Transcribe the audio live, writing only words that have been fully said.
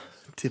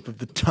Tip of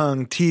the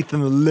tongue, teeth in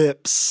the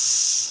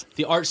lips.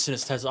 The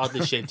arsonist has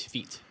oddly shaped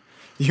feet.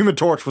 The Human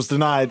Torch was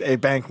denied a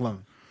bank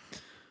loan.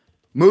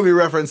 Movie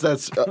reference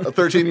that's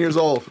 13 years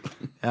old.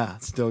 Yeah,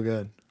 it's still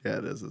good. Yeah,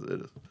 it is. It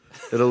is.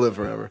 It'll live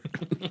forever.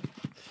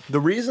 The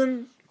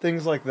reason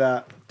things like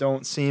that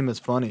don't seem as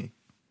funny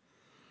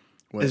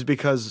is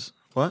because...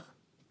 What?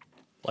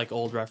 Like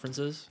old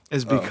references?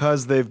 Is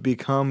because they've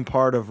become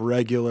part of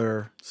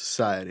regular...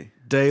 Society.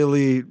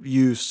 Daily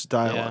use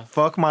dialogue. Yeah.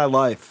 Fuck my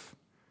life.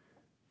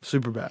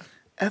 Super bad.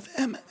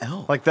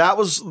 FML. Like that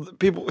was...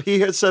 people. He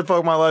had said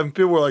fuck my life and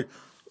people were like,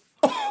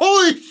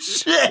 holy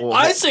shit. Well,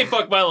 I say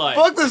fuck my life.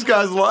 Fuck this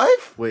guy's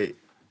life? Wait.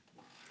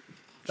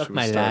 Fuck Should we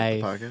my start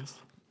life. the podcast?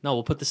 No,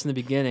 we'll put this in the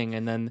beginning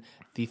and then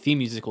the theme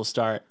music will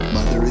start.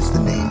 Mother is the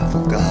name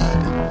for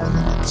God on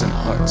the lips and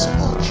hearts of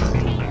all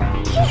children.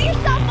 Pull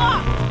yourself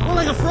up! More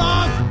like a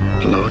frog!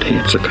 Lord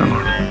hates a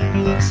coward.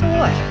 So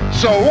what?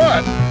 So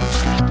what?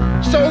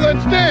 So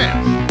let's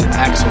dance.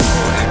 Axel.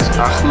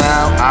 Ach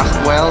nou,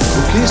 ach well.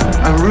 Okay,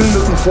 I'm really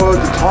looking forward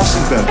to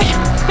tossing bench. I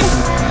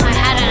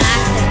had an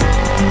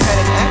accident. Had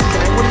an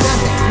accident? What does that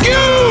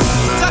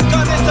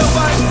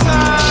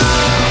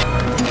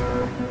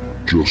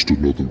mean? Just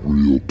another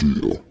real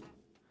deal.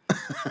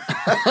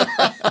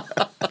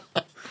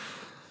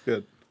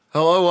 Good.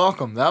 Hello,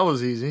 welcome. That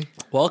was easy.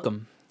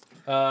 Welcome.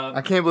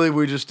 I can't believe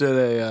we just did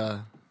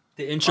a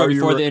The intro Are you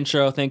before re- the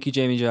intro. Thank you,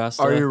 Jamie Jost.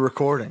 are you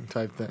recording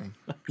type thing.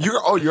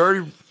 You're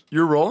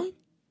rolling?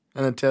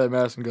 And then Taylor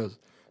Madison goes,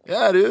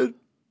 yeah, dude.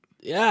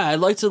 Yeah, I'd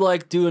like to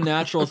like do a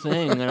natural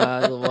thing, and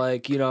I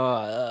like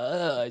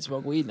I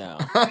smoke weed now.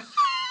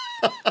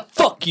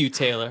 Fuck you,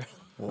 Taylor.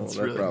 Well, That's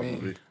that really probably.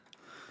 mean.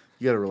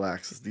 You gotta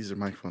relax. These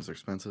microphones are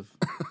expensive.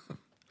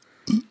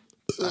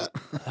 That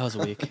was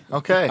weak.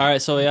 Okay. All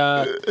right, so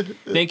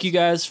thank you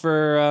guys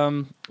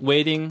for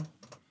waiting.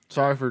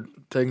 Sorry for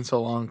taking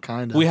so long,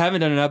 kind of. We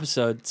haven't done an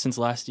episode since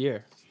last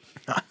year.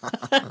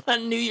 A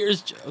New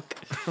Year's joke.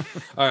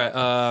 All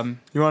right.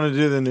 You want to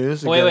do the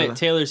news? Wait.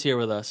 Taylor's here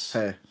with us.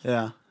 Hey,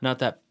 Yeah. Not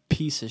that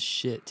piece of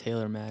shit,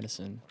 Taylor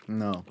Madison.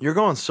 no. You're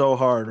going so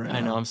hard right now.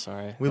 I know. I'm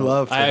sorry. We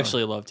love Taylor. I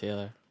actually love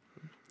Taylor.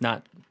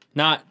 Not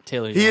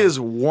Taylor. He Young. is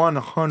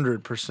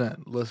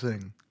 100%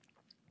 listening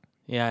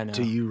Yeah, I know.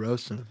 to you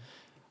roasting him.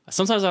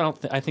 Sometimes I don't.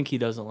 I think he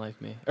doesn't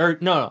like me. Or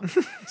no.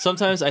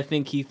 Sometimes I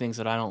think he thinks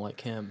that I don't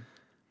like him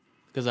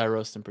because I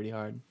roast him pretty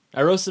hard.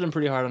 I roasted him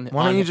pretty hard on.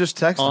 Why don't you just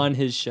text on him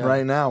his show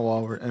right now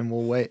while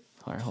we'll wait.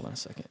 All right, hold on a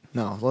second.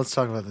 No, let's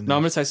talk about the news. No,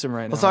 I'm gonna text him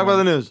right now. Let's talk about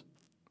the news.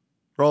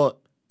 Roll it.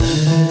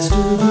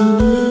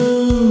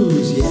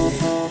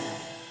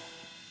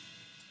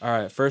 All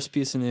right, first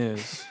piece of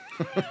news.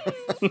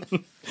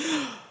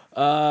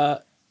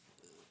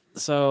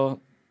 So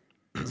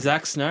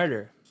Zack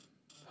Snyder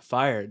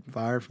fired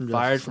Fired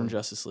from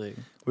Justice League.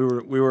 We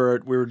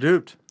were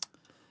duped.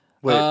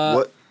 Wait,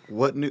 Uh,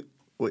 what new?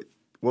 Wait,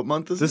 what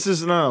month is This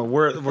is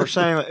we're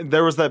saying that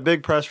there was that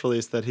big press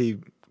release that he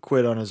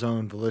quit on his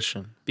own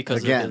volition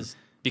Because Again. of his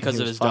because He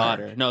of was his fired.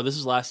 daughter. No, this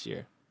was last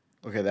year.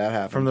 Okay, that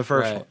happened. from the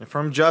first Right. one,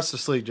 from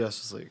Justice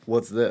League.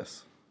 What's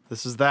this?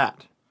 This is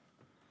that.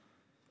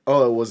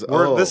 Oh, it was.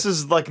 Oh, This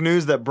is like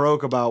news that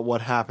broke about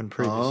what happened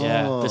previously.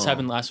 Yeah, this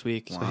happened last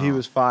week. So he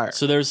was fired.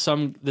 So there's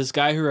this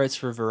guy who writes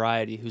for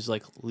Variety who's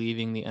like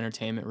leaving the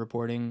entertainment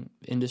reporting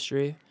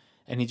industry,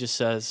 and he just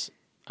says,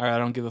 "All right, I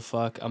don't give a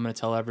fuck. I'm gonna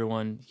tell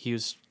everyone he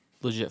was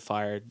legit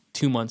fired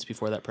 2 months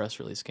before that press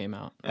release came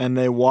out." And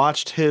they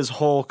watched his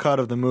whole cut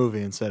of the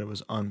movie and said it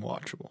was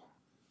unwatchable.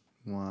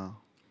 Wow.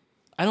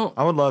 I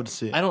I would love to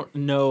see it. don't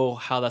know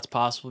how that's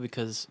possible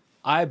because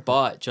I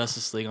bought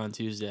Justice League on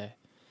Tuesday.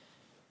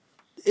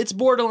 It's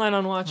borderline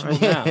unwatchable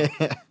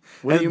now.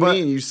 What do you but-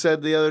 mean? You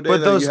said the other day but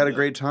that those- you had a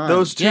great time.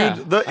 Those two, Yeah,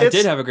 I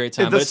did have a great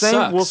time, the but it same.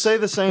 sucks. We'll say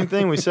the same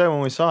thing we said when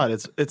we saw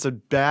it. It's a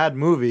bad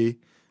movie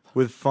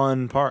with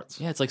fun parts.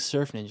 Yeah, it's like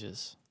Surf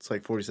Ninjas. It's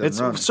like 47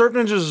 It's Ronin. Surf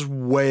Ninjas is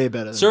way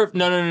better. Than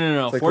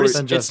No. like 40,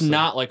 47 it's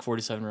not like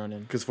 47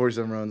 Ronin. Because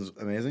 47 Ronin's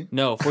amazing.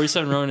 No,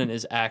 47 Ronin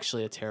is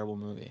actually a terrible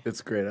movie.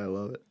 It's great. I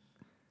love it.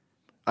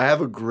 I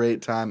have a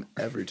great time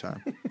every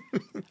time.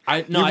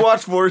 You've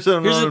watched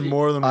 47 here's Ronin the-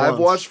 more than once. I've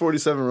watched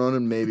 47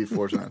 Ronin maybe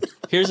 4 times.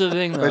 Here's the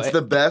thing, though. It's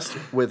the best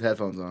with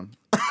headphones on.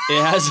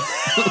 It has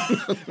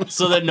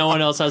so that no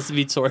one else has to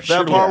be tortured.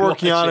 that part while where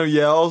Keanu watching.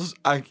 yells.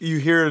 You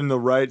hear it in the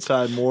right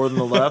side more than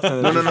the left.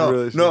 And No.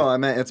 Really No, I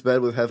meant it's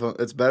bad with headphones.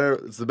 It's better.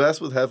 It's the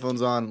best with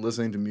headphones on,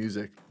 listening to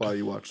music while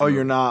you watch. Oh, the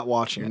you're movie. not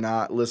watching You're it.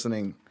 not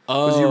listening.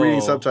 Because you're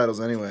reading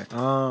subtitles anyway.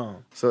 Oh,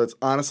 So it's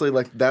honestly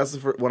like that's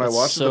when I That's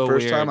watched it so the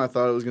first weird. time, I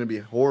thought it was going to be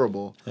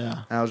horrible.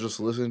 yeah. And I was just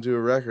listening to a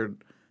record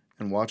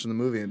and watching the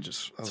movie and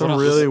just. I was It's a like,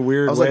 really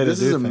weird I was way like, to this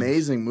do is things. an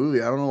amazing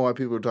movie. I don't know why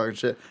people were talking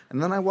shit.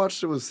 And then I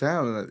watched it with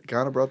sound, and it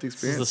kind of brought the This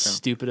is the experience down.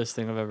 stupidest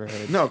thing I've ever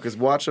heard. No, because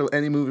watch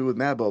any movie with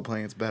Madball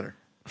playing, it's better.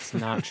 It's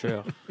not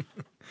true.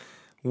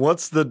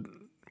 What's the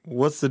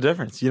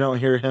difference? You don't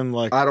hear him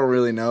like I don't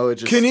really know. It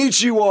just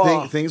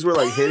Konnichiwa. things were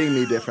like hitting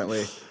me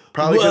differently.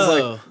 Probably Whoa.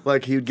 because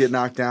like he'd get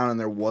knocked down and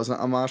there wasn't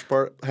a mosh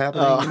part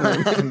happening. You know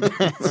what I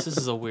mean? This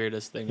is the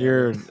weirdest thing.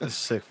 You're ever. a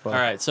sick fuck. All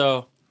right,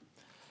 so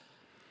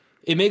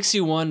it makes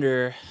you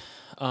wonder.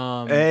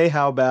 A,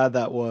 how bad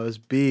that was.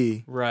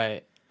 B,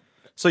 Right.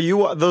 so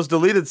those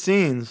deleted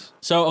scenes.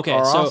 So okay,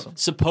 Are so awesome.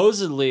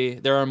 supposedly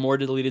there are more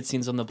deleted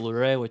scenes on the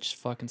Blu-ray, which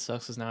fucking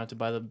sucks because now I have to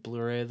buy the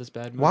Blu-ray of this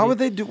bad movie. Why would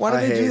they do? Why do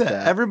I they do hate that?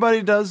 that.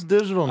 Everybody does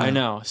digital now. I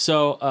know.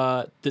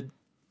 So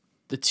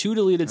the two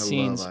deleted I love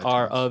scenes iTunes.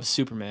 are of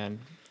Superman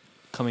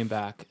coming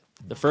back.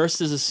 The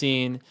first is a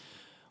scene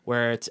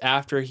where it's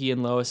after he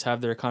and Lois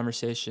have their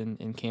conversation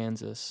in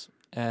Kansas,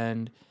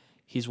 and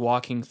he's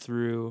walking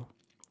through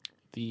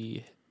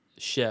the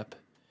ship,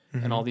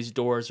 and all these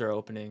doors are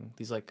opening.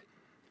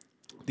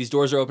 These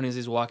doors are opening as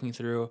he's walking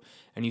through,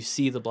 and you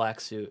see the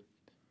black suit,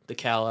 the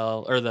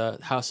Kal-El or the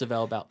House of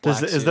El black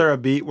suit. Is there a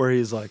beat where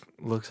he's like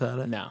looks at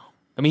it? No.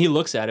 I mean, he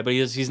looks at it, but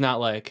he's not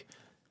like,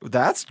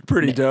 That's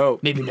pretty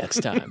dope. maybe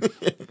next time.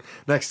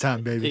 Next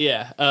time, baby.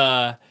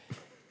 Yeah.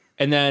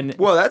 And then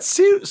Well, that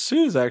suit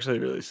is actually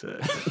really sick.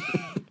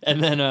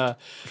 and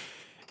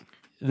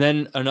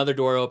then another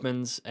door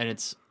opens and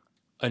it's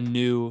a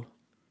new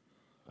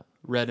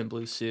red and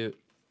blue suit,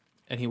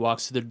 and he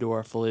walks through the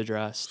door fully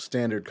dressed.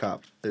 Standard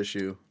cop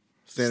issue.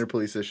 Standard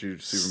police issue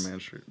Superman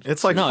shirt.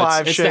 It's like No,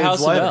 five it's shades the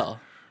House lighter. of El.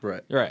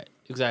 Right. Right,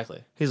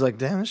 exactly. He's like,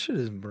 damn, this shit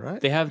is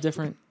bright. They have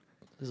different.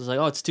 It's like,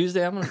 oh, it's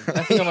Tuesday. I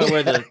think I'm gonna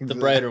wear the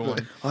brighter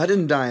one. Oh, I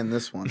didn't die in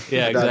this one.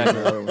 Yeah, I died in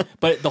exactly. the other one.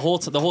 But the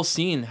whole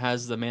scene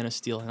has the Man of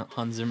Steel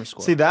Hans Zimmer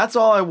score. See, that's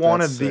all I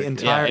wanted. That's The sick.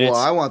 entire. Yeah, Well,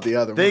 it's- I want the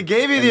other one. They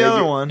gave you And the they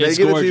other gi- one. They It's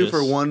give it to you gorgeous.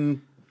 for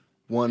one.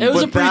 it was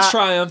a But pretty that-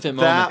 triumphant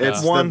moment. that though.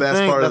 It's one the best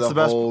thing, part of that's the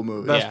best, whole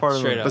movie. Best Yeah, part of the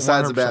straight movie. up.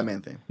 Besides the 100%.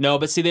 Batman thing. No,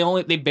 but see,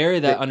 they bury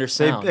that under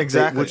sound.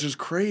 exactly. Which is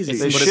crazy.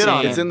 They shit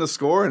on It's it. in the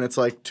score and it's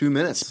like 2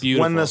 minutes.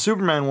 Beautiful. When the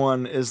Superman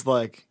one is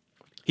like,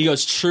 He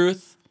goes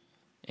truth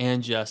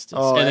and justice,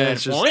 oh, and then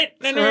it's it's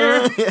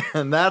just,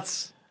 and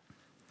that's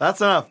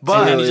enough. and But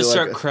then really you just like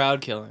start it. crowd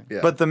killing.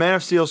 Yeah. but the Man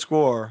of Steel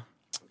score,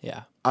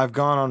 Yeah. I've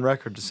gone on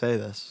record to say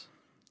this,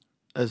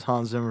 is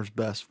Hans Zimmer's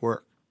best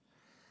work,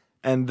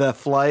 and the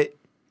flight,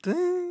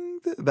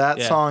 that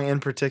Yeah. song in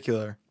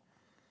particular,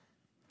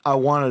 I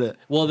wanted it.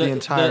 Well, the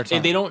entire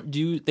time. they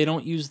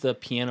don't use the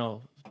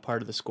piano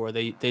part of the score.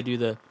 They do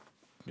the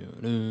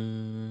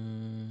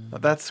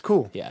That's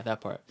cool. yeah,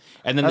 that part.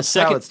 And then That's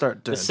how it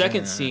start. the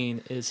second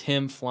scene is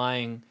him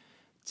flying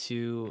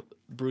to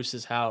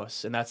Bruce's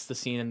house, and that's the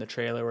scene in the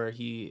trailer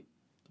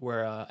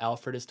where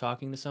Alfred is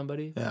talking to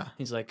somebody. Yeah.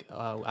 He's like,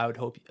 I would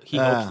hope he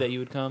Yeah. hoped that you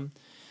would come,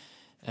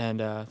 and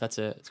that's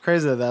it. It's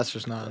crazy that that's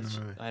just not in the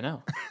movie I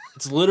know.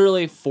 It's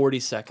literally 40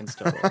 seconds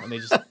total, and they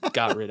just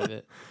got rid of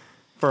it.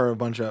 for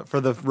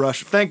the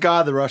Russian. Thank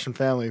God the Russian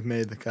family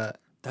made the cut.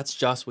 That's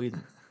Joss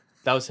Whedon.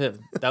 That was him.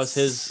 That was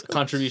his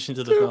contribution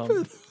to the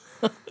film.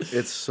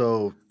 It's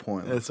so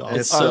pointless. It's awesome.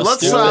 It's so Let's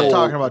stupid. stop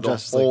talking about the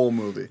Justice League. whole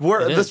movie.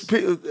 This okay,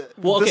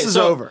 is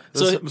so- over.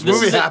 so This this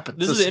movie is the- happened.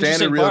 this It's is a the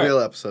standard interesting Real part. Deal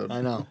episode.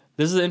 I know.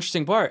 This is the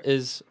interesting part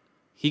is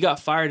he got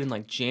fired in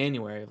like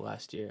January of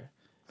last year,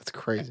 That's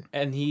crazy.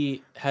 and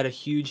he had a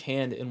huge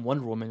hand in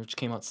Wonder Woman, which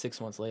came out 6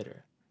 months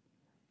later,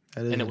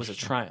 That is and it was a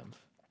interesting. triumph.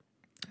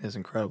 It's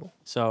incredible.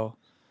 So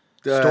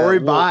Story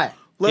well,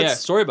 by. yeah,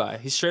 story by.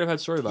 He straight up had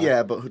story by.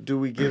 Yeah, but do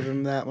we give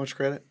him that much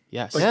credit?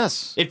 Yes.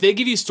 Yes. If they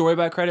give you story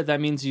by credit, that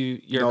means you're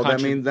No,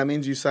 that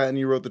means you sat and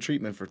you wrote the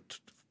treatment for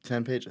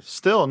 10 pages.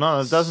 Still,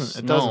 no, it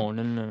doesn't. It doesn't.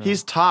 No.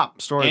 He's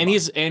top story. and by.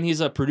 he's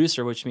a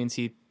producer, which means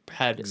he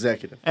had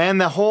Executive. And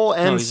the whole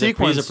end he's a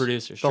sequence.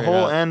 producer, The straight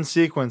whole up. end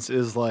sequence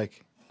is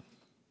like.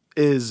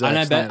 And Zack I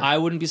bet Snyder. I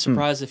wouldn't be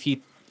surprised if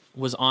he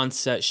was on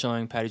set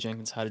showing Patty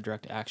Jenkins how to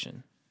direct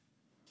action.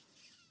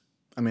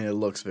 I mean, it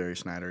looks very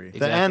Snydery. The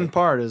Exactly. end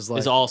part is like.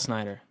 It's all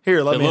Snyder.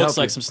 Here, let it me looks help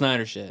like you. some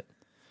Snyder shit.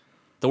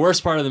 The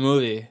worst part of the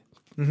movie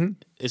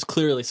is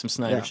clearly some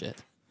Snyder Yeah. shit.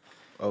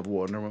 Of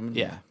Wonder Woman.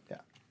 Yeah. Yeah.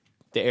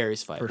 The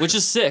Ares fight, For which sure.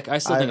 is sick. I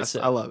still think it's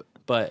sick. I love it.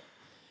 But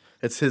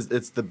It's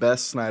the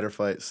best Snyder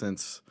fight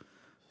since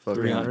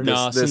fucking 300?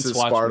 this since is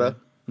Watchmen. Sparta.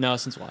 No,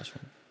 since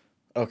Watchmen.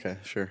 Okay,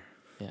 sure.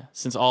 Yeah,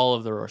 since all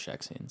of the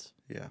Rorschach scenes.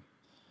 Yeah.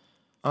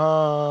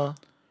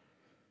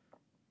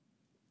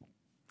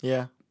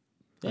 Yeah.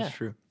 That's Yeah.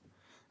 true.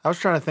 I was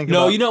trying to think.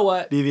 No, about you know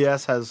what?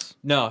 BVS has.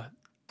 No,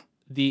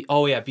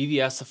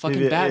 BVS, the fucking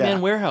BVS, Batman yeah.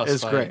 warehouse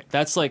It's fight. great.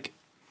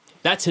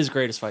 That's his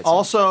greatest fight. Scene.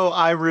 Also,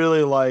 I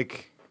really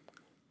like.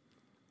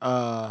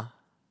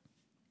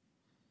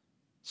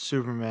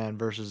 Superman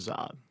versus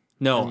Zod.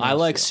 No, and I Man of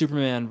like Steel.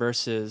 Superman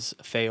versus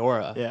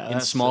Feora Yeah, in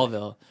that's sick.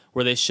 Smallville,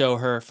 where they show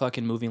her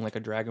fucking moving like a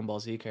Dragon Ball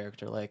Z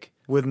character. Like,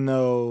 With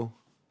no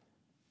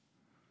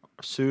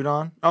suit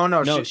on. Oh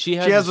no, No, she she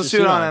has has the the suit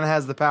suit on on. and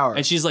has the power.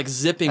 and she's like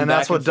zipping And back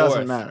that's what and doesn't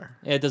forth. matter.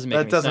 Yeah, it doesn't make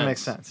That any doesn't sense. make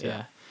sense, yeah.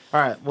 Yeah.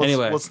 All right.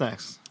 Anyway. What's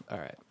next? All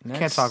right. Can't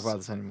next- talk about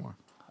this anymore.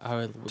 I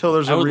would, Till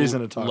there's I a would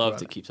reason to talk love about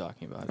to it. keep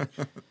talking about it.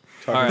 Talk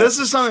All right. This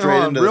is something. Straight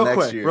Hold on, into the real next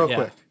quick. year. Real Yeah.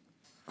 quick.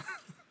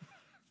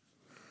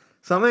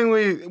 Something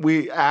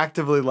we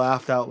actively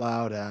laughed out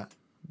loud at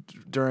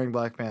during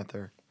Black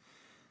Panther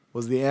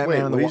was the Ant-Man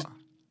Wait, and the what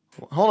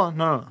Wasp. Hold on,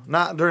 no,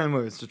 not during the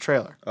movie. It's the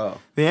trailer. Oh.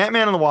 The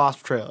Ant-Man and the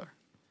Wasp trailer.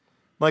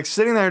 Like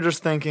sitting there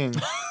just thinking,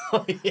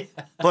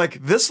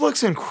 like this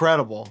looks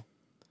incredible.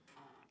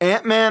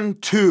 Ant-Man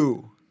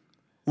 2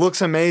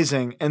 looks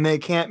amazing, and they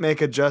can't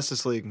make a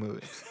Justice League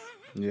movie.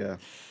 Yeah.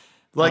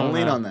 Like, Don't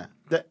lean on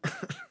that.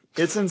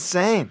 It's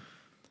insane.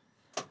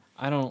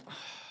 I don't.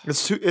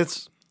 It's too.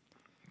 It's.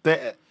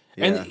 They,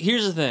 And Yeah.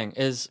 here's the thing: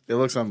 is It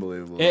looks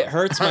unbelievable. it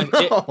hurts my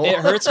it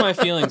hurts my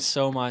feelings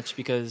so much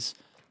because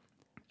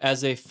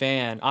as a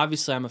fan,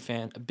 obviously I'm a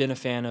fan. I've been a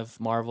fan of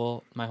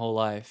Marvel my whole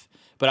life,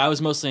 but I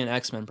was mostly an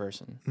X-Men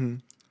person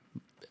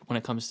when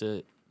it comes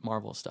to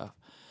Marvel stuff.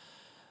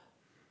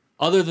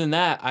 Other than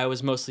that, I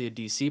was mostly a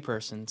DC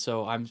person,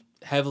 so I'm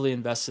heavily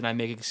invested. I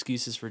make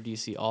excuses for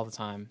DC all the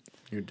time.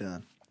 You're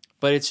done.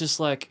 But it's just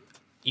like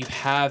you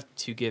have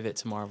to give it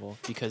to Marvel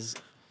because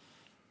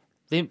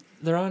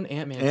they're on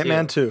Ant-Man.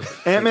 Ant-Man 2.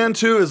 Ant-Man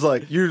 2 is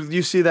like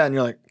you see that and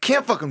you're like,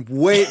 can't fucking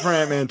wait for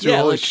Ant-Man 2. Yeah,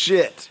 Holy like-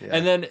 shit. Yeah.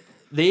 And then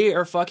they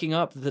are fucking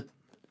up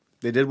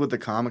They did what the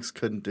comics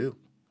couldn't do.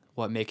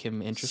 what make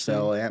him interesting.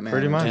 Sell Ant-Man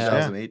Pretty in much, yeah.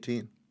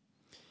 2018.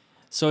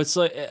 So it's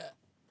like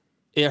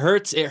it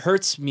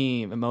hurts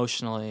me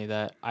emotionally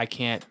that I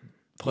can't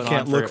put You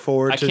can't on look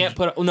forward I to- can't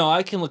put no,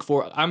 I can look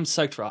forward. I'm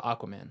psyched for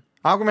Aquaman.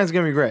 Aquaman's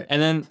gonna be great. And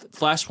then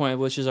Flashpoint,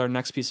 which is our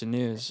next piece of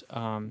news.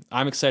 I'm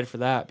excited for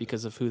that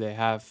because of who they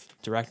have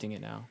directing it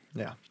now.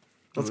 Yeah.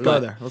 Let's go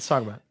there. Let's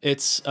talk about it.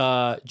 It's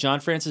John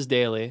Francis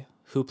Daly,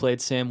 who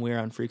played Sam Weir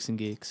on Freaks and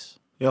Geeks.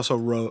 He also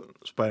wrote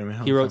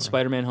Spider-Man. He wrote Homecoming.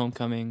 Spider-Man: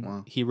 Homecoming.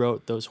 Wow. He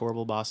wrote those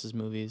Horrible Bosses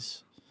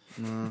movies.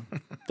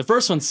 The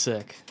first one's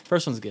sick.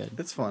 First one's good.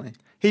 It's funny.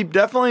 He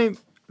definitely.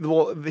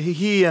 Well,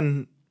 he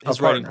and His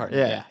a writing partner.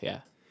 partner. Yeah.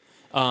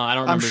 I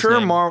don't remember I'm his sure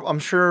name. I'm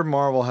sure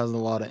Marvel has a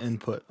lot of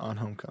input on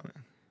Homecoming.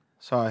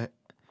 So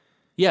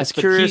Yes,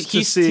 but curious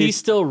to see- he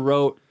still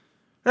wrote.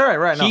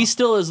 right. No. He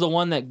still is the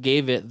one that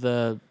gave it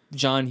the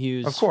John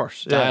Hughes, Of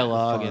course, yeah.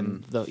 dialogue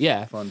Fun-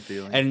 and Fun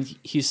feeling. And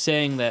he's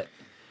saying that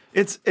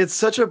It's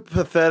such a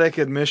pathetic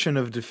admission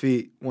of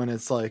defeat when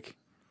it's like,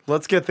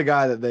 let's get the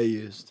guy that they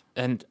used.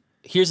 And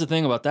here's the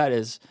thing about that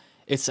is,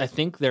 it's I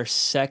think their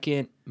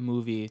second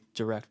movie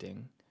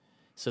directing,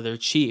 so they're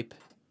cheap.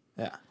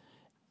 Yeah.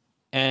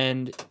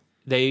 And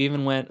they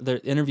even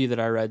the interview that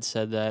I read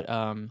said that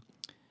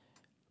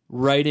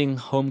writing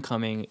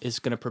Homecoming is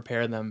going to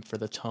prepare them for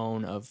the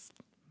tone of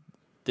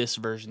this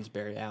version's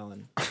Barry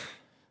Allen,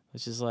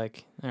 which is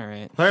like, all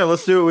right, All right,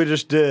 let's do what we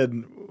just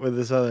did with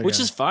this other which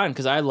guy. is fine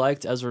because I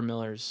liked Ezra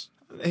Miller's.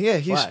 Yeah,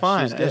 he's Flash. fine.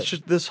 He was good. It's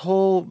just this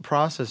whole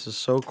process is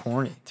so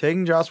corny.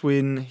 Taking Joss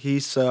Whedon, he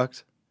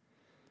sucked.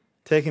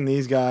 Taking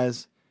these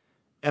guys,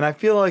 and I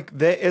feel like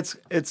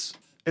it's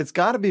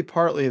got to be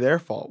partly their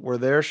fault where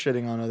they're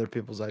shitting on other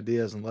people's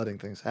ideas and letting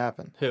things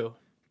happen. Who?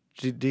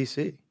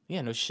 DC.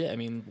 Yeah, no shit. I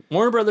mean,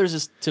 Warner Brothers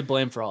is to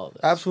blame for all of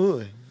this.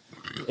 Absolutely.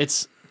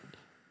 It's.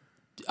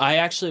 I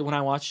actually, when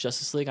I watched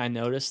Justice League, I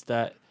noticed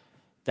that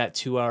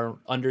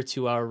under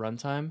 2 hour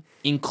runtime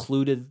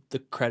included the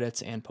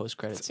credits and post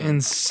credits.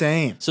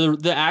 Insane. So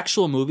the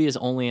actual movie is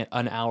only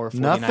an hour.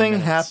 49 Nothing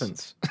minutes.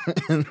 happens.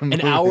 in the An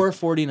movie. hour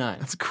 49.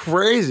 It's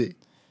crazy.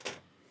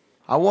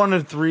 I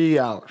wanted 3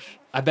 hours.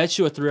 I bet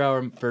you a 3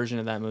 hour version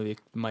of that movie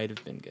might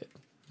have been good.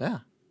 Yeah.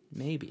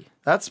 Maybe.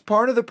 That's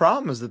part of the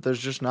problem is that there's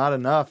just not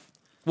enough.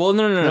 Well,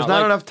 no. There's not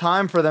like- enough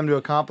time for them to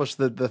accomplish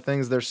the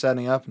things they're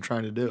setting up and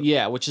trying to do.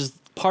 Yeah, which is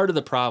part of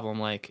the problem.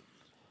 Like,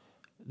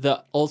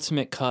 the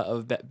ultimate cut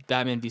of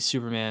Batman v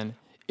Superman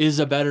is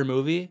a better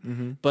movie,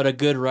 but a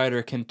good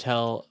writer can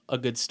tell a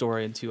good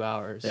story in 2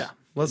 hours. Yeah.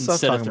 Let's stop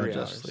instead of talking about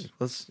 3 Justice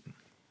hours. League.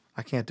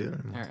 I can't do it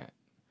anymore. All right.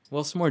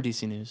 Well, some more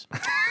DC news.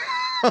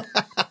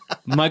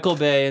 Michael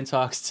Bay in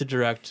talks to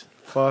direct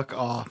Fuck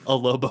off. a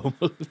Lobo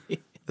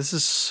movie. This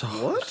is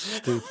so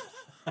stupid.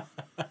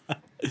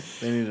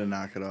 They need to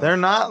knock it off.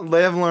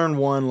 They haven't learned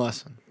one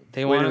lesson.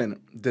 They Wait a want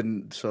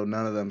minute. So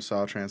none of them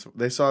saw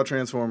They saw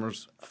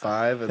Transformers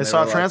 5. And They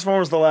saw were like,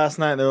 Transformers the last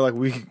night and they were like,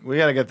 we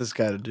got to get this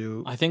guy to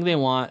do. I think they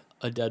want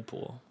a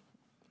Deadpool,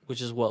 which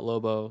is what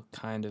Lobo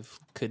kind of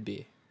could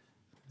be.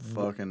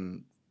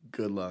 fucking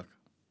good luck.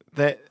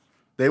 They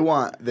They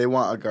want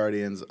a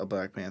Guardians, a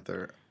Black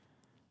Panther,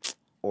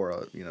 or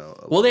a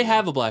Well, they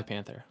have a Black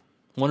Panther.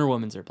 Wonder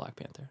Woman's their Black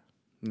Panther.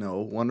 No,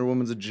 Wonder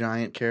Woman's a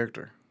giant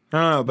character.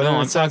 No, but No, in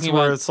I'm a sense talking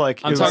where about- it's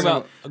like I'm it talking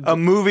was about a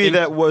movie in-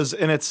 that was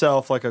in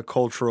itself like a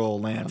cultural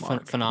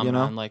landmark. Phenomenon.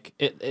 You know? Like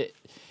it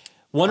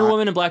Wonder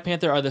Woman and Black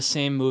Panther are the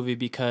same movie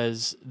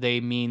because they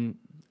mean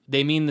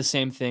the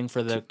same thing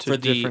for the To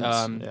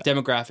different- yeah.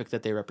 demographic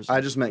that they represent.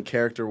 I just meant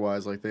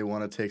character-wise, like they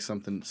want to take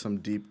some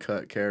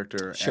deep-cut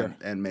character Sure.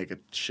 and make a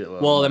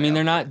shitload. well, of I money mean,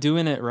 they're off not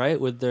doing it right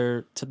with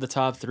the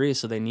top three,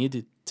 so they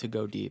need to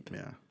go deep. it.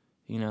 Yeah.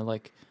 You know,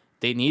 like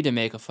they need to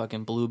make a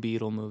fucking Blue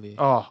Beetle movie.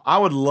 Oh, I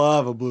would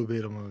love a Blue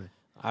Beetle movie.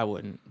 I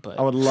wouldn't, but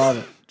I would love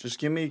it. Just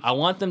give me I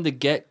want them to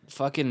get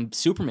fucking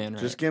Superman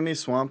right. Just give me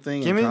Swamp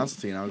Thing Give and me-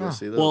 Constantine. I'll go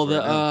see those. Well,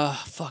 right now.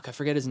 fuck, I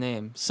forget his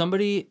name.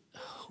 Somebody,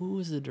 who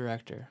was the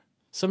director?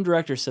 Some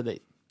director said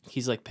that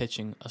he's like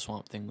pitching a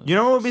Swamp Thing movie. You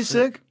know what would be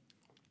sick?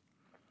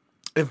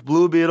 If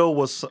Blue Beetle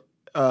was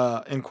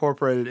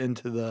incorporated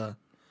into the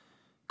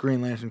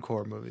Green Lantern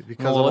Corps movie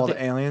because Well, of what all they-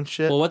 the alien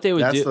shit. Well, what they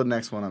would That's do, the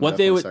next one I'm what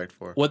they definitely would, psyched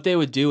for. what they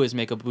would do is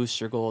make a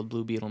Booster Gold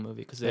Blue Beetle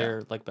movie because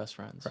they're like best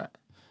friends. Right.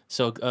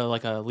 So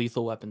like a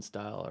Lethal Weapon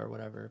style or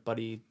whatever,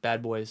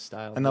 Bad Boys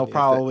style. And they'll movie.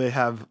 probably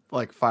have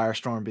like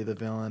Firestorm be the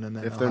villain, and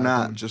then If they'll they're have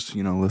not, him- just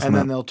listen and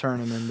then up. they'll turn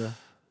him into.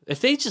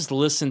 If they just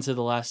listen to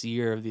the last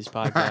year of these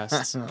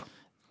podcasts,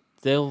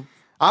 they'll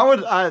I'm.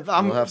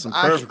 We'll have some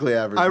perfectly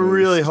average I movies.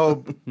 really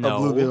hope a No.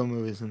 Blue Beetle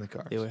movie's in the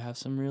cards. they would have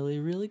some really,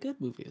 really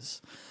good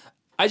movies.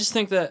 I just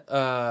think that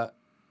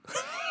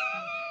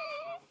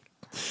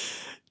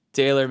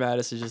Taylor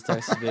Madison just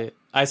texted me.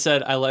 I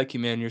said, "I like you,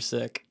 man. You're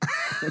sick,"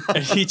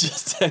 and he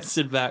just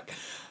texted back,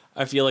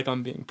 "I feel like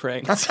I'm being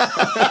pranked."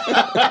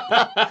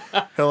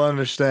 He'll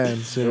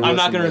understand soon. I'm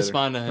not listen going to later.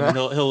 respond to him.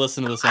 He'll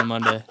listen to this on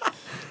Monday.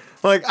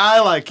 Like, I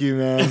like you,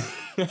 man.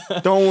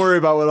 Don't worry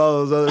about what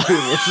all those other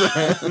people are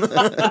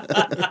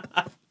saying.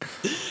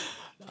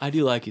 I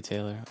do like you,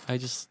 Taylor. I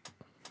just.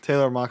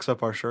 Taylor mocks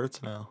up our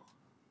shirts now.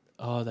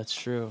 Oh, that's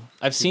true.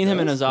 I've seen him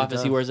in his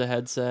office. He does. wears a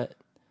headset.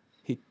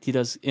 He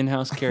does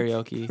in-house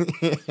karaoke.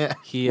 Yeah.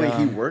 He Wait,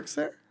 he works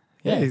there?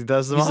 yeah, he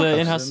does the He's mock-ups. an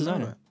in-house Didn't know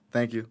designer. that.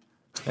 Thank you.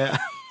 Yeah.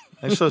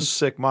 It's so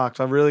sick mocks.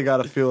 I really got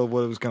a feel of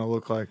what it was going to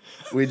look like.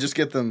 We just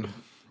get them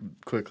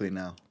quickly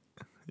now.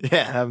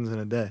 Yeah, it happens in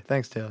a day.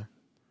 Thanks, Taylor.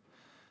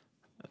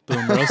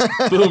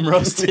 Boom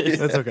roasted.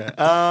 That's okay.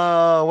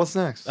 What's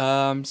next?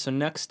 So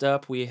next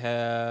up we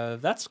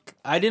have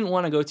I didn't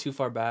want to go too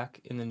far back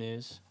in the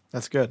news.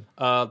 That's good.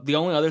 The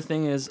only other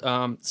thing is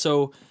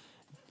so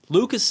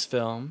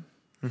Lucasfilm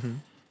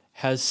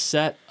has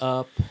set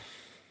up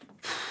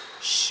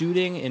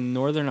shooting in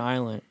Northern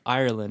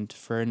Ireland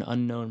for an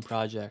unknown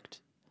project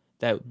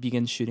that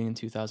begins shooting in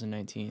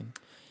 2019.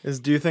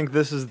 Do you think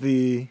this is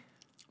the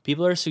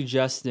People are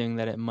suggesting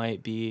that it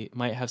might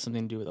have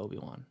something to do with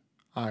Obi-Wan,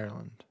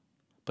 Ireland?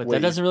 but Wait.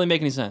 that doesn't really make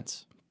any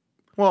sense.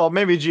 Well,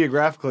 maybe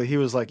geographically, he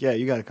was like, "Yeah,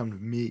 you got to come to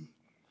me."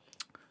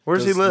 Where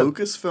does Does he live?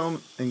 Lucasfilm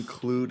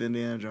include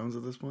Indiana Jones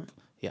at this point?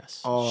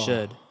 Yes, Oh.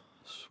 should.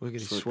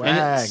 Swiggity So- swag. And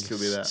it's- Could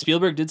be that.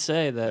 Spielberg did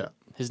say that Yeah.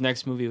 his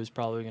next movie was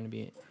probably going to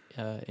be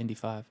Indy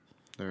 5.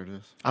 There it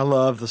is. I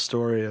love the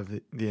story of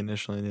the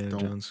initial Indiana Don't-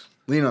 Jones.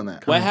 Lean on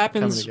that. What coming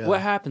happens? together. What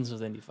happens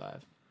with Indy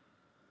 5?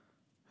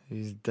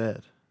 He's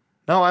dead.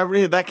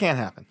 No, that can't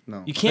happen.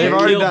 No. You can't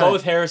already kill done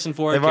both it. Harrison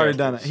Ford. They've already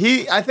done characters.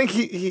 it. I think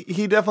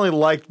he definitely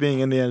liked being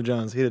Indiana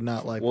Jones. He did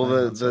not like. Well,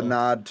 playing the Han Solo.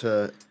 nod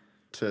to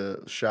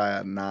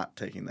Shia not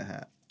taking the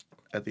hat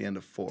at the end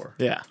of 4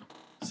 Yeah,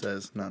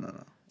 says, no.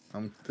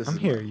 I'm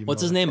here. You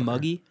What's his name? motherfucker.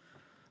 Muggy.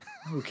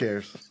 Who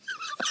cares?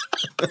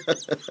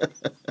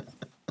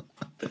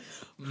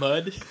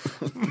 Mud.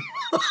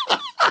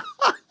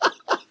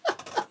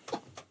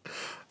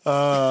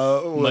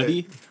 Wait.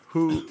 Muddy.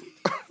 Who?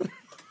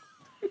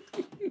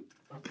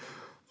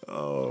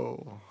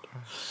 Oh,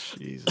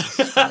 Jesus.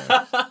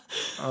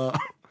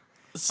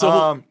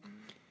 So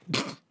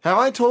Have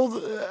I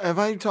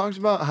talked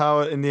about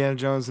how Indiana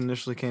Jones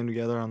initially came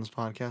together on this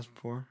podcast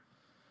before?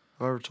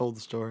 Have I ever told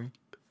the story?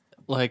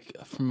 like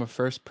from a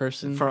first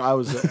person. I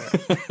was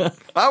there.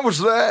 I was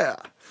there.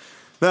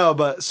 No,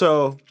 but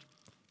so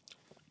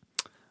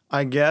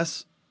I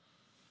guess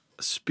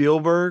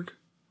Spielberg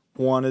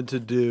wanted to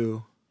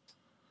do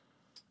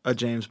a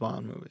James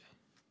Bond movie.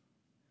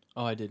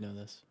 Oh, I did know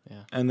this.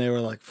 Yeah. And they were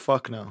like,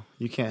 fuck no,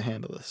 you can't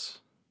handle this.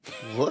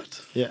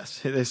 What?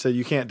 Yes. They said,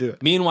 you can't do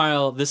it.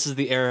 Meanwhile, this is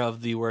the era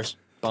of the worst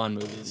Bond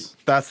movies.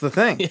 That's the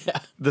thing. Yeah.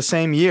 The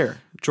same year,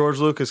 George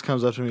Lucas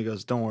comes up to me and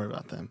goes, don't worry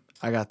about them.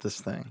 I got this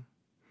thing.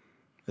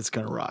 It's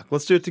going to rock.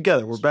 Let's do it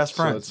together. We're best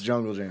So friends. it's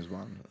Jungle James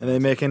Bond. And they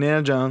make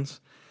Indiana Jones.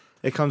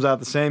 It comes out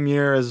the same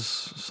year as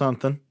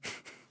something.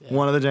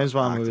 One of the James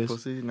Bond movies.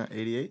 Octopussy, not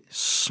 88?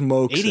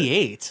 Smokes it.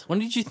 88. When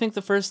did you think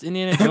the first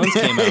Indiana Jones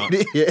came out?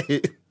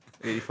 88.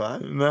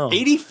 85? No.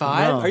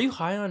 85? No. Are you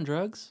high on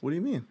drugs? What do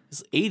you mean?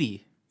 It's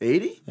 80.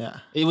 80? Yeah.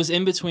 It was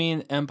in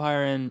between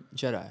Empire and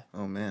Jedi.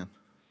 Oh, man.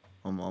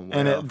 I'm way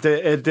And off.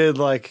 it did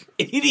like,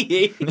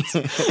 88.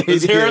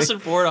 Was Harrison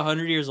Ford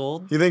 100 years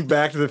old? you think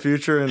Back to the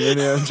Future and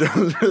Indiana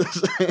Jones are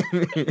the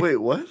same year? Wait,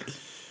 what?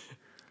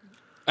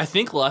 I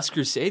think Last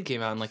Crusade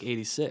came out in like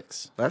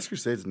 86. Last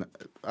Crusade's...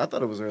 I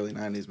thought it was early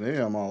 90s. Maybe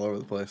I'm all over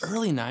the place.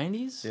 Early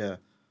 90s? Yeah.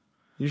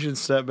 You should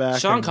step back.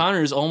 Sean and-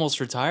 Connery's almost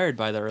retired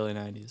by the early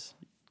 90s.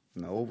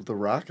 No, The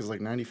Rock is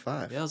like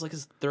 95. Yeah, it was like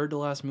his third to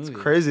last movie.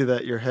 Crazy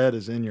that your head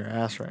is in your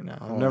ass right now.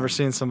 I've never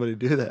seen somebody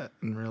do that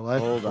in real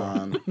life. Hold before.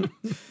 on.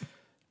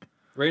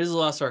 Raiders of the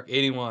Lost Ark,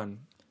 81.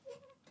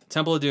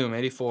 Temple of Doom,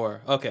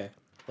 84. Okay.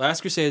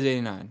 Last Crusade is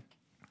 89.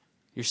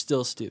 You're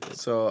still stupid.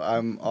 So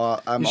I'm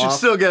You should off.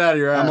 still get out of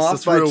your ass. I'm off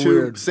That's by real 2.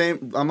 weird.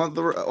 Same. I'm at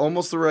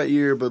almost the right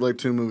year, but like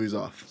 2 movies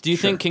off. Do you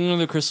think Kingdom of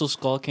the Crystal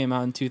Skull came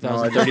out in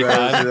No, I just read it in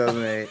 2035?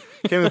 2008.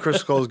 King of the Crystal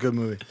Skull is a good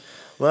movie.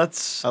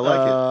 Let's. I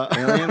like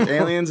it.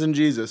 Aliens and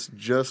Jesus,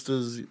 just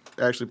as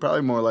actually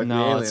probably more like the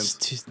No, Aliens.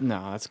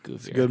 that's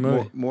goofy. Good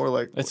movie. More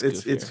like That's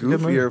it's goofier.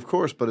 Good movie. goofier, of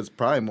course, but it's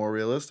probably more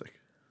realistic.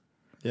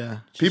 Yeah.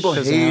 People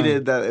Shazam.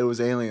 hated that it was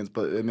aliens,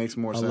 but it makes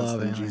more I sense love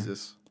than Aliens.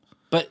 Jesus.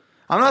 But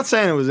I'm not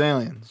saying it was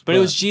aliens. it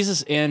was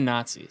Jesus and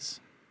Nazis.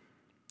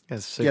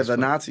 It's sick Yeah, as the fuck.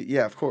 Nazi.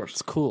 Yeah, of course.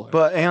 It's cooler.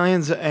 But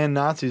aliens and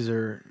Nazis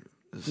are.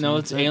 the no, same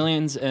it's thing.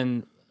 aliens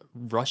and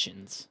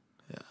Russians.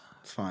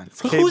 It's fine.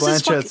 Kate Who's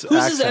his Blanchett's who's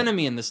his accent.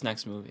 enemy in this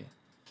next movie?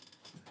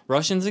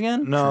 Russians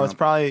again? No, it's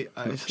probably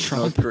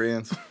North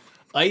Koreans.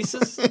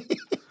 ISIS?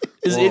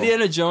 Is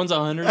Indiana Jones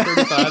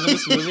 135 in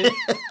this movie?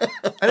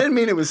 I didn't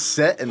mean it was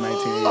set in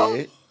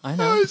 1988. I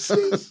know.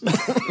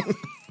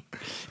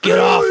 Get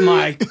off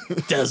my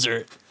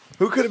desert.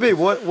 Who could it be?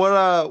 What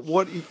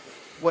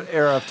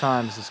era of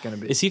time is this going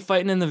to be? Is he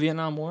fighting in the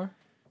Vietnam War?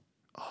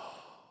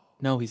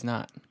 No, he's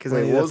not. Because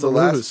Wait, they what have was to the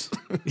last?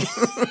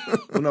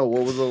 lose. Well, no,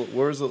 what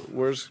was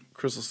where's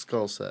Crystal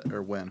Skull set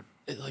or when?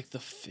 Like the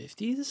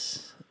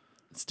 50s?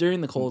 It's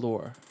during the Cold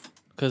War.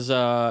 Because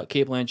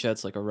Kate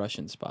Blanchett's like a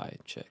Russian spy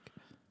chick.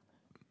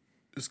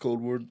 Is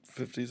Cold War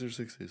 50s or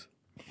 60s?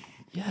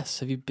 Yes.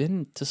 Have you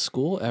been to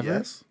school ever?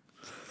 Yes.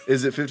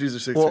 Is it 50s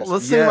or 60s? Well,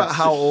 let's think about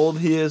how old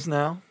he is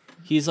now.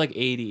 He's like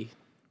 80.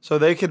 So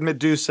they could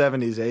do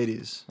 70s,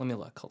 80s. Let me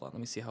look. Hold on. Let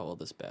me see how old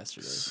this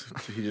bastard is.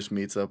 He just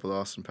meets up with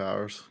Austin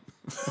Powers.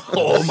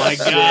 Oh my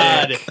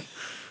God.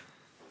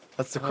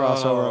 That's the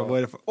crossover I'm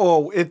waiting for.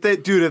 Oh, if they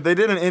did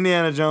an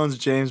Indiana Jones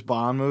James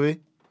Bond movie,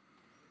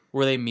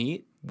 Where they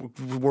meet?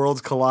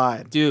 worlds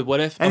collide. Dude, what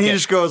if... And he okay,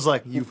 just goes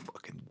like, "You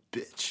fucking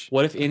bitch.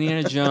 what if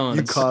Indiana You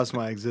Jones caused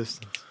my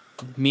existence."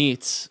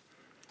 meets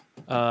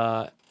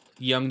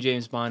young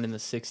James Bond in the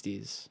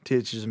 60s?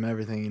 Teaches him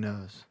everything he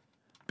knows.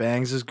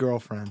 Bangs his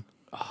girlfriend.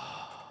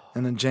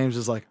 And then James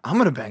is like, "I'm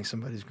gonna bang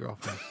somebody's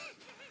girlfriend."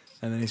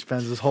 And then he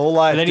spends his whole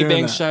life And then he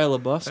doing bangs that. Shia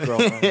LaBeouf's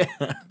girlfriend.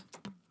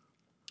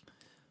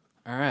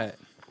 All right.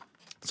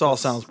 This all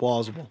sounds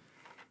plausible.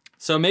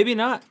 So maybe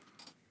not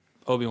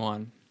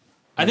Obi-Wan.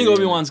 I think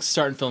Obi-Wan's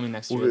starting filming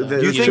next year. Well, though.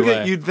 the- You Either think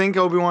way. you'd think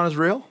Obi-Wan is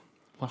real?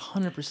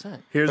 100%.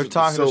 Here's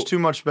There's too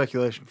much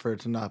speculation for it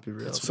to not be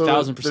real. so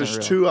 1000% there's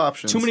real. two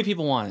options. Too many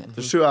people want it.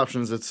 There's two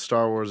options. It's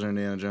Star Wars or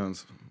Indiana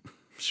Jones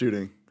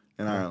shooting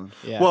in Ireland.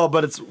 Yeah. Well,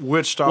 but it's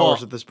which Star Well,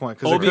 Wars at this point?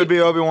 Because it Obi- could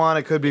be Obi-Wan.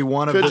 It could be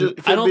one of Could, the.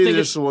 could I don't be think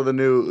just one of the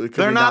new. It could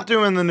They're be not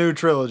doing the new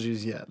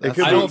trilogies yet. That's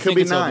could I be- don't think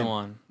be it's 9.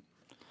 Obi-Wan.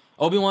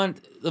 Obi-Wan,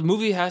 the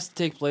movie has to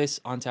take place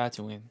on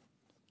Tatooine.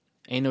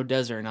 Ain't no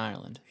desert in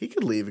Ireland. He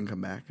could leave and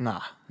come back. nah.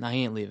 Nah,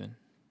 he ain't leaving.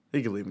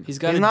 He could leave. He's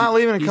got. He's not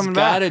leaving and coming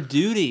back. He's got a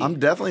duty. I'm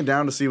definitely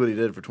down to see what he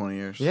did for 20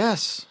 years.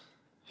 Yes,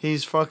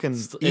 he's fucking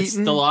it's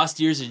eating. the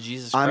lost years of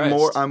Jesus I'm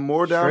Christ.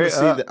 more down to Straight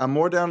see up. that. I'm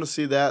more down to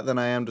see that than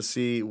I am to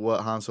see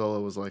what Han Solo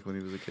was like when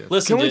he was a kid.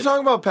 Listen, Can we dude,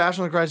 talk about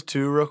Passion of the Christ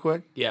 2 real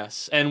quick?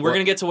 Yes, and we're What?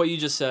 gonna get to what you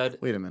just said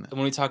Wait a minute.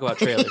 when we talk about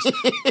trailers.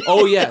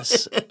 Oh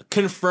yes,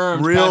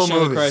 confirmed. Real Passion of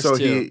the movie. Christ So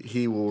 2.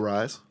 he will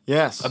rise.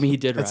 Yes. I mean, he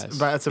did It's, rise.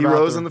 but it's He about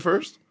rose the- in the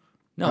first.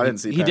 No, I didn't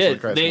see he Passion of did. the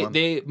Christ They 1.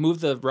 they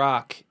moved the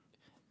rock,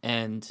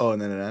 and Oh,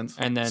 and then it ends.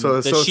 and then so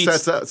the it sheets-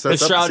 sets up. the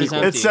Sets up shroud the is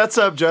sequel. It empty. sets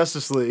up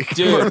Justice League.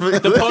 dude,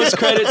 the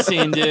post-credit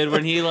scene, dude,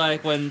 when he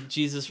when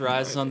Jesus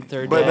rises on the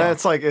third But day.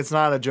 that's like it's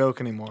not a joke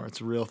ananymore.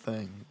 It's a real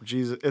thing.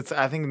 Jesus. It's.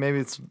 I think maybe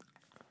it's.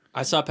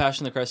 I saw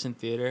Passion of the Christ in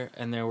theater,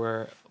 and there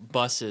were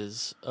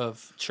buses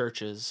of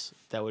churches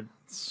that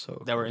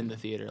were in the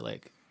theater.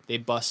 Like they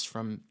bussed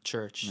from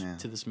church Yeah.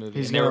 to this movie.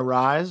 He's and they gonna were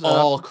rise.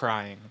 all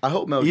crying. I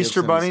hope Mel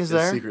Easter Gibson Bunny's is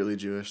there? secretly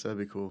Jewish. That'd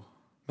be cool.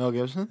 Mel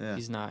Gibson. Yeah.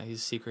 He's not.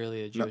 He's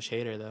secretly a Jewish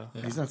hater, though.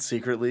 He's not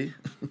secretly.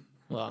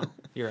 Well,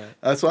 you're right.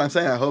 That's what I'm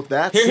saying. I hope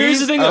that's. Here's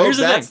the thing, I though. hope Here's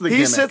the that's thing. the He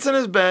gimmick. sits in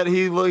his bed.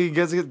 He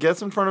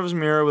gets in front of his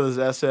mirror with his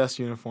SS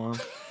uniform,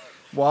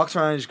 walks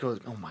around and just goes,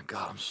 "Oh my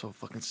god, I'm so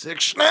fucking sick."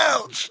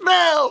 Schnell.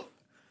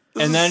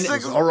 And then,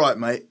 All right,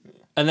 mate.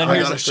 and then I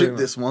here's, gotta ship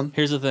this one.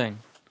 here's the thing.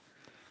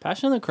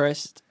 Passion of the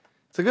Christ.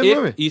 It's a good If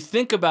movie. you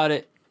think about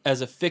it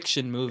as a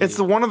fiction movie, It's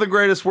one of the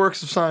greatest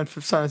works of science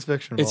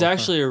fiction. of it's all time.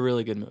 actually a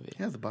really good movie.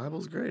 Yeah, the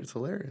Bible's great. It's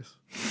hilarious.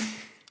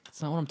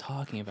 That's not what I'm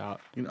talking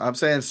about. You know, I'm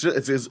saying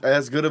it's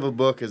as good of a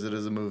book as it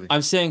is a movie.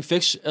 I'm saying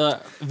fiction.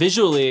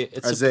 Visually,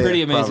 it's Isaiah, a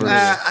pretty amazing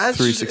Proverbs.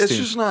 movie. It's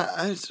just not.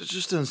 It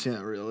just doesn't seem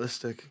that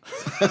realistic.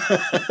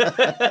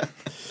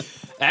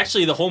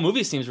 Actually, the whole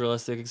movie seems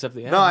realistic except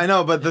the end. No, I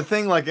know, but the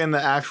thing, like in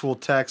the actual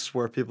text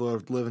where people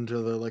are living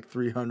till they're like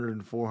 300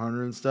 and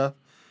 400 and stuff,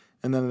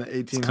 and then in the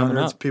coming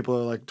 1800s, up. people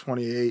are like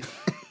 28,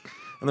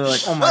 and they're like,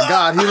 "Oh my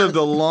God, he lived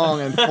a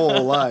long and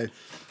full life."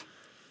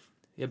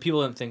 Yeah,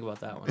 people didn't think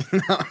about that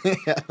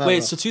one.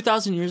 Wait, so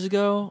 2,000 years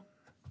ago,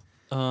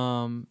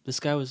 this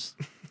guy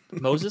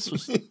Moses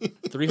was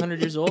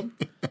 300 years old?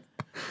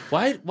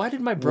 Why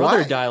did my brother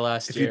Why? die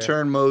last If year? you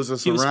turn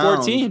Moses he was around,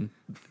 14.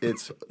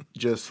 it's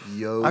just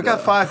Yoda. I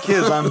got 5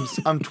 kids.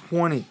 I'm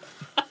 20.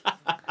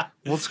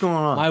 What's going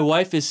on? My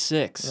wife is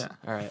 6. Yeah.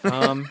 All right.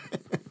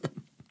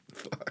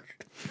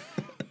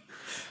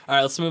 All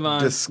right, let's move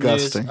on.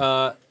 Disgusting.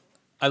 News.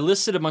 I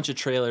listed a bunch of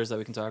trailers that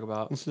we can talk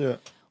about. Let's do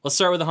it. Let's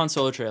start with the Han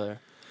Solo trailer.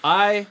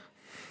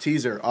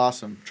 Teaser,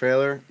 awesome.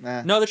 Trailer,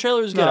 nah. No, the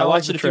trailer was good. I like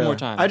watched the it a few more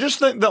trailer. times. I just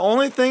think the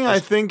only thing I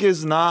think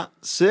is not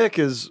sick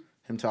is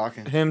Him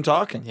talking. him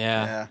talking.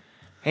 Yeah. Yeah.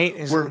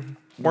 Hey,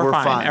 We're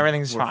fine.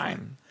 Everything's We're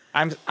fine.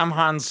 I'm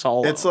Han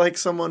Solo. It's like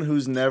someone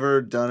who's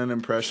never done an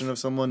impression of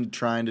someone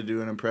trying to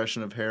do an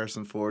impression of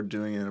Harrison Ford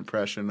doing an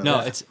impression of No,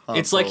 it's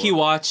Han like he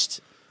Solo.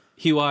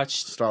 he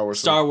watched Star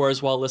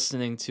Wars. while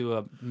listening to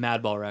a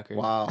Madball record.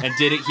 Wow. And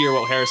didn't hear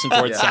what Harrison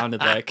Ford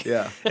sounded like.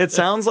 Yeah. It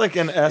sounds like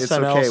an SNL It's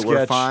okay. sketch.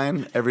 We're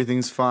fine.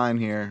 Everything's fine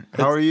here.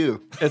 How are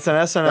you? It's an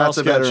SNL That's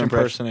a better sketch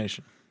impression.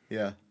 impersonation.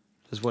 Yeah.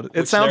 Is what it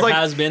Which sounds there like.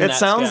 has been It that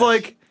sounds sketch.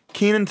 like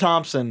Keenan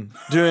Thompson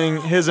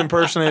doing his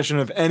impersonation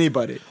of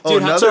anybody.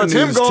 Dude, how- So it's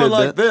him news going tidbit.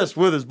 like this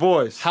with his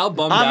voice. How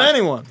bummed I'm out,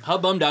 anyone. How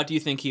bummed out do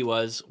you think he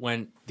was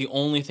when the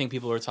only thing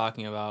people were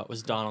talking about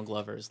was Donald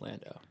Glover's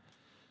Lando?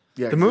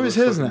 Yeah, The movie's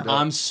his now.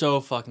 I'm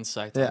so fucking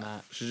psyched Yeah. on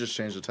that. Should just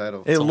change the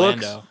title. It to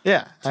looks. Lando.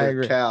 Yeah, I to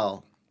agree.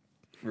 Cal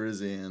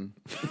Rizian.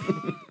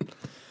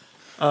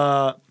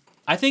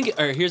 I think,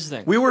 or here's the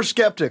thing. We were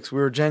skeptics. We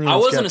were genuine. I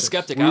wasn't a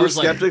skeptics. skeptic. We I were was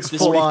skeptics like,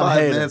 this full on 45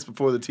 hater. minutes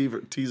before the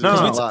teaser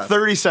No, went no, live.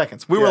 30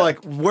 seconds. We were Yeah.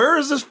 like, where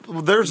is this?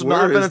 There's Where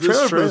not been is a this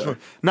trailer for this trailer?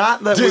 movie.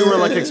 Not that we were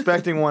like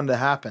expecting one to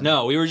happen.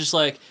 No, we were just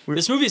like,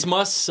 this movie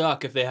must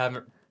suck if they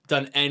haven't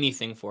done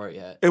anything for it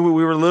yet. We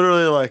were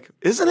literally like,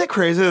 isn't it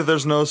crazy that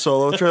there's no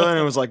solo trailer? And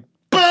it was like,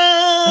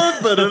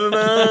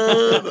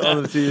 ba-da-da-da,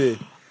 on the TV.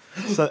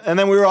 So, and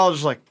then we were all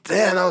just like,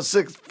 damn, that was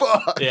sick as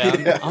fuck.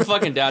 Yeah, I'm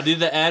fucking down. Dude,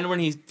 the end when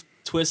he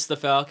twists the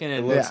Falcon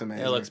and It looks Yeah.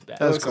 amazing. it looks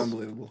bad. It looks cool.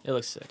 unbelievable. It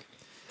looks sick.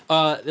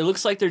 It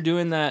looks like they're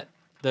doing that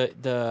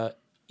the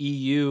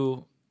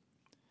EU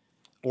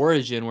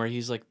origin where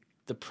he's like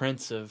the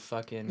prince of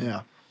fucking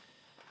Yeah.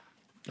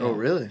 Oh,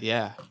 really?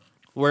 yeah.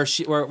 Where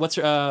what's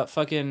her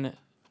fucking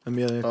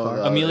Amelia Clark.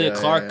 Oh, Amelia yeah,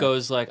 Clark yeah.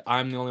 goes like,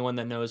 I'm the only one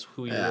that knows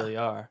who you Yeah. really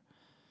are.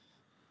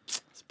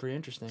 It's pretty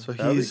interesting. So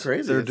That'd be he's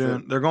crazy if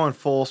they're going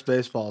full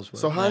Spaceballs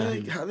with So it.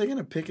 how are they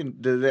gonna pick and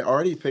did they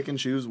already pick and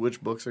choose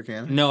which books are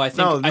canon? No, I think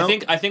No, no.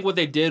 I think what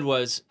they did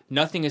was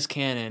nothing is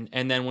canon,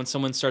 and then when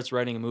someone starts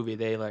writing a movie,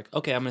 they like,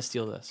 okay, I'm gonna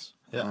steal this.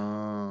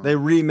 They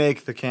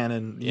remake the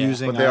canon Yeah.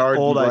 using But they are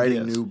old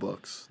writing ideas. new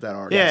books that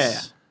are Yeah,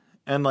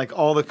 and like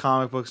all the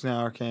comic books now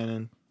are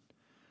canon.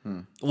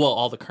 Well,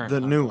 all the current The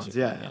comic new books ones, are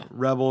yeah. canon,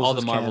 Rebels all the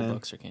is Marvel canon.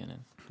 books are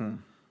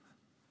canon.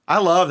 I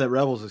love that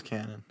Rebels is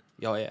canon,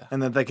 Oh yeah.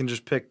 and that they can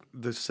just pick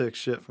the sick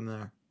shit from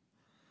there.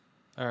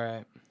 All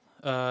right.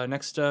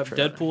 Next up,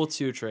 Deadpool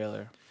 2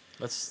 trailer.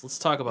 Let's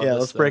talk about Yeah, this.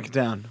 let's break it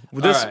down.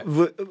 right.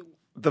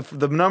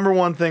 The number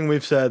one thing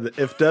we've said,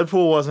 if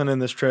Deadpool wasn't in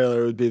this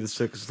trailer, it would be the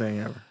sickest thing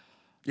ever.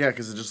 Yeah,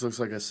 because it just looks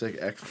like a sick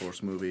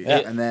X-Force movie,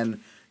 Yeah. and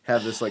then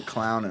have this like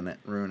clown in it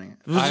ruining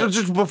it.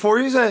 Just before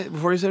you say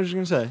what you're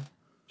gonna say,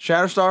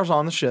 Shatterstar's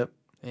on the ship.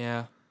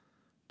 Yeah.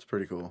 It's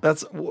pretty cool.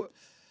 That's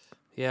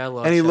Yeah, I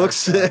love and he looks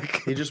Shatterstar.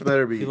 sick. He just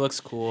better be. He looks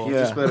cool. He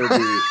Yeah. just better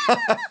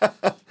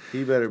be.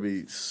 He better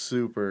be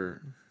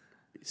super.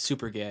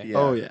 Super gay. Yeah.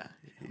 Oh yeah,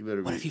 He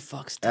better What be. if he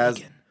fucks as-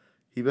 Dakin?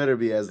 He better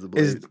be as the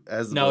Blade.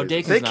 As the No, Blade.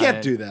 Dakin's they not can't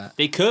in. do that.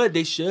 They could.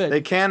 They should.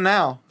 They can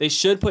now. They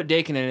should put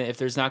Dakin in it if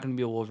there's not going to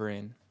be a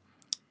Wolverine.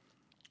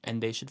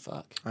 And they should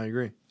fuck. I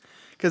agree.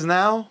 Because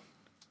now,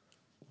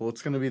 Well,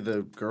 it's gonna be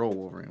the girl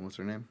Wolverine. What's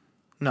her name?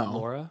 no,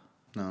 Laura?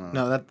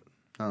 no, that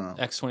No.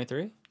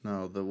 X-23?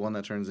 No, the one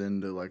that turns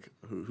into like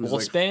who's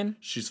Wolfsbane? like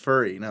she's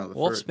furry. No, the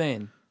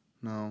Wolfsbane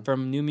No,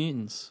 from New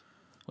Mutants,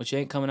 which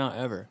ain't coming out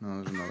ever.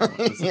 no, there's another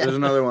one. There's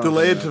another one.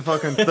 delayed I'm to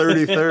thinking fucking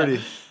 30-30.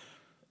 of.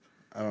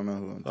 I don't know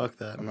who I'm. Fuck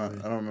that I'm not.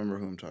 movie. I don't remember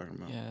who I'm talking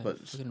about. Yeah, but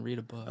you can read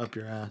a book. Up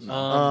your ass.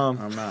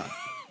 I'm not.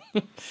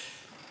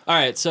 All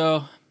right,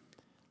 so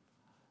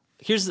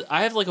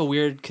I have like a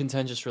weird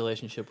contentious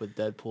relationship with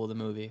Deadpool the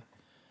movie.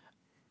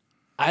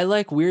 I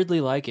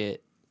weirdly like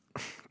it,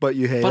 But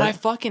you hate but it. I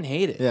fucking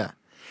hate it. Yeah.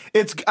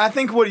 It's I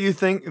think what you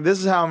think this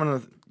is how I'm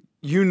gonna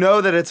you know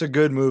that it's a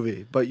good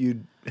movie, but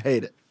you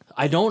hate it.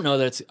 I don't know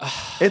that it's.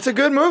 It's a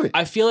good movie.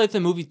 I feel like the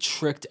movie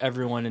tricked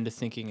everyone into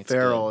thinking it's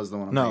Farrell good. is the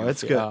one. I'm No, thinking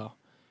it's of. good. Oh.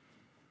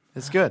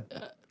 It's good.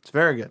 It's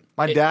very good.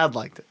 My dad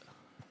liked it.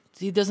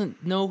 He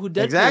doesn't know who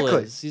Deadpool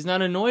Exactly. is. He's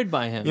not annoyed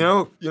by him. You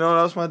know what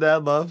else my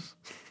dad loves?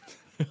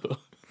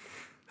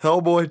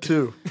 Hellboy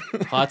 2. Oh,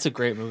 that's a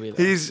great movie.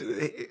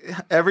 Though.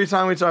 Every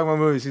time we talk about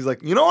movies, he's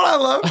like, you know what I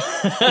love?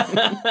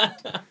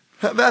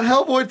 That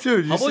Hellboy 2.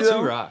 Did you Hellboy see that 2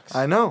 one? rocks.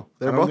 I know.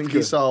 They're I don't both think good.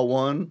 he saw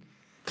one.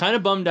 Kind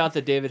of bummed out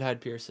that David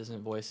Hyde Pierce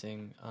isn't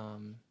voicing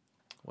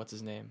what's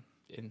his name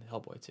in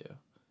Hellboy 2.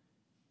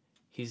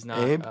 He's not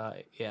Abe?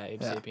 Abe Yeah.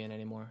 Sapien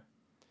anymore.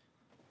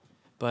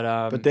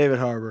 But But David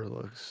Harbour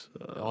looks.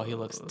 oh, he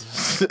looks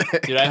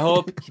dude, I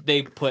hope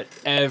they put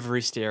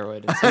every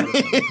steroid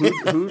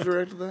in Who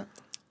directed that?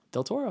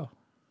 Del Toro.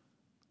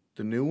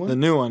 The new one. The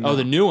new one. Oh, no.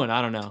 the new one,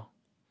 I don't know.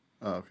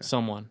 Oh, okay.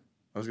 Someone.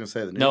 I was gonna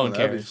say the new No one. one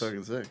That'd cares. be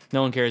fucking sick.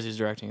 No one cares who's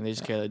directing. They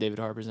just care that David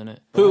Harbour's in it.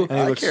 Who? And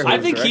he looks care so- I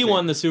who's think he directing.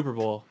 won the Super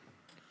Bowl.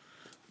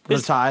 The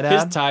Tide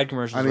ad? His Tide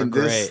commercials I mean,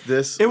 were great.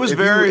 this. It was if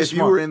very You, if you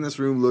smart. were in this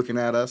room looking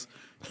at us,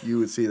 you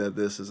would see that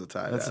this is a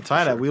Tide. That's a ad for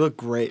Tide ad. sure. We look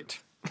great.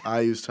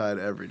 I use Tide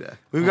every day.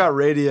 We've got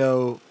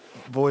radio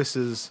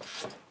voices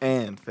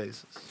and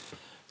faces.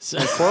 So,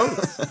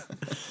 Clothes.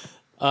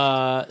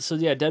 so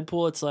yeah,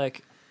 Deadpool. It's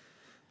like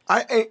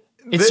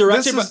It's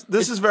directed by-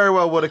 this is very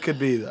well what it could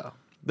be though.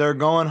 They're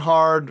going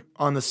hard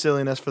on the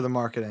silliness for the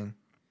marketing.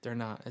 they're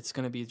not. It's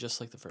gonna be just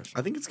like the first I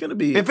one. think it's gonna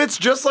be. If it's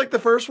just like the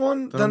first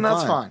one, then I'm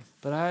that's fine. fine.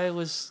 But I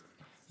was.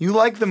 You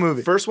like the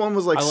movie. First one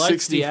was like I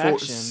liked the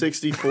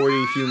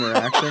 60-40 humor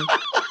action.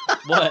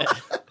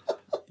 What?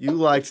 You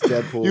liked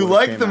Deadpool. You when it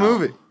liked came the out.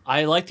 movie.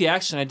 I liked the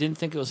action. I didn't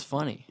think it was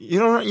funny. You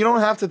don't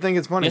have to think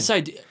it's funny. Yes, I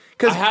did. I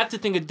 'Cause- have to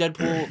think a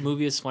Deadpool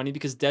movie is funny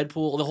because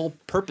Deadpool, the whole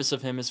purpose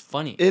of him is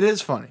funny. It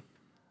is funny.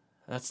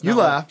 That's You not-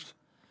 laughed.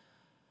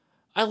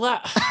 I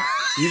laugh.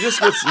 You just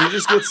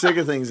get sick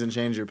of things and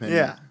change your opinion.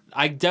 Yeah.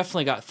 I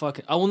definitely got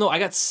fucking. Oh well, no, I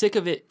got sick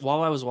of it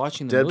while I was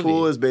watching the movie.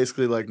 Deadpool is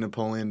basically like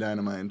Napoleon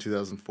Dynamite in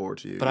 2004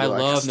 to you. But You're I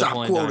like, love stop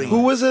Napoleon quoting. Dynamite.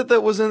 Who was it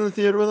that was in the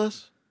theater with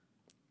us?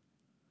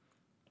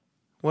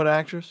 What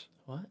actress?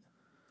 What?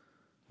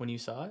 When you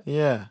saw it?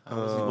 Yeah. I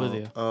was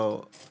with you.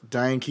 Oh,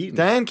 Diane Keaton.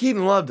 Diane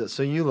Keaton loved it,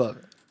 so you love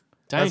it.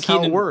 Diane That's how it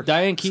Keaton. works.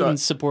 Diane Keaton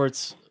So-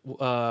 supports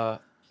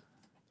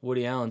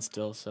Woody Allen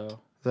still, so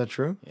Is that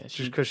true? Yeah,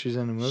 Just because she's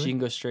in the movie? she can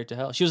go straight to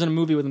hell. She was in a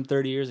movie with him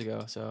 30 years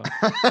ago, so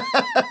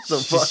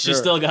fuck she her.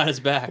 still got his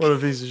back. What a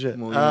piece of shit.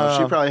 Well, you know,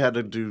 she probably had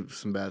to do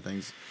some bad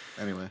things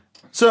anyway.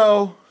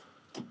 So,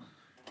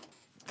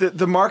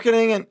 the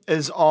marketing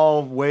is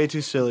all way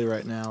too silly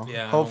right now. Yeah,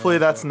 I don't Hopefully like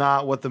that's that.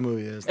 not what the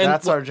movie is. And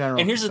That's wh- our general.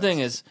 And here's the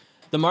consensus. thing: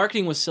 is the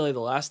marketing was silly the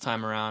last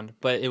time around,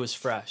 but it was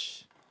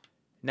fresh.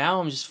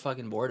 Now I'm just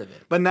fucking bored of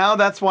it. But now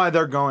that's why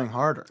they're going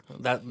harder.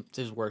 That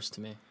is worse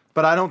to me.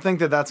 But I don't think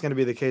that that's going to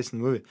be the case in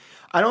the movie.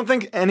 I don't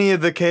think any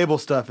of the Cable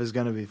stuff is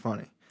going to be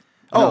funny.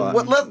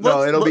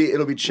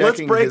 It'll be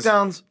checking.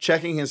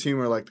 Checking his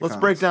humor like the Let's comics.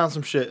 break down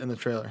some shit in the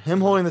trailer. Him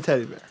holding the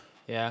teddy bear.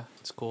 Yeah,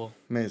 it's cool.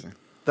 Amazing.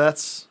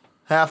 That's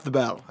half the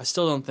battle. I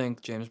still don't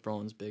think James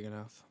Brolin's big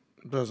enough.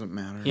 Doesn't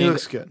matter. He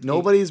looks good.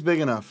 Nobody's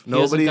big enough. He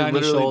hasn't Nobody got any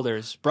literally.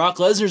 shoulders. Brock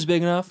Lesnar's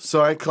big enough.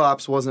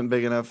 Cyclops wasn't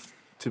big enough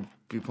to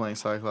be playing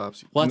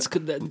Cyclops. Well,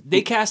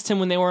 they cast him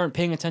when they weren't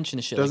paying attention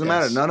to shit. Doesn't like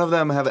matter. this. None of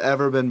them have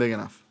ever been big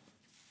enough.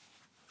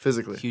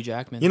 Physically. Hugh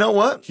Jackman. You know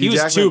what? He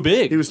was too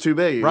big. He was too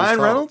big. He was Ryan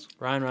tall. Reynolds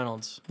Ryan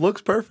Reynolds.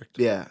 looks perfect.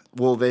 Yeah.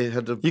 Well, they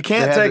had to. You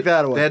can't they had take to-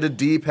 that away. They had to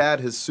D-pad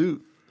his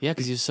suit. Yeah,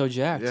 because he was so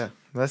jacked. Yeah.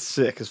 That's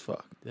sick as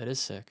fuck. That is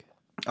sick.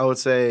 I would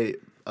say.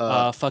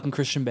 Fucking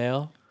Christian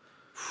Bale.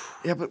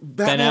 Yeah, but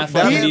Ben Batman,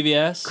 Affleck in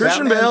BVS.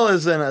 Christian Batman- Bale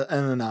is an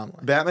anomaly.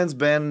 Batman's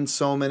been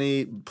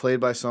played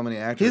by so many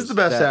actors. He's the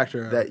best that-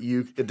 actor ever. That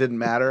it didn't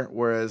matter.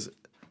 Whereas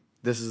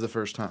this is the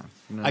first time.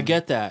 You know what I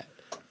get that.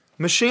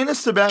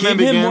 Machinist to Batman Give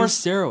him Begins. more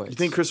steroids. You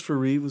think Christopher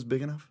Reeve was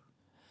big enough?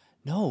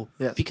 No,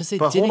 Yes. because they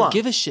But hold didn't on.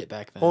 give a shit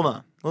back then. Hold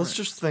on. Let's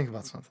just think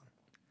about something.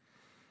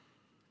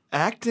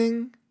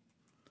 Acting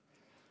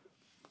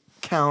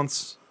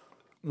counts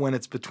when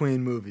it's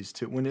between movies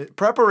too.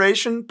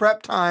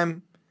 Prep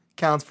time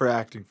counts for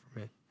acting for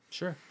me.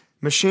 Sure.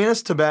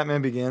 Machinist to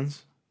Batman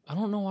Begins. I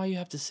don't know why you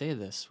have to say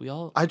this. We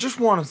all. I just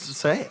wanted to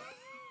say it.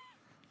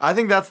 I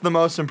think that's the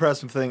most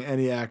impressive thing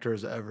any actor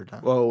has ever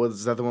done. Well,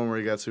 was that the one where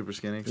he got super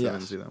skinny? 'Cause I Yes.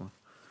 didn't see that one.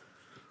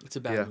 It's a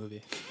bad Yeah.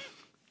 movie.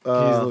 He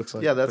looks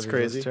like yeah, that's but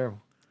he looks crazy.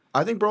 terrible.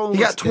 I think Brolin. He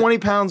got 20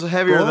 pounds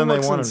heavier Brolin than they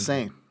looks wanted.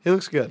 insane. He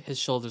looks good. His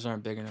shoulders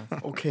aren't big enough.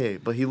 Okay,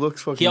 but he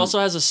looks fucking. He also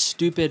has a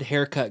stupid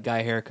haircut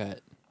haircut.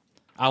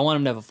 I want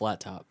him to have a flat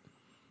top.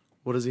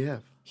 What does he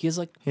have? He has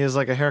like He has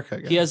like a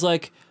haircut guy. he has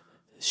like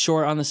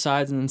short on the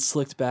sides and then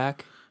slicked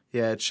back.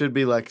 Yeah, it should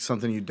be like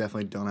something you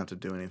definitely don't have to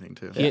do anything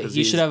to. He- 'Cause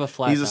he should he's- have a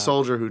flat He's a top.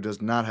 soldier who does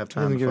not have He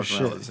time doesn't to give a fuck around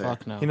shit. with his hair.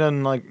 Fuck no. He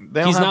doesn't like. They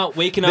don't He's have- not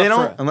waking they up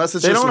don't- for. Unless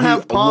it's They just don't he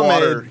have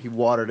pomade. He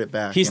watered it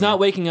back. He's you know? not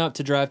waking up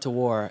to drive to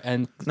war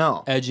and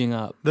No. edging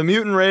up. The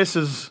mutant race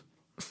is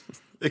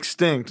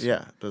extinct.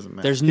 Yeah, it doesn't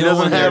matter. There's He no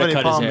doesn't one there have to any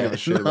cut his pomade. hair. Give a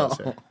shit about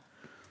his hair.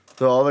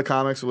 So all the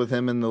comics with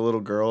him and the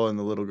little girl, and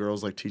the little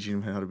girl's like teaching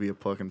him how to be a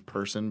fucking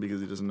person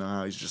because he doesn't know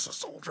how. He's just a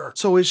soldier.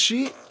 So is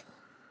she?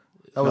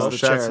 That was No, the that's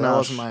chair. That not-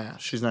 wasn't my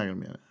ass. She's not gonna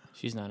be in it.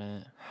 She's not in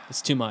it. It's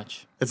too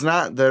much. It's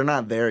not. They're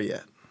not there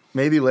yet.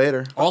 Maybe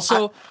later.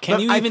 Also, can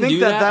but you I even think do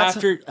that that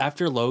that's-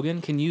 after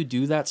Logan? Can you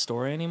do that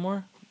story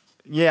anymore?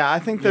 Yeah, I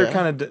think they're Yeah.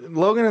 kind of.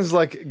 Logan is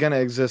like gonna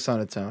exist on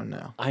its own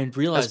now. I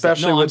realize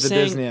Especially that. No, with I'm the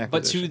saying, Disney but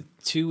acquisition.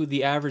 to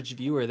the average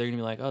viewer, they're gonna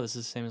be like, "Oh, this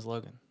is the same as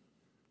Logan."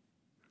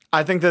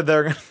 I think that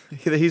they're.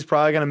 He's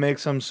probably gonna make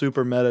some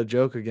super meta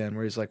joke again,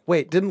 where he's like,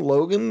 "Wait, didn't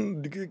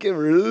Logan get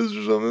rid of this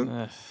or something?"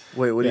 Ugh.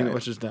 Wait, what do Yeah, you mean?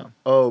 which is dumb.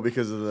 Oh,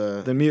 because of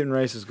the. The mutant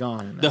race is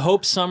gone. The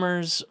Hope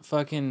Summers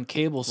fucking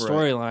Cable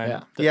storyline.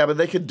 yeah. Yeah, but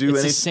they could do It's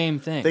any. the same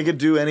thing. They could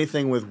do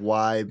anything with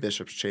why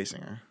Bishop's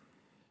chasing her.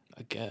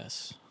 I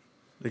guess.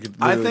 They could.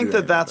 I literally think do that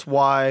anything that's with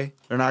why. it.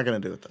 They're not gonna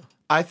do it though.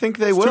 I think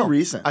they It's will. too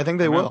recent. I think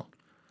they I know. will,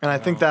 and I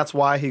think that's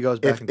why he goes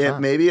back in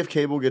time. Maybe if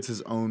Cable gets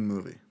his own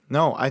movie.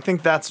 No, I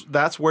think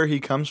that's where he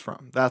comes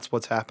from. That's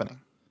what's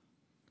happening.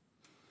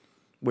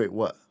 Wait,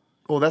 what?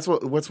 Well, that's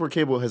where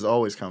Cable has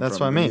always come That's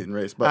from. what I the mean. mutant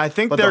race. I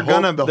think the they're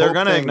gonna- the they're Hope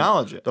gonna thing-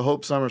 acknowledge it. The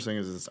Hope Summers thing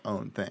is its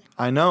own thing.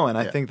 I know, and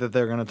I Yeah. think that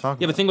they're gonna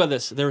talk. Yeah, about but think about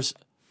this. There was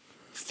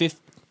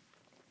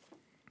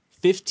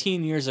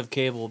 15 years of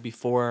Cable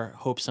before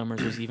Hope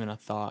Summers was even a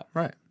thought. it.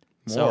 Right.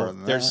 More So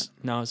than there's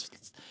that. no. It's,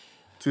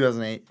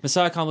 2008.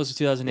 Messiah Complex was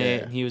 2008,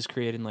 Yeah. and he was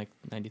created in like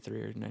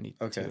 93 or 92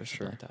 Okay, or something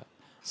sure. like that.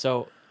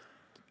 So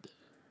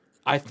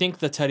I think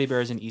the teddy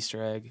bear is an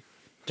Easter egg.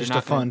 They're Just not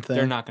a fun gonna, thing.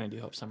 They're not going to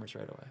do Hope Summers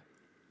right away.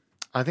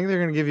 I think they're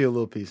gonna give you a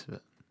little piece of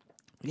it.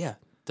 Yeah,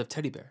 the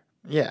teddy bear.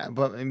 Yeah,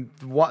 but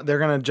what they're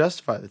gonna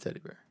justify the teddy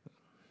bear.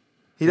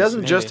 He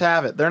doesn't just Maybe.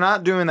 have it. They're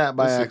not doing that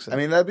by accident.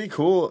 I mean, that'd be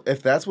cool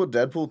if that's what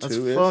Deadpool 2 That's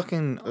is.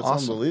 fucking That's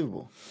awesome.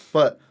 unbelievable.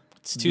 But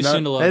It's too none-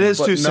 soon to love. It is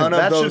But too soon. none of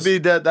That those-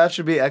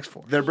 should be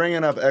X-Force. they're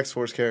bringing up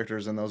X-Force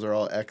characters, and those are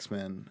all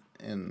X-Men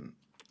in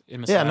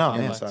in Yeah, no,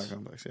 Messiah yeah. Complex. Cyber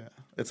Complex. Yeah,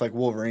 it's like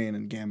Wolverine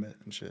and Gambit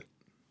and shit.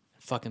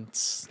 Fucking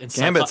and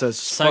Gambit's a fucking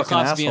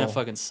Cyclops being a asshole.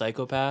 fucking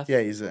psychopath.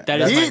 Yeah, he's a,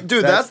 That is He, like-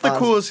 dude, that's the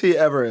honestly- coolest he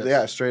ever is.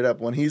 Yeah, straight up.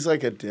 When he's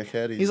like a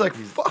dickhead, He's like,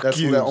 "Fuck that's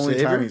you, the only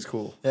Xavier." time he's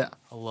cool. Yeah.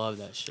 I love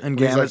that shit. And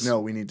He's like, Gambit's no,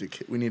 we need to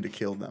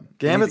kill them.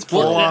 Gambit's We need to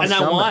full kill on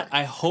them. and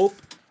scumbag.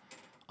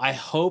 I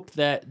hope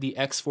that the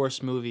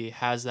X-Force movie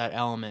has that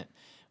element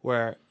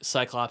where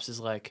Cyclops is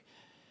like,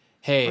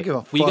 "Hey, don't give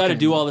a we got to fucking-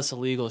 do all this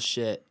illegal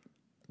shit.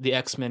 The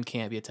X-Men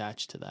can't be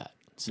attached to that.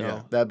 So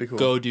Yeah, that'd be cool.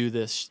 Go do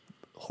this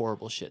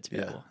horrible shit to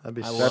Yeah, people. that'd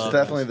be I sick. That's love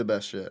definitely that. the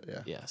best shit. Yeah.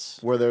 Yes.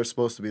 Where they're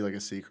supposed to be like a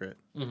secret.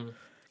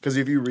 Because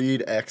if you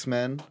read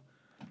X-Men,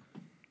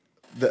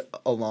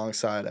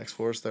 alongside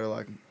X-Force, they're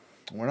like,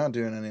 we're not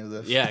doing any of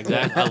this. Yeah,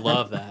 exactly. I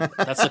love that.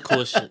 That's the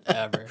coolest shit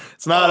ever.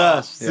 It's not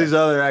us. It's these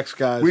other X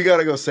guys. We got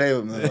to go save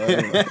them. Though,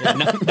 anyway.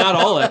 Not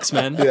all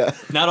X-Men. Yeah.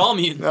 Not all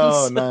mutants.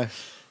 Oh,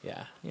 nice.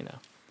 Yeah, you know.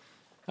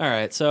 All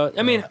right. So,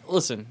 I mean,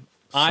 listen.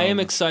 I am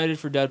excited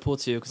for Deadpool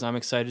 2 because I'm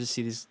excited to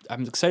see these.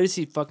 I'm excited to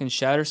see fucking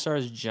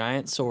Shatterstar's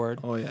giant sword.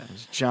 Oh yeah,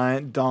 his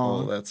giant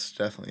Oh, dong. that's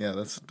definitely,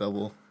 that's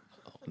double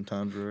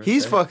entendre. right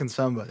He's there. fucking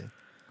somebody.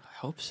 I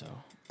hope so.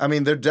 I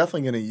mean, they're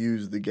definitely going to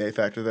use the gay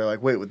factor. They're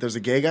like, wait, there's a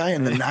gay guy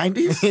in the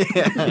 90s?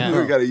 Yeah.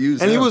 We got to use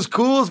And he him. was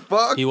cool as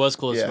fuck. He was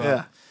cool as fuck.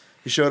 Yeah.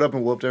 He showed up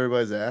and whooped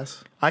everybody's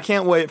ass. I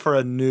can't wait for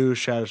a new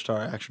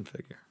Shatterstar action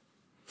figure.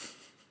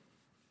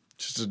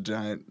 Just a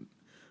giant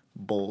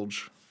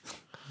bulge.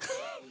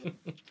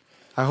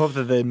 I hope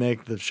that they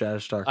make the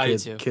Shatterstar I do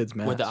too. kids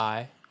mask. With the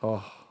eye.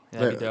 Oh,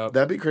 That'd be dope.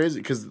 That'd be crazy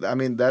because, I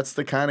mean, that's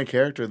the kind of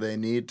character they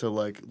need to,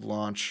 like,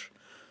 launch.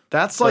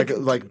 that's Like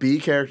like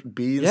B and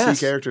Yes.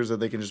 C characters that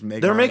they can just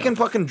make. they're money making off.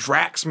 fucking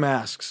Drax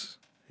masks.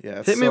 Yeah,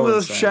 it's Hit me so with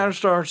insane. a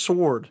Shatterstar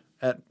sword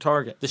at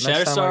Target. The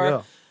next time I Shatterstar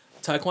go.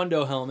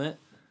 Taekwondo helmet,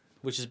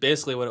 which is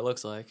basically what it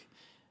looks like,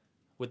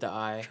 with the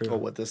eye. Oh,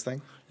 what, this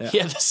thing?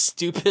 Yeah, the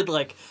stupid,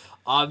 like,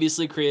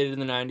 obviously created in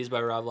the 90s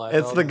by Rob Liefeld.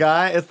 It's the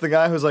guy. It's the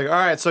guy who's like, all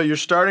right, so you're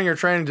starting your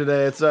training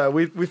today. It's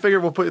we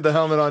figured we'll put the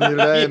helmet on you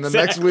today, and then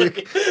next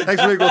week we'll take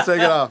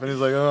it off. And he's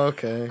like, oh,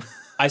 okay.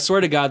 I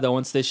swear to God, though,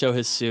 once they show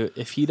his suit,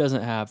 if he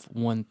doesn't have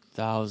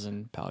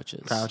 1,000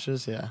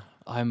 pouches, Yeah.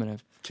 I'm gonna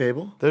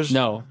Cable? There's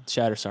no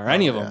Shatterstar,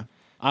 any of them.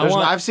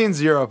 I've seen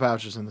 0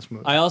 pouches in this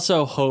movie. I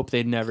also hope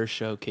they never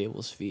show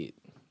Cable's feet.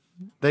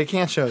 They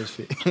can't show his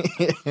feet.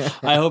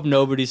 I hope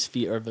nobody's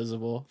feet are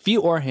visible, feet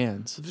or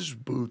hands.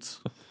 Just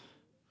boots.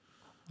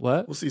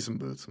 What? We'll see some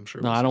boots, I'm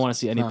sure. No, I don't want to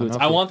see any No, boots.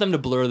 no I feet. want them to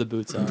blur the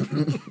boots out.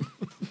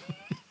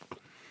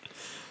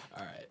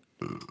 All right.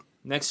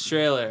 Next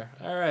trailer.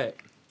 All right.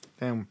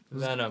 Damn.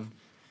 Venom.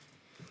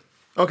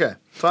 Okay,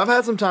 so I've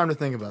had some time to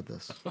think about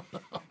this.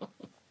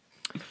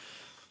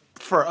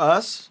 For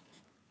us,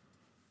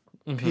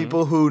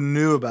 people who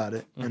knew about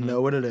it and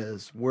know what it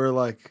is, we're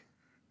like,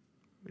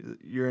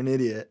 you're an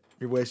idiot.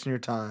 You're wasting your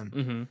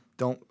time.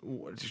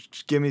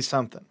 Just give me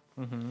something.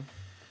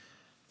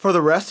 For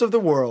the rest of the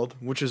world,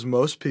 which is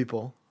most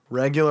people,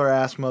 regular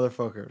ass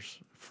motherfuckers,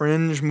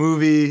 fringe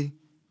movie,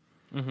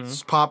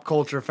 pop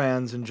culture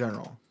fans in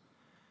general,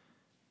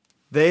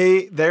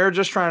 they're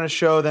just trying to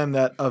show them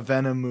that a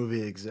Venom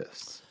movie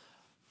exists.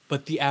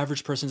 But the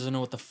average person doesn't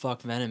know what the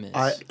fuck Venom is.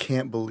 I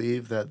can't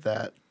believe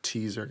that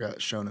teaser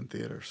got shown in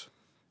theaters.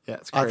 Yeah,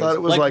 it's I crazy. thought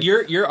it was like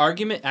your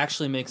argument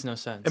actually makes no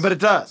sense. But it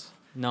does.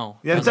 no.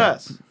 Yeah, it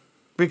does.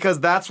 Because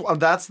that's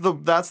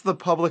the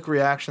public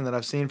reaction that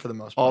I've seen for the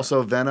most part.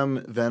 also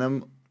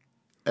Venom,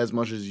 as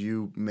much as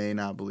you may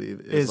not believe,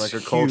 is Is like a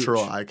huge.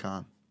 cultural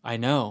icon. I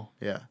know.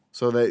 Yeah.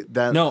 So I I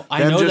them know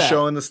just that.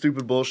 showing the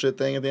stupid bullshit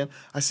thing at the end.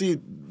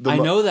 I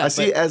know that, I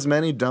see but- as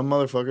many dumb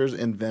motherfuckers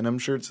in Venom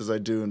shirts as I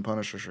do in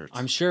Punisher shirts.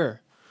 I'm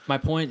sure. My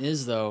point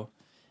is though,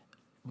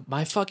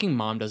 my fucking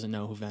mom doesn't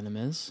know who Venom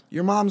is.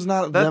 Your mom's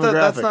not that's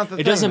demographic. not the thing.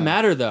 It doesn't though.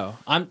 matter though.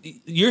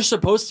 You're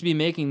supposed to be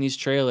making these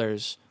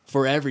trailers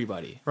for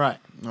everybody. Right.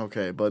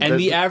 Okay, but And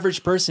the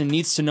average person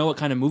needs to know what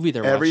kind of movie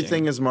they're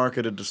everything watching. is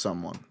marketed to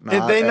someone.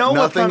 If they know what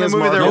nothing kind of is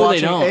movie they're No,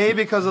 marketed- they watching, don't.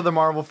 because of the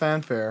Marvel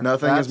fanfare.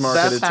 Nothing is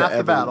marketed that's to half the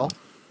everyone. battle.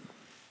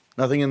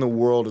 Nothing in the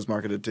world is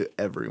marketed to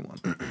everyone.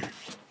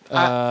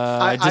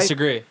 I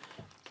disagree.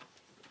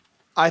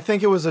 I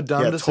think it was a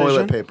dumb Yeah, decision.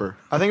 toilet paper.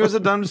 I think it was a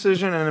dumb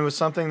decision, and it was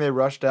something they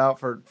rushed out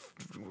for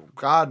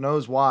God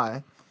knows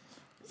why.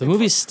 The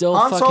movie's still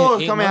Han fucking Solo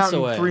is 8 coming months out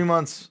away. in 3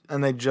 months,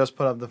 and they just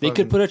put up the. They could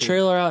fucking put a teaser.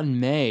 trailer out in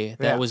May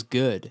that Yeah. was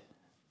good.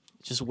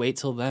 Just wait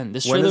till then.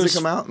 This When trailer does it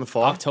come out? In the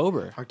fall?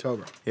 October.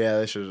 October. Yeah,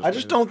 they should. I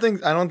don't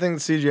think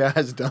CGI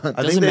is done. I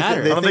Doesn't think they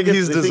matter. They I don't think it's-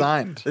 he's they think-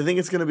 designed. They think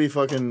it's gonna be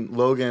fucking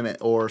Logan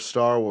or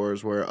Star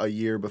Wars, where a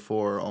year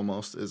before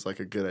almost is like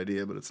a good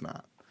idea, but it's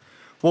not.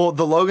 Well,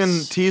 the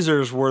Logan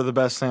teasers were the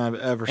best thing I've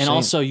ever seen. And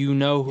also, you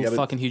know who Yeah, but-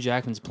 fucking Hugh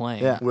Jackman's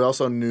playing. Yeah. We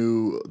also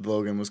knew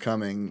Logan was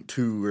coming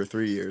 2 or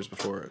 3 years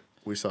before it.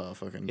 we saw a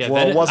fucking. Yeah,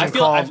 Well, it Venom- wasn't I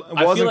feel- called. I It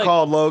feel wasn't like-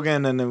 called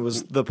Logan, and it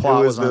was the It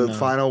plot was the unknown.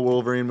 final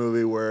Wolverine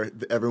movie where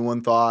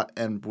everyone thought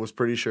and was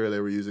pretty sure they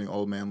were using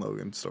Old Man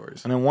Logan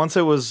stories. And then once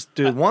it was,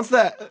 dude, once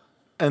that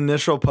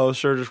initial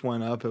poster just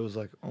went up, it was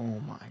like, oh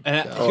my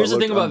And god. here's it the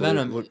thing looked about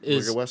Venom unbelievable.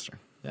 is Look at Western.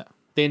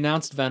 they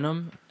announced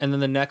Venom, and then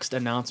the next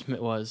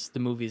announcement was the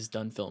movie's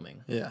done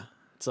filming. Yeah.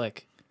 It's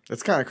like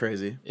It's kind of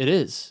crazy. it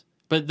is,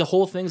 but the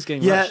whole thing's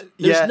getting Yeah, rushed.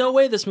 There's yeah. no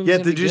way this movie's Yeah.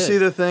 gonna Did be you good. see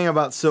the thing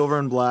about Silver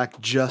and Black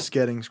just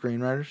getting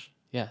screenwriters?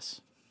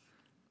 Yes.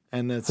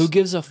 And it's Who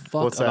gives a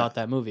fuck What's that? about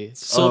that movie?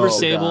 Silver Oh,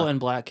 Sable God. and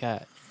Black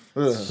Cat.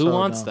 Ugh. Who So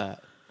wants dumb.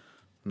 that?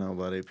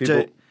 Nobody.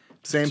 People.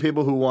 Same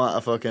people who want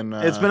a fucking.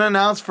 It's been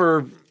announced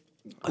for.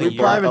 We've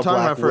year. probably been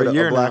talking about it for a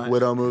year A Black now.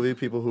 Widow movie.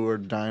 People who are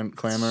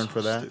clamoring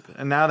for that. Stupid.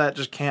 And now that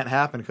just can't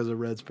happen because of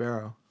Red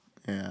Sparrow.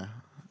 Yeah.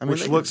 I mean,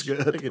 Which they looks could,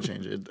 good. They could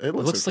change it. It It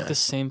looks, looks like okay. the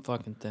same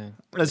fucking thing.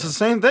 It's the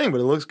same thing, but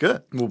it looks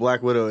good. Well,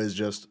 Black Widow is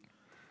just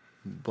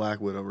Black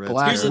Widow. Red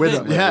Black Here's the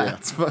Widow. thing. Yeah,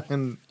 it's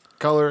fucking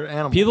color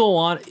animal. People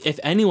want, if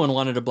anyone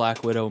wanted a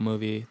Black Widow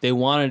movie, they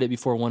wanted it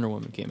before Wonder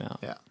Woman came out.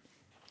 Yeah.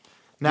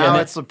 Now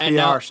And it's a PR and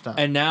now, stunt.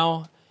 And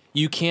now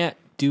you can't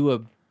do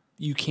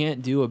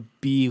a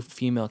B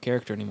female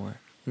character anymore.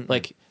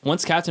 Like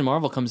once Captain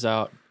Marvel comes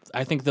out,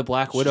 I think the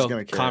Black She's Widow gonna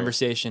carry it.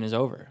 conversation is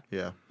over.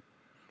 Yeah.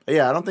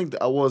 Yeah, I don't think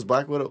was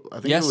Black Widow. I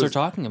think Yes, it they're was,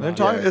 talking about They're it.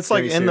 talking, Yeah, it's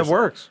like very in the seriously.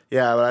 works.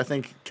 Yeah, but I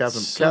think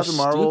Captain So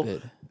Marvel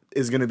stupid.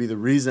 is going to be the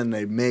reason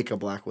they make a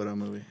Black Widow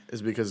movie.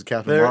 Is because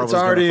Captain There- Marvel it's is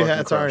already- going to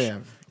fucking it's already crush.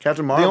 happened.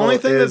 Captain The Marvel. only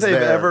thing that is they've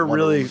there, ever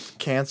Wonder really Woman.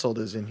 canceled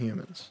is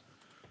Inhumans.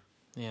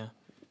 Yeah.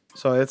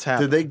 So it's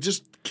happening. Did they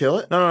just kill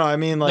it? No. I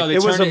mean, like No, they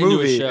it was turned a it into a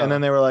movie, show. and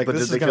then they were like, But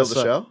 "This did is they gonna kill the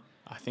suck." show?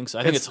 I think so.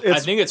 I think It's- I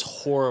think it's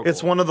horrible.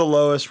 It's one of the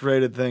lowest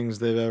rated things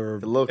they've ever.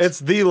 looks- it's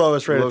the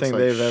lowest rated looks thing like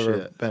they've ever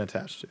shit. been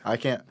attached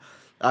to.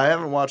 I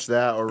haven't watched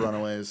that or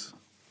Runaways,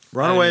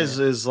 Runaways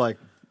is like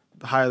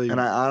highly.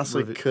 and I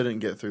honestly revi- couldn't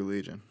get through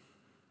Legion.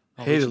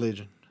 hated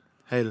Legion.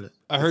 Hated it.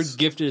 I heard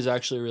Gifted is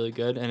actually really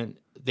good, and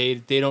they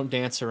don't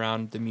dance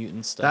around the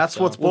mutant stuff. That's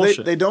so. what's Well,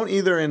 bullshit. they don't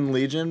either in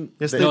Legion.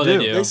 Yes, they, they No, they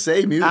do. do. They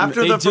say mutant.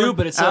 After They the do, fir-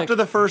 but it's after like-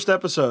 the first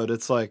episode,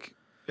 it's like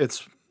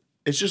it's,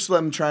 it's just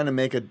them trying to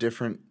make a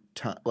different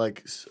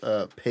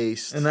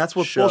pace. and that's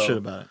what's show. bullshit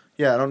about it.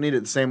 Yeah, I don't need it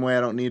the same way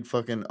I don't need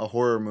fucking a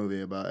horror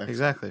movie about it.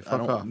 Exactly. I Fuck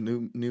don't. off.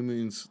 New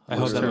Mutants. I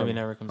hope looks that terrible. movie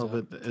never comes Hope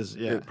out. it is.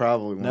 Yeah. It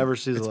probably won't. Never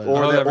sees the light. I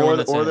hope everyone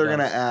that's in it they're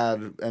gonna dies. add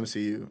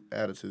MCU,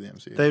 add it to the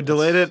MCU. They've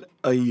delayed it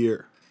a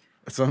year.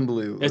 It's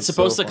unbelievable. It's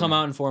supposed to come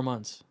out in 4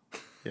 months.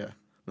 Yeah,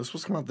 this was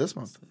supposed to come out this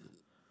month.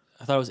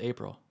 I thought it was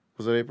April.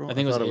 Was it April? I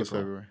think it was thought April.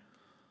 February.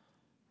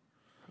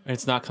 And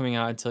it's not coming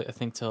out until I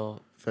think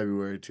till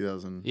February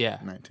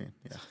 2019.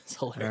 Yeah, it's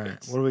All right.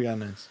 hilarious. What do we got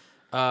next?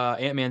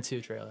 Ant-Man 2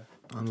 trailer.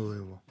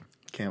 Unbelievable.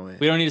 can't wait.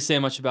 We don't need to say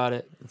much about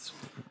it.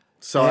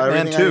 Saw Ant-Man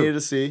everything 2. I needed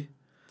to see.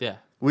 Yeah.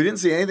 We didn't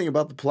see anything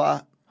about the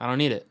plot. I don't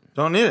need it.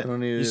 Don't need it. Don't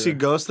need it you see either.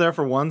 Ghost there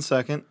for 1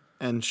 second,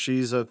 and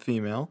she's a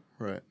female.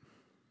 Right.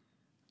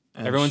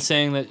 and Everyone's she-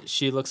 saying that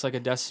she looks like a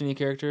Destiny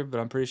character, but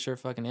I'm pretty sure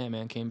fucking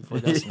Ant-Man came before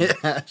Destiny.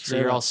 yeah, So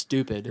you're all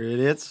stupid. You're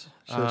idiots.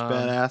 She looks Um,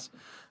 badass.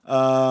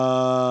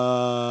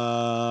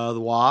 The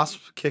Wasp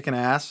kicking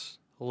ass,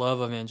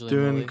 Love Evangeline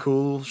doing Lilly.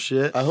 cool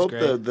shit. I hope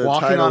great. the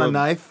walking title on a of,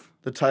 knife.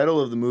 The title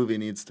of the movie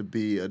needs to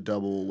be a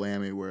double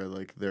whammy, where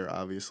like they're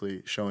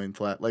obviously showing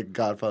like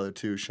Godfather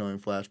 2 showing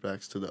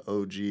flashbacks to the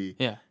OG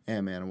Yeah.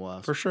 Ant-Man and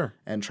Wasp For sure.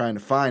 and trying to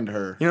find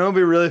her. You know, it'd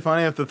be really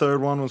funny if the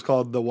third one was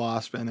called The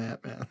Wasp and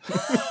Ant-Man.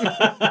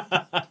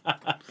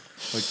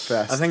 Like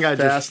fast. I think I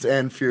fast just-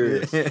 and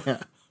furious. yeah.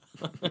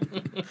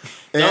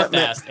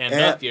 Fast and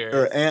the Furious.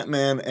 or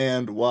Ant-Man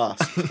and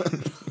Wasp.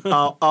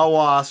 A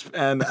Wasp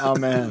and a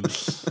man.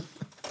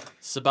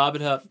 Sabab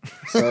it up.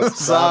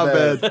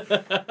 Sabed.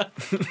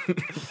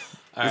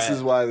 All This right.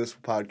 is why this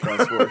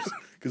podcast works.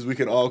 Because we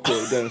can all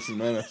quote Dennis the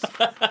Menace.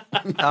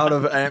 Out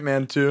of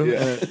Ant-Man 2.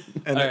 Yeah.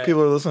 And All right.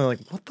 people are listening like,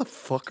 what the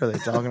fuck are they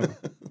talking about?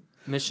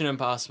 Mission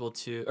Impossible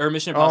 2 or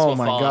Mission Impossible Oh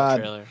my Fallout God.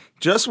 trailer.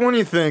 Just when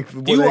you think.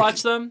 Do you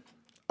watch them?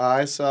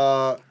 I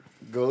saw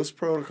Ghost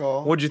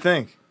Protocol. What'd you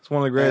think? It's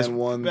one of the greatest And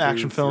 1,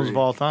 action 2, films 3. of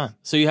all time.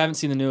 So you haven't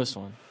seen the newest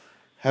one?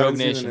 Haven't Rogue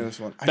seen Nation. the newest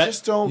one. I Bet-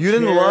 just don't. You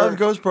didn't care. love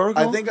Ghost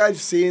Protocol? I think I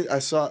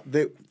saw.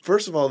 They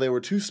first of all they were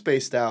too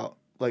spaced out.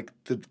 Like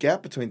the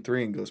gap between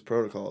 3 and Ghost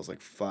Protocol is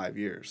like 5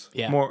 years.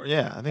 Yeah. More,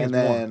 yeah, I think And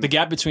it's more. then The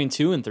gap between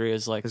 2 and 3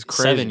 is like It's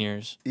crazy. 7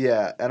 years.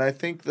 yeah, and I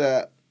think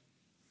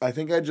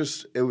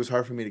it was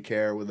hard for me to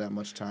care with that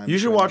much time. You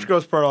should between watch them.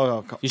 Ghost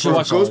Protocol. You should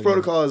watch Ghost again.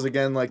 Protocol is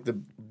again like the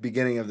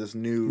beginning of this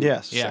new.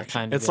 Yes. Yeah, section.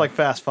 kind of. It's like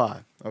Fast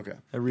 5. Okay.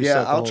 They reset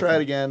Yeah, the I'll whole try it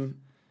thing. again.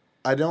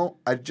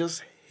 I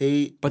just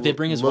hate. But they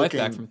bring his wife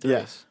back from 3.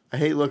 Yes. I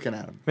hate looking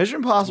at him. Mission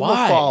Impossible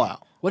Why?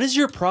 Fallout. What is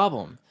your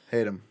problem?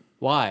 Hate him.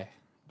 Why?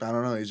 I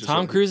don't know. He's just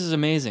Tom Cruise is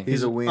amazing.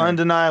 He's a wiener.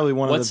 Undeniably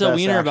one What's of the a best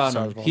wiener action about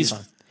stars him? of all He's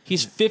time.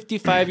 he's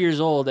 55 years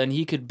old and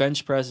he could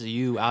bench press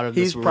you out of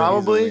He's this world.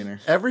 probably wiener.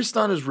 every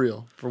stunt is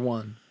real for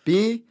one.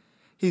 B,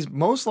 he's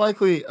most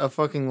likely a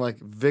fucking like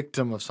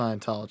victim of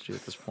Scientology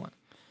at this point.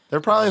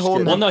 They're probably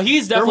holding. Well, no,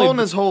 he's definitely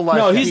holding his whole life.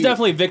 No, he's He-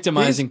 definitely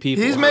victimizing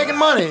people. He's making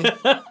money,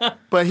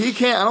 but he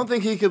can't. I don't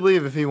think he could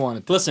leave if he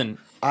wanted to. Listen,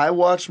 I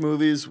watch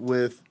movies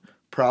with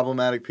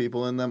problematic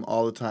people in them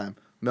all the time.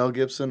 Mel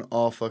Gibson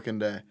all fucking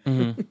day.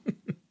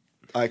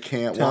 I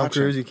can't Tom watch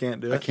Cruise, him. you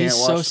can't do I it. can't He's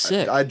watch. so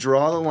sick. I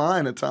draw the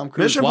line at Tom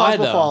Cruise. Mission Why,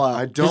 Impossible though? Fallout.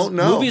 I his don't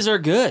know. movies are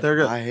good. They're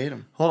good. I hate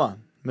him. Hold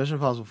on. Mission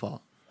Impossible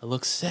Fallout. It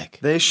looks sick.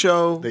 They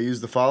show They use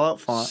the Fallout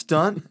font.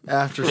 stunt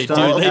after They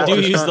stunt. do. They after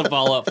do use stunt. the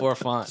Fallout 4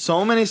 font.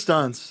 So many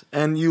stunts,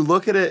 and you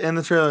look at it in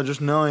the trailer just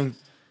knowing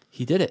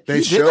He did it. They He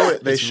did show that.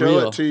 it. They It's show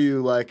real. it to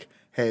you like,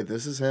 hey,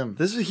 this is him.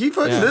 he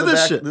fucking Yeah. did this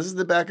back, shit. This is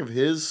the back of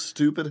his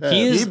stupid head.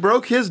 He is- He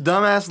broke his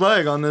dumbass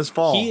leg on this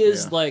fall. He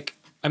is Yeah. like,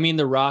 I mean,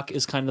 The Rock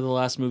is kind of the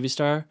last movie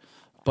star,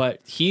 but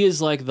he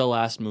is like the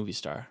last movie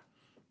star.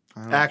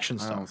 action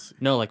I star. don't see.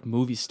 No, like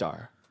movie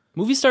star.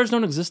 Movie stars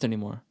don't exist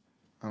anymore.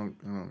 I don't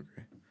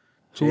agree.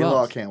 Who J-Law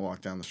else? can't walk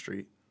down the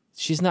street.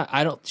 She's not.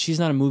 She's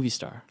not a movie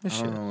star. This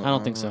shit. I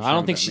don't think so. know I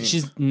don't think what that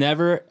she's means.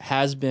 never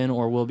has been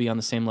or will be on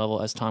the same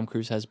level as Tom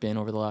Cruise has been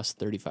over the last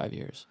 35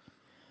 years.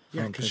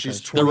 Yeah, because she's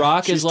The 20,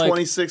 Rock she's is like-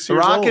 26 The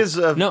years Rock old. is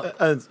No,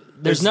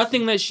 There's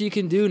nothing that she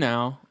can do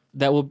now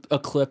that will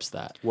eclipse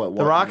that. What,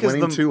 The Rock is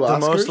winning the 2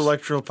 most Oscars?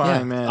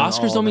 electrifying man. in all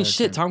Oscars don't of mean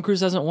shit. entertainment. Tom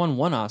Cruise hasn't won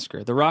one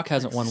Oscar. The Rock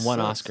hasn't won one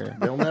Sucks. Oscar.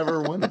 They'll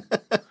never win it.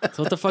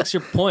 So what the fuck's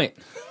your point?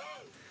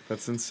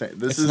 That's insane.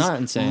 This It's is not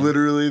insane.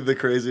 literally the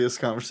craziest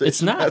conversation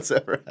It's not. that's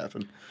ever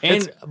happened.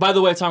 And by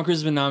the way, Tom Cruise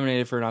has been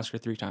nominated for an Oscar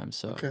 3 times.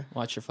 So Okay.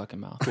 watch your fucking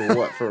mouth. For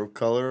what? For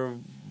Color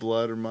of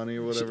Blood or Money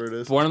or whatever it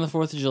is? Born on the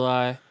 4th of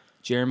July,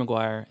 Jerry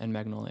Maguire, and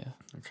Magnolia.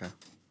 Okay.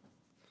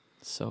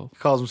 So He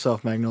calls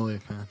himself Magnolia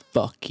fan.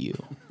 fuck you.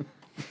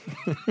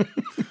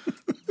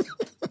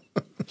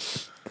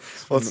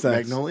 What's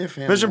next? Magnolia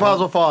fan. Mission one.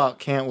 Impossible Fallout.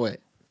 Can't wait.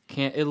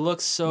 Can't. It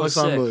looks so Looks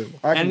sick. unbelievable.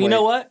 I can And you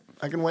know wait. what?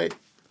 I can wait.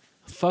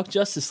 Fuck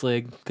Justice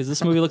League because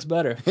this movie looks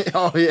better.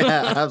 Oh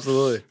yeah,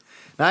 absolutely.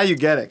 Now you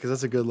get it because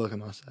that's a good looking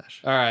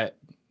mustache. All right.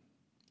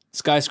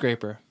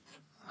 Skyscraper.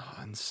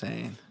 Oh,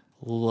 insane.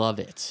 Love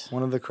it.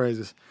 One of the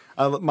craziest.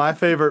 My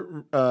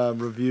favorite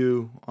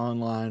review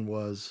online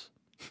was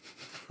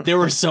There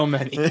were so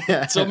many.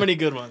 Yeah. So many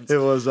good ones. it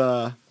was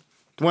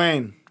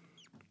Dwayne.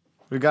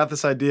 We got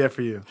this idea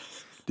for you.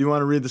 Do you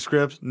want to read the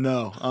script?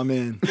 No, I'm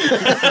in.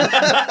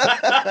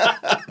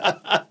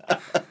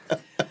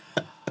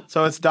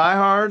 So it's Die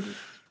Hard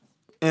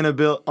in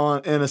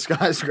a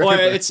skyscraper. Well,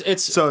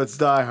 it's so it's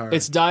Die Hard.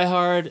 it's Die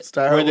Hard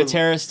Die Hard where the with-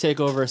 terrorists take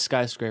over a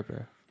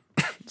skyscraper.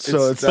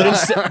 so it's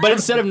Die- But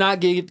instead of not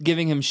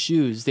giving him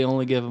shoes, they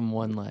only give him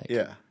one leg.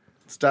 Yeah.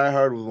 It's Die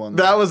Hard with one.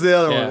 That was the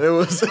other Yeah. one. It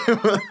was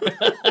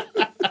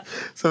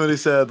somebody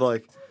said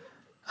like,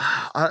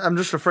 I'm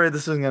just afraid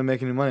this isn't gonna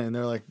make any money, and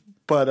they're like,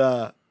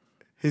 but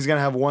he's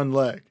gonna have one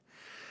leg.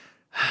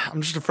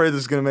 I'm just afraid this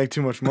is gonna make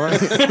too much money.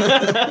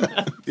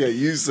 Yeah,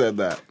 you said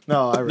that.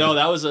 No, I read No,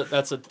 it.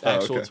 that's an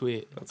actual okay.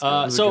 tweet.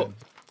 was So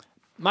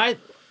good.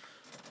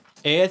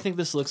 I think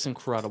this looks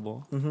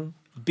incredible. Mm-hmm.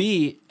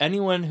 B,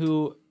 anyone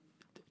who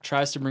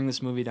tries to bring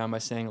this movie down by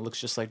saying it looks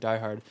just like Die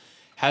Hard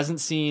hasn't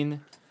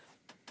seen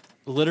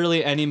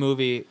literally any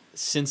movie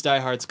since Die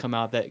Hard's come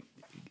out that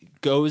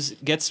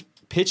gets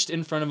pitched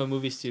in front of a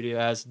movie studio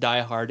as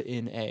Die Hard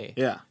in A.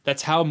 Yeah.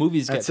 That's how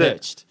movies get That's it.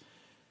 pitched.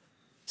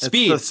 It's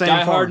Speed, the same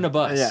Die Hard form. in a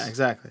bus. Yeah,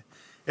 exactly.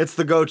 It's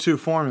the go-to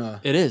formula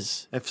It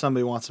is. if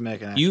somebody wants to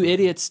make an. You action movie.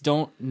 idiots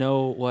don't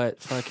know what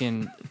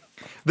fucking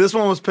This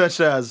one was pitched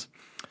as,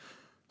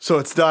 so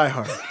it's Die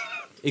Hard.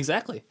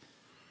 exactly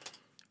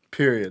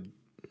Period.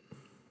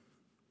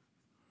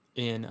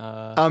 in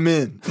I'm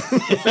in.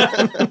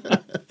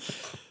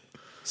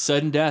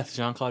 Sudden Death,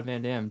 Jean-Claude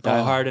Van Damme, Die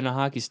Oh. Hard in a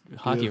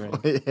hockey ring.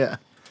 Yeah.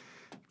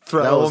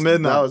 Threat That Level was,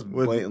 Midnight that was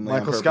with blatantly on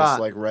Michael purpose, Scott.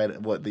 like right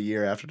at, what, the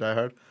year after Die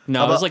Hard? No,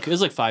 How it was about-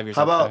 like 5 years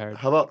How after about Die Hard.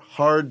 how about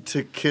Hard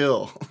to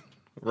Kill?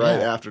 Right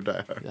Yeah. after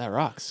Die Hard. That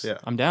rocks. Yeah.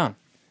 I'm down.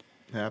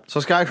 Happened. So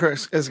Skyscraper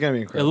is going to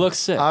be incredible. It looks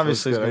sick.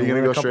 Obviously, Are it's you gonna gonna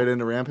win go a straight couple-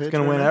 into Rampage? It's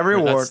going to right win now? every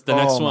That's award. the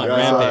next Oh, one, my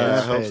Yeah, God,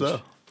 Rampage. I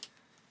hope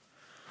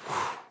so.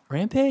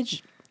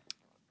 Rampage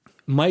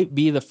might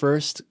be the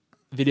first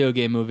video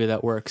game movie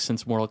that works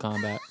since Mortal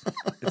Kombat.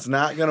 It's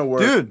not gonna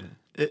work, Dude,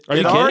 it Are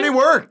you already kidding?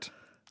 worked.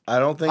 I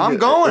don't think I'm it,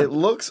 going. It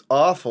looks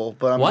awful,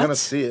 but I'm What? gonna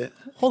see it.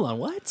 Hold on,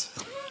 what?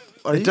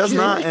 Are It you does kidding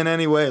not me? in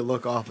any way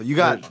look awful. You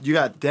got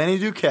Danny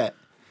Duquette.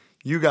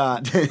 You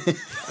got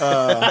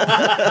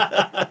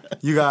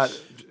you got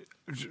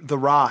The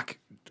Rock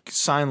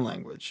sign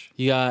language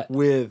You got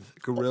with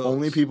gorillas.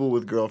 Only people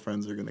with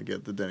girlfriends are gonna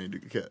get the Denny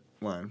Duquette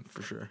line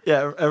for sure.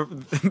 Yeah,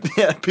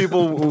 yeah.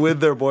 People with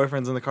their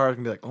boyfriends in the car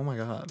can be like, "Oh my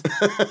god,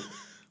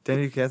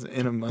 Danny Duquette's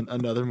in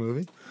another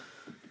movie.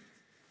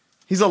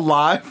 He's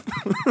alive."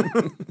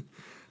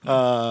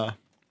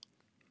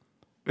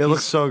 It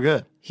looks so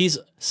good. he's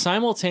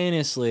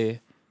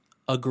simultaneously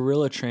a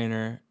gorilla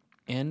trainer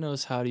and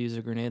knows how to use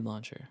a grenade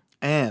launcher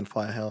And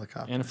fly a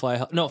helicopter. and fly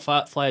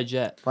a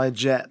jet. Fly a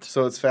jet.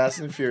 So it's Fast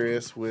and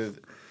Furious with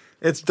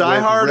It's Die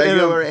with Hard in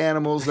regular a,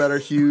 animals that are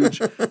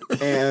huge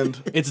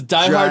and It's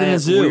Die Hard in a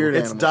giant zoo. weird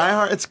It's animals. Die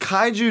Hard. It's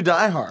Kaiju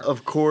Die Hard.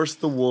 Of course,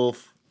 the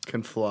wolf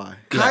Can fly.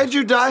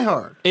 Kaiju Die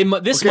Hard.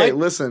 This Okay, might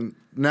listen.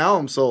 Now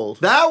I'm sold.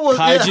 That was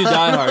Kaiju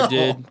Die Hard,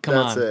 dude. Come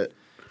That's on. it.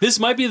 This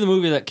might be the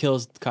movie that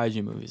kills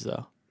kaiju movies,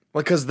 though,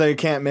 because they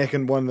can't make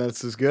one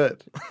that's as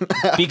good.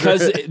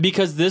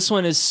 because this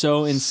one is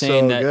so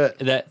insane So good.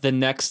 that the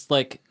next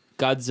like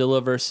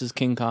Godzilla versus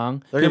King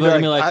Kong, They're people are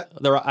gonna gonna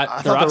be be like, like, the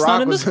I thought Rock's The not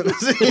Rock in was this.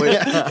 in this. Wait,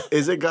 Yeah.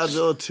 is it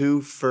Godzilla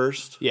 2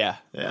 first? Yeah,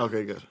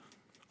 Okay, good.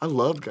 I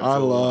loved Godzilla. I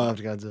loved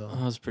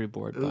Godzilla. I was pretty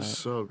bored It by was it.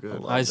 so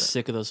good. I was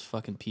sick of those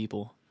fucking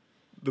people.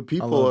 The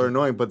people loved are it.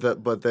 annoying, but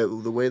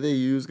the way they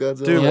use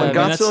Godzilla. Dude, Yeah, when I mean,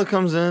 that's- Godzilla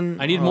comes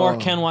in, I need more oh.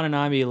 Ken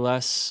Watanabe,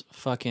 less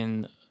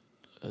fucking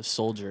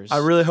soldiers. I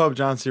really hope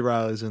John C.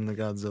 Reilly's in the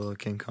Godzilla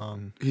King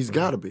Kong. He's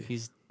got to be.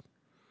 He's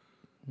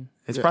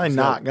It's Yeah, probably he's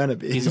not got- gonna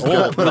be. he's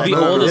gotta old. put He'll be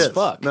on old the as list.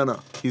 fuck. No,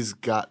 he's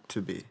got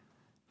to be.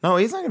 No,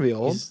 he's not gonna be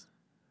old. He's,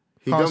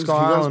 He Kong comes Skull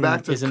Island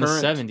back to he's in the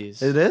current.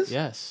 70s. It is?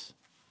 Yes.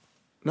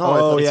 No, Oh, I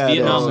thought yeah, it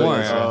Vietnam is. War.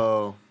 It is.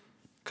 Oh,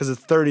 Because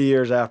it's 30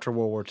 years after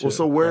World War II. well,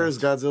 so where is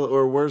Godzilla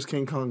or where's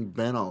King Kong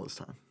been all this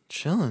time?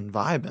 Chilling,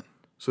 vibing.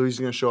 So he's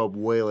gonna show up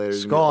way later.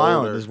 He's gonna Skull be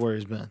Island older. is where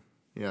he's been.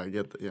 Yeah, I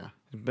get that.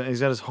 Yeah, He's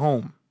got his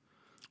home.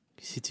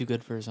 Is he too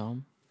good for his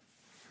home?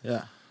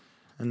 Yeah.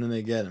 And then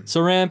they get him.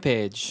 So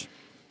Rampage.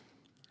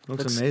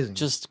 Looks amazing.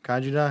 Just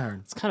Kaiju Die Hard.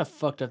 it's kind of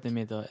fucked up. They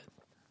made the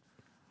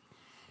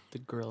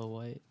Gorilla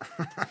White.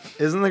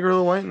 Isn't the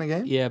Gorilla White in the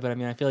game? Yeah, but I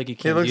mean, I feel like you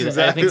can't looks do that.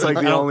 exactly I it's think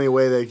like I the don't- only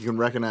way that you can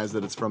recognize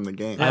that it's from the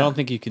game. I don't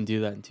think you can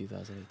do that in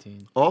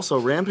 2018. Also,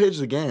 Rampage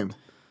the game,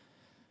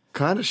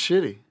 kind of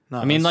shitty. No,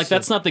 I mean, it's like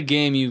that's sick. not the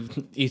game you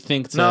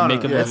think to No,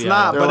 make no, a yeah, movie it's out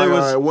not, of. They're but it like,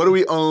 was- all right, what do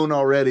we own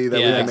already that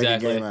we Yeah, can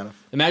exactly. make a game out of?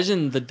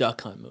 Imagine the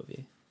Duck Hunt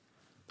movie,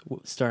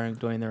 starring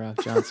Dwayne the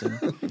Rock Johnson,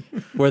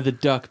 where the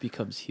duck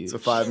becomes huge. It's a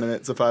 5 minute.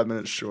 It's a 5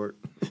 minute short.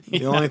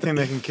 The only thing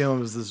that can kill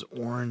him is this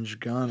orange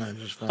gun I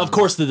just found. Of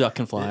course, the duck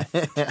can fly.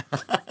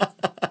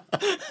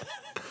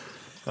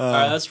 All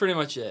right, that's pretty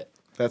much it.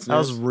 That's That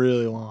was news.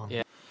 really long.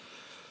 Yeah.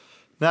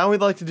 Now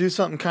we'd like to do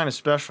something kind of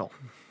special.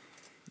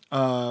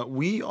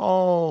 We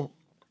all,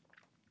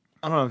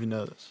 I don't know if you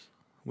know this,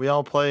 we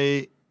all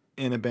play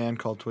in a band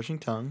called Twitching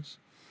Tongues.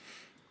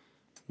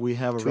 We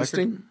have a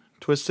Twisting? record.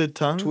 Twisted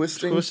Tongue?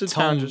 Twisting? Twisted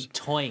Tongues.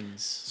 Toings.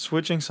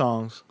 Switching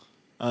songs.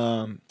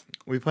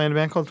 We play in a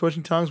band called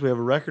Twitching Tongues. We have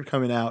a record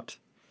coming out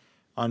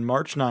on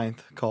March 9th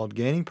called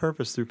Gaining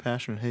Purpose Through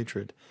Passion and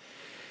Hatred.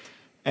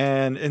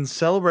 And in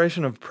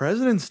celebration of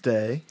President's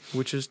Day,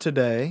 which is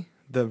today,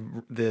 the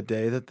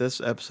day that this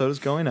episode is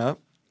going up,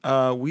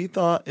 we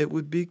thought it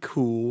would be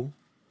cool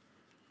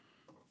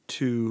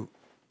to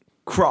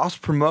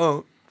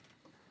cross-promote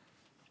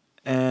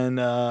and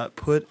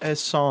put a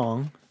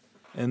song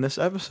in this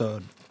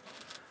episode.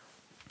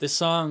 This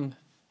song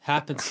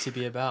happens to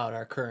be about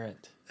our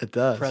current It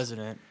does.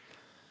 president.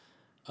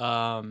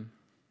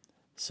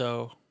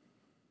 So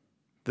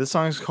This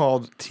song is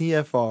called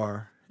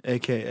TFR,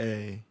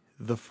 a.k.a.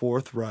 The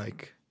Fourth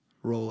Reich.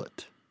 Roll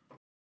it.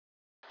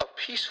 A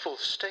peaceful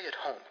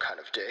stay-at-home kind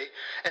of day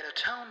in a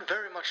town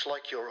very much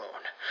like your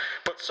own.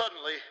 But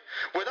suddenly,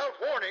 without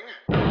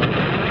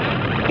warning...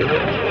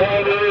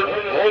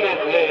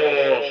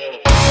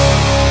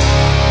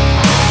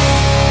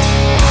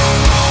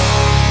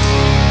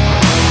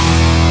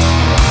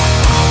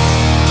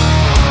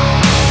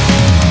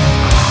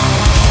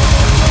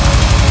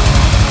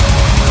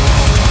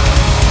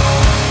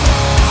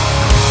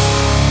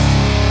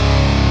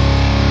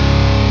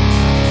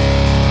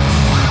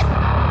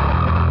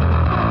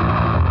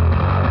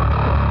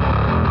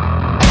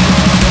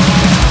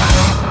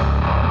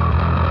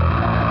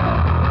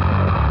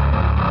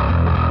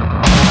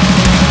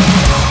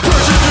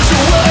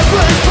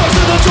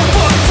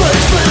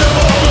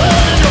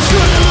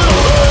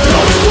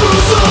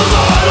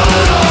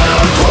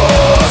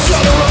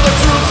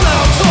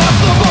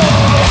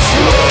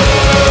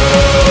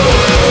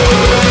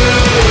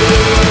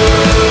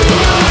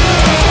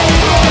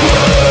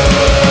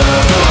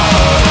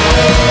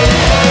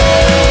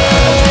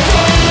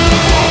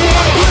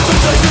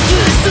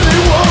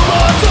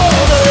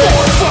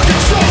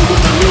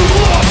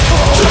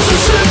 Just a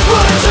shit's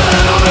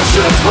breaking on a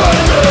shit's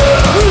breaking.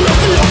 You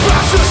feel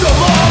fascist, I'm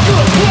all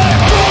good.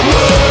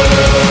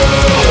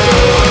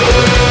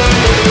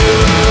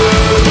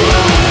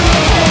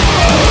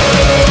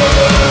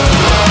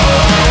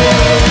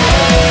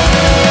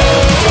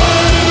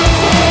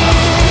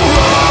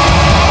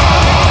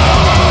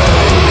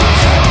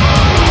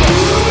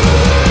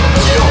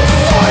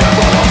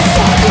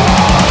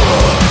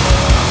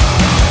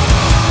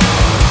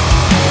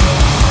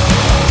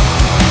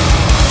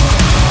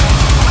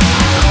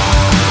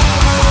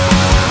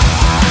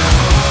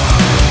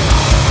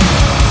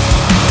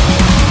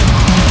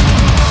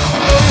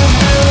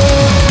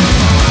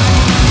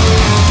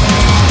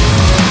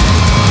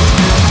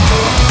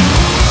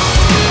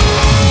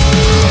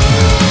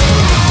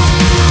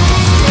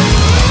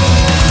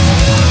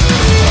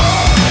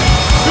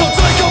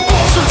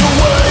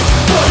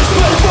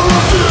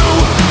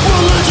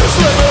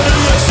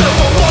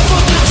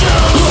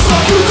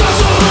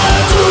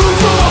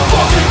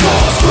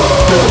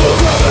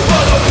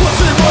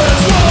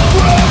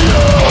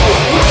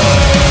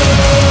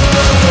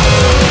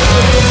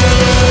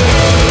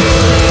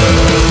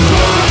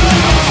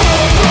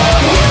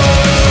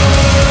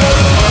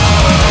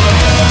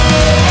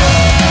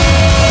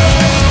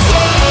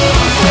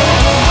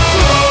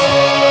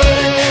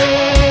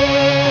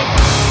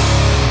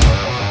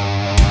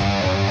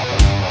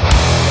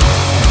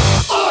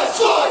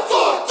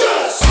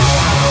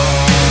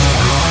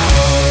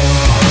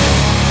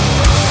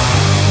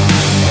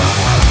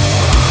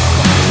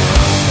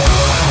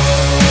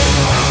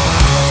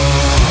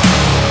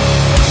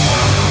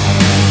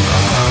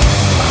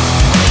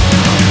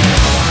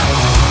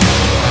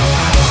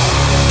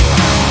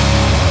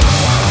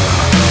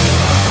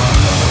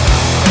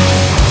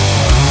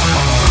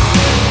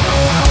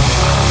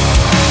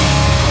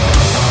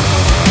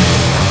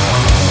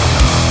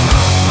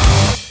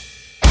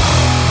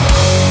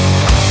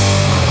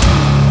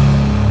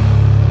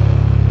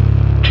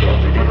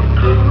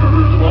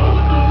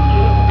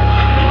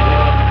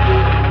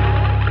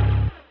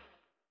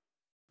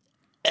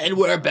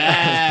 we're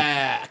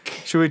back.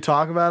 Should we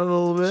talk about it a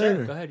little bit?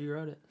 Sure, or- go ahead. You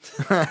wrote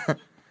it.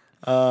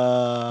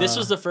 Uh, This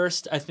was the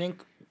first, I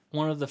think,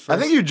 one of the first. I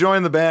think you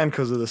joined the band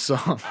because of the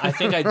song. I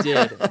think I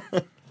did.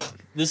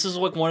 This is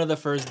like one of the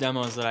first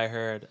demos that I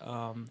heard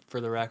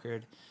for the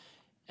record,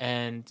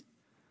 and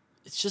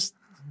it's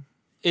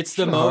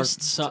the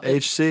most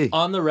HC.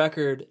 on the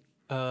record.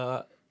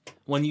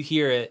 When you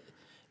hear it,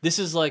 this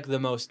is like the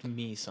most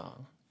me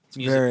song. It's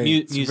very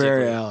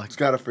musically. Alex. It's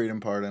got a freedom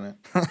part in it.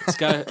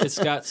 It's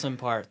got some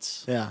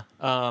parts. Yeah.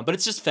 But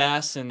it's just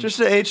fast and Just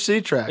the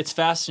HC track. it's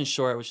fast and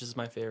short, which is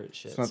my favorite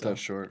shit. It's not so that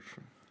short.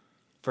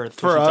 for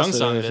For Twisted us, Tongue it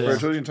song, is, it For a is.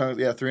 Twisted Tongue,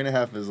 yeah,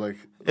 3.5 is like.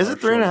 Is our it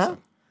 3.5?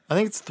 shortest. I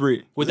think it's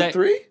 3. With Is it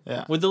 3?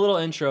 Yeah. With the little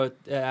intro, it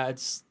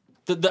adds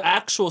the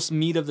actual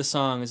meat of the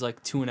song is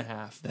like 2.5.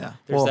 Yeah.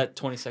 There's Well, that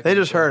 20 seconds. They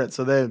just heard it,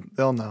 so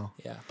they'll know.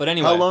 Yeah, but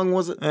anyway, How long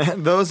was it?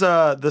 Those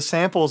the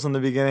samples in the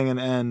beginning and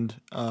end.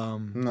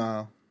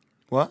 No.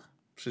 What?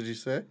 Should you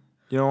say?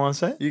 You don't want to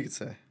say? You could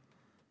say.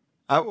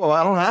 I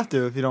don't have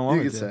to if you don't want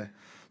You me could to. say.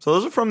 So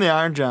those are from the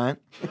Iron Giant.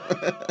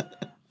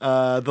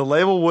 The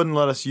label wouldn't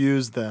let us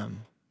use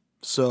them,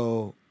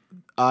 so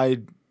I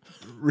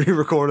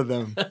re-recorded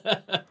them.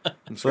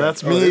 So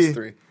that's Oh, it me. is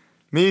 3.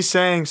 Me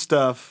saying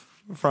stuff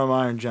from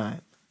Iron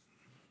Giant.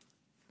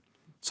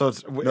 So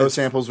No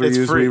samples were it's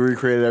used. Free. We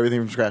recreated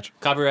everything from scratch.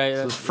 copyright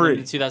it's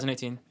free.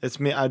 2018. It's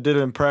me. I did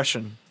an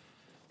impression.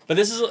 But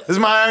this is This is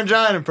my Iron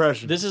Giant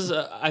impression.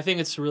 I think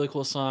it's a really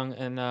cool song,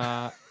 and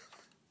I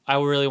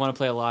really want to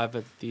play it live,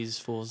 but these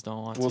fools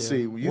don't want We'll to.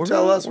 see. You We're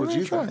tell gonna- us we're what gonna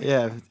you try.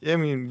 think. Yeah, I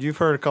mean, you've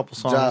heard a couple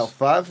songs. Dial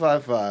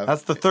 555.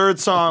 That's the third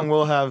song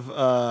we'll have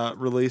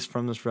released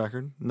from this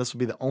record, and this will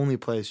be the only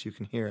place you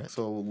can hear it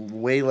So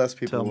way less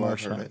people till will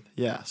March have heard 9th. it.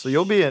 Yeah, so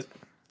you'll be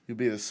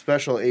the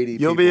special 80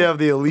 you'll be people. of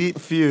the elite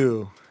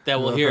few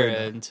that will who hear heard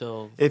it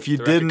until if you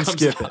the record didn't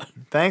comes skip out. it.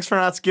 Thanks for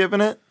not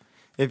skipping it.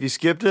 If you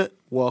skipped it,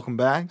 welcome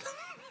back.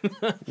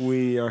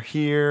 We are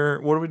here.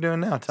 What are we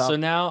doing now? Top. So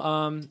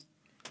now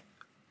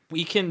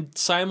we can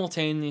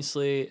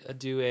simultaneously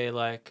do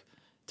a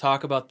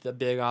talk about the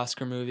big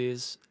Oscar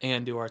movies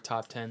and do our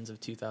top 10s of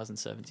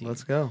 2017.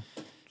 Let's go.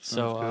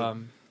 So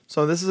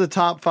So this is a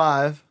top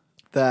 5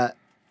 that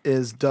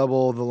is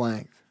double the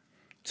length.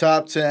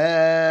 Top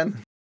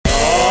 10.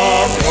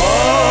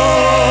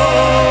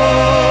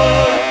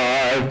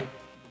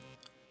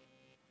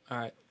 all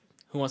right,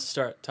 who wants to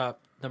start? Top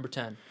number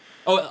 10.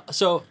 Oh,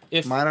 so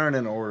if Mine aren't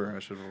in order. I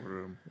should have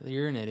ordered them.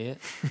 you're an idiot,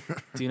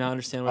 do you not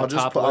understand what I'll a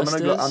just top put, list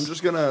is? I'm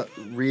just gonna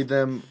read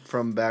them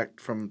from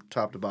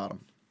top to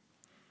bottom.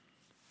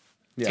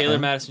 Yeah. Taylor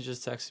Madison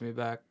just texted me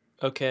back.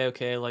 Okay,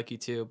 I like you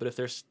too. But if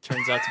there's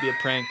turns out to be a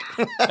prank,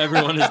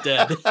 everyone is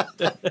dead.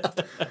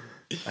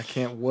 I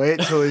can't wait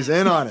till he's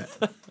in on it.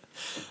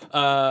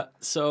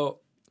 So,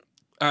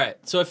 all right.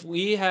 So if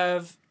we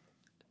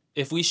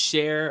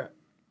share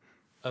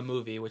a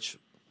movie, which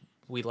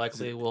we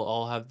likely will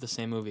all have the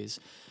same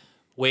movies,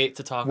 wait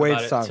to talk Wait about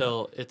to it talk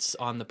till it's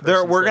on the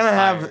person's We're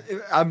gonna list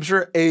have. higher. I'm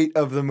sure 8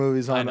 of the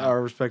movies on know.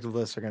 our respective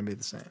lists are gonna be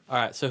the same. All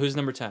right. So who's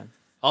number 10?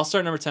 I'll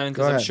start number 10 Go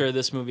because I'm ahead. sure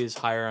this movie is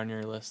higher on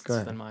your list Go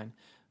ahead. than mine.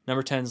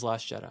 Number 10 is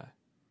Last Jedi.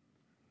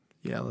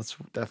 Yeah, let's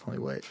definitely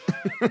wait.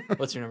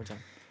 What's your number 10?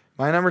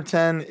 My number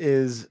 10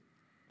 is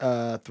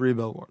 3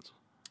 Billboards.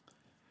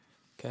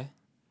 Okay.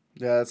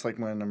 Yeah, that's like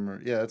my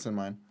number. Yeah, that's in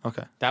mine.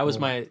 Okay. That was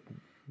my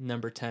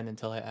number 10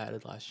 until I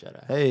added Last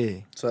Jedi.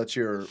 Hey. So that's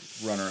your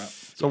runner-up.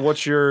 So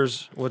what's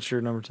yours? What's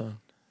your number 10?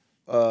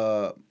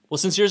 Well,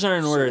 since yours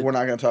aren't in order, So we're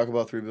not gonna talk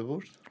about 3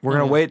 Billboards. We're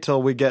gonna wait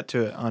till we get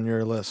to it on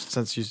your list,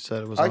 since you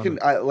said it was.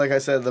 Like I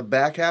said, the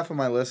back half of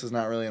my list is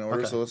not really in order.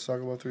 Okay. So let's talk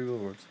about 3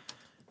 Billboards.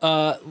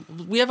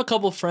 we have a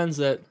couple of friends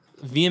that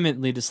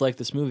vehemently dislike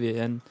this movie,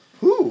 and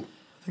Who?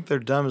 I think they're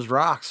dumb as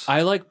rocks.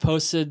 I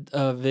posted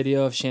a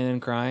video of Shannon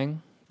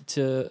crying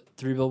to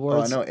 3 Oh, I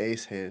Billboards, know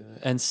Ace hated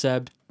it. and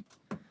Seb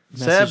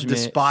Seb messaged me.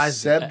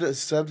 despises it.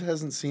 Seb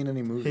hasn't seen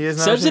any movies. He has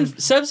never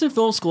Seb's in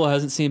film school,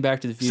 hasn't seen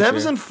Back to the Future.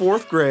 Seb's in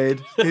 4th grade.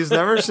 He's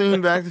never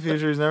seen Back to the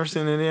Future. He's never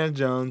seen Indiana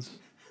Jones.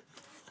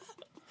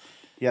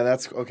 Yeah,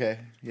 that's okay.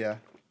 Yeah.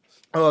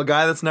 Oh, a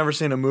guy that's never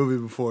seen a movie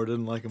before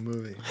didn't like a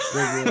movie.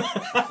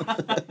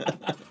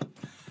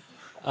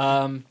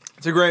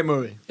 It's a great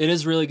movie. It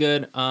is really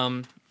good.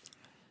 I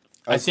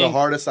That's think the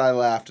hardest I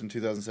laughed in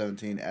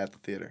 2017 at the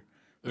theater.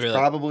 Which Really?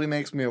 probably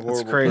makes me a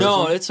horrible crazy.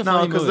 No, person, it's a No,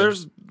 funny because movie.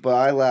 there's but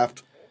I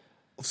laughed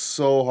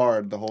so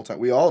hard the whole time.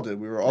 We all did.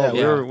 We were all yeah,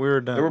 there. we were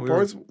done. There were we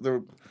parts.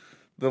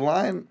 The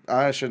line.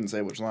 I shouldn't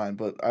say which line,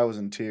 but I was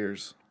in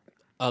tears.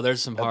 Oh,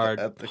 there's some hard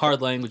at the-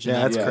 language in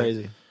Yeah, that that's movie.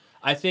 crazy.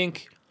 I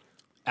think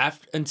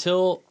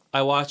until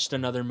I watched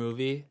another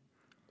movie,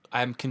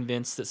 I'm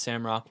convinced that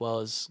Sam Rockwell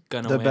is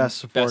gonna The win best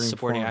supporting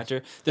supporting performance.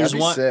 actor. That'd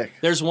be sick.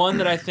 There's one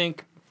that I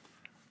think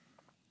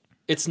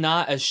it's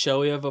not as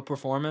showy of a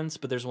performance,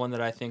 but there's one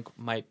that I think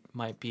might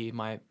be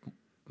my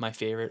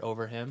favorite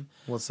over him.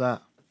 What's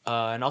that?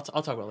 And I'll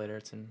talk about it later.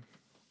 It's in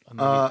a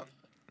movie.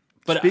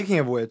 But Speaking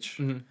of which,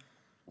 Mhm.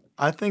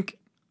 I think.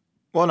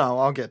 Well, no,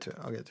 I'll get to it.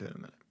 I'll get to it in a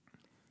minute.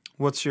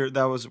 What's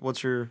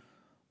your?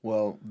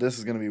 Well, this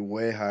is gonna be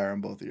way higher on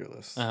both of your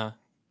lists. uh-huh.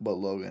 But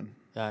Logan.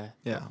 Yeah,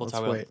 we'll let's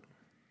talk wait. about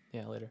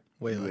yeah later.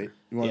 Wait. Wait,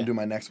 you want to Yeah. do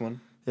my next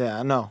one?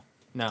 Yeah, no.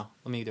 No,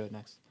 let me do it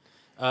next.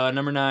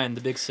 Number 9,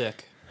 The Big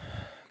Sick.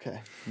 Okay,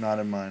 not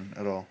in mine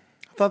at all.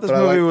 I thought this But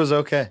I movie like- was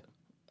okay.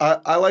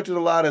 I liked it a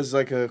lot as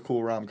like a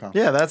cool rom com.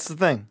 Yeah, that's the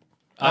thing.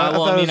 Well,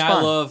 thought I it mean, was I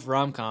fun. love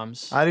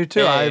rom-coms. I do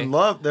too. I A.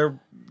 love. They're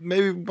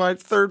maybe my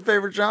third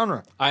favorite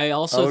genre. I I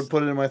also would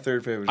put it in my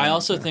third favorite. I genre.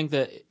 also think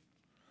that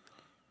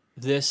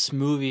this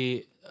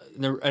movie,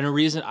 and a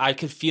reason I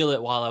could feel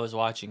it while I was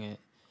watching it,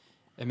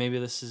 and maybe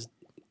this is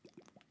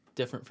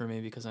different for me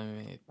because I'm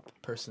a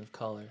person of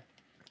color.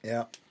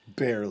 yeah,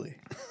 barely.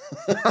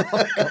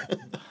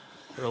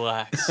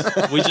 Relax.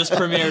 We just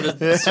premiered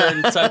a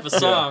certain type of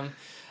song.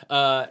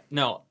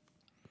 No,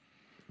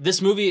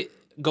 this movie,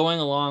 going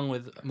along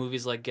with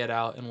movies like Get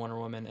Out and Wonder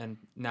Woman and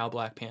now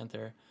Black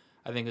Panther,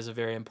 I think is a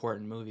very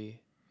important movie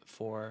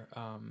for.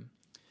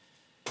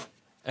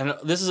 And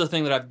this is a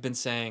thing that I've been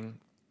saying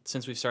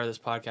since we started this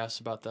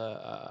podcast about the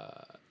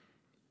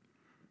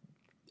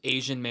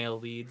Asian male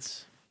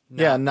leads.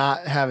 Yeah,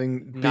 not having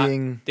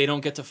being. They don't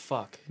get to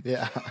fuck.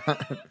 Yeah.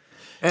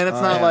 And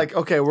it's not yeah. like,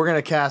 okay, we're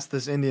gonna cast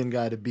this Indian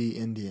guy to be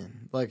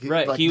Indian. Like,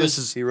 Right, like he this was-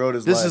 is He wrote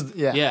his this life. is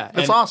yeah, Yeah, it's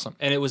and- awesome.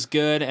 and it was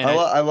good. And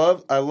I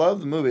love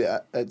the movie.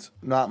 It's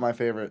not my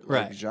favorite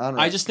like,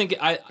 genre. I just think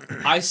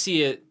I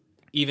see it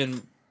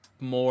even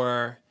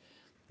more.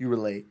 you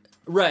relate.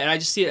 Right, and I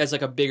just see it as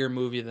like a bigger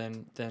movie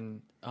than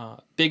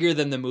bigger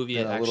than the movie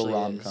Than it a little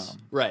actually is.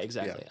 rom-com. Right,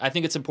 exactly. Yeah. I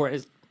think it's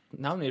important. It's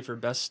nominated for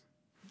best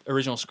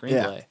original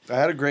screenplay. I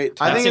had a great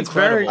I time. think That's it's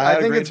very. incredible. I had I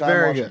a think great it's time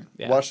very watching good. it.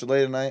 Yeah. Watched it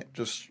late at night.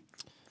 Just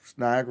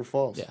Niagara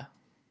Falls. Yeah,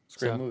 It's a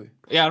great So- movie.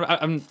 yeah.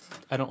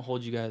 I don't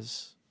hold you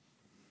guys.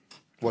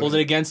 What Hold is it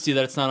it? against you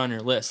that it's not on your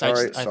list. Sorry,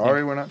 I sorry,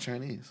 think- we're not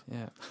Chinese.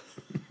 yeah.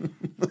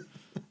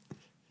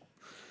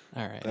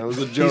 All right. That was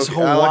a joke.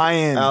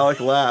 Hawaiian. Alec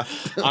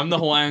laughed. I'm the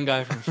Hawaiian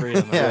guy from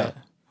Freedom. Yeah. Right.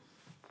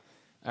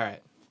 All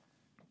right.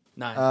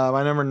 9.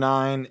 My number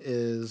 9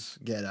 is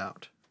Get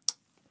Out.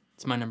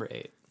 It's my number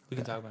 8. We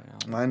can talk about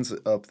it now. Mine's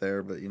up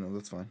there, but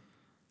that's fine.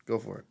 Go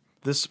for it.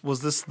 This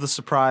the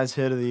surprise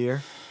hit of the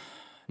year.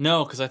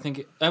 No, because I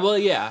think. Well,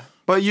 yeah.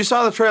 But you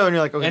saw the trailer and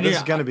you're like, okay, And this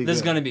you're- is gonna be This good.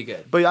 is gonna be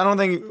good. But I don't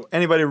think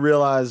anybody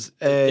realized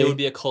It would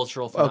be a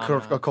cultural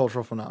phenomenon. a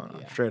cultural phenomenon.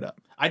 Yeah. Straight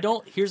up. I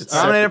don't. Here's It's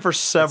Nominated for It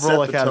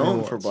several set the Academy tone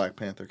Awards. for Black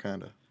Panther,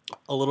 kind of.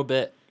 a little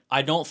bit.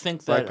 I don't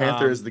think that Black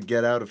Panther is the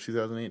Get Out of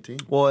 2018.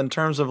 Well, in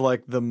terms of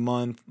like the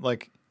month,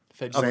 like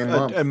February. Same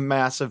month. a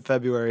massive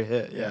February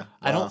hit. Yeah.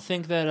 I Wow. don't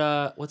think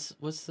that. What's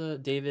the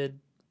David?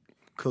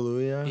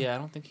 Kaluuya. Yeah, I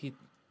don't think he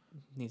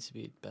needs to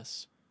be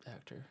best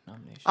actor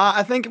nomination.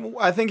 I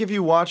think if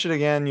you watch it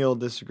again, you'll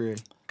disagree.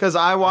 Because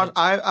I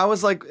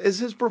was like, is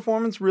his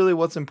performance really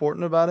what's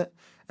important about it?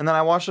 And then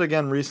I watched it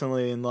again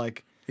recently, and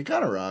like He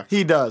kind of rocks.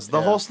 he does the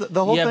Yeah. whole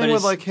Yeah, but thing with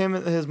it's- like him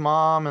and his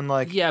mom and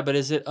like yeah, but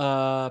is it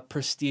a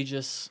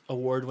prestigious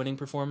award-winning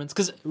performance?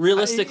 Because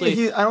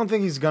realistically, I don't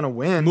think he's gonna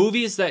win.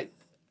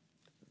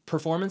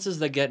 performances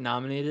that get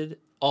nominated,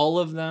 all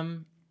of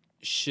them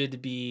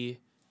should be.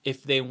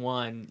 If they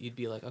won, you'd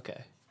be like,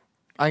 okay.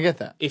 I get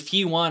that. If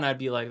he won, I'd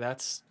be like,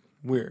 that's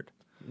Weird.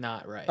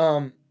 not right.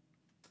 I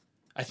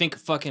I think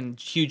fucking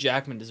Hugh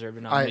Jackman deserved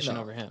a nomination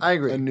over him. I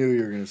agree. I knew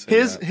you were going to say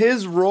his that.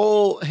 his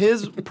role,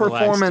 his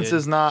performance dude.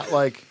 is not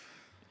like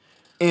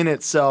in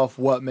itself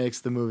what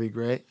makes the movie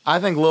great. I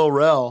think Lil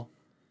Rel,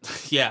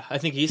 Yeah, I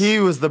think he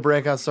was the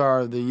breakout star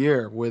of the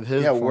year with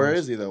his. Yeah, where performance.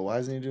 is he, though? Why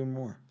isn't he doing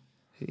more?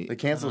 He- They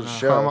canceled his Carmi-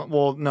 show.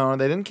 well, no,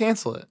 they didn't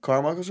cancel it.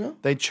 Carmichael show?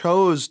 They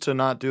chose to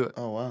not do it.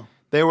 Oh, wow.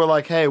 They were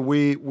like, "Hey,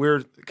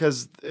 we're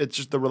because it's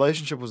just the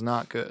relationship was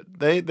not good."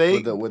 They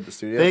With the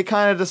studio? they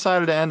kind of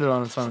decided to end it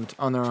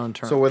on their own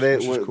terms. so were they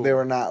which is cool. they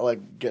were not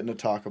like getting to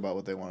talk about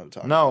what they wanted to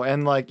talk about? No,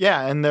 and like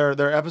yeah, and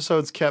their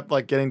episodes kept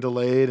like getting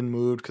delayed and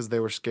moved because they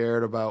were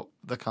scared about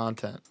the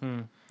content.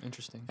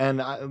 Interesting.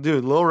 And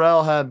dude, Lil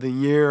Rel had the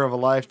year of a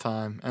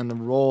lifetime and the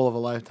role of a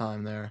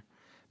lifetime there.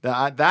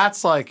 That's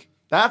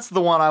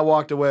the one I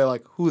walked away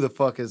like, who the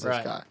fuck is this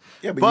Right. guy?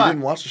 Yeah, but you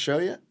didn't watch the show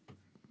yet?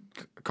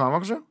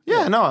 Carmichael Show?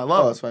 Yeah, no, I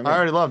love Oh, it. that's what I I meant.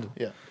 already loved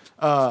it.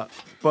 Yeah.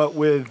 But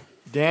with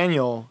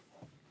Daniel,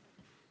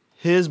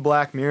 his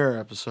Black Mirror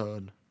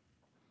episode.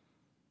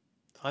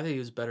 I think he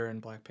was better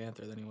in Black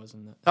Panther than he was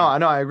in the. Oh, I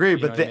know, I agree. You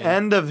know But what the I mean?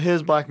 end of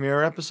his Black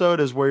Mirror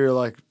episode is where you're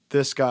like,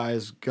 this guy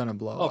is gonna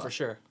blow Oh, up. for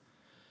sure.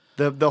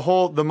 The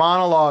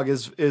monologue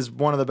is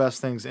one of the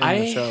best things in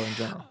the show in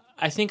general.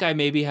 I think I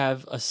maybe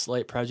have a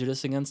slight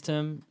prejudice against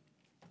him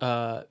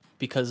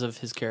because of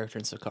his character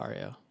in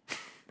Sicario.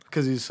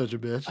 Because he's such a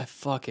bitch. I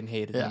fucking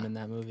hated Yeah. him in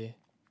that movie.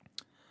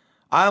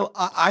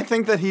 I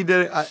think that he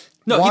did it.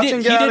 No, he watching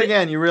did- Get he Out did it-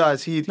 again, you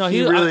realize he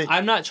really.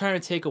 I'm not trying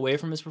to take away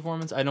from his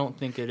performance. I don't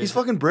think it is. He's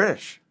fucking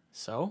British.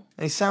 So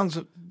And he sounds.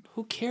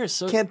 who cares?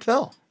 So Can't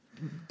tell.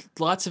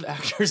 lots of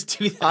actors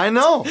do that. I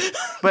know.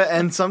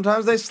 And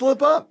sometimes they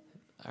slip up.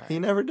 He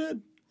never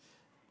did.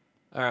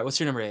 All right, what's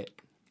your number 8?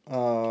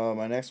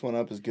 My next one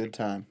up is Good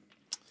Time.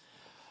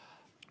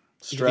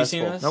 Have you seen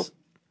Stressful. this? Nope.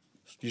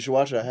 You should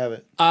watch it. I have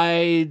it.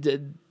 I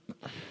did.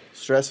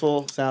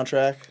 Stressful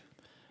soundtrack.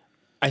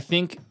 I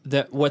think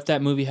that what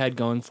that movie had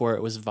going for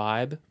it was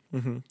vibe.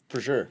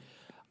 For sure.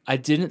 I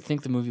didn't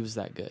think the movie was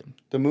that good.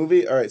 The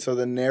movie, all right, so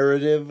the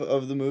narrative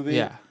of the movie,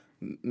 Yeah.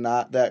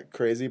 not that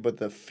crazy, but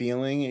the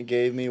feeling it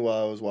gave me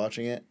while I was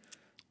watching it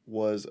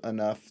was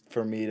enough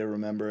for me to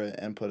remember it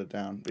and put it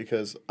down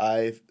because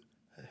I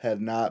had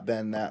not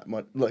been that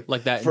much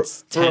Like that for,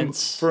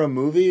 intense. for a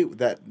movie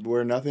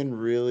where nothing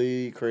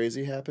really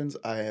crazy happens.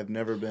 I have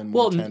never been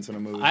more tense in a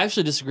movie. I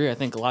actually disagree. I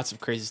think lots of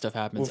crazy stuff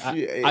happens. Well,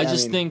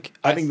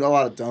 I think a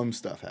lot of dumb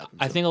stuff happens.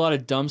 I think a lot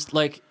of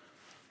like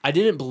I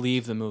didn't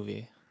believe the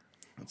movie.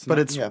 But not-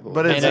 it's yeah,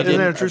 but And it's I isn't it a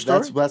didn't- true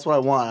story? That's what I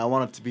want. I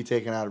want it to be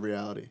taken out of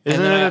reality.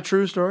 Isn't then it I- a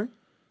true story?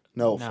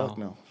 No, No. fuck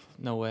no.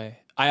 No way.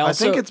 I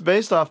think it's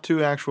based off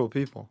 2 actual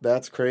people.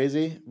 That's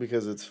crazy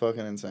because it's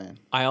fucking insane.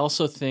 I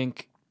also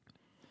think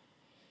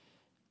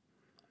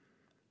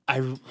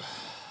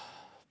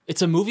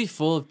it's a movie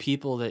full of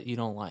people that you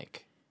don't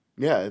like.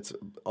 Yeah, it's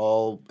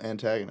all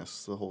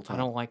antagonists the whole time. I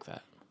don't like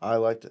that. I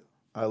liked it.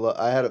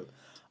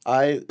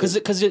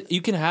 Because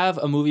you can have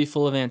a movie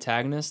full of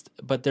antagonists,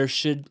 but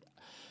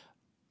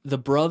the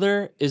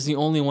brother is the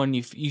only one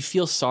you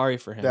feel sorry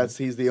for him.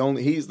 he's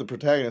the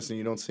protagonist and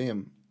you don't see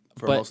him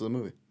for But- most of the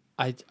movie.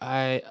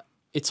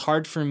 It's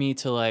hard for me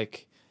to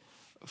like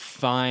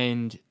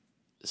find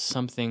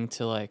something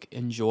to like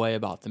enjoy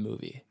about the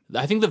movie.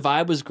 I think the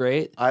vibe was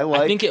great. I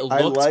think it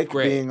looked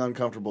great. Being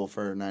uncomfortable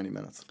for 90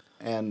 minutes.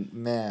 And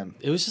man,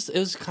 It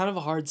was kind of a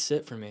hard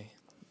sit for me.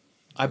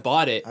 I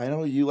bought it. I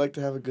know you like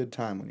to have a good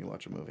time when you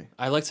watch a movie.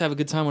 I like to have a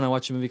good time when I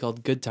watch a movie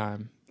called Good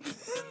Time.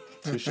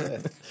 Touche.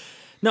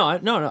 No.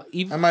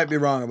 I might be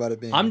wrong about it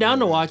being. I'm down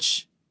to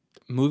watch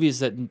movies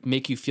that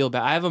make you feel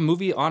bad. I have a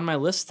movie on my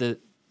list that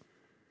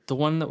the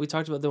one that we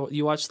talked about that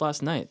you watched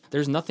last night.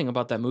 There's nothing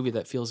about that movie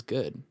that feels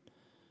good.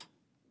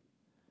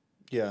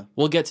 Yeah.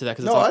 We'll get to that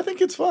because No, I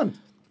think it's fun.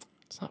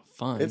 it's not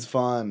fun. It's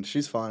fun.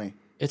 She's funny.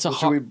 It's a Well,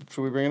 hard.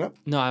 should we bring it up?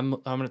 No, I'm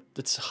gonna.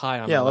 It's high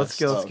on. Yeah, my let's list.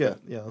 get. Let's okay. get.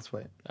 Yeah, let's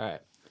wait. All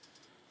right,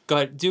 go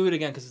ahead. Do it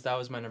again because that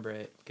was my number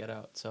 8. Get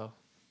Out. So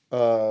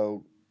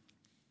Do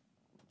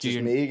do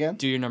your me again?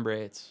 Do your number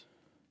 8s.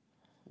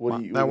 What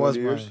do you? That what was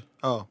are yours?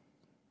 mine.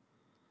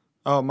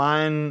 Oh,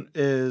 mine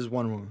is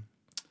Wonder Woman.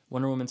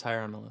 Wonder Woman's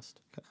higher on my list.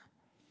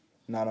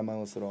 Not on my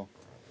list at all.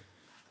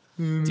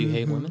 Do you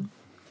hate women?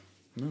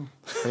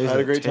 I had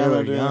a great time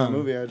Taylor doing that Young.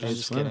 movie. I I'm just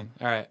just kidding.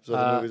 All right. There's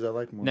other movies I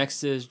like more.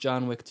 Next is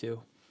John Wick 2.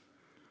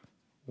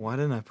 Why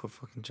didn't I put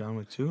fucking John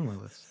Wick 2 on my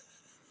list?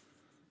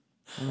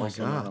 Oh my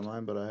Also not on god!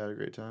 mine, but I had a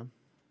great time.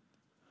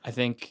 I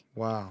think.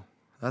 Wow,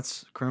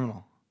 that's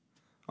criminal.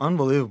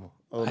 Unbelievable.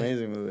 Oh,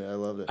 amazing movie. I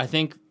loved it. I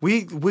think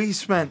We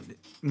spent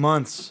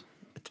months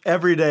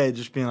every day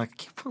just being like,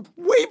 I can't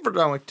wait for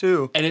John Wick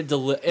 2. and it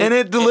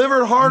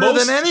delivered harder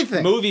most than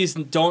anything. Movies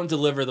don't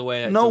deliver the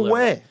way it No delivered.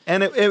 way.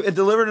 And it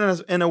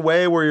delivered in a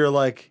way where you're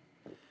like,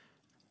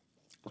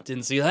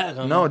 Didn't see that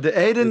coming. no, A,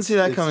 didn't see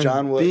that it's coming.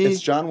 John Wick. B,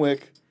 It's John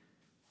Wick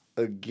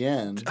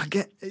again.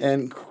 again,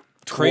 And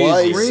Crazy.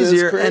 twice as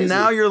crazier. crazy. And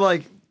now you're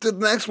like, the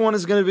next one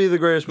is going to be the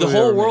greatest The movie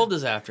whole ever made. world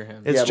is after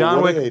him. It's Yeah, but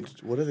John what Wick.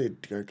 What are they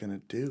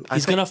gonna do?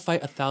 He's gonna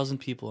fight 1,000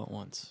 people at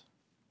once.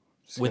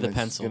 with a It's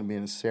pencil. gonna be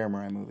in a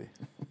samurai movie.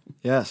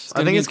 Yes,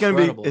 gonna I think be it's going to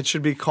incredible. be. It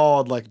should be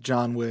called like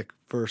John Wick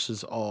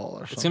versus all or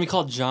something. It's gonna be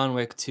called John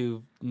Wick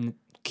to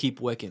keep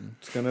wicking.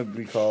 It's gonna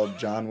be called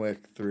John Wick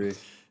 3.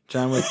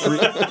 John Wick 3.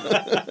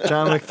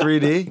 John Wick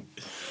 3D.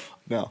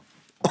 No.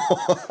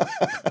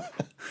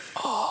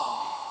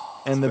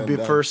 And the been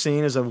done. first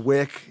scene is a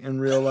wick in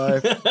real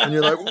life, and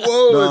you're like,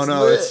 "Whoa, No, it's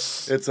no,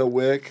 lit." it's a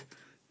wick,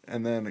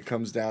 and then it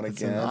comes down an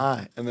again,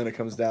 eye. and then it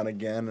comes down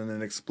again, and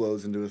then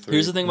explodes into a 3.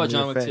 Here's the thing about Into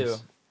John your Wick face.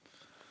 2.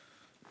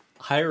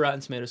 Higher Rotten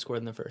Tomato score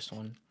than the first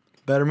one.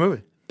 Better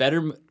movie.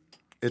 Better.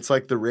 It's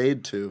like the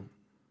Raid 2.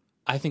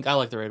 I think I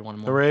like the Raid one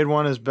more. The Raid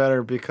one is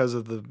better because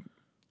of the.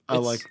 I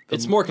It's- like.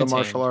 it's more the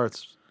martial contained.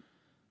 arts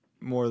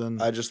more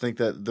than. I just think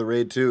that the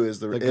Raid 2 is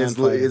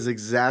gunfighting. is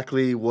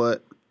exactly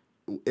what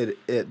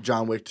it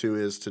John Wick 2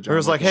 is to John It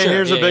was Wick like, hey, Sure,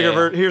 here's a yeah,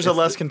 bigger, yeah. here's a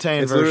less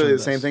contained It's version. literally of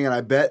the same this. thing, and I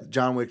bet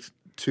John Wick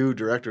 2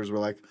 directors were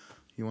like,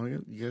 you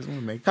guys want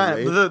to make the Kind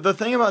Raid? of, the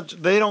thing about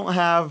they don't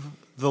have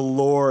the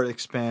lore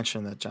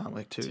expansion that John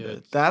Wick 2 Dude.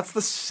 did. That's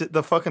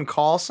the fucking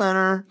call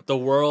center. The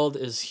world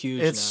is huge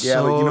It's- now.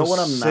 Yeah, but you know so what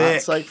I'm sick.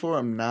 not psyched for?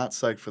 I'm not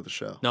psyched for the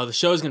show. No, the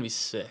show's gonna be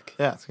sick.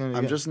 Yeah, it's gonna be.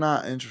 I'm good. just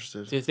not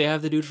interested. If they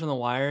have the dude from The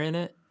Wire in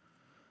it,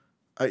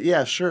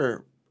 Yeah,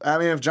 sure. I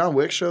mean, if John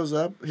Wick shows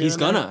up, here he's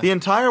and there- gonna. the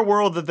entire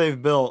world that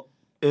they've built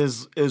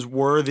is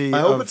worthy. I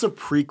hope of, it's a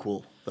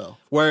prequel, though.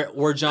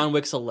 Where John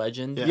Wick's a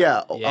legend.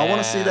 Yeah, I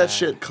want to see Yeah. that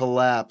shit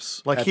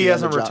collapse. like at he the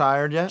end of hasn't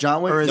retired yet.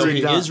 John Wick or is No, three he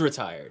he done? is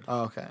retired.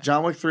 Oh, okay.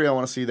 John Wick 3, I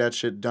want to see that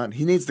shit done.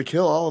 He needs to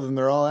kill all of them.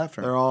 They're all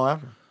after him. They're all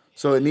after.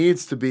 So it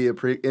needs to be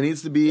it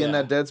needs to be in Yeah.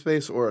 that Dead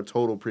Space or a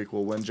total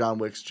prequel when John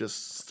Wick's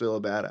just still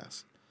a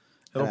badass.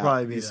 It'll And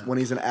probably be he's- that. when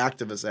he's an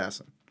active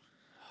assassin.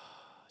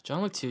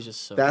 John Wick 2 is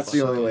just so. That's the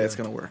fun. only way it's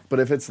gonna work. But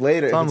if it's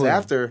later, if it's unbelievable.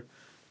 after,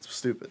 it's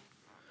stupid.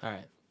 All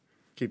right.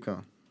 Keep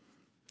going.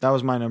 That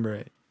was my number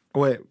 8.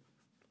 Wait,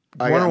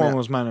 I Wonder got- Woman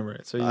was my number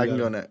 8. So you I can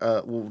gotta- go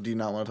next. Well, do you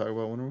not want to talk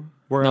about Wonder Woman?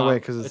 We're gonna No, wait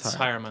because it's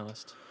higher. higher. on my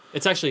list.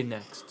 It's actually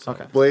next. so.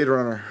 Okay. Blade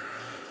Runner.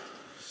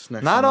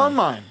 next Not to on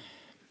mine.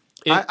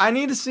 mine. I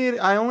need to see it.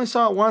 I only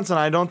saw it once, and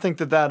I don't think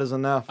that is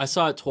enough. I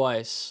saw it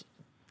twice.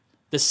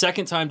 The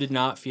second time did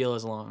not feel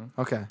as long.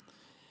 Okay.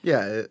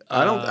 Yeah,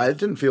 I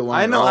didn't feel long.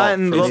 I know, at all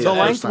and for me the the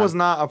length first time. was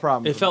not a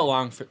problem. It for felt me.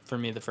 long for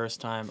me the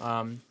first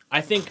time.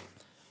 I think,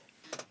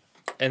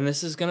 and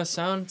this is gonna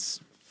sound,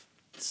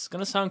 it's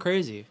gonna sound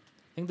crazy.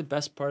 I think the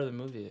best part of the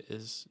movie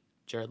is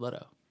Jared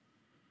Leto.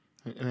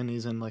 And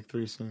he's in like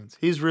 3 scenes.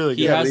 He's really good.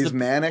 He Yeah, has but he's the-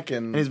 manic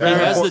and He's He very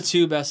has the important.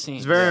 2 best scenes.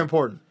 It's very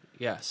important.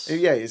 Yes.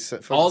 yeah, he's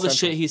All the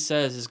shit he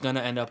says is gonna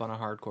end up on a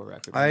hardcore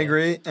record. I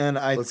agree, and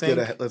I Let's think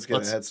get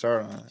a head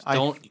start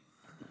on it.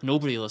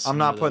 Nobody listens. I'm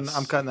not to putting. this.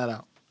 I'm cutting that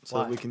out so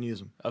Why? that we can use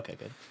them. Okay,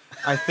 good.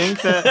 I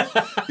think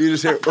that. You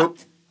just hear. Oh,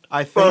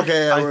 I think.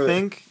 Okay, I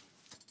think.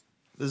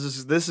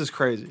 This is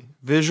crazy.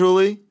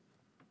 Visually,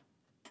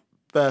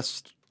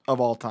 best of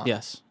all time.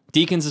 Yes,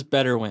 Deacons is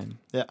better win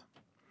Yeah.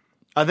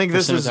 I think For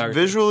this is cinematography.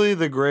 visually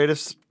the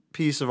greatest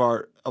piece of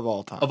art of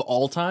all time. of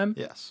all time.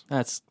 Yes.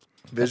 That's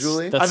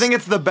visually. That's- I think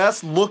it's the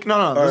best look.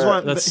 No. This All one.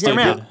 right, that's hear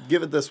me stupid. out.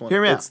 Give it this one.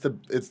 Hear me out.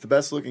 It's the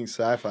best looking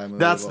sci-fi movie.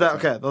 That's of that. all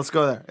time. Okay, let's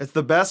go there. It's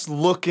the best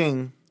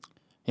looking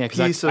yeah. piece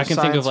Because of I can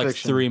think of science like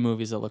fiction. 3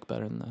 movies that look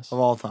better than this. of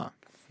all time.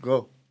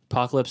 Go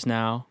Apocalypse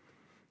Now.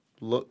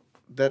 look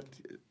that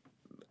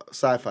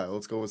sci-fi.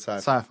 Let's go with sci-fi.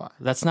 Sci-fi.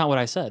 That's not what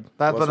I said.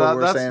 That, That's but what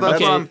we're that's, saying. that's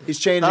Okay. what I'm. He's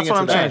changing That's it what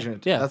to I'm that. changing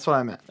it. To. Yeah. That's what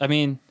I meant. I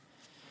mean,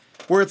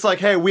 Where it's like,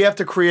 hey, we have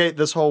to create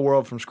this whole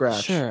world from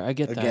scratch. sure, I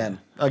get that.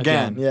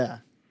 Again. Yeah.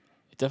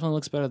 It definitely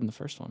looks better than the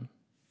first one.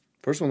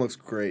 First one looks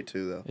great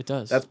too, though. It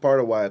does. That's part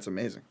of why it's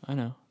amazing. I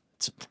know.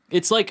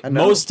 It's like I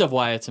know. most of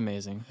why it's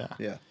amazing.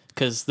 Yeah,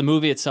 Because the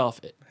movie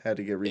itself had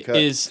to get recut.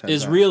 is 10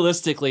 is times.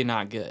 realistically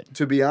not good.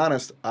 To be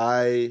honest,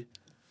 I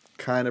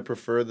kind of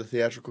prefer the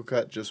theatrical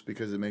cut just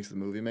because it makes the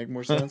movie make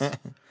more sense.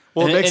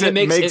 Well, And it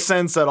makes make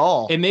sense at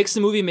all. It makes the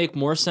movie make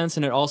more sense,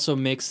 and it also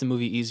makes the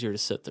movie easier to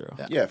sit through.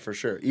 Yeah, for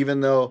sure. Even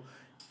though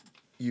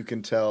you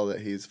can tell that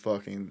he's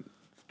fucking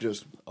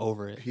just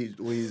Over it. he's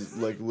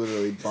like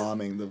literally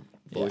bombing the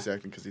voice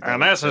acting because he.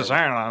 and this is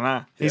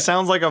He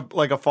sounds like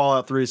a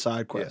Fallout 3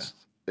 side quest.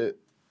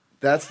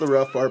 That's the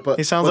rough part, but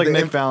He sounds but like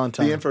the Nick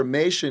Valentine. The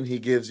information he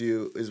gives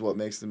you is what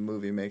makes the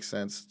movie make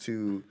sense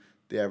to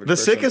the average. The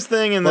person. sickest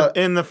thing in But-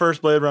 the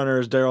first Blade Runner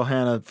is Daryl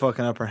Hannah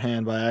fucking up her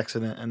hand by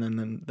accident, and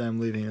then them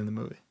leaving in the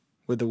movie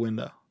with the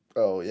window.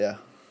 Oh yeah,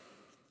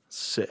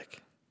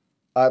 Sick.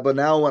 but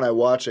now when I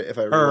watch it, if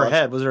I Or her rewatch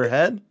head. Was it her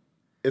head?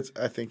 it's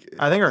I think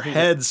her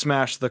head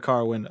smashed the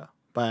car window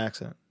by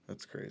accident,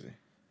 That's crazy.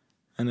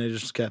 and they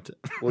just kept it.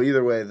 Well,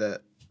 either way,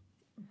 that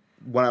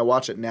when I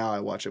watch it now, I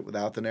watch it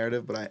without the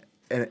narrative. But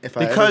if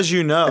I Because ever,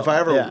 you know, if I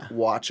ever yeah.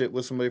 watch it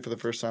with somebody for the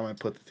first time, I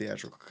put the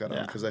theatrical cut on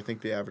Yeah. because I think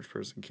the average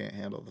person can't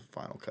handle the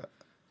final cut.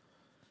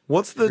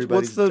 What's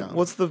Everybody's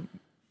dumb.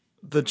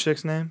 the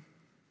chick's name?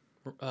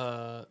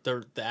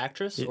 The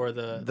actress or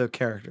the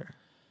character.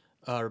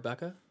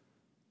 Rebecca?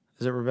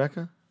 Is it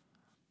Rebecca?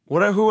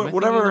 Whatever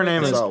thinking her of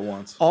name I is. saw it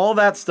once. All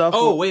that stuff.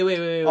 Oh,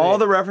 wait. All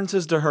the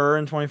references to her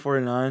in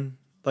 2049,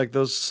 like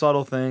those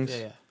subtle things,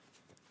 Yeah.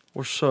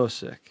 were so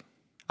sick.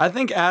 I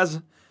think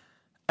as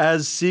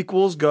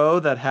sequels go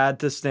that had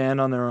to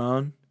stand on their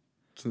own,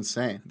 It's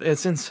insane.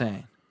 it's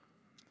insane.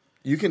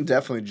 You can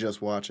definitely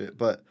just watch it,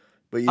 but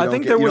you I don't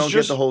think get, there you was don't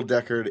just- get the whole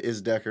Deckard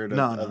is Deckard of,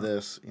 No, no. of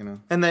this. You know,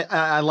 And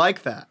I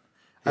like that.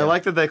 I Yeah.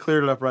 like that they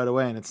cleared it up right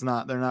away, and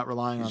they're not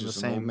relying He's on the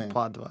just an old same man.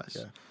 plot device.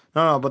 Yeah.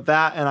 No, but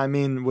that, and I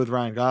mean with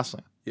Ryan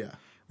Gosling, yeah.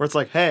 where it's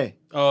like, hey,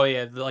 Oh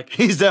yeah, like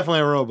he's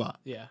definitely a robot.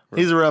 yeah.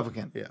 He's a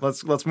replicant. Yeah.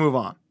 Let's move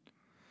on.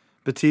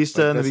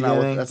 Batista in the That's not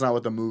beginning. that's not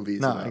what the movie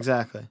is No, about.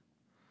 exactly.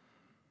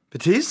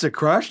 Batista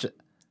crushed it.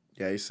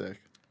 Yeah, he's sick.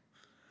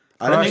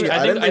 I I think-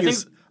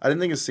 didn't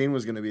think his scene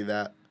was going to be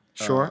that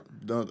Short?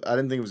 No, I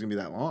didn't think it was going to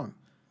be that long.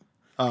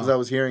 Because I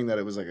was hearing that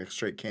it was like a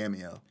straight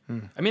cameo. I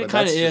mean, But it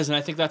kind of that's is, and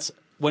I think that's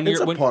when It's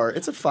you're a part.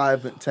 It's a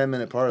 5-10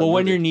 minute part. well, of the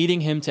when movie. you're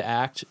needing him to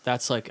act,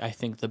 that's like I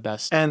think the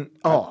best. And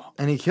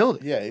he killed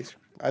it. Yeah,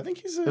 I think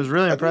he's. It was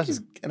really impressive.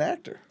 He's an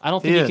actor. I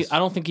don't think He he is. can, I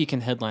don't think he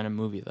can headline a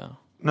movie though.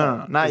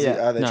 No, not Is he- yet.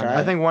 are they No, trying?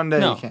 I think one day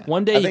No, he can.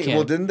 one day I he think. can.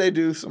 Well, didn't they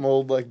do some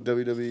old like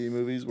WWE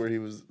movies where he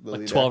was the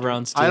lead 12 actor?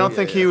 rounds. I don't too.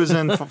 think he was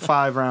in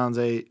 5 rounds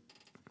 8.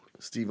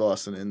 Steve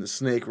Austin in the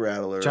Snake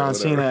Rattler. or John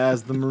whatever. Cena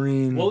as the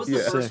Marine. What was the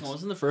Yeah. first 6. one?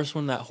 Wasn't the first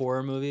one that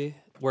horror movie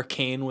where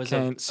Kane was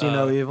Kane, See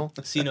No Evil.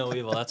 See No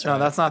Evil. That's right. No,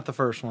 that's not the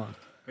first one.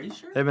 Are you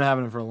sure? They've been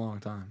having it for a long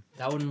time.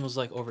 That one was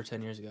like over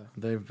 10 years ago.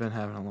 They've been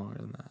having it longer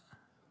than that.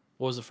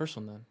 What was the first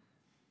one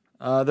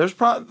then? There's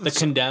probably The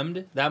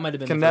Condemned. That might have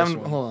been Condemned. the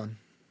first one. Hold on.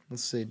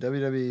 Let's see.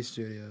 WWE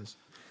Studios.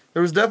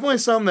 There was definitely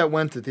some that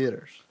went to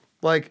theaters.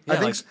 Like Yeah, I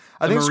think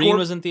like The Marine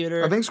was in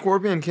theater. I think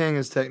Scorpion King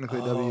is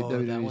technically that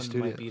WWE one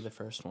Studios. might be the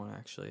first one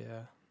actually. Yeah.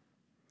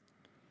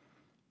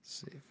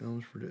 Let's see.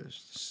 Films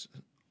produced.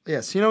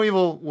 Yeah, See No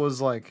Evil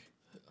was like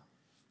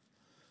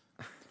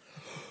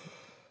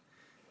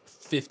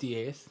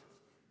 58th.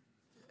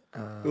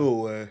 No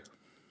way.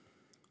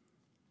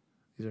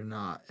 these are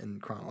not in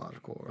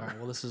chronological order. All right,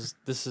 well, this is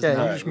Yeah,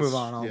 not. you just move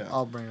on. yeah.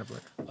 I'll bring it up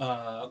later.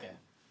 Okay.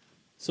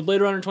 So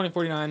Blade Runner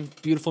 2049,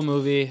 beautiful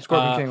movie.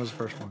 Scorpion King was the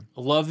first one.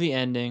 Love the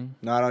ending.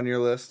 Not on your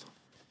list.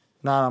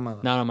 Not on my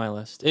list. Not on my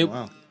list.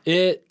 Wow.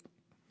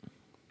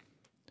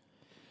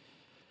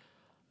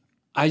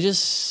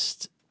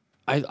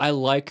 I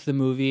like the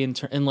movie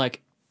and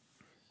like,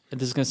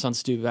 this is gonna sound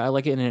stupid. I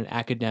like it in an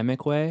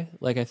academic way.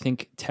 Like, I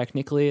think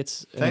technically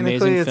it's an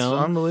amazing it's film,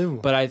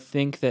 unbelievable. but I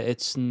think that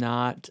it's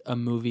not a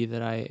movie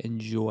that I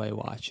enjoy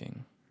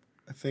watching.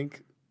 I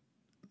think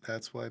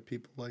that's why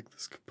people like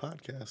this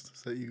podcast,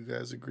 is that you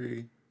guys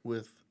agree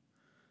with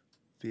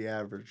the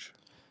average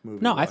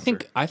movie No, watcher.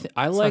 I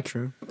not like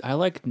true. I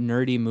like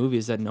nerdy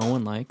movies that no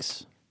one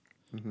likes.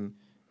 Mm-hmm.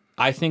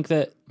 I think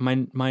that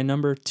my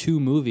number 2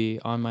 movie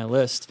on my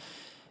list,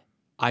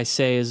 I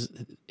say is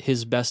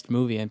his best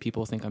movie, and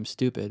people think I'm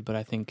stupid, but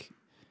I think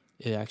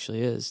it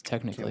actually is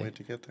technically. Can't wait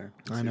to get there.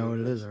 I know what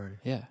it is already.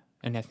 Yeah,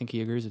 and I think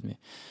he agrees with me.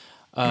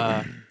 All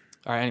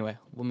right, anyway,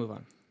 we'll move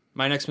on.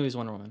 My next movie is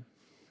Wonder Woman.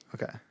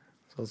 Okay.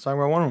 So let's talk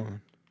about Wonder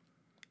Woman.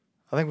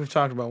 I think we've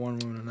talked about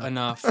Wonder Woman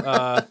enough.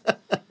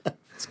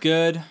 It's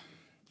good.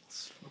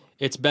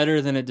 It's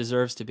better than it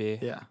deserves to be.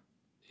 Yeah.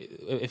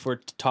 If we're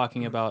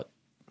talking about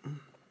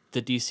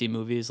the DC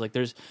movies, like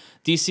there's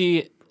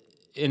DC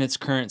in its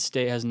current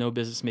state has no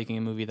business making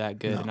a movie that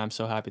good, and I'm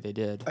so happy they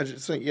did. I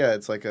just think, yeah,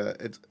 it's like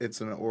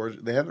it's an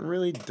origin. They haven't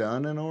really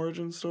done an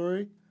origin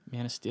story.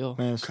 Man of Steel.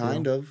 Man of Steel.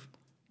 Kind of.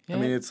 Yeah. I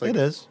mean, it's like It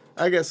is.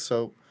 I guess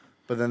so,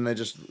 but then they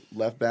just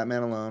left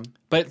Batman alone.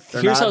 But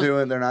They're here's not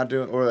how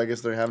doing, or I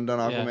guess they haven't done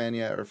Aquaman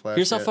yet or Flash.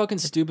 here's how yet. fucking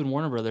stupid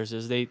Warner Brothers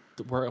is. They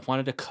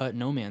wanted to cut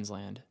No Man's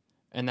Land,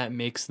 and that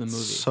makes the movie.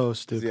 So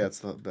stupid. Yeah, it's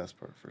the best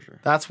part for sure.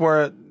 That's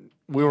where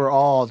we were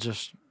all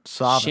just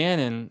sobbing.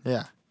 Shannon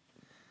Yeah.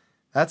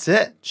 That's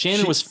it.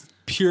 was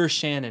pure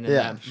Shannon in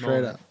Yeah, that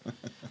straight moment. up.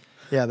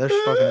 Yeah, they're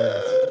fucking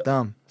idiots.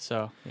 Dumb.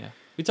 So yeah,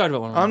 we talked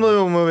about Wonder Woman.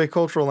 Unbelievable movie,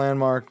 cultural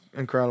landmark,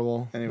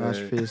 incredible. Anyway.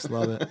 Masterpiece,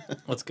 love it.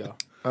 Let's go.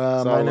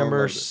 all My I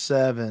number loved it.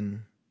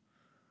 7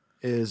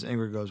 is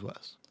Ingrid Goes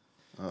West.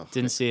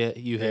 Didn't see it.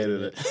 You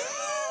hated it.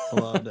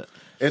 Loved it.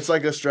 It's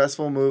like a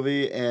stressful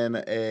movie and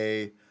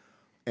a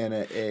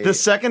The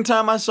second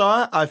time I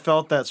saw it, I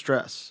felt that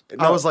stress.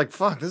 I No. was like,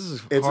 fuck, this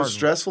is It's hard. a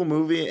stressful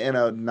movie in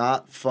a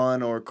not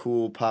fun or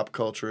cool pop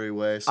culture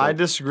way. So I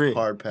disagree.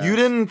 Hard pass. You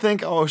didn't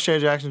think O'Shea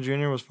Jackson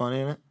Jr. was funny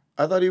in it?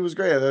 I thought he was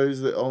great. I thought he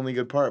was the only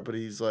good part, but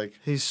he's like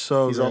He's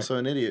so he's great. also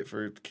an idiot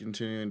for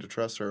continuing to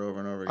trust her over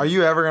and over again. Are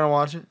you ever going to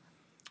watch it?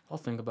 I'll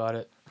think about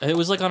it. It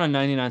was like on a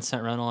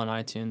 99-cent rental on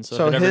iTunes. So,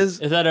 So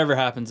if that ever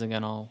happens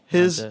again, I'll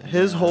His rent it.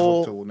 his I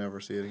hope that whole we'll never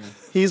see it again.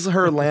 he's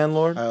her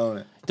landlord I own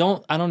it.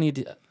 I don't need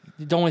to.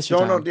 Don't waste your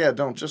time.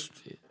 Don't just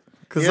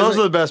because he those hasn't-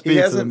 are the best he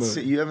beats of the hasn't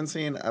movie. you haven't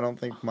seen. I don't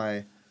think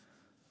my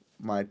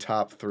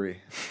top 3.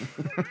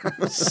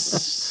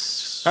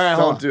 All right,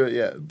 hold Don't on. do it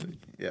yet.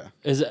 Yeah,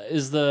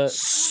 Is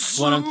the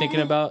one I'm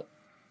thinking about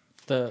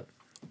the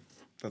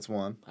that's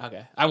one.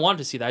 okay? I wanted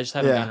to see that. I just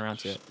haven't Yeah. gotten around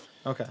to it.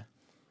 Okay.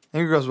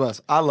 Ingrid Goes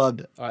West. I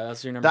loved it. All right,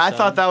 that's your number. I 7?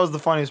 thought that was the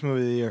funniest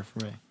movie of the year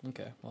for me.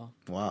 Okay, well,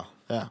 Wow.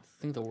 Yeah. I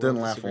think the world Didn't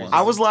laugh disagrees. once.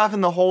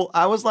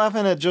 I was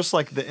laughing at just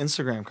like the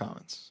Instagram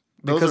comments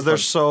Those because are they're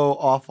fun. so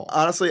awful.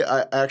 Honestly,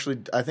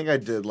 I think I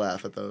did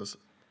laugh at those,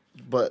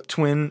 but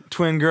Twin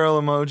girl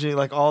emoji,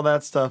 like all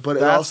that stuff. but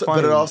that's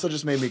funny. it also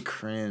just made me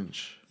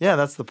cringe. Yeah,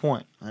 that's the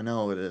point. I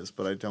know it is,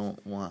 but I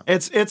don't want.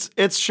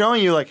 It's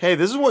showing you like, hey,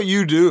 this is what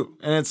you do,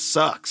 and it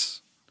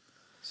sucks.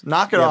 So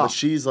knock it Yeah, off. but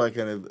she's like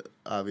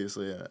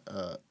obviously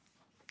a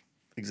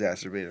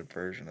exacerbated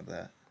version of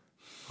that,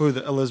 Who,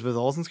 the Elizabeth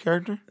Olsen's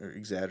character? or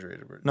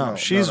exaggerated version. No,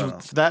 she's no.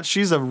 that.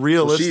 She's a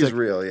realistic. she's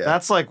real, yeah.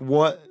 That's like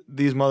what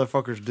these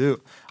motherfuckers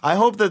do. I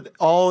hope that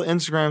all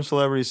Instagram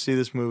celebrities see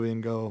this movie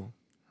and go,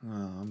 Oh,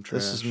 I'm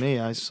trash. "This is me.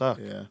 I suck."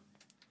 Yeah,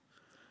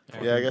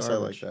 yeah. I guess I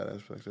like garbage. that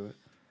aspect of it.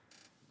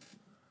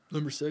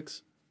 number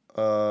 6.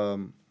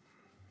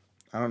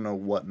 I don't know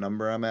what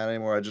number I'm at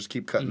anymore. I just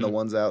keep cutting the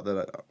ones out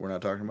that we're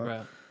not talking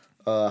about.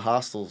 Right.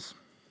 Hostels.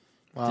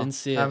 Wow. Didn't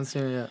see it. Haven't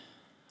seen it yet.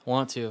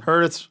 Want to?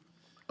 Heard it's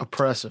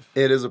oppressive.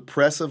 It is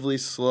oppressively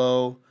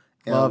slow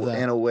Love that.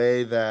 in a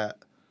way that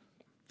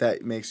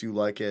makes you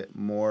like it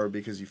more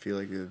because you feel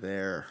like you're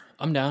there.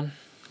 I'm down.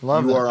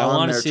 Love You that. are I on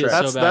wanna their see it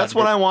track. so bad. That's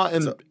what I want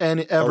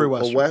in every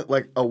Western.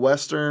 like a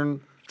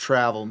Western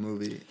travel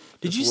movie.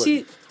 Did That's you what-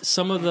 see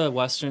some of the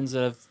westerns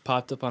that have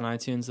popped up on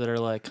iTunes that are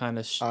like kind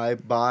of? I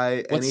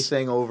buy What's-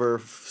 anything over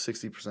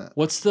 60%.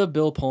 What's the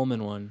Bill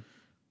Pullman one?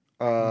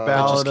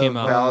 Ballad came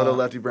of, out. Ballad of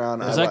Lefty Brown.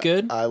 Was that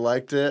good? I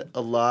liked it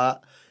a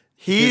lot.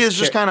 He His is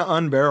just cha- kind of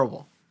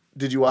unbearable.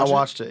 Did you watch it? I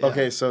watched it, yeah.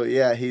 Okay, so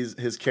yeah,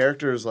 his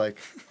character is like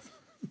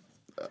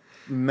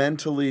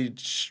mentally.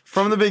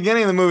 From the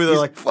beginning of the movie, they're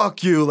like,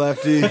 "Fuck you,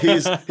 Lefty."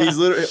 He's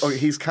literally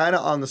he's kind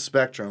of on the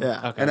spectrum.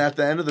 Yeah. Okay. And at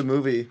the end of the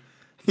movie,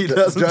 He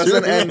doesn't do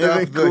end up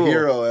anything the cool.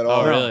 hero at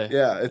all. really?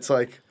 Yeah, it's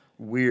like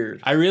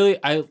weird. I really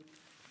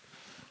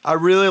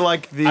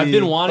like the. I've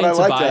been wanting But I to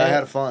liked buy it. it. I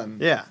had fun.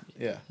 Yeah.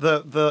 Yeah.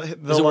 The Is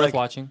it like, worth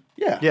watching?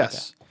 Yeah.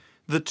 Yes.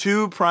 The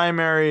two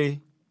primary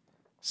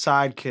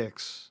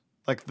sidekicks,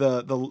 like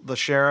the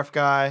sheriff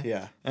guy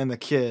Yeah. and the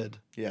kid,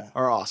 Yeah.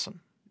 are awesome.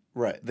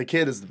 Right. The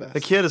kid is the best. The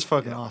kid is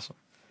fucking awesome.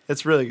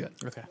 It's really good.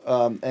 Okay.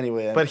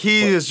 Anyway, But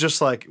he is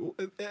just like,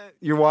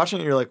 you're watching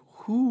it, you're like,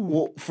 who?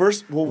 What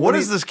What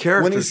is is this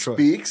character's When he choice?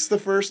 speaks the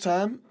first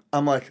time,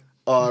 I'm like,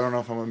 oh, I don't know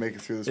if I'm gonna make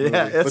it through this movie.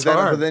 Yeah, it's but then,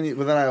 hard.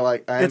 But then I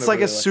like. I It's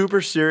like a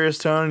super serious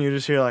tone, and you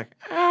just hear like,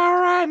 all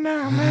right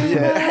now, man.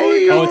 Yeah.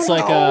 Hey, Oh, it's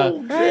like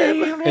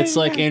Jim. it's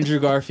like Andrew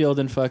Garfield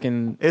and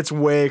fucking It's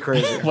way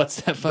crazy.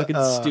 what's that fucking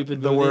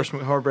stupid The movie? worst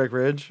Heartbreak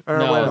Ridge. Or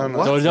No, wait, no,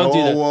 what? don't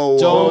do that. Whoa, whoa,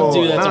 Don't whoa, do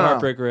whoa. that No, to no, no.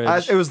 Heartbreak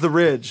Ridge. It was the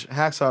Ridge.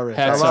 Hacksaw Ridge.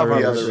 I Hacksaw love Ridge.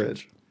 The Heartbreak other Ridge.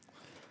 Ridge.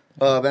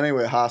 But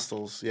anyway,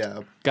 Hostels.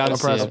 Yeah, Gotta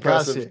see Impressive. it.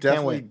 Gotta see impressive. it. Can't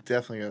Definitely, wait.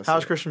 definitely gotta see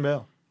How's it. Christian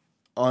Bale?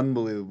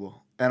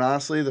 Unbelievable. And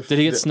honestly, Did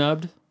he get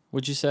snubbed?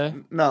 Would you say?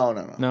 No.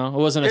 No, it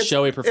wasn't a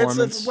showy performance.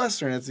 It's a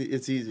Western.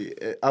 It's easy.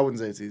 I wouldn't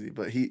say it's easy,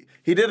 but he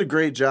did a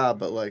great job.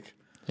 But like,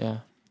 Yeah.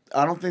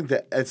 I don't think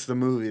that it's the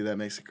movie that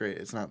makes it great.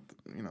 It's not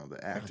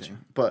the acting.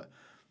 But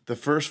the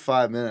first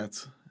 5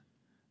 minutes,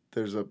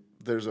 there's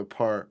a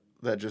part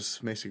that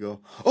just makes you go,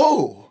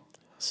 oh,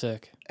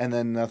 Sick. and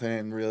then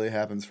nothing really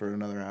happens for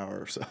another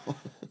hour or so.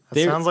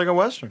 That sounds like a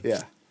Western.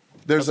 Yeah,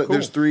 there's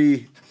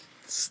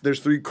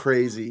three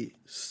crazy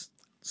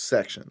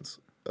sections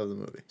of the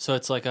movie. So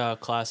it's like a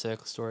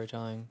classic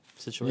storytelling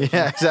situation.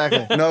 Yeah,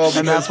 exactly. No,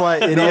 and that's why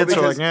idiots are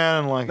because- like, yeah,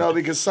 I don't like No, it.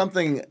 because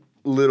something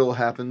little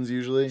happens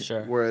usually.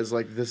 Sure. Whereas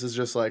like this is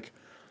just like,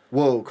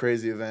 whoa,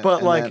 crazy event. But,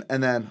 and like-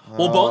 then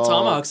Well, Bone oh,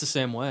 Tomahawk's the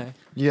same way.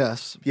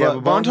 Yes. Yeah, but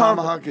Bone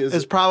Tomahawk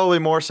is probably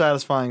more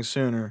satisfying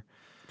sooner.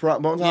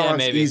 Bone Tomahawk's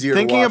maybe. easier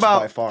Thinking to watch by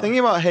about far. thinking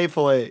about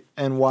Hateful Eight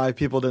and why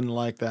people didn't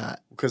like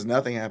that, because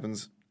nothing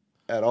happens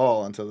at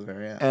all until the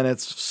very end. and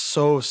it's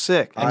so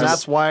sick, and I-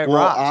 that's why it well,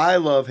 rocks. I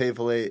love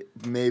Hateful Eight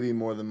maybe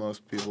more than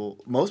most people.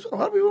 A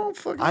lot of people don't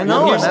fucking. I like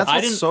know, it. and that's I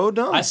what's didn't- so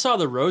dumb. I saw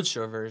the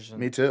Roadshow version.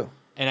 Me too.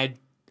 And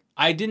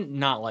I did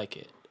not like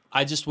it.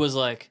 I just was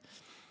like,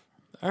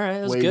 all right,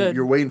 that was Waiting- good.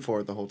 You're waiting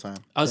for it the whole time.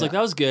 I was like,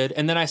 that was good.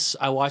 And then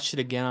I watched it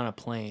again on a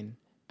plane,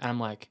 and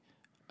I'm like,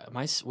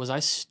 was I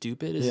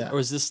stupid? Yeah. Or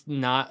is this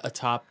not a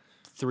top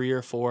 3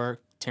 or 4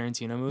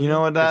 Tarantino movie? you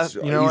know what It's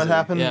you know what easy.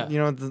 happened? Yeah. You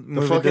know what the The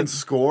movie fucking did?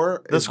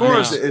 score. The score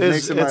makes is- it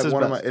makes it it's his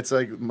one of my. best. It's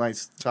like my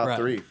top Right.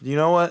 3. You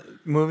know what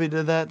movie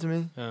did that to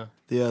me? Yeah.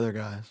 The Other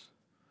Guys.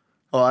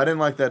 Oh, I didn't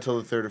like that till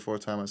the third or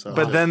fourth time I saw it.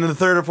 But then the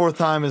third or fourth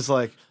time is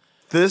like,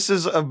 this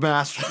is a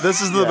master.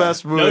 This is the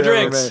best movie No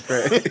ever drinks.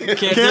 made. Can't,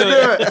 Can't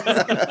do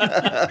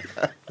it.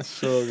 it.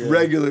 So good.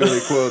 regularly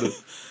quoted.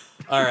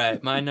 All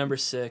right, my number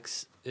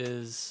 6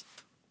 is.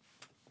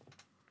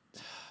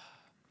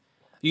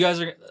 You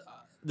guys are.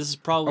 This is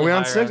probably. Are we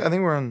on higher 6? I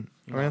think we're on.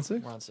 Are we No, on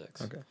 6? We're on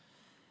 6. Okay.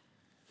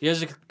 You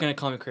guys are gonna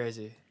call me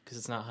crazy because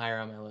it's not higher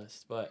on my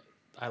list, but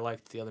I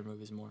liked the other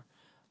movies more.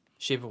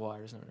 Shape of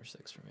Water is number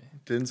 6 for me.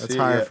 Didn't That's see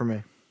higher it yet. for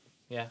me.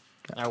 Yeah.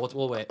 All right,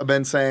 we'll wait. I've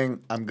been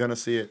saying I'm gonna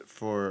see it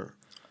for.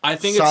 I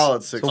think Solid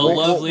it's 6. a So we'll-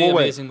 lovely, we'll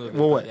wait. amazing movie.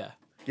 We'll but wait. Yeah.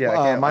 Yeah, I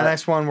can't. My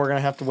next one we're gonna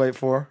have to wait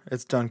for.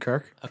 It's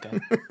Dunkirk. Okay.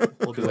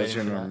 We'll be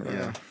waiting for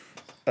that.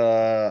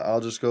 Yeah.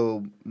 I'll just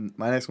go.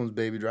 My next one's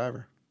Baby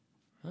Driver.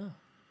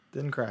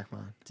 Didn't crack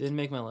mine. Didn't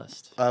make my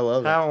list. I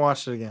love it. Haven't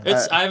watched it again.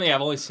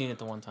 I've only seen it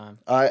the one time.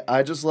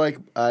 I just like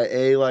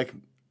like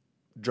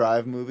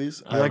drive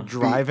movies. You like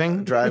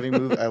driving? Driving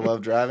movie. I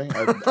love driving.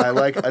 I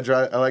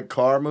like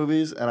car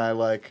movies and I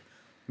like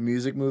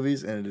music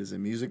movies, and it is a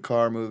music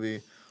car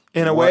movie.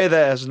 In a way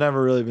that has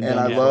never really been And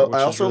done. I before, love. which I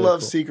is also really love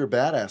cool. secret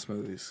badass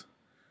movies.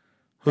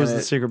 Who's and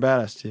the it- secret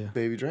badass to you?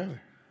 Baby Driver.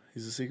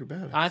 He's a secret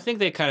badass. I think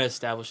they kind of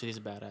established that he's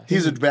a badass.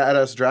 He's a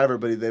badass driver,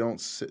 but they don't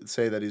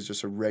say that he's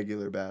just a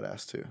regular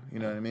badass too. You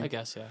know what I mean? I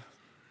guess, yeah.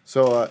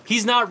 So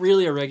He's not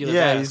really a regular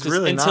Yeah, badass. he's 'cause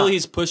really until not.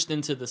 he's pushed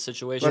into the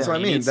situation. that's where what I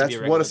he mean. needs to That's be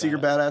what a regular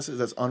secret badass is.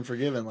 That's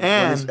unforgiven. Like,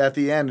 And- when he's, at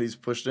the end, he's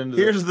pushed into.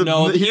 Here's the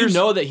No, you here's,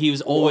 know that he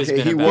was always Okay,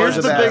 been he a was badass. here's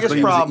the badass, biggest but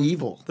he was problem.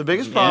 evil. The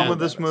biggest problem Yeah. with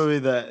this movie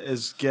that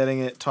is getting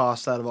it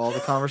tossed out of all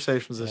the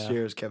conversations this Yeah.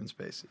 year is Kevin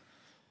Spacey.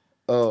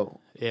 Oh,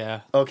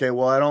 Yeah. okay.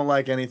 Well, I don't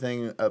like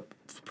anything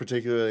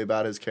particularly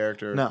about his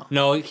character.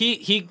 No,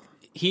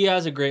 He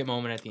has a great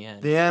moment at the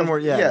end. the end where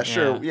Yeah,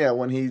 sure. Yeah. Yeah,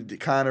 when he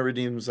kind of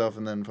redeemed himself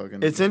and then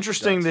fucking. It's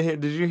interesting dies. to hear.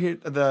 Did you hear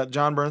that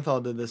John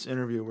Bernthal did this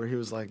interview where he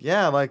was like,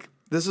 "Yeah, like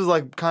this is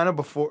like kind of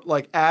before,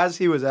 like as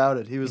he was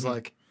outed, he was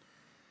like,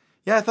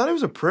 yeah, I thought he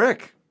was a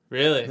prick.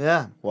 Really?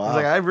 Yeah, Wow. He's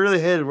like, I really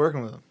hated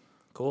working with him,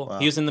 Cool. Wow.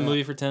 He was in the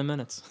movie for 10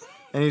 minutes.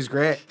 and he's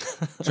great.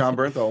 John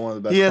Bernthal, one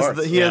of the best He has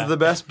parts. he has the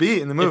best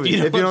beat in the movie. you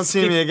If you don't don't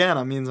see see- me again,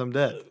 that means I'm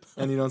dead,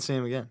 and you don't see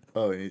him again.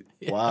 Oh,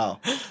 wow.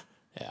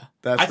 Yeah.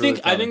 That's I really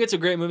think funny. it's a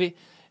great movie.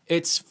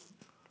 It's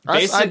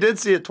I did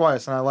see it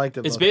twice, and I liked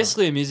it. It's both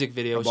basically a music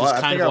video, which Well, is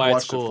I kind think of I've why it's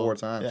watched cool. it 4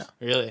 times.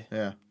 Yeah. Really?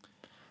 Yeah.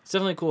 It's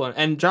definitely cool. And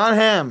times. John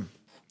Hamm,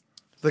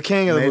 the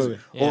king of the Amazing.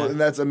 movie. Yeah. Well, and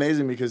that's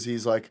amazing because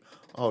he's like,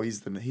 oh, he's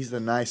the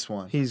nice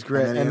one. He's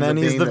great. And ends then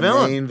up he's being the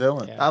villain. Main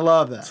villain. Yeah. I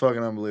love It's that.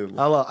 fucking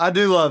unbelievable. I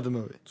do love the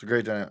movie. It's a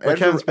great dynamic. But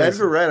Kevin Spacey.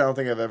 Edgar Wright, I don't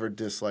think I've ever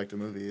disliked a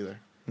movie either.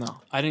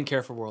 No, I didn't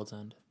care for World's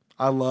End.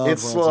 I love.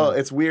 It's World's slow. End.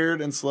 It's weird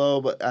and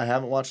slow, but I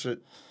haven't watched it.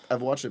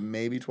 I've watched it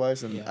maybe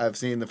twice, and Yeah. I've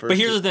seen the first. But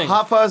here's two. the thing.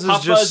 Hot Fuzz is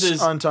Hot just Fuzz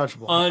is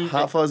untouchable.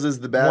 Hot Fuzz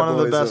is the bad One of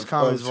the boys best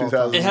comedies of all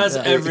time. 2000. It has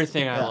Yeah.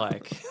 everything I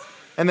like.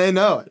 And they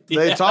know it.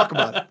 They Yeah. talk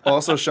about it.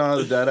 Also, Shaun of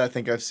the Dead. I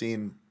think I've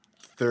seen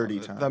 30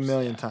 times. A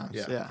million times.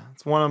 Yeah. Yeah.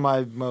 It's one of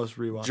my most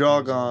rewatched.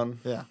 Jog movies. on.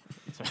 Yeah.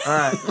 All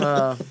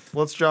right.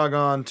 Let's jog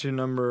on to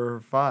number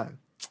 5.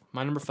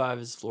 My number 5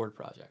 is Florida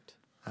Project.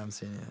 I haven't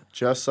seen it yet.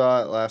 Just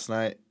saw it last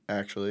night,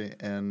 actually,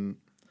 and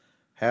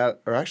I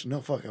watched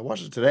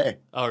it today.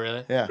 Oh,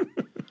 really? Yeah.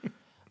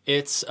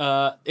 It's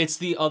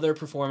the other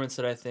performance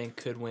that I think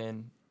could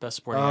win Best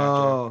Supporting Actor.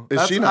 Oh,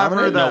 Is she I've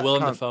nominated? heard No, that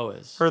Willem Dafoe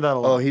is. Heard that a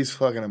lot. Oh, he's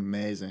fucking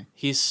amazing.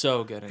 He's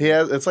so good.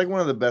 It's like one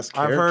of the best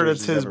I've characters heard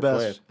it's he's his ever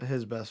best. played.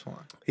 His best one.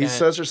 He's And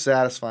such a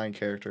satisfying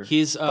character.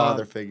 he's,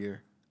 father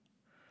figure.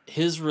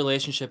 His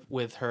relationship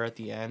with her at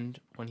the end,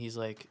 when he's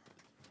like,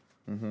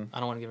 Mm-hmm. I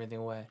don't want to give anything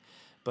away,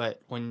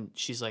 but when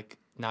she's like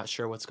not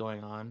sure what's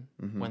going on,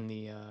 Mm-hmm. when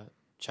the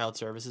child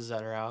services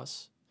at her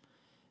house,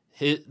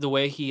 the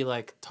way he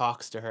like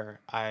talks to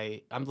her,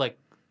 I'm like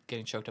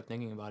getting choked up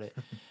thinking about it,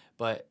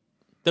 but.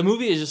 The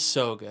movie is just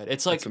so good.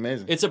 It's like It's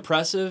amazing. It's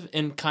oppressive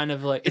and kind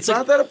of like It's like,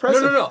 not that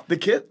oppressive. No. The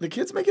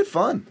kids make it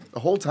fun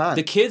the whole time.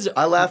 The kids.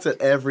 I laughed at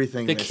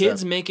everything. The they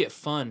kids said. make it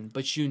fun,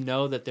 but you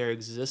know that their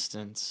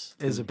existence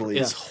Is a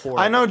bleak. is horrible.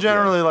 I know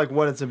generally like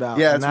what it's about.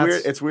 Yeah, and it's that's-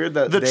 weird. It's weird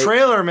that The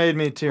trailer made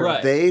me tear.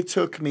 Right. They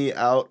took me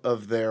out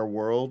of their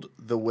world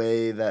the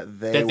way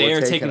that they that they were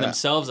are taking taken out.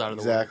 themselves out of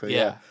the Exactly.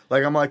 world. Yeah.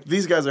 Like I'm like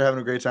these guys are having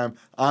a great time.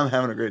 I'm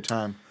having a great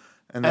time.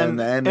 And then And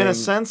the ending. in a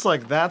sense,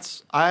 like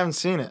that's I haven't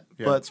seen it,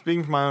 Yeah. but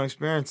speaking from my own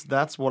experience,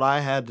 that's what I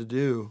had to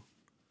do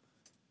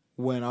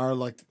when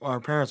our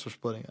parents were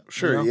splitting up.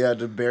 sure, you know? you had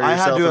to bury I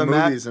had yourself to in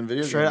movies and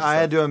video games. and I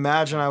had stuff. to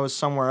imagine I was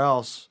somewhere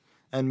else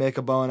and make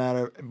a bow and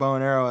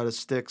arrow out of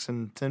sticks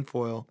and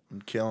tinfoil,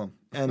 And kill him.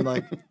 and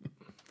like,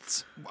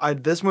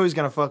 this movie's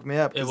gonna fuck me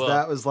up It because will.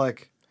 that was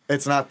like.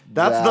 It's not.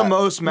 That's that. the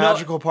most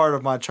magical part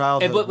of my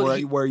childhood,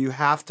 but where you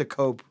have to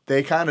cope.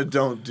 They kind of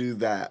don't do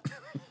that.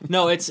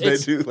 No, it's They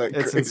it's do like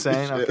It's crazy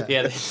insane? shit. Okay.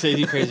 yeah, they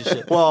do crazy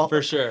shit. Well,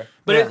 for sure.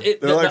 But yeah.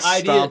 They're like the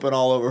idea stomping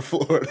all over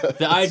Florida.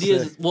 the idea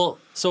is well,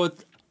 so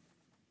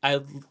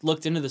I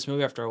looked into this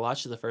movie after I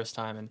watched it the first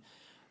time, and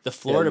the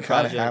Florida you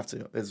kind of Project.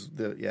 have to. It's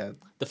the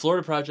The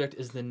Florida Project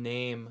is the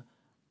name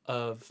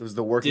of It was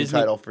the working Disney-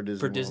 title for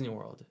Disney. Disney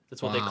World.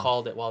 That's what they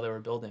called it while they were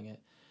building it.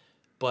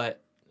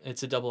 But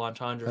it's a double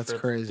entendre. That's for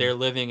crazy. They're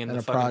living in And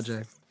the a fucking,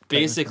 project.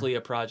 basically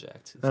a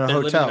project. In a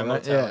They're hotel, living in a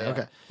right? motel. Yeah,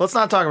 okay. Let's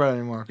not talk about it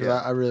anymore because Yeah.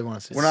 I really want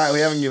to see. We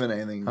haven't given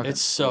anything. Okay.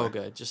 It's so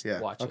good. Just Yeah.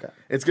 watch Okay. it.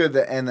 It's good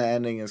that and the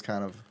ending is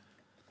kind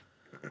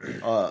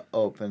of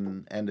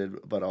open ended,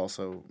 but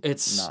also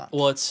It's not.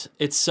 well,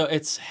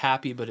 it's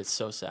happy, but it's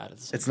so sad.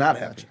 It's not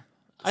happy.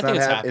 I think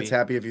it's happy. It's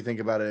happy if you think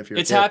about it. If you're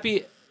It's a kid.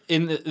 happy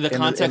in the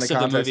context in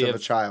the of the movie of a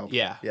child.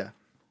 Yeah. Yeah.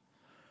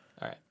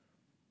 All right.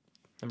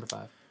 Number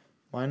 5.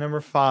 My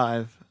number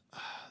 5.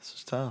 This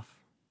is tough.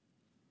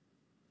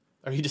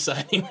 Are you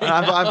deciding? Right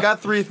I've now?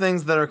 got 3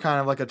 things that are kind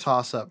of like a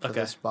toss up for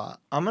Okay. this spot.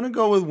 I'm gonna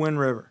go with Wind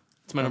River.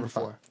 It's my number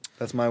 4.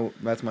 That's my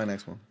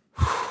next one.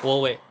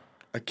 Well, wait.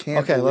 I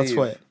can't. Okay, let's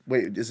believe-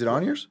 wait. Wait, is it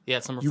on yours? Yeah,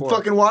 it's number You 4.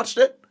 fucking watched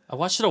it? I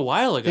watched it a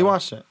while ago. He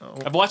watched it.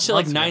 I've watched it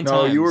like 9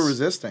 No, times. you were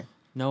resisting.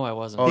 No, I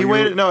wasn't. Oh, He you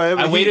waited. were- No,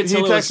 I waited he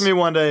till it texted was- me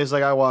one day. He's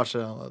like, "I watched it.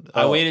 I loved it."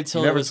 I waited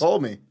till You it never was.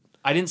 told me.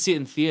 I didn't see it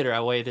in theater. I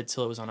waited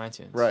till it was on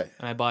iTunes. Right.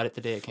 And I bought it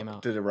the day it came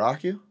out. Did it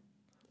rock you?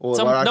 Well,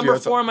 It's it rocked you number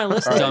at some- 4 on my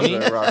list, All right, dummy.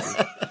 so it rocked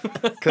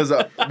you. Because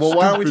well,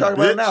 why don't we talk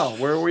about it now?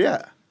 Where are we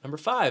at? Number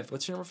 5.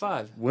 What's your number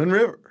 5? Wind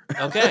River.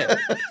 Okay.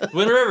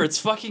 Wind River. It's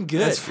fucking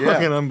good. It's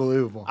fucking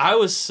unbelievable. I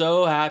was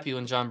so happy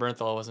when John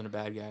Bernthal wasn't a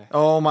bad guy.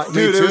 Oh my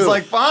dude! It too. was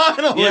like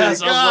finally.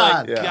 Yes, I was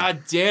God. like, Yeah. God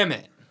damn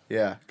it.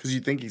 Yeah, because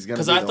you think he's gonna.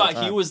 Because be I the thought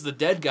whole he time. was the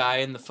dead guy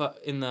in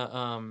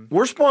the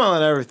We're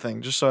spoiling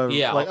everything, just so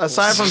Yeah. like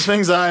aside from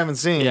things I haven't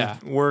seen. Yeah.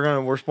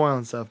 we're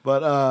spoiling stuff.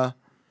 But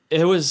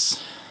It was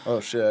Oh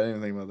shit! I didn't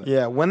even think about that.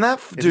 yeah, when that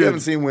If you haven't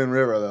dude, seen Wind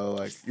River though,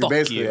 like you're Fuck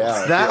basically you.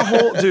 out.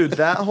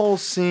 that whole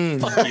scene,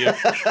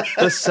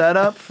 the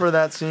setup for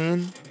that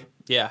scene,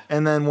 yeah.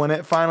 and then when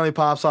it finally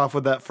pops off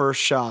with that first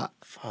shot,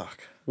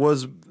 Fuck.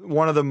 was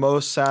one of the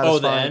most satisfying. Oh,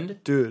 the end,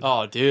 dude.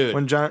 Oh, dude.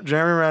 When Jeremy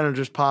Renner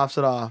just pops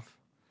it off,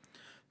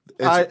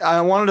 It's- I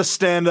wanted to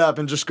stand up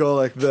and just go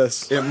like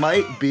this. It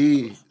might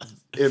be.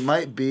 It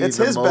might be. It's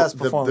the his best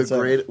the performance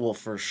ever. great. Well,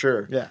 for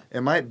sure. Yeah.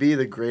 It might be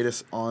the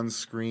greatest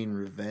on-screen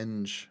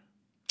revenge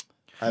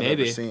I've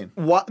Maybe. ever seen.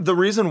 The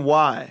reason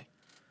why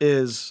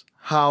is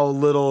how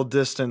little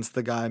distance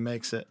the guy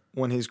makes it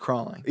when he's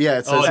crawling. Yeah,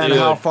 it says Oh, and dude.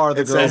 how far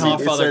the it girl. says, how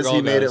he, far it, the says girl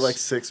he made it goes. like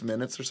 6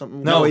 minutes or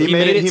something. No, he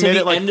made it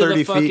to like the end 30 of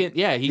the fucking, feet.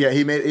 Yeah, he Yeah,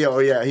 he made. Yeah, oh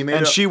yeah, he made.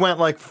 And it, she went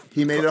like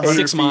He made it 100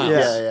 6 feet. miles.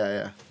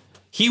 Yeah.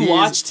 he he's-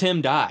 watched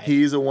him die.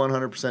 He's a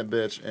 100%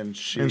 bitch, and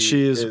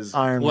she is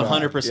iron.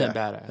 100% Yeah.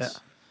 badass. Yeah.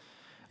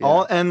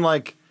 All and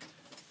like,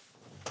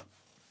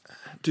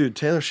 dude,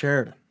 Taylor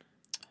Sheridan.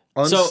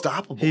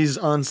 Unstoppable. He's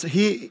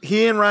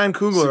he and Ryan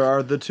Coogler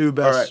are the two all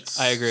best.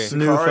 right. I agree.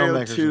 New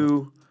Sicario filmmakers.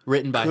 2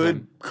 Written by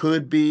him.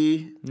 could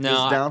be No, his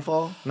I-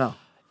 downfall. No,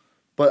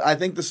 But I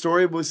think the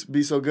story would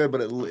be so good,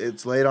 but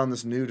it's laid on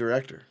this new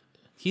director.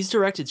 He's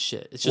directed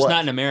shit. It's just What?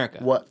 not in America.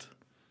 What?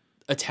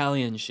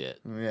 Italian shit.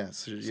 Yeah,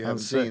 so you Sounds haven't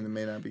sick. seen. It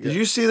may not be good. Did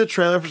you see the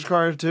trailer for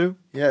Sicario 2?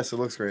 Yes, it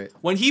looks great.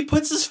 When he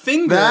puts his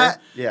finger,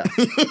 Yeah,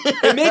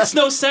 it makes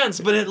no sense,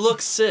 but it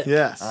looks sick.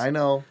 Yes. I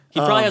know. He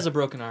probably has a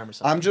broken arm or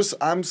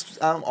something.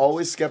 I'm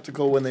always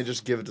skeptical when they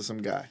just give it to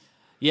some guy.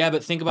 Yeah,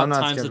 but think about I'm not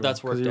times skeptical, that's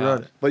 'cause worked he wrote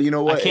out. it. But you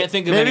know what? I can't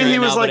think of Maybe any he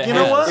right was now, like, but you it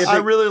know has. what? If I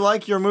it- really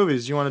like your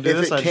movies. You want to do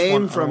If this? it I just came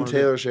want, I from wanna do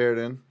it. Taylor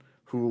Sheridan,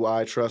 who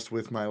I trust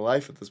with my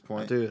life at this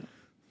point, Dude.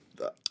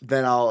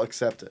 then I'll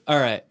accept it All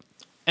right.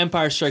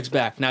 Empire Strikes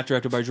Back, not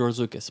directed by George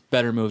Lucas.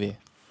 Better movie.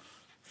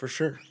 for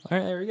sure. All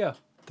right, there we go.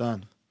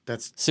 Done.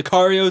 That's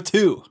Sicario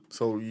 2.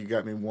 so you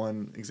got me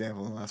one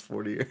example in the last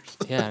 40 years.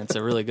 Yeah, it's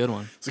a really good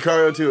one.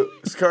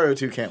 Sicario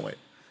 2 can't wait.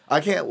 I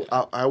can't.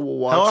 I will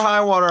watch. Hell or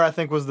High Water, I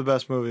think, was the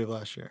best movie of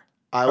last year.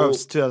 I Oh, will.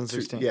 it's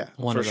 2016. Yeah,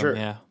 One for of them, sure.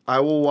 yeah. I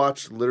will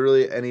watch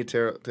literally any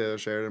Taylor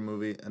Sheridan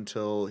movie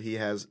until he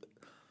has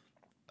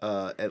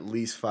at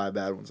least 5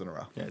 bad ones in a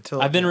row. Yeah,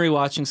 till, I've been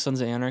rewatching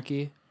Sons of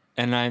Anarchy,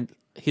 and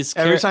his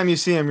every char- time you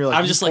see him, you're like,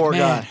 I'm "You just like, poor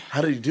man, guy.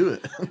 How did he do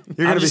it? You're I'm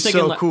gonna be just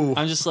thinking, so like, cool."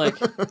 I'm just like,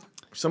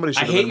 Somebody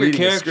should I have hate been your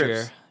reading his character.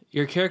 scripts.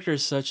 Your character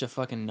is such a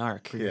fucking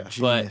narc. Yeah. But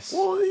Genius.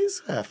 Well,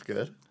 he's half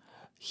good.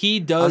 he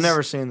does. I've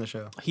never seen the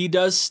show. He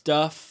does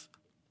stuff.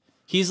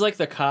 He's like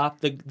the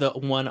cop, the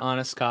one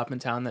honest cop in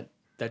town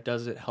that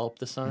doesn't help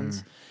the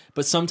sons.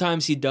 But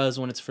sometimes he does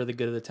when it's for the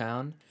good of the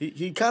town.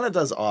 He kind of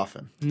does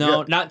often. No,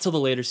 Yeah. not till the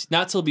later,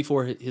 not till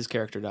before his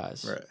character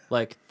dies. Right.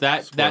 Like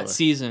that Spoiler.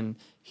 season,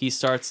 he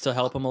starts to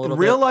help him a little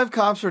Real bit. life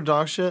cops are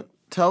dog shit.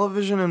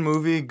 Television and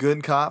movie,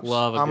 good cops.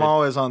 Love a I'm good-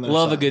 always on their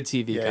Love side. a good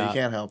TV Yeah, cop.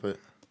 you can't help it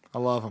I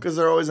love them. because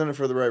they're always in it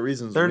for the right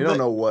reasons. They're We don't the-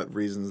 know what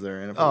reasons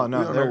they're in it for. Oh We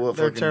no, don't know what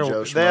they're fucking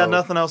terrible. Joe They had Schmo-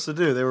 nothing else to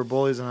do. They were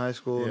bullies in high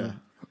school. Yeah. And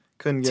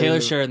couldn't get Taylor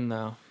into- Sheridan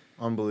though,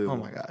 Unbelievable.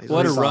 Oh my god, he's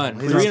what a unstoppable. run!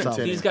 He's Three,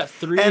 unstoppable. he's got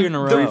 3 And in a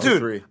row. dude,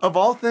 Three. of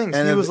all things,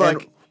 And he was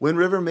like, Wind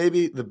River,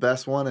 maybe the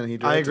best one, and he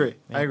I directed. agree.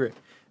 I agree.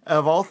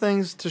 Of all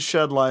things to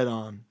shed light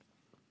on,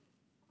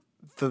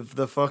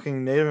 the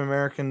fucking Native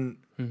American,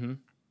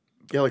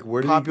 Yeah, like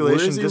where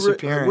Population where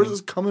disappearing. Where's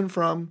this coming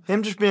from?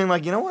 him just being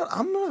like, you know what,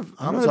 I'm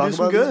gonna talk do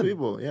some about good. these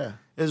people. Yeah,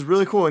 Is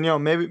really cool. And you know,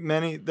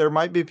 maybe there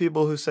might be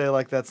people who say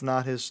like that's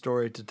not his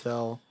story to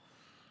tell,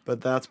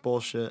 but that's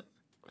bullshit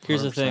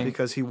Here's the thing: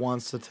 because he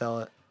wants to tell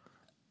it.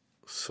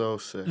 so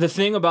sick. the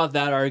thing about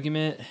that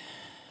argument,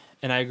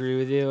 and I agree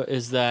with you,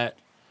 is that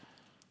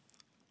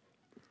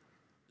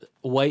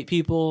white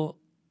people,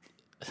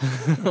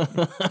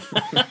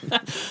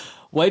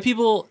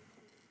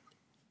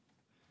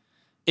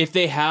 if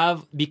they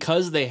have,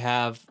 because they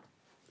have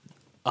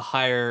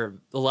a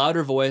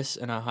louder voice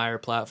and a higher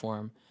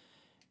platform,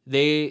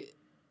 they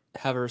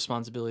have a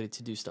responsibility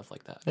to do stuff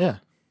like that. Yeah,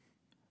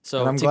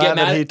 So And I'm to glad get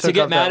that mad he at, took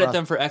up that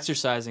them for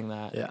exercising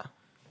that is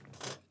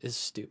yeah.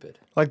 stupid.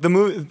 Like the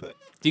movie,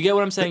 Do you get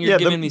what I'm saying? You're Yeah,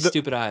 giving me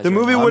stupid eyes. the right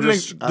movie now.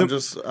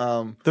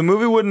 wouldn't. The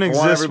movie wouldn't I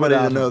want exist everybody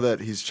without to know him. that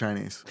he's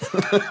Chinese.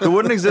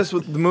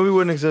 The movie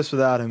wouldn't exist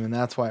without him, and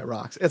that's why it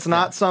rocks. It's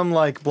not some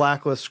like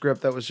Blacklist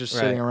script that was just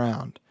sitting Right.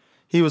 around.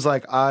 He was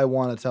like, I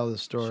want to tell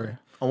this story.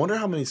 I wonder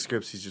how many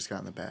scripts he's just got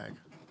in the bag.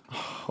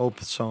 Hope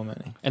so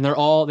many. And they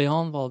all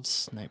involve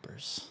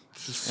snipers.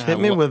 And Hit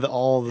I me lo- with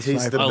all the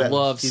He's sniper. the I best.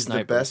 love He's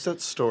snipers. the best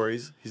at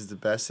stories. He's the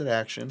best at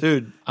action.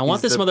 Dude. I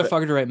want He's this the be-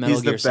 motherfucker to write Metal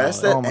He's the Gear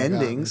best Solid. at Oh my God, me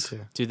endings.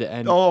 too. Do the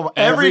end. Oh,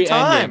 every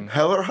time. ending.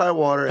 Hell or High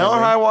Water. Hell or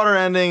ending. High Water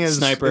ending is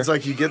Sniper. It's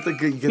like you get the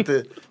good,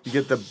 you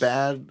get the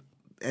bad,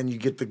 and you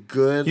get the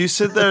good. You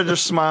sit there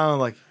just smiling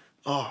like,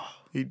 oh,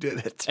 he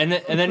did it. And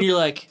then you're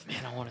like,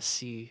 man, I want to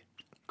see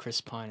Chris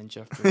Pine and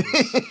Jeff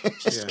Bridges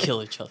just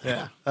kill each other.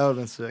 Yeah, that would have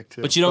been sick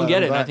too. But you don't get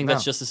I'm it, and I glad- think no,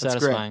 that's just as great.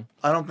 satisfying.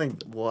 I don't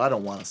think. Well, I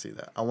don't want to see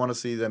that. I want to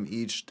see them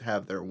each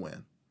have their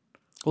win.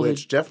 Well,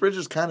 Which Jeff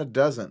Bridges kind of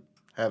doesn't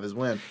have his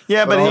win.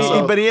 Yeah, but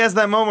also- he has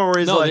that moment where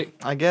he's No, like,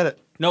 I get it.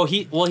 No,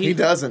 he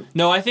doesn't.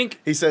 No, I think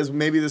He says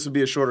maybe this would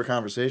be a shorter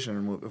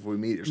conversation if we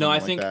meet or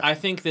something no, like I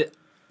think that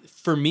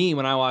for me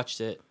when I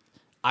watched it,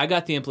 I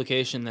got the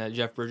implication that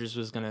Jeff Bridges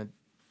was gonna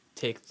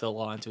take the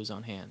law into his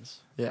own hands.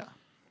 Yeah.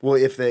 Well,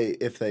 if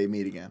they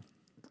meet again.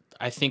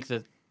 I think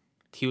that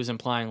he was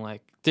implying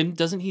like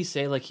doesn't he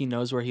say like he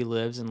knows where he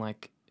lives and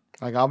like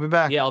Like, I'll be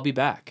back. yeah, I'll be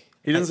back.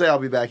 He didn't say I'll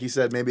be back. He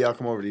said maybe I'll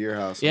come over to your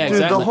house. Yeah, And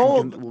Dude, exactly. the whole.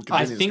 we'll continue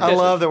I this think I that-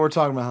 love that we're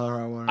talking about Hell or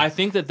High Water. I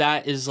think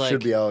that is like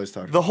should be always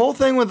talking. The whole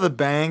thing with the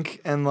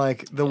bank and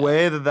like the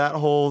way that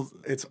whole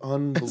It's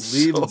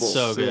unbelievable.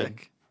 so good.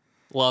 sick.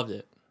 Loved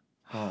it.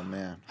 Oh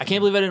man. I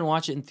can't believe I didn't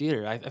watch it in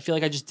theater. I feel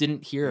like I just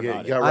didn't hear You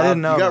about got it. I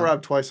didn't know You got that.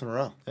 robbed twice in a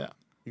row. Yeah.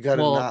 You got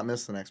to Well- not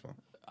miss the next one.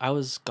 I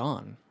was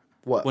gone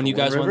What? when for you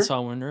guys Wind went River? and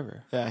saw Wind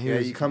River. Yeah, he Yeah,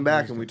 was, you come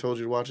back and we told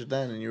you to watch it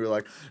then, and you were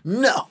like,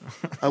 "No,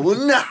 I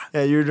will not."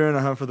 Yeah, you were doing a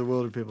Hunt for the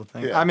Wilder People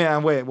thing. Yeah. I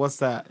mean, wait, what's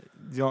that?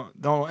 You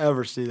don't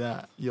ever see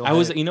that. You'll I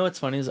was, hate it. you know what's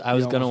funny is I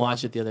was don't gonna wanna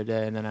watch it the other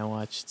day and then I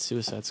watched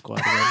Suicide Squad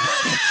again.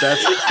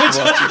 That's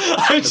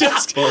I'm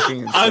just,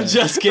 fucking I'm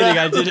insane. just kidding.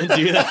 I didn't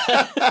do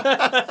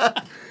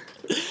that.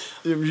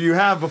 You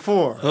have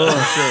before.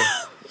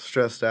 Oh,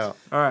 stressed out.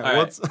 All right, All right.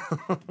 what's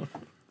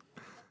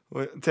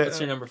What's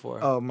your number 4?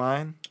 Oh,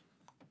 mine.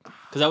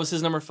 Because that was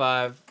his number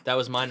 5. That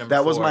was my number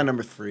 4. That was my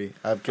number 3.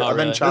 I've Oh, been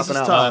really? chopping This is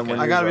out tough. mine when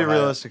I yours gotta be were higher.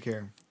 realistic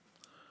here.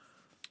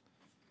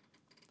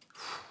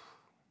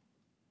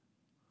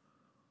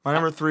 My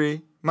number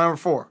 3, my number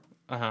 4,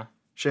 Uh-huh.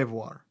 Shape of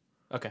Water.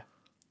 Okay.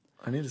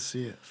 I need to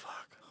see it.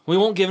 Fuck. We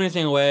won't give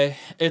anything away.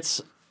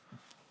 It's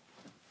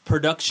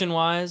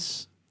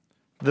production-wise.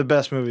 The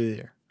best movie of the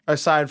year,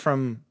 aside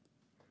from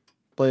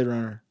Blade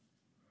Runner.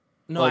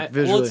 No, Like, well,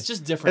 visually. it's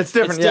just different. It's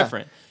different. It's yeah.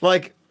 different.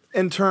 Like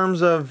in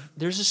terms of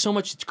There's just so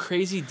much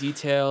crazy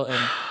detail, and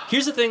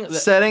here's the thing.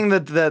 setting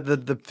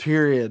the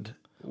period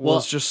was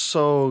Well, just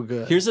so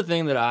good. Here's the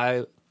thing that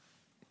I.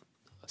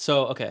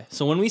 So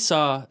when we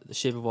saw The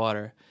Shape of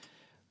Water,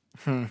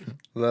 we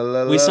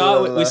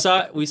saw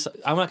it. We saw.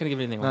 I'm not gonna give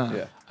anything away.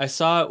 Yeah. I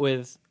saw it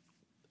with.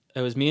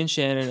 It was me and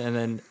Shannon, and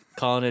then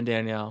Colin and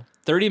Danielle.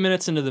 30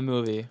 minutes into the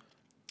movie,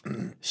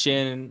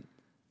 Shannon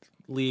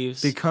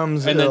leaves,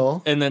 Becomes and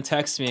ill. and then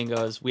texts me and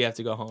goes, "We have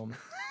to go home,"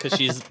 because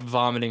she's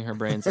vomiting her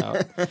brains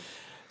out.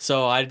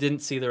 So I didn't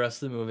see the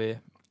rest of the movie.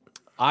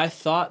 I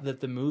thought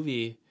that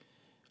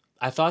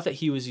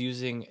he was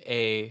using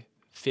a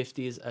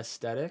 50s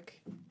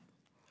aesthetic,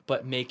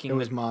 but making It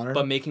was modern?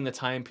 but making the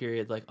time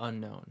period like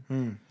unknown.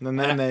 And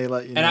then they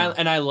let you know.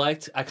 And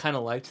I kind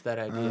of liked that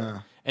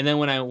idea. And then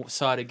when I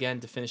saw it again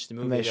to finish the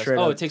movie, they I goes, straight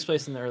oh, up- it takes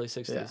place in the early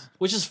 60s, Yeah.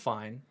 which is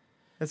fine.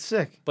 It's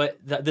sick. But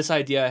this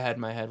idea I had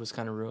in my head was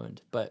kind of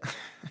ruined. But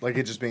Like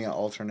it just being an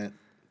alternate.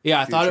 yeah,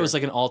 I thought it Future. was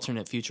like an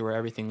alternate future where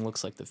everything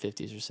looks like the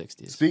 50s or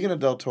 60s. Speaking of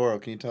Del Toro,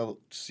 can you tell?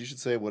 You should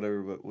say what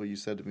you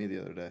said to me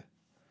the other day.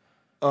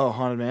 Oh,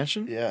 Haunted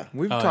Mansion? Yeah.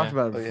 We've Oh, talked yeah.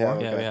 about it Oh, before. yeah,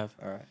 Yeah, okay. we have.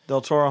 All right. Del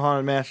Toro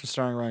Haunted Mansion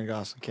starring Ryan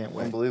Gosling. Can't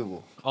wait.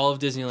 Unbelievable. All of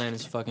Disneyland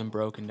is fucking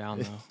broken down,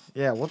 though.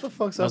 Yeah, what the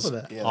fuck's up That's-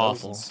 with that? Yeah,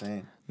 Awful. that was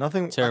insane.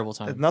 Nothing. Terrible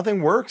time.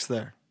 Nothing works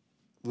there.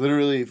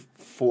 Literally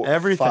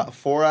Everything.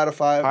 4 out of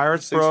 5.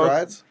 Pirates 6 broke.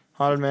 rides.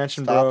 Haunted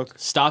Mansion Stopped. broke.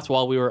 Stopped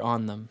while we were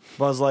on them.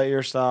 Buzz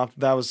Lightyear stopped.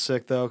 That was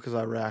sick though, because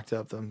I racked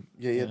up them.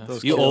 Yeah. Yeah.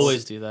 those You kills.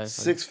 always do that.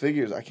 6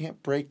 figures. I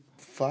can't break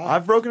 5.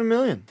 I've broken 1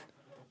 million.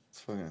 It's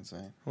fucking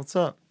insane. What's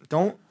up?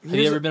 Don't. Have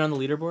you ever been on the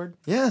leaderboard?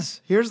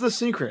 Yes. Here's the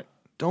secret.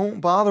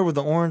 Don't bother with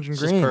the orange and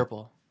It's green. just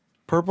purple.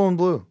 Purple and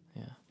blue.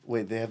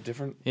 Wait, they have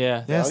different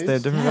Yeah. Yes, they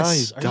have Values? different Yes.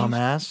 values. Are you-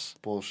 They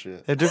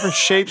bullshit. have different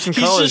shapes and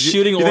He's colors. just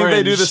shooting you think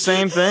they do orange. the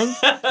same thing?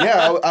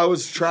 Yeah, I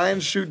was trying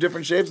to shoot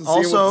different shapes and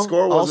seeing what the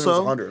score was. And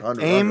it was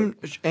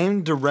 100.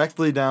 aim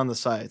directly down the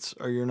sights,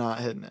 or you're not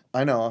hitting it.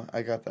 I know.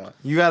 I got that.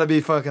 You got to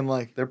be fucking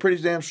like They're pretty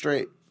damn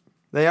straight.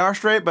 they are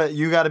straight, but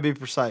you got to be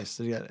precise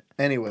to get it.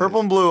 Anyway.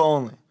 Purple and blue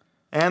only,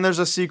 and there's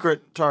a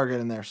secret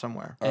target in there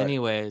somewhere. All right.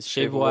 Anyways,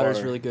 Shape of Water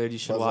is really good. You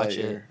should watch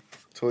it.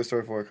 Toy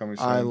Story 4 coming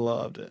soon. I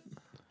loved it.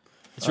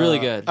 It's really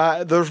good.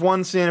 There's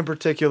one scene in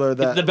particular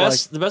that the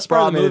best part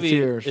brought of the me to movie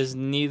tears. is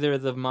neither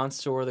the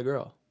monster or the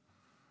girl.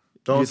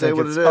 Don't You say think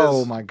what it is. it's-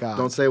 oh my God.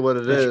 Don't say what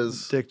it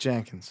is. Dick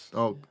Jenkins.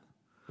 Oh,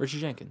 Richard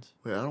Jenkins.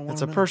 wait, I don't want It's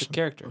to a know. person. It's a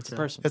character. It's a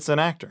person. It's an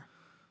actor.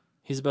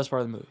 He's the best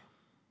part of the movie.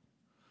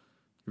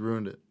 You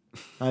ruined it.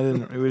 I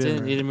didn't. We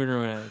didn't. He didn't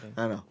ruin anything.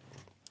 I know.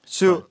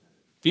 So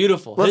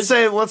Beautiful. let's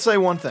say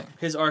one thing.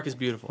 his arc is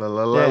beautiful. La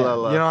la la Yeah, la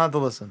la. you don't have to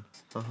listen.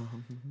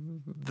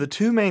 The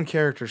two main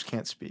characters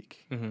can't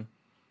speak. Mhm.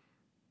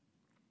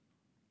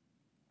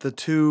 The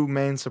two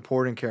main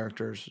supporting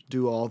characters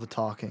do all the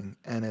talking,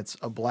 and it's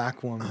a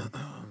black woman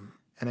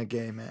and a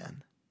gay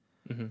man.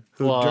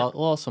 Who Well,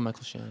 also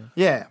Michael Shannon.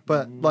 Yeah,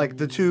 but like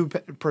the two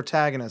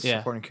protagonists, Yeah.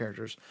 supporting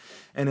characters,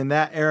 and in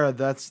that era,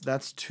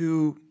 that's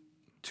two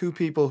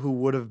people who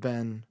would have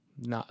been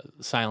Not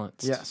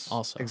silenced. yes,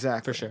 Also.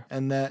 exactly For sure.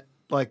 and that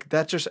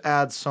just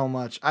adds so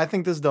much. I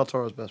think this is Del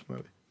Toro's best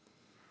movie.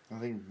 I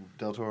think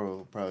Del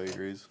Toro probably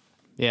agrees.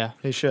 Yeah.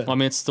 He should. Well, I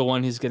mean, it's the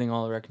one he's getting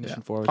all the recognition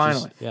Yeah. for. Which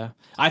Finally. Is, yeah.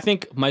 I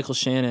think Michael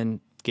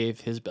Shannon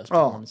gave his best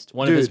Oh, performance.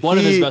 One dude,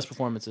 of his he- best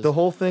performances. The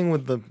whole thing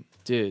with the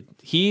Dude,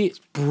 he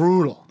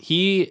brutal.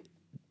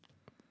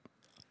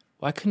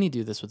 why couldn't he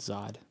do this with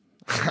Zod?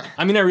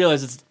 I mean, I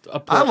realize it's a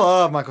I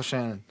love Michael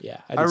Shannon. Yeah,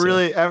 I do too.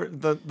 really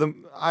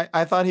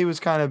I thought he was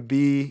kind of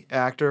B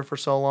actor for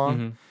so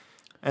long,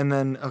 and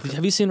then okay,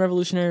 Have you seen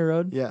Revolutionary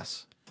Road?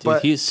 yes, Dude,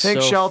 but he's Take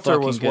so Shelter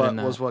fucking was good in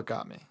what that.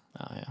 got me.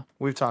 Oh yeah.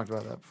 We've talked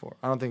about that before.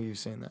 I don't think you've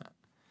seen that.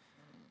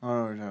 I don't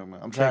know what you're talking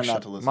about. I'm trying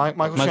not to listen. Michael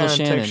Michael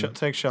Shannon, Shannon.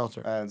 Take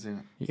Shelter. I haven't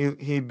seen it.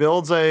 He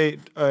builds a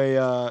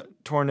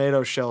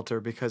tornado shelter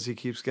because he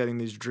keeps getting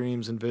these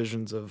dreams and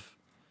visions of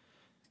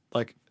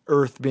like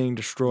Earth being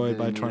destroyed Did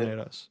by he need it?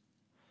 tornadoes.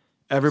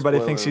 Everybody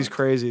Spoiler thinks he's alert.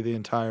 crazy the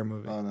entire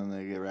movie. Oh, and then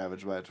they get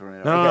ravaged by a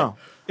tornado. No.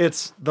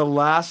 It's the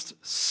last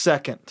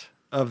second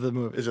of the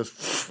movie. It's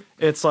just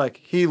It's like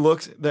he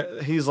looks.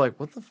 He's like,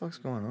 "What the fuck's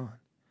going on?"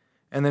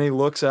 And then he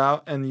looks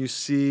out, and you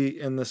see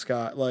in the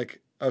sky, like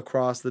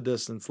across the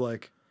distance,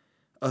 like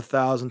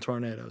 1,000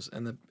 tornadoes,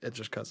 and then it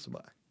just cuts to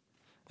black,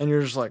 and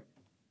you're just like,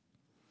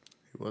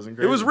 it wasn't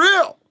great. "It was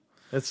real."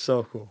 It's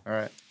so cool. All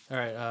right. All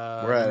right.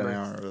 We're at an number,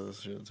 hour of this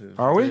shit too.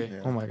 Are we?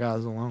 Yeah. Oh my god,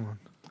 it's a long one.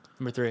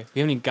 number 3. We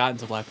haven't even gotten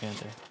to Black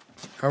Panther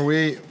Are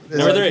we?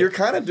 Number 3 You're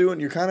kind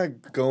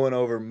of going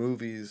over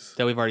movies.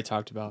 that we've already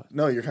talked about.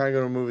 No, you're kind of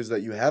going over movies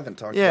that you haven't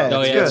talked Yeah, about.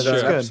 Oh, it's yeah, good. that's It's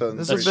true. good. Episode and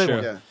This is a stuff. big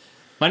That's one. Yeah.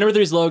 My number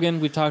 3 is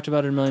Logan. We've talked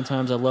about it a million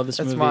times. I love this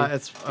movie. I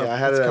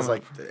had it as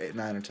like 8,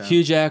 9, or 10.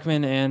 Hugh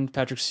Jackman and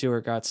Patrick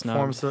Stewart got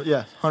snubbed.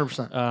 Yeah,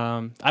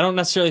 100%. I don't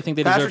necessarily think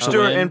they Patrick deserve to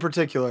Stewart win. in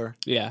particular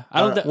Yeah, I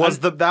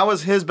don't. that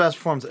was his best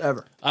performance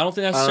ever. I don't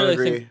think I don't necessarily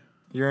agree. think.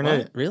 You're an What?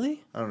 idiot.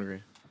 Really? I don't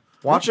agree.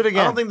 Watch it again.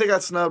 I don't think they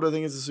got snubbed. I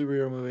think it's a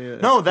superhero movie.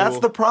 It's No, that's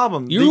cool. the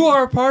problem. You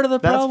are part of the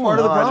That's problem. part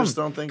of the No, I problem. just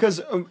don't think-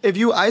 Because if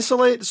you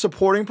isolate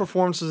supporting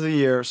performances of the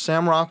year,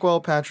 Sam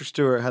Rockwell, Patrick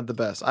Stewart had the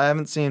best. I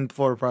haven't seen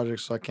Florida Project,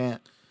 so I can't.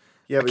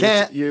 Yeah, I but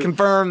can't you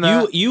confirm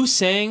that. You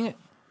saying,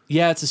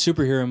 yeah, it's a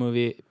superhero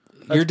movie.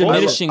 You're bullshit.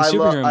 diminishing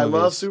superhero I movies.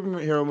 love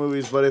superhero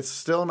movies, but it's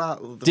still not.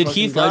 The Did fucking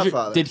Heath Ledger?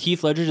 Godfather. Did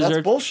Heath Ledger That's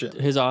deserve bullshit.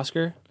 his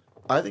Oscar?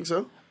 I think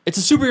so. It's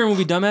a superhero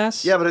movie,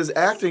 dumbass. Yeah, but his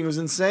acting was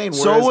insane.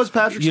 So whereas- was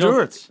Patrick you don't-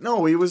 Stewart's.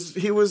 No, he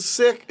was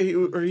sick.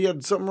 He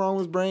had something wrong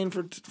with his brain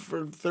for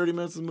 30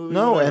 minutes of the movie.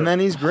 No, whatever. and then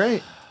he's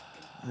great.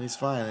 And he's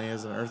fine. And he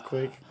has an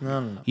earthquake.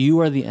 No. You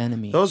are the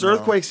enemy. Those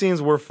earthquake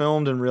scenes were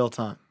filmed in real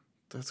time.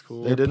 That's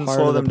cool. They didn't Part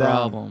slow of the them down.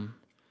 problem.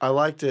 I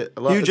liked it.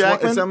 Hugh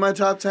Jackman? It's on my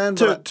top 10.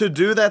 To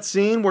do that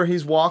scene where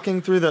he's walking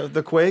through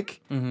the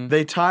quake, Mm-hmm.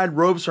 they tied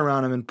ropes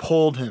around him and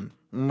pulled him,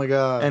 oh my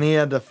god. and he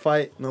had to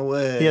fight. no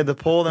way. He had to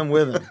pull them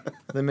with him.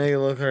 They make it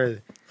look crazy.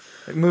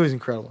 The movie's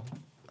incredible.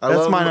 I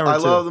That's love, my number I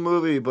two. love the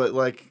movie, but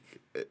like,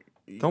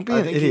 Don't be I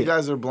an think you idiot.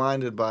 guys are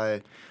blinded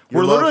by.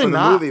 We're Your love literally for the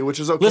not. movie, which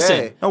is okay.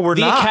 Listen, No, we're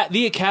not.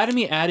 The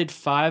Academy added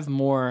 5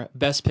 more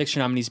Best Picture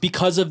nominees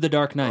because of The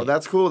Dark Knight. Oh,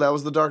 that's cool. That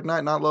was The Dark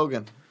Knight, not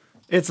Logan.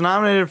 It's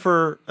nominated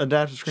for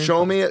adapted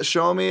screenplay.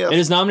 Show me. It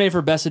is nominated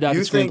for Best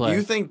Adapted Screenplay.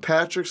 You think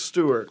Patrick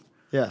Stewart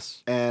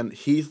Yes. and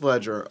Heath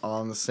Ledger are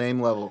on the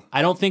same level?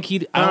 I don't think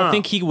he. I don't no.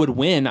 think he would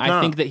win. I No,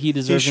 think that he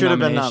deserves should a have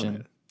been nomination.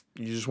 nominated.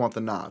 You just want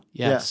the nod.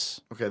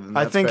 Yes. Okay, then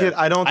I that's think fair. it.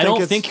 I don't. I think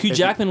don't it's, think Hugh if-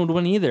 Jackman would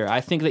win either. I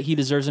think that he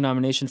deserves a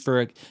nomination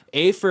for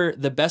for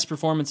the best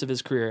performance of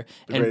his career,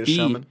 The and Greatest B,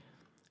 Showman?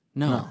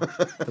 no,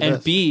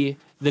 and B,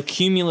 the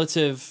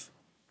cumulative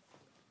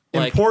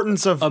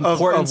importance of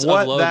importance of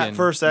what Logan. that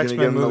first You're X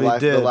gonna give Men him movie the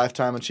did.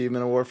 Lifetime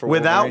Achievement Award for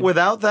Without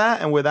Wolverine?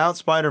 that and without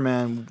Spider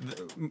Man,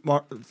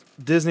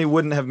 Disney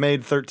wouldn't have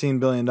made $13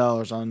 billion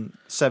on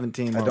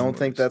 17. I Marvel don't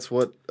think movies. that's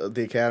what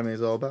the Academy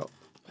is all about.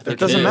 I think It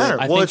doesn't is. matter.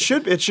 I Well,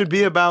 think it should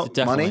be about it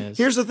definitely money. is.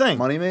 Here's the thing.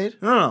 Money made?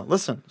 No.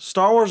 Listen,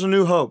 Star Wars: A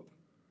New Hope,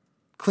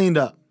 cleaned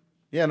up.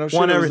 Yeah, no shit.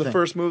 Won It was everything. the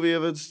first movie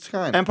of its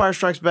kind. Empire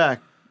Strikes Back,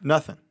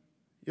 nothing.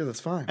 Yeah, that's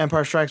fine.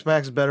 Empire Strikes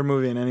Back is a better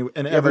movie in yeah,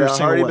 every but it's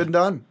single already way. been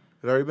done.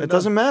 It already been It done.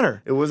 doesn't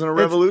matter. It wasn't a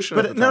revolution.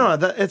 But at the no,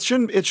 time. it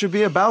shouldn't. It should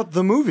be about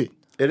the movie.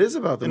 It is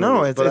about the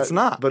No, movie. it's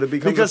not. But it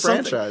becomes because a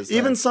franchise.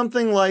 Even then.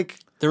 something like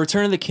The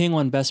Return of the King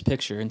won Best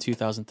Picture in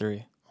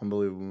 2003.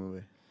 Unbelievable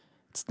movie.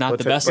 It's not the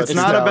But best. Two it's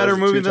not a better Towers-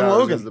 movie Two than Towers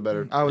Logan. is the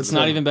better. I would It's say.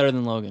 not even better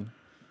than Logan.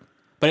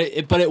 But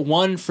it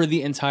won for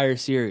the entire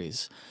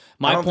series. I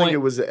My don't point. think it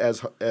was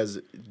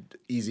as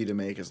easy to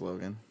make as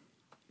Logan.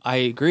 I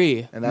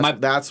agree. And that's My-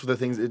 that's the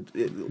things.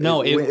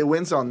 No, it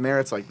wins on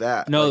merits like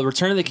that. no, the Like,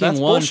 Return of the King That's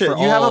won bullshit. for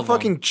You have all a of them.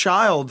 fucking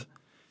child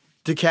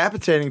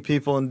decapitating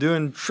people and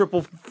doing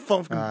triple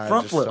front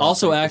just flips. don't-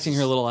 also think acting this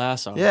her is- little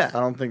ass off. Yeah, I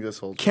don't think this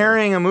holds.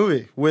 carrying a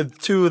movie with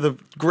two of the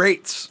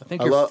greats. I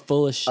think I you're love-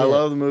 full of shit. I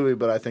love the movie,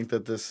 but I think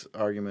that this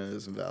argument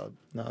is invalid.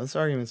 No, this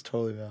argument's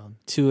totally valid.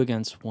 2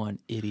 against 1,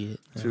 idiot.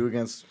 2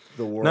 against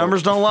the world.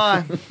 Numbers don't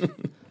lie.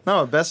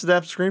 No, best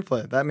adapted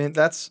screenplay. That means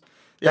that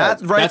Yeah,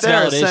 right that's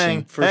there is validation.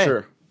 saying for hey,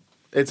 sure.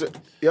 It's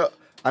yeah.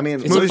 I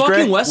mean, It's a Movie's fucking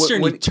great.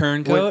 western, When- you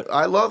turncoat.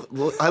 I love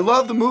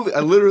the movie. I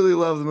literally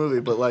love the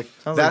movie, but like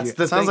Sounds that's like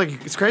the sounds thing.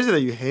 like it's crazy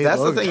that you hate. That's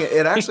Logan. the thing.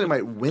 It actually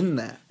might win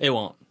that It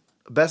won't.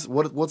 best.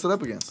 What's it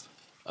up against?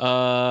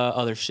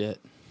 Other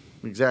shit.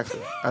 Exactly.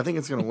 I think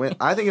it's gonna win.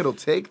 I think it'll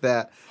take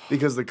that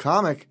because the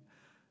comic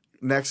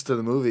next to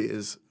the movie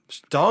is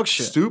Dog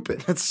shit.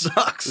 stupid. It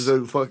sucks.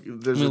 There's Let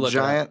me a look it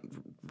up.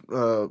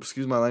 giant,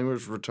 excuse my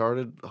language,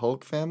 retarded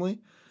Hulk family.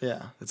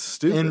 Yeah. It's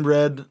stupid. In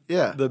red.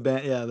 Yeah.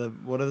 The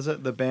what is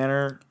it? The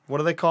banner. What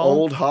do they call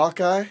Old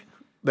Hawkeye.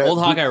 That- Old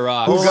Hawkeye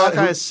rocks. Old got-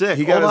 Hawkeye who- is sick.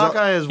 he got Old his own-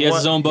 Hawkeye is He has what?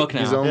 his own book now.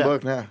 His own Yeah.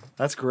 book now.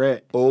 That's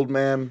great. Old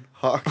man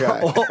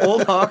Hawkeye.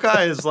 Old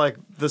Hawkeye is like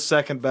the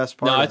second best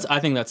part. No, of it. I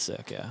think that's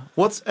sick, yeah.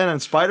 What's and then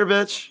Spider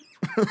Bitch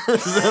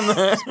is in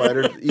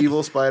there.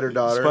 Evil spider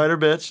daughter. Spider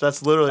Bitch.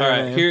 That's literally All her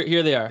right, name.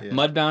 here they are.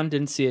 Mudbound,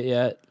 didn't see it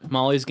yet.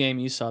 Molly's Game,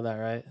 you saw that,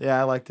 right? Yeah,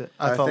 I liked it.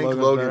 I I thought think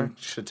Logan, Logan better,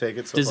 should take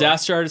it. So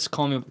Disaster Artist,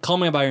 Call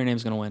Me By Your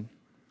Name's gonna win.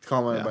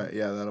 Far. Call me by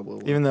that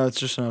will. even though it's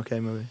just an okay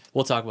movie.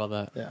 We'll talk about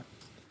that. Yeah.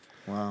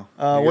 Wow.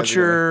 You What's guys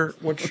are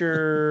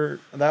your?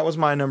 That was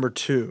my number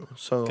 2.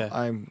 So Okay.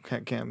 I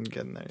can't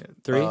get in there yet.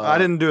 3? I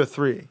didn't do a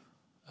 3.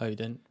 Oh, you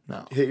didn't? No.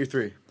 gonna hit your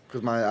 3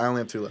 because I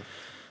only have 2 left.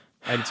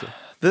 I did too.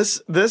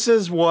 This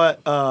is what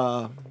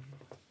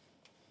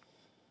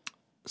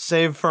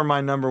saved for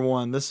my number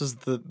 1. This is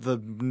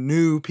the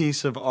new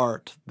piece of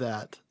art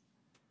that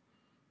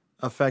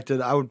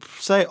affected, I would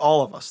say,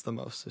 all of us the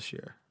most this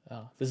year.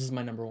 Oh, this is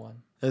my number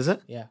 1. Is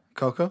it? Yeah,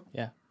 Coco?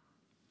 yeah.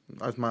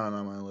 That's mine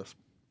on my list.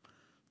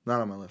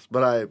 Not on my list,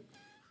 but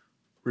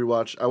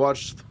rewatch. I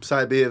watched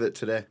side B of it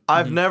today.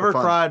 I've never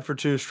fun. cried for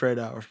 2 straight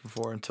hours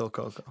before until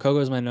Coco. Coco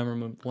is my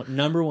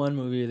number one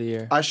movie of the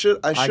year. I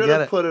should get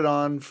have it. put it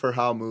on for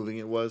how moving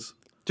it was.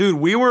 Dude,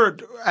 we were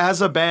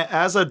as a band,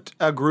 as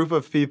a group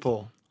of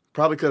people,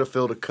 Probably could have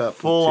filled a cup.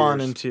 full with on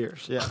tears. in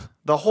tears. Yeah,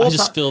 the whole I time.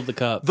 just filled the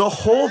cup. The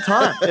whole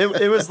time.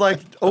 It was like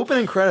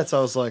opening credits. I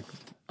was like,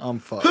 I'm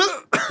fucked.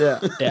 Yeah.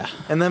 Yeah,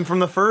 And then from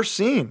the first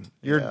scene,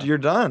 you're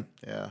done.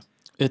 Yeah.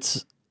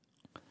 it's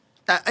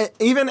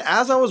Even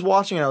as I was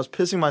watching it, I was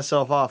pissing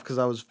myself off because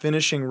I was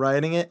finishing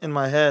writing it in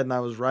my head, and I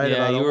was right Yeah,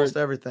 about you were- almost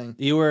everything.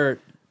 you were.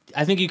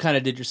 I think you kind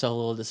of did yourself a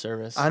little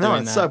disservice. I know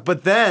doing it that. sucked,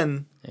 but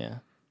then Yeah,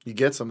 You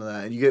get some of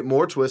that, and you get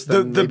more twists. the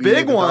Than the maybe you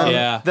big even one thought.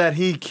 Yeah. that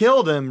he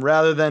killed him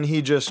rather than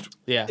he just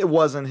Yeah. it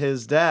wasn't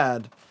his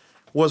dad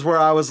was where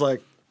I was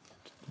like,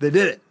 they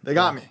did it. They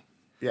got me.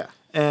 Yeah.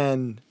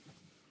 And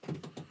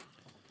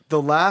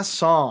the last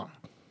song,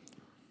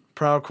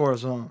 Proud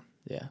Corazon.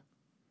 yeah.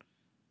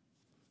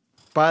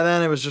 By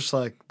then it was just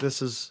like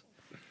this is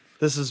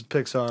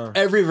Pixar.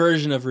 Every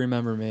version of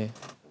Remember Me.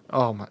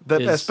 Oh my!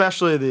 Is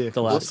Especially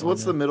the last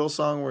What's one, the middle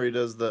song where he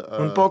does the?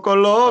 Un poco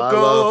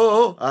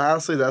loco.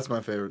 Honestly, that's my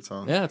favorite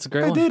song. Yeah, it's a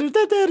great one.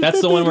 That's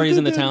the one where he's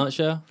in the talent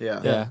show. Yeah.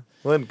 Yeah.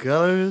 What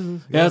colors?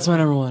 Yeah, that's my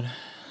number one.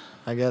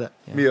 I get it.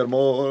 Mi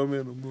amor, mi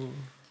amor.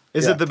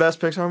 Is Yeah. it the best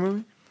Pixar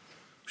movie?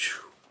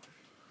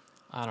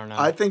 I don't know.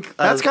 I think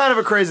That's kind of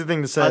a crazy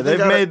thing to say. I think They've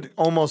out of- made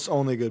almost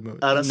only good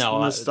movies. out of no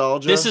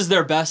nostalgia. This is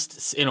their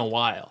best in a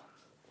while.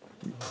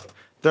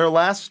 Their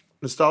last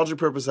nostalgia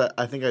purpose.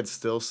 I think I'd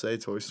still say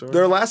Toy Story.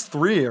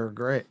 3 are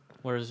great.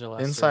 Where is their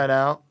last? Inside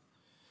Out,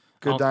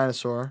 Good I'll-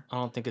 Dinosaur. I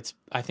don't think it's.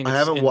 I think I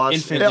it's haven't watched-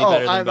 infinitely Yeah, oh,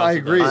 better than I both of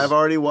agree. those. I've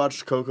already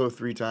watched Coco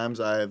 3 times.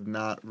 I have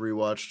not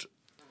rewatched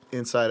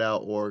Inside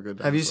Out or Good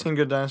Dinosaur. Have you seen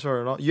Good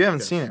Dinosaur at all? You haven't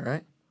Yes. seen it,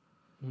 right?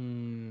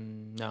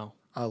 No.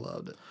 I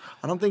loved it.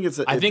 I don't think it's.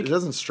 I think- it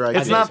doesn't strike.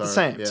 It's me not as the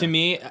hard. same. Yeah. To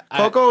me,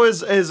 Coco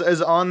is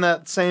on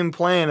that same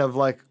plane of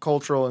like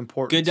cultural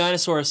importance. Good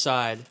Dinosaur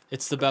aside,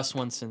 it's the best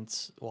one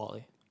since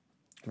Wall-E.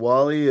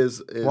 Wall-E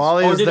is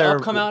Wall-E Or is did their.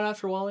 Up come out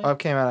after Wall-E? Up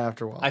came out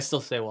after Wall. I still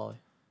say Wall-E.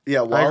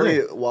 Yeah, I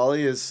agree.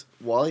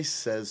 Wall-E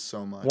says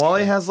so much.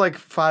 Wall-E has like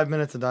 5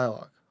 minutes of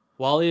dialogue.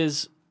 Wall-E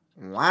is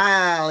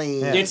Wall-E.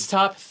 Yeah. it's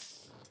top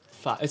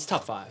 5. It's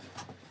top 5.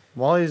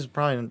 Wally's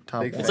probably in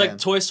top Big one. It's fan. like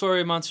Toy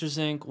Story, Monsters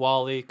Inc.,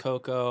 Wall-E,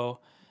 Coco.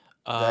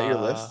 Is that your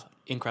list?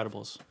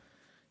 Incredibles.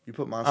 You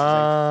put Monsters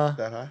Inc.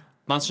 that high?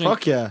 Monsters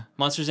Fuck Inc. yeah.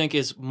 Monsters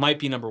Inc. might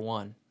be number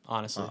 1,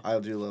 honestly. I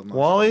do love Monsters.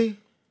 Wally,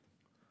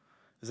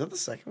 Is that the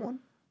second one?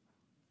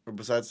 Or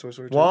besides Toy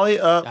Story 2? Wally,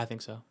 Up, I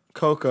think so.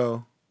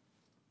 Coco,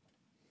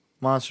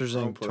 Monsters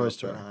I don't Inc., put it Toy up that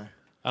Story. high.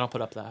 I don't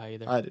put Up that high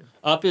either. I do.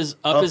 Up is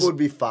Up would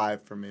be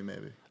 5 for me,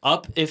 maybe.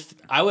 Up. If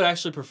I would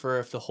actually prefer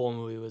if the whole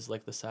movie was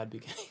like the sad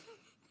beginning.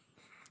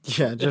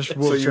 Yeah, just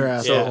whoop your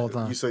ass yeah. the whole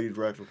time. You said you'd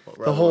rather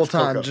The whole watch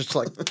time, Coco. just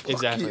like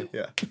Exactly.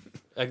 Yeah.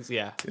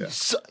 Yeah. Yeah.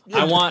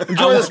 I want.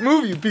 enjoy I want, this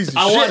movie, you piece of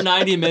I shit. want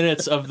 90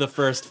 minutes of the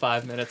first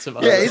 5 minutes of.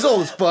 Yeah, he's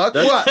old as fuck.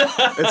 What?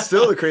 It's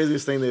still the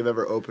craziest thing they've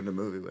ever opened a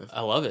movie with.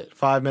 I love it.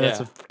 5 minutes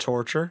Yeah. of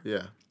torture.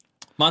 Yeah.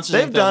 Monsters.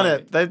 They've Inc. done might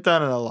it. They've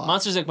done it a lot.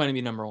 Monsters Inc. might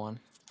be number 1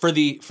 for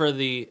the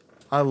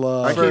I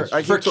love. I for, keep-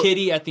 I for keep to-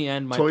 Kitty at the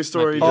end. Might, Toy might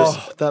Story be- just-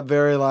 Oh, that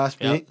very last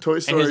beat. Yeah. Toy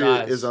his Story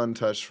eyes. is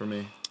untouched for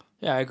me.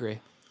 Yeah, I agree.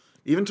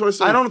 Even Toy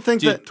Story. I don't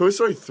think Dude, that. Toy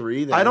Story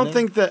 3. the I don't ending?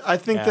 think that. I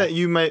think Yeah. that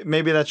you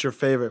maybe that's your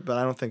favorite, but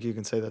I don't think you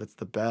can say that it's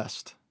the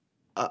best.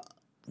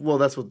 Well,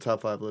 that's what the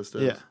top 5 list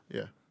is. Yeah.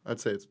 Yeah. I'd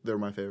say they're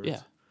my favorites.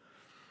 Yeah.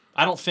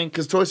 I don't think.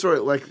 Because Toy Story,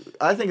 like,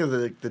 I think of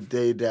the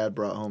day Dad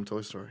brought home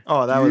Toy Story.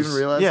 Oh, that you was even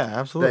realize yeah,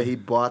 absolutely. that he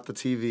bought the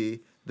TV,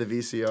 the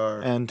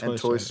VCR, And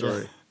Toy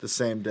Story, yeah. the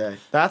same day.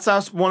 That's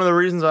one of the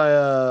reasons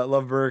I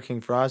love Burger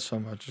King fries so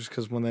much, is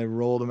because when they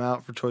rolled them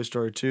out for Toy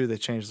Story 2, they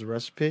changed the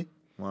recipe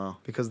Wow.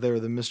 because they were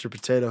the Mr.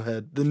 Potato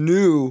Head, the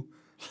new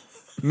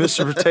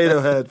Mr.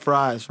 Potato Head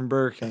fries from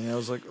Burger King. I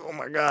was like, oh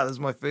my god, this is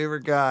my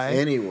favorite guy.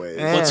 Anyways,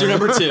 What's your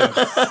number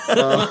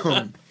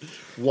 2?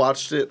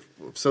 watched it.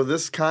 So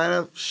this kind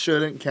of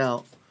shouldn't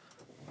count,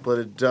 but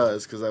it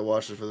does because I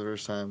watched it for the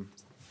first time.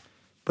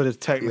 But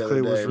it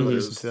technically The other was day,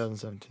 released but in it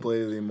was 2017.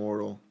 Blade of the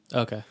Immortal.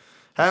 Okay.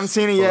 Haven't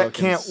seen it yet.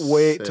 Fucking Can't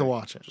wait sick. to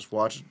watch it. Just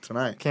watch it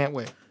tonight. Can't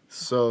wait.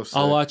 So sick.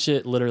 I'll watch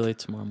it literally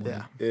tomorrow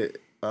morning. Yeah. it.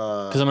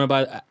 Because I'm gonna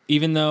buy.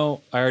 Even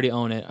though I already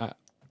own it, I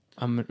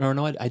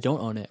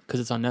don't own it because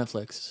it's on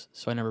Netflix,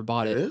 so I never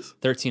bought it. It is?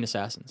 13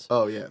 Assassins.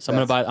 Oh yeah. So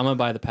I'm gonna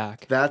buy the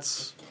pack.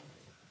 That's.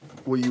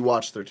 Well, you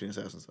watch 13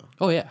 Assassins though,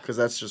 Oh yeah. because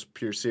that's just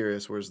pure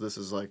serious. Whereas this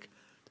is like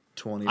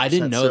 20. I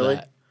didn't know silly.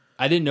 that.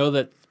 I didn't know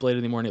that Blade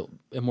of the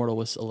Immortal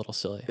was a little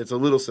silly. It's a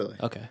little silly,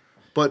 Okay.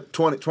 but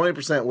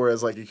 20%.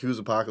 Whereas like Yakuza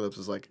Apocalypse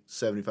is like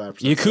 75%.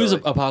 Yakuza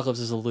silly. Apocalypse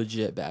is a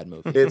legit bad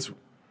movie. It's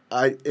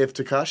if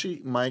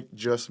Takashi Mike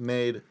just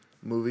made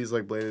movies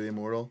like Blade of the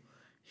Immortal,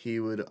 he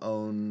would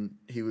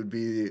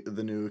be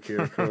the new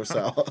Akira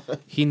Kurosawa.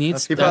 He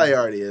needs. He probably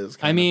already is.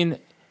 I mean,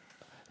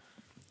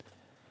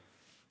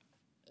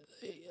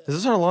 Is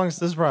this our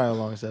longest? This is probably our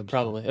longest episode.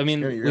 probably. I mean,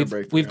 You're gonna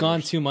break we've 3 gone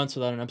hours. 2 months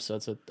without an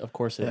episode, so of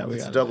course it. Yeah, we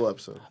it's got a double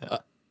episode.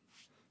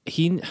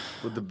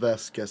 with the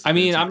best guest. I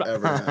mean, appearance you've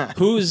ever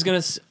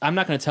had. I'm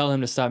not gonna tell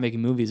him to stop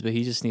making movies, but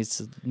he just needs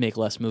to make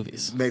less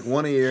movies. Make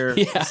one a year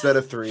Yeah. instead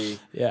of 3.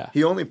 Yeah.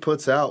 He only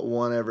puts out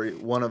one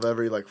of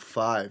every like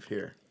 5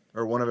 here,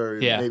 or one of every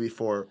maybe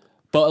 4.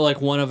 But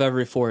like one of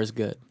every 4 is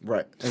good.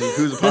 Right. And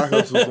Yakuza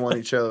Apocalypse was the one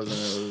he chose,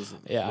 and it was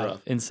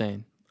rough.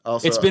 Insane.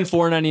 Also, It's been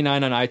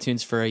 $4.99 on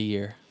iTunes for a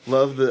year.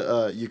 love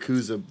the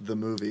Yakuza the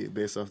movie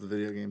based off the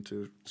video game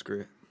too. It's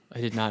great. I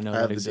did not know I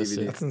have that the existed.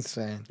 DVD. That's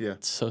insane. Yeah,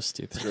 It's so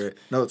stupid. it's great.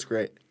 No, it's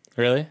great.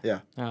 Really? Yeah.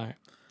 All right.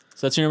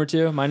 So that's your number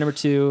 2. My number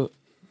 2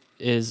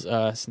 is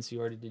since you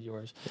already did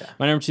yours. Yeah.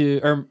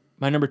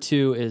 My number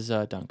 2 is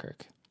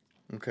Dunkirk.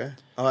 Okay.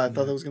 Oh, I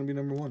thought that was gonna be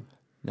number 1.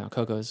 No,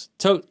 Coco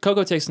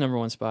takes the number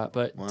 1 spot,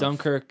 but Wow.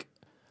 Dunkirk.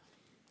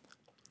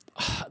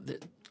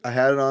 I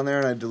had it on there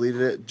and I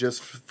deleted it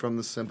just from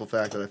the simple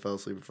fact that I fell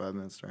asleep for 5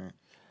 minutes during it.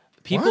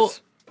 People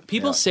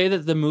Yeah. say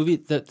that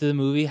the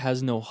movie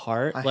has no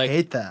heart. I like,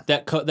 hate that.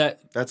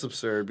 That's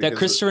absurd. That because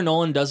Christopher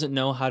Nolan doesn't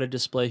know how to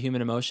display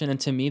human emotion, and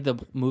to me, the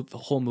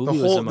whole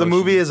movie was The emotion.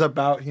 movie is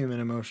about human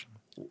emotion.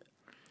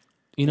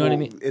 You know what I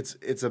mean? It's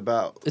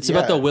about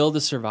About the will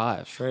to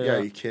survive. Yeah, are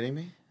you kidding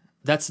me?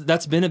 That's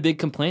been a big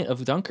complaint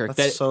of Dunkirk.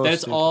 That's so that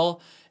it's stupid.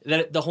 all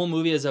that the whole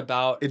movie is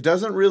about. It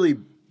doesn't really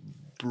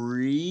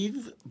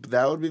breathe.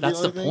 That would be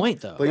That's the the only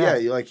point, thing. though. But Yeah.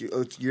 you're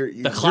The clock's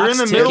You're in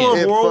the ticking. middle of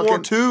It World War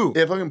fucking-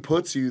 II. It fucking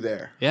puts you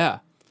there. Yeah,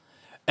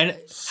 and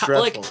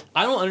Stressful.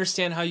 I don't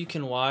understand how you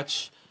can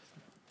watch,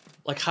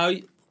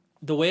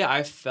 the way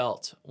I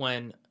felt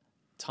when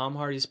Tom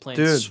Hardy's plane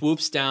Dude.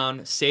 swoops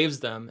down, saves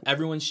them,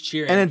 everyone's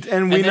cheering,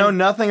 And we know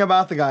nothing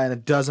about the guy, and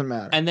it doesn't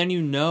matter. and then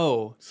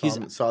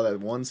Saw that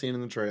one scene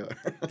in the trailer.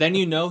 then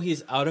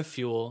he's out of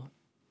fuel.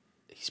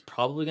 He's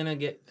probably gonna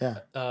get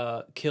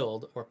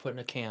killed or put in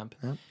a camp.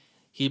 Yeah.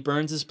 He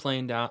burns his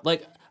plane down.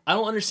 Like, I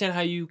don't understand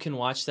how you can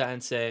watch that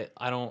and say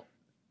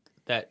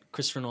that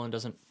Christopher Nolan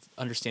doesn't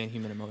understand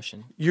human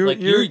emotion. You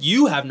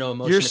have no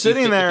emotion. You're if you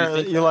sitting think- if there, you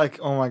think you're that. like,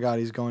 oh my god,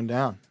 he's going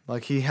down.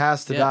 Like he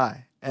has to Yeah.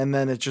 die, and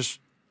then it just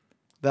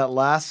that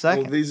last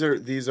second. Well,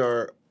 these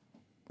are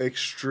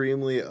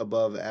extremely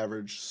above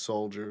average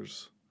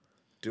soldiers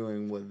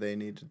doing what they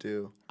need to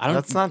do. I don't,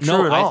 That's not no,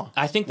 true at all.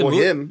 I think the Well,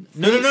 movie. him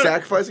No.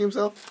 sacrificing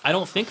himself. I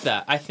don't think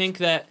that. I think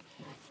that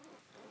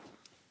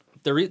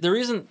the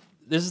reason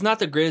this is not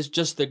the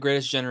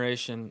greatest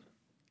generation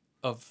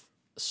of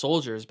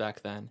soldiers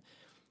back then.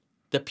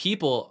 The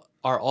people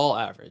are all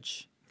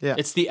average. Yeah.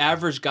 It's the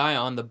average guy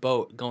on the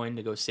boat going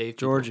to go save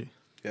people. Georgie.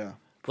 Yeah.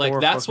 Like, Poor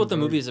that's what fucking the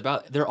movie Georgie. is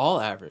about. They're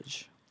all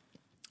average.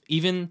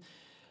 And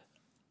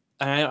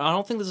I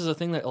don't think this is a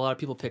thing that a lot of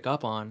people pick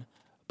up on,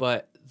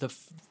 but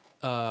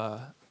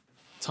Tom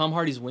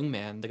Hardy's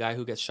wingman, the guy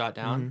who gets shot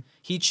down, Mm-hmm.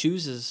 he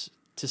chooses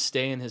to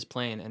stay in his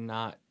plane and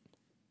not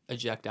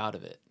eject out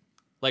of it.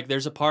 Like,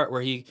 there's a part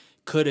where he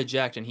could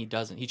eject and he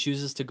doesn't. He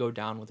chooses to go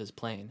down with his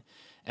plane.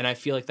 And I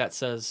feel like that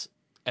says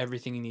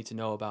everything you need to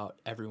know about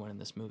everyone in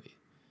this movie.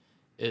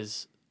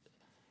 Is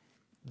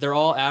they're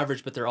all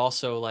average, but they're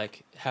also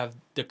like have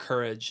the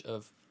courage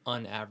of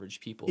unaverage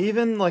people.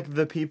 Even like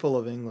the people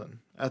of England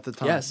at the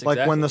time. Yes, Like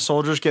when exactly. the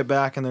soldiers get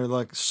back and they're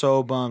like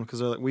so bummed because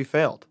they're like, we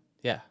failed.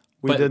 Yeah.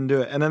 We But didn't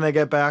do it. And then they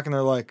get back and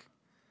they're like,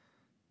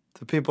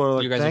 the people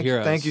are You like, guys are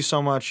heroes. thank you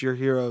so much. You're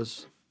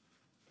heroes.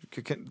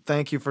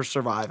 Thank you for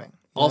surviving.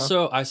 You know?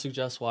 Also, I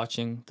suggest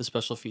watching the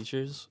special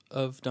features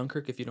of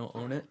Dunkirk if you don't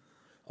own it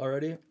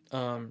already.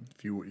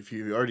 If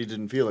you already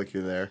didn't feel like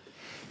you're there,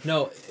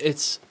 No,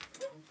 it's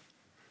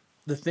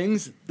the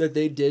things that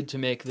they did to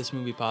make this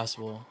movie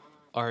possible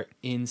are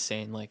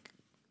insane. Like,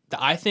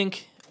 I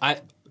think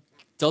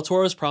Del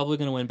Toro is probably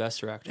going to win Best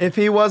Director. If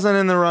he wasn't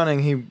in the running,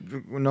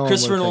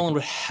 Christopher Nolan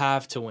would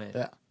have to win,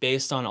 Yeah.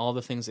 based on all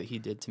the things that he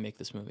did to make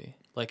this movie.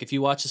 Like, if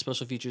you watch the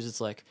special features,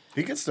 it's like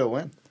he could still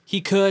win. he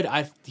could.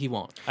 He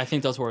won't. I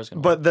think Del Toro is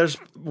going to win. But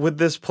with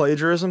this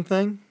plagiarism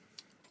thing,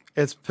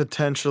 it's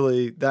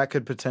that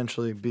could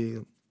potentially be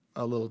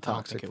a little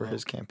toxic it for will.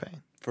 his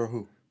campaign. For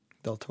who?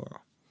 Del Toro.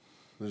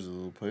 There's a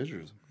little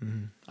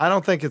plagiarism. I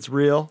don't think it's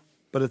real,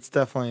 but it's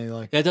definitely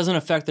like That doesn't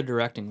affect the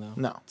directing though.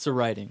 No. it's the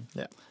writing.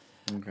 yeah.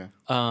 Okay.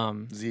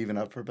 Um, Is he even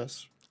up for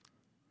best?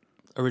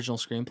 original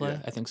screenplay.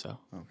 Yeah. I think so.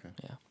 Okay.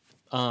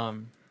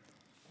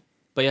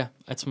 But yeah,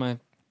 that's my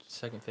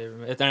second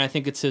favorite, and I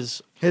think it's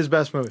his. His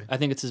best movie. I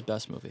think it's his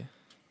best movie,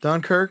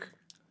 Dunkirk,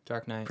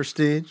 Dark Knight.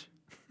 Prestige.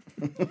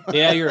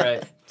 Yeah, you're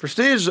right.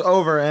 Prestige is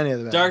over any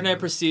of the Dark Knight,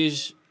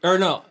 Prestige, or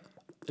no,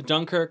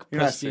 Dunkirk,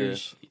 You're not Prestige.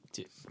 serious.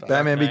 Dude,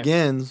 Batman Dark Knight.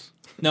 Begins.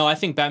 No, I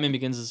think Batman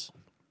Begins is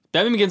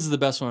the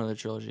best one of the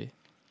trilogy,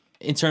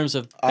 in terms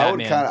of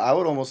Batman. I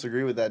would almost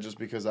agree with that just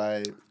because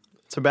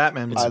It's a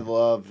Batman movie. I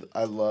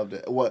loved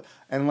it.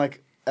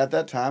 Like at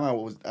that time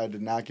I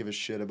did not give a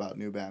shit about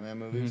new Batman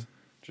movies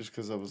just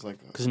because I was like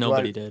 'Cause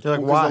nobody did. You're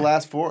like, Well, 'cause why? the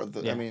last four.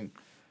 Yeah. I mean,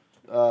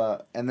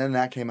 and then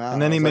that came out.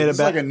 And then I he was made like, a it's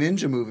like a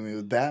ninja movie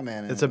with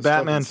Batman. In It's it. a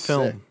Batman fucking sick.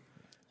 film.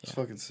 It's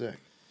fucking sick.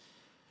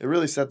 It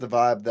really set the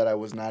vibe that I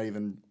was not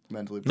even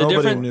mentally.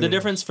 Nobody knew. The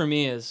difference for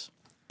me is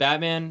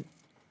Batman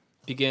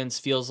Begins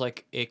feels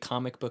like a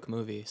comic book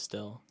movie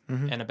still.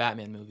 and a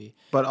Batman movie,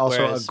 But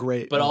also Whereas- a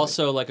great. but movie.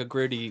 also like a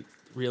gritty,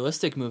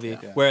 realistic movie.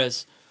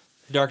 Whereas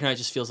The Dark Knight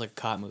just feels like a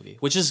cop movie,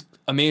 which is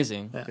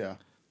amazing. Yeah,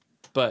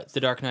 But The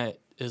Dark Knight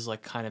is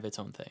like kind of its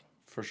own thing.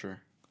 for sure.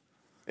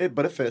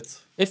 But it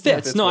fits. It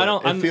fits. No, I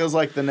don't. It feels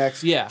like the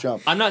next Yeah,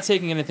 jump. I'm not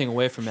taking anything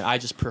away from it. I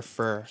just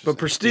prefer. But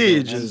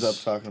Prestige ends up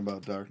is. talking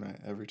about Dark Knight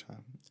every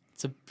time.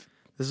 It's a,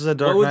 This is a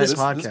Dark would Knight this-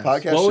 podcast. This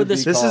podcast What would should be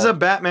this- This is a called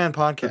Batman The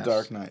podcast.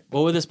 Dark Knight.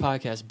 what would this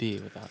podcast be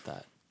without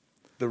that?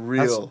 The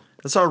real.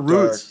 That's our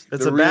roots. Dark-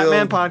 It's the a Batman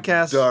real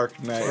podcast.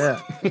 Dark Knight.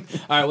 Yeah.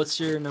 All right, what's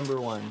your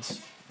number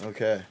ones?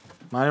 Okay,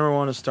 My number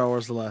one is Star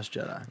Wars: The Last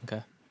Jedi.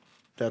 Okay,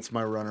 that's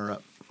my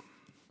runner-up.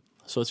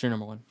 so what's your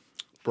number one?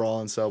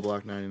 Brawl in Cell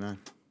Block 99.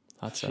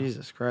 That's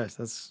Jesus Christ,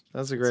 that's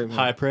a great movie.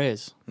 high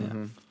praise.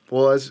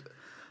 Well,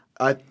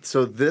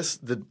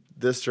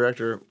 this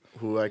director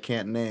who I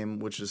can't name,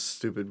 which is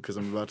stupid because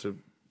I'm about to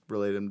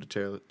relate him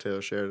to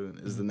Taylor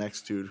Sheridan, is the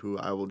next dude who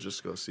I will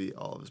just go see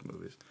all of his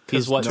movies.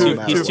 He's what? no Two,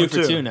 matter he's what.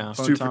 2 for 2 now. It's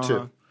 2 for 2.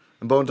 Tomahawk.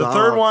 And Bone The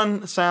Tomahawk, third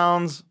one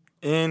sounds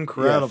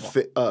incredible.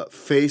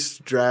 face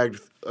dragged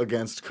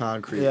against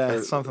concrete. Yeah,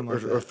 or, something like or,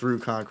 that. Or through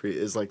concrete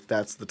is like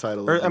that's the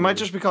title. Or of the it might movie.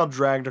 just be called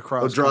Dragged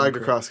Across. Dragged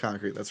Concrete. Across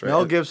Concrete. That's right.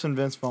 Mel It Gibson,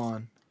 Vince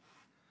Vaughn.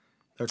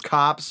 They're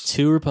cops.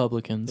 2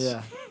 Republicans.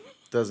 Yeah,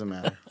 doesn't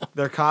matter.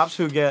 they're cops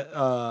who get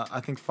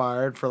I think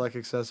fired for like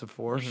excessive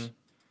force,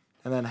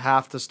 and then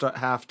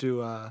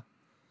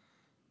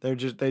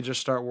they just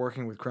start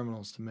working with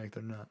criminals to make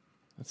their nut.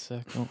 That's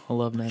sick. Oh, I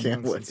love that.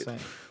 Can't That's wait. insane.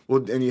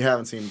 Well, and you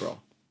haven't seen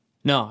Brawl.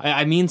 No,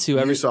 I mean to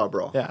every. You saw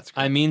Brawl. Yeah, it's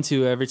great. I mean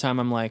to every time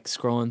I'm like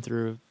scrolling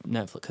through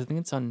Netflix. I think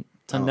it's on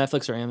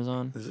Netflix or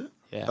Amazon. Is it?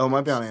 Yeah. Oh, it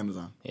might be on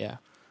Amazon. Yeah.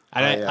 Oh,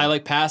 yeah. I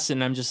like pass it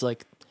and I'm just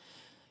like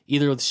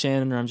either with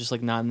Shannon or I'm just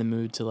like not in the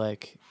mood to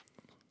like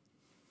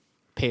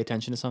pay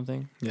attention to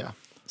something. Yeah,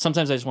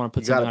 Sometimes I just want to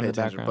put You something gotta on pay in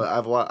the attention.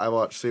 background. But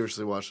I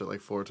seriously watched it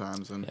like 4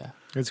 times, and Yeah.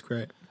 it's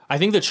great. I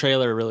think the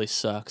trailer really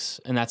sucks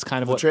and that's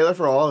kind of the what trailer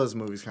for all of his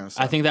movies kind of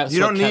sucks. I think that's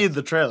You what don't kept- need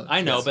the trailer.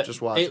 I know, Yes, but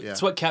just watch it,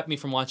 it's yeah. what kept me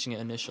from watching it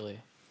initially.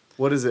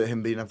 What is it?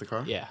 Him beating up the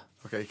car? Yeah.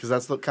 Okay, because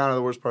that's kind of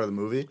the worst part of the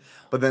movie.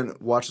 But then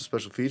watch the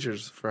special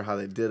features for how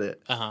they did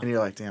it, and you're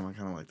like, damn, I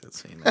kind of like that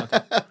scene.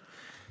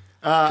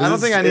 I don't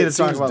think I need it to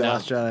talk seems about dumb.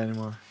 Last Jedi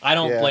anymore. I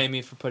don't Yeah. blame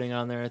you for putting it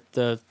on there.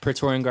 The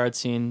Praetorian Guard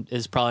scene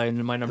is probably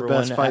my number The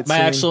best one. fight My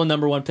scene. actual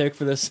number one pick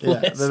for this Yeah,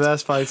 list. the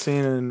best fight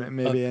scene in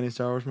maybe any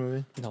Star Wars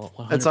movie. No,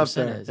 100% It's up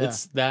there, is. yeah.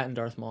 It's that and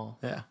Darth Maul.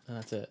 Yeah, And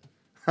that's it.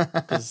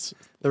 'Cause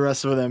the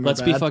rest of them.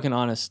 let's are be bad. fucking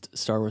honest,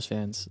 Star Wars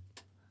fans.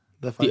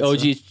 The, fight The OG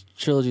scene.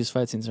 trilogy's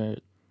fight scenes are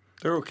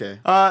They're okay.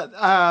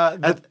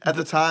 The- At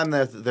the time,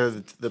 they're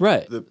the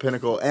Right. the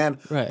pinnacle, and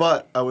Right.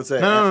 but I would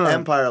say No.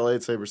 Empire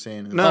lightsaber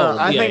scene. Is no, Oh,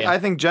 I yeah, think yeah. I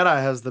think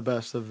Jedi has the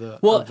best of the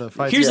well. of the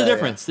fights. Here's the Yeah, yeah.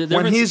 difference. The when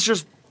difference. he's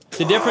just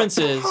The difference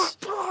is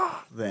the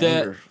the-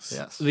 anger.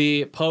 yes,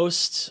 the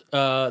post,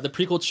 the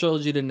prequel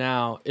trilogy to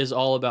now is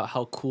all about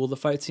how cool the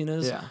fight scene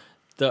is. yeah,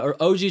 The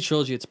OG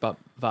trilogy, it's about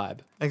vibe.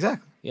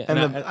 exactly. Yeah, and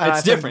and the- I- and I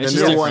it's think different. The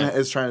It's new just one different.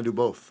 is trying to do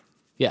both.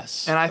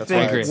 Yes, And I That's think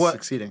why agree. it's what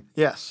succeeding.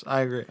 yes,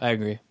 I agree. I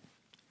agree.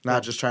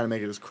 Not just trying to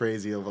make it as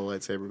crazy of a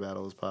lightsaber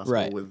battle as possible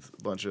Right. with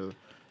a bunch of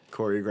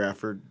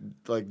choreographed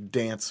like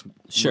dance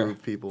Sure.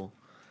 move people.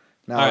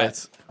 Now All right.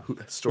 it's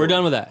story. We're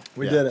done with that.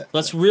 We Yeah. did it.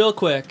 Let's real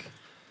quick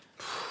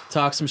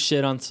talk some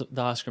shit on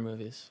the Oscar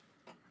movies.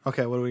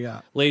 Okay, what do we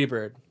got? Lady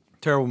Bird.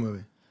 Terrible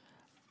movie.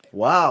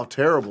 Wow,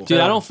 terrible.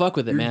 Dude, I don't fuck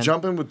with it, You're man.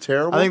 jumping with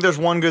terrible. I think there's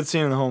one good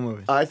scene in the whole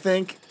movie. I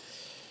think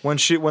When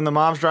the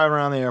mom's driving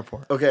around the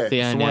airport. okay. The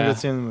It's end, the one yeah. good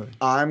scene in the movie.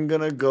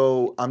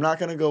 I'm not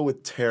gonna go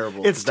with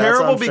terrible. It's 'cause that's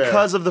terrible unfair.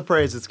 because of the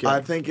praise it's getting.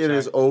 I think it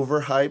is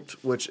overhyped,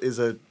 which is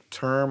a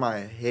term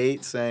I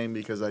hate saying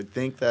because I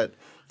think that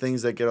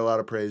things that get a lot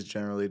of praise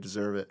generally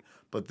deserve it.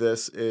 But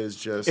this is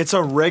just it's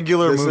a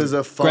regular this movie, is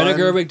a fun. Greta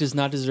Gerwig does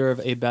not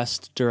deserve a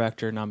Best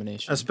Director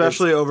nomination.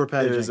 especially over It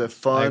Patty is a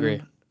Jenkins. I agree.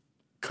 fun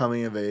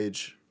coming of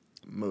age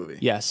movie.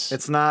 Yes.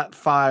 It's not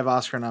 5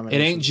 Oscar It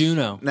nominations. ain't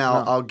Juno.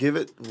 Now No. I'll give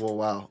it. Well,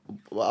 wow.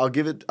 Well, I'll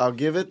give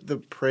it the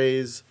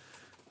praise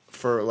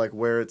for like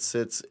where it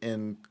sits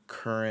in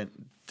current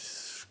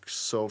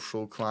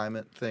social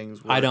climate things.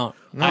 I don't.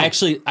 I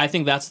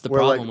think that's the where,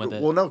 problem like, with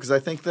it. Well, no, because I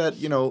think that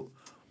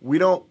we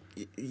don't.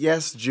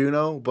 Yes,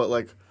 Juno, but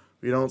like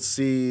we don't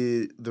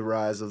see the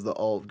rise of the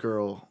alt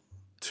girl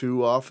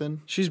too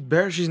often. She's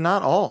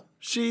not all.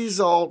 She's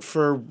alt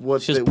for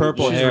what She has they-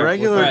 purple she's hair. a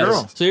regular Right.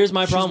 girl. So here's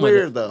my She's problem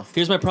weird, with it. though.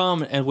 Here's my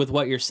problem and with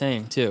what you're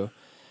saying too.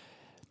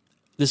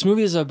 This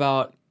movie is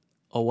about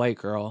a white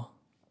girl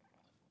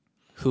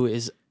who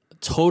is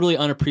totally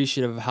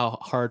unappreciative of how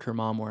hard her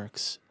mom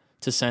works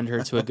to send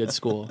her to a good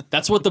school.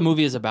 That's what the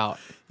movie is about.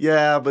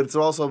 Yeah, but it's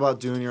also about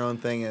doing your own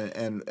thing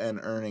and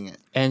earning it.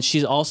 And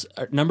she's also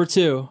number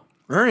 2.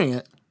 Earning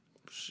it.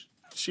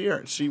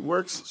 She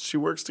works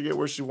to get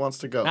where she wants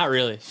to go. Not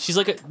really. She's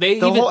like they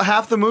The even whole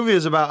half the movie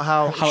is about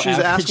how she's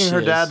average asking she her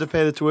is. dad to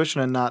pay the tuition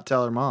and not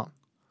tell her mom.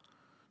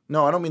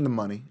 No, I don't mean the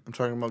money. I'm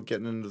talking about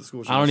getting into the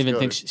school. I don't even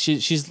think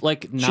she's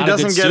like not She a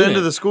doesn't good get student.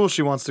 into the school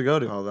she wants to go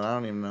to. Oh, then I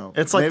don't even know.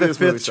 It's like Maybe the this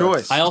movie fifth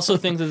sucks. choice. I also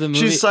think that the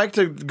movie She's psyched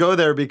to go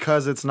there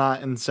because it's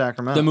not in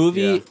Sacramento. the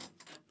movie Yeah.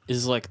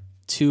 is like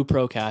too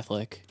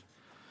pro-Catholic.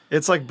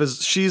 It's like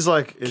she's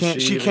like Is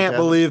can't she she even can't Catholic?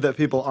 believe that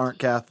people aren't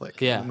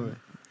Catholic. in Yeah. the movie.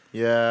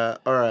 Yeah.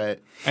 All right.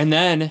 And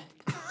then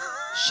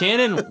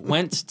Shannon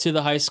went to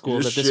the high school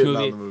You're that just this shitting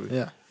on movie. the movie.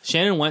 Yeah.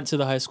 Shannon went to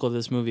the high school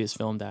this movie is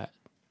filmed at.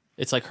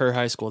 It's like her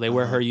high school. They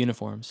wear her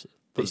uniforms.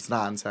 But it's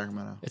not in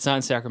Sacramento. It's not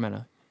in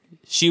Sacramento.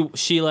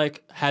 She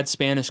like had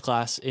Spanish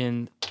class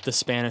in the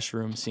Spanish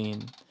room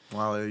scene.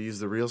 Wow, they use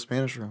the real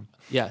Spanish room.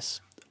 Yes.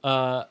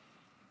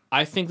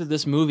 I think that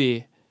this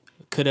movie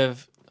could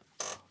have.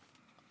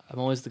 I'm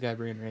always the guy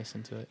bringing race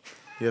into it.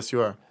 Yes,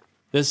 you are.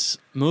 This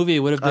movie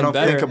would have been I don't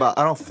better.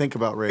 think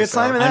about race. It's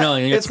not even I that. know,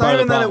 and it's it's not part of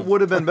even the that it problem.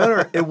 would have been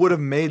better. It would have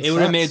made. It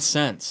would have made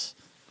sense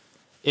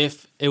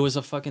if it was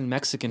a fucking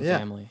Mexican Yeah.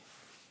 family.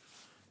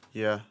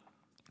 Yeah.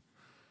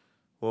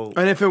 Well,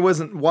 And if it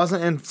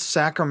wasn't in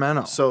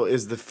Sacramento, so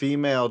is the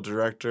female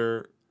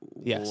director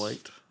Yes.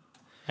 white?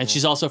 And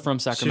she's also from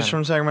Sacramento. she's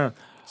from Sacramento.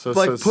 So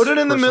Like, it's put it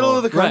in the middle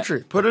of the Right.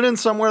 country. Put it in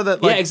somewhere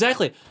that. Like, yeah,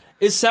 exactly.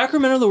 Is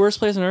Sacramento the worst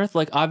place on earth?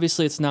 Like,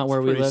 obviously, it's not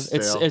where we pretty live.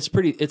 stale. It's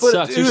pretty. It But,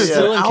 sucks. dude, You're it's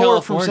still an in hour from San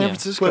California.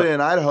 Francisco. Put it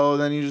in Idaho,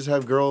 then you just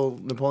have Girl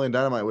Napoleon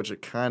Dynamite, which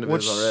it kind of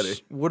which is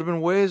already. would have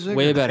been way bigger.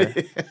 Way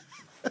better.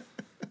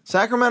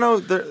 Sacramento,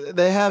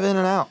 they have in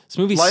and out. This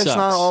movie Life's sucks.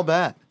 not all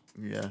bad.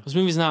 Yeah. This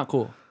movie's not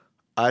cool.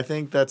 I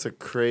think that's a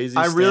crazy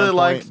I really standpoint,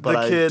 liked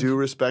but the kid. I do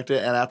respect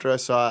it. And after I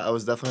saw it, I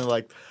was definitely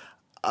like,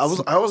 I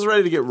was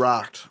ready to get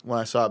rocked when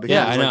I saw it because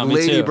Yeah, it was I like know, me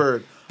Lady too.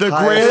 Bird, The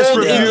highest greatest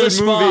reviewed reviewed English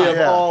movie of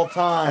Yeah. all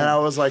time. And I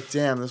was like,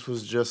 damn, this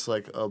was just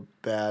like a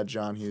bad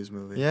John Hughes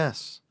movie.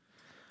 yes.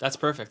 That's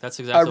perfect. That's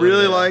I exactly. what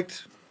really it is.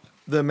 liked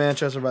the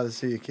Manchester by the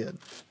Sea kid.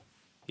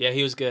 Yeah,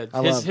 he was good.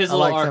 I His loved- his I little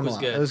liked arc him a was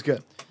lot. good. It was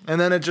good. And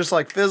then it just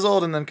like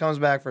fizzled and then comes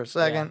back for a Yeah,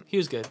 second. he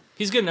was good.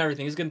 He's good in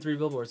everything. He's good in 3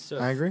 Billboards too.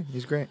 I agree.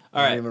 He's great. All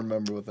I right, don't even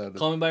remember what that is.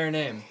 Call Me by Your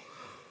Name.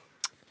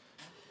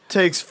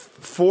 Takes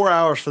 4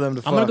 hours for them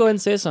to fuck. I'm gonna go ahead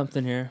and say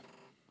something here.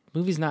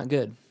 Movie's not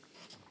good.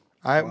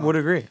 I would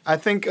agree. I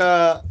think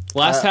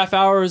Last half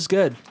hour is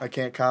good. I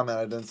can't comment.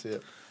 I didn't see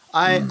it.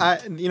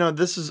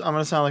 this is I'm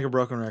gonna sound like a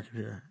broken record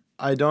here.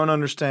 I don't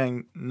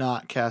understand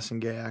not casting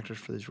gay actors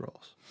for these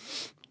roles.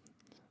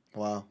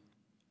 Wow.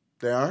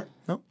 They aren't?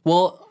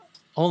 Well,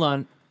 hold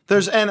on.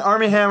 There's and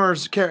Armie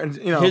Hammer's character.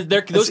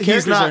 Those he's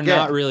characters are gay.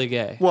 not really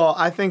gay. Well,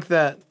 I think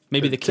that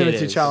Maybe the kid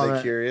Timothy is. Are Chalamet.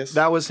 they curious?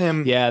 That was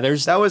him. Yeah,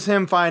 there's. That was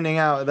him finding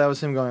out. That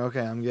was him going,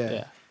 okay, I'm gay.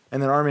 Yeah.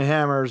 And then Armie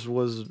Hammer's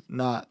was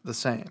not the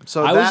same.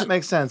 So I that was-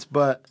 makes sense.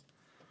 But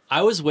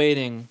I was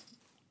waiting.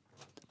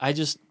 I'm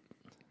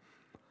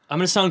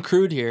gonna sound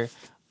crude here.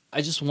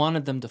 I just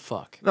wanted them to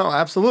fuck. no,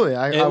 absolutely.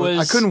 I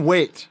was- couldn't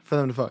wait for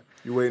them to fuck.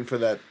 You waiting for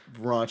that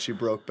raunchy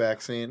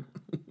Brokeback scene?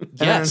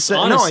 Yes, No,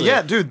 honestly.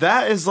 yeah, dude,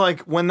 that is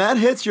like when that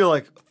hits, you're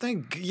like,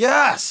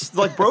 yes,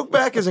 like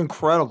Brokeback is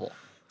incredible.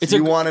 It's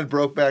You a- wanted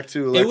Brokeback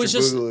too. It Electric was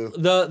just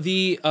Boogaloo.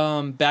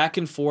 the back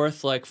and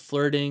forth, like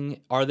flirting.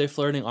 Are they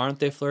flirting? Aren't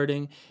they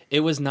flirting? It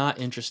was not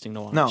interesting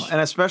to watch. No,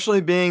 and especially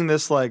being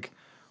this like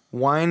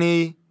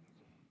whiny,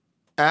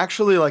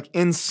 actually like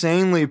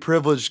insanely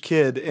privileged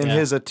kid in Yeah.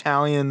 his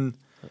Italian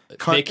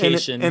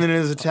Vacation. in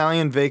his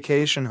Italian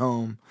vacation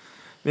home,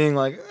 being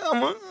like,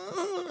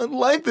 I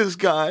like this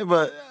guy,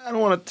 but I don't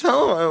want to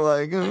tell him I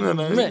like him.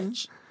 And I'm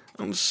rich.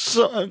 I'm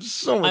so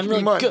much I'm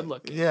really money. good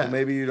looking. Yeah,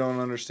 Maybe you don't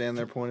understand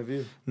their point of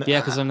view. Yeah,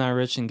 because I'm not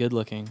rich and good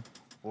looking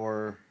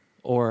Or,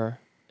 or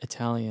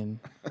Italian.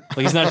 Like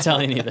he's not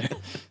Italian either.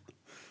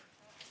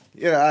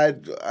 yeah,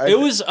 I It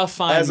was a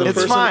fine as a movie. It's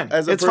person, fine.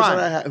 As a It's person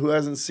fine. who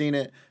hasn't seen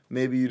it,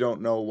 maybe you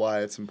don't know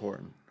why it's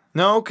important.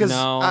 no, because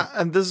No.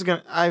 and this is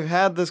gonna. I've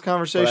had this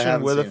conversation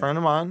haven't with a seen it. friend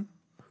of mine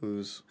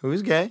Who's who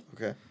is gay,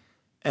 okay?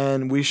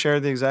 and we share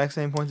the exact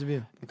same points of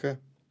view. Okay.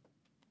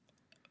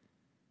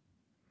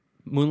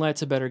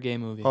 Moonlight's a better gay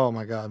movie. Oh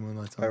my God,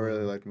 Moonlight's. I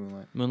really liked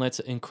Moonlight. Moonlight's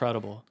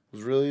incredible. I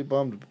was really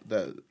bummed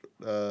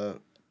that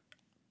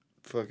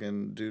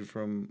fucking dude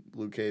from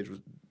Luke Cage was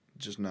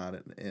just not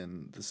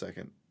in the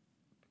second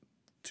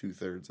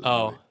 2/3 of the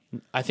Oh,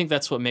 movie. I think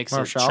that's what makes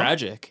Marshall? it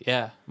tragic.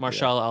 Yeah,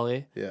 Marshall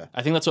Ali. Yeah.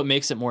 I think that's what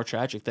makes it more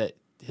tragic that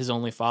his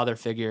only father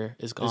figure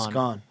is gone. Is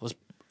gone. Was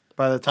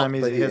By the time he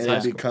But hits high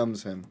it school.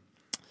 becomes him.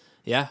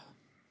 yeah,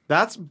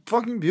 That's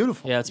fucking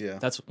beautiful. yeah, Yeah.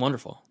 that's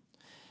wonderful.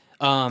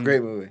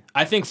 Great movie.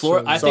 I think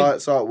Florida. I think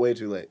Saw it way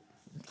too late.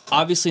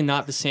 obviously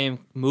not the same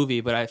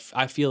movie, but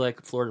I feel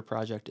like Florida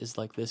Project is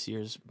like this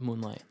year's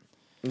Moonlight.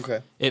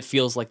 Okay. It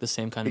feels like the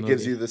same kind It of movie.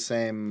 gives you the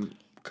same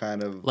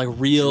kind of Like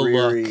real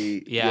look.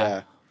 dreary,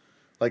 Yeah.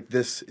 Like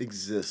this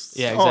exists.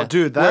 Yeah, Oh, exactly.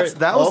 dude, that was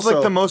Also-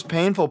 like the most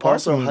painful part.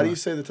 Also, of the how do you movie.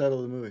 say the title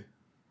of the movie?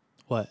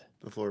 What?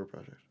 The Florida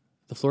Project.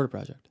 The Florida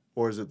Project.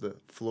 Or is it the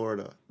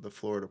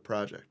Florida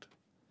Project?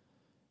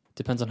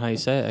 Depends on how you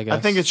say it, I guess. I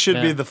think it should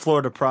Yeah. be the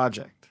Florida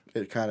Project.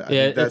 It kind of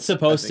Yeah, it's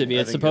supposed to be.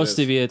 It's supposed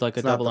to be like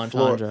a double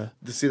entendre.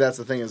 See, that's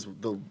the thing is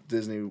the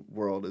Disney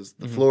World is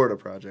Mm-hmm. the Florida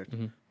Project,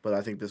 but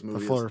I think this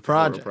movie Florida is the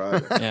Florida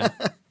Project. Project.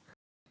 Yeah,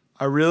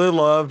 I really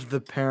loved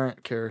the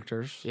parent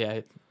characters.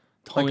 yeah.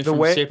 Homie the from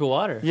way- Shape of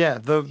Water. Yeah,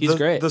 He's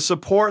great. The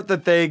support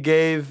that they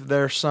gave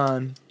their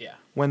son Yeah.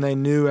 when they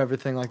knew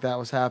everything like that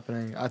was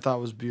happening, I thought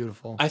was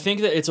beautiful. I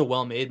think that it's a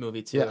well-made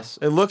movie too. Yes,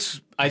 it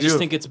looks. I just beautiful.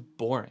 think it's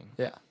boring.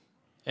 Yeah,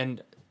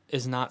 And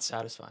is not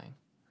satisfying.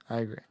 I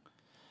agree.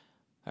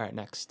 All right,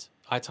 next.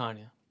 I,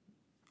 Tonya.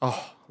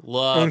 Oh,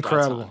 Loved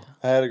incredible. I, Tonya.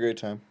 I had a great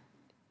time.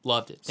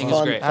 Loved it. Think it's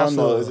Fun, great. fun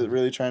though. Absolutely. Is it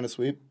really trying to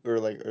sweep or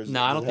like? Or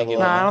No, I don't think it No,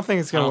 will. I don't think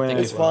it's gonna I don't win. think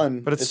It's anything. fun,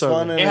 but it's it's so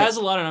fun, good. and It has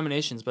a lot of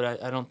nominations,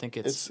 but I don't think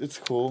it's. It's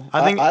cool.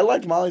 I think- I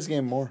liked Molly's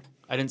Game more.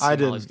 I didn't see I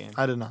Molly's didn't.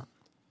 game. I did not,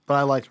 but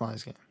I liked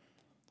Molly's game.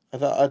 I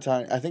thought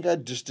I think I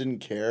just didn't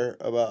care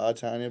about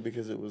Tanya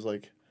because it was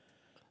like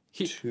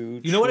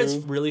too. You know what is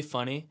true. really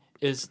funny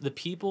is the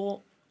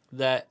people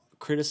that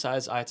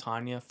criticize I,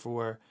 Tonya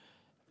for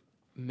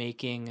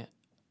making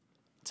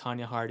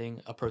Tonya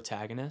Harding a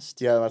protagonist.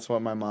 Yeah, that's why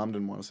my mom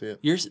didn't want to see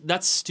it.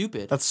 That's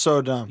stupid. That's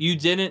so dumb. You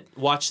didn't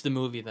watch the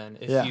movie then.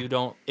 If Yeah. you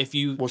don't, if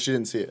you, Well, she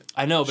didn't see it.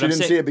 I know, but She I'm didn't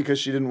saying see it because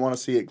she didn't want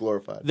to see it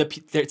glorified.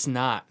 it's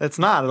not. It's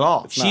not at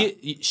all.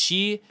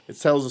 She It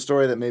tells a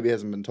story that maybe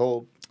hasn't been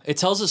told. it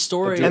tells a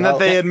story and that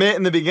they admit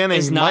in the beginning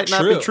Is not might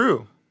not true. be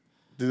true.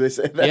 Do they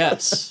say that?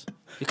 Yes,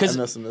 because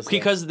I must have missed that.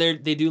 because they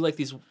do like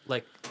these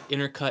like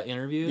intercut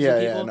interviews Yeah,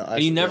 with yeah, people, no, I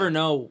and you see, never yeah.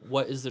 know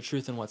what is the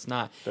truth and what's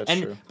not. That's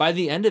and true. by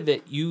the end of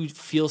it, you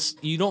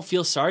don't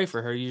feel sorry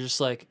for her. You're just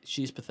like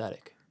she's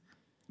pathetic.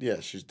 Yeah,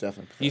 she's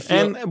definitely. You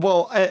feel And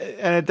well,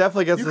 and it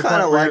definitely gets You to the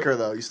kind point of where like her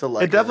though. You still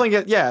like It definitely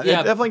her. get Yeah. It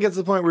definitely gets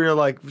to the point where you're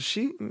like,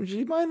 she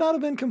might not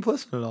have been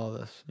complicit in all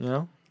this, you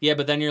know? yeah,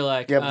 but then you're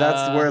like Yeah, but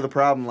that's where the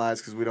problem lies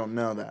because we don't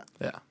know that.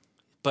 Yeah.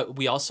 But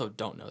we also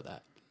don't know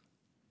that.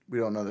 We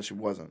don't know that she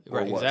wasn't. Or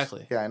Right, was.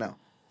 exactly. Yeah, I know.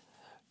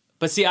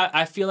 But see,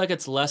 I feel like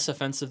it's less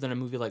offensive than a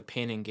movie like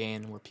Pain and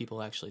Gain where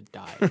people actually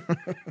died.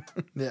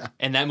 Yeah.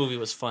 And that movie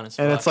was fun as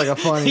fuck. And it's like a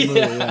funny movie,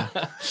 yeah.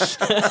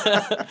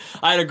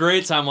 I had a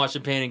great time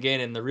watching Pain and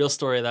Gain, and the real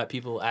story of that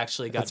people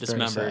actually got That's very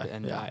dismembered sad,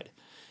 and yeah. died.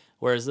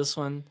 Whereas this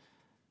one,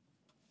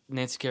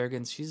 Nancy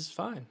Kerrigan, she's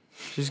fine.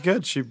 She's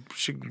good. She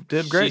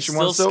did great. She She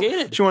won still a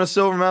skated. She won a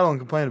silver medal and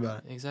complained about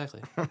it.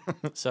 Exactly.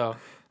 So,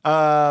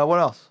 What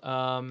else?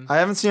 I I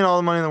haven't seen All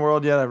the Money in the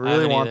World yet. I really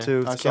haven't want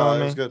either. to. I It's saw it. killing It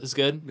me. was good. it's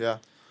good. Yeah.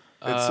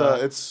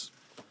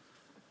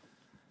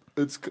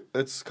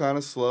 It's kind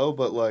of slow,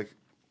 but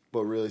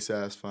really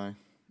satisfying,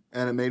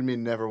 and it made me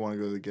never want to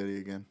go to the Getty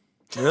again.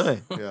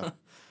 Really? Yeah,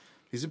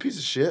 he's a piece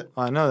of shit.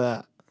 I know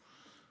that.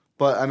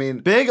 But I mean,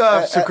 Big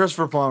ups to at-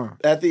 Christopher Plummer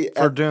at the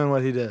for doing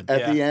what he did. at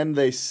Yeah. the end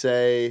they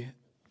say,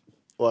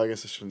 well, I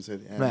guess I shouldn't say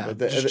the end, Nah,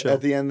 but just chill.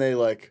 at the end they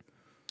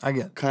I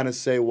get it. kind of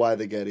say why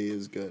the Getty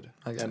is good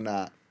I get and it.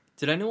 not.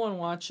 Did anyone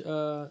watch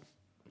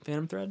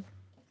Phantom Thread?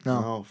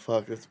 No. Oh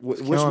fuck! Which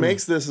killing me.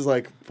 makes this is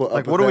like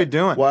Like, what are we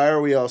doing? Why are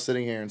we all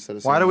sitting here instead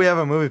of? Why saying do we that? have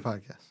a movie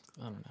podcast?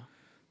 I don't know.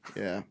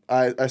 Yeah,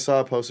 I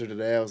saw a poster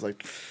today. I was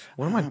like,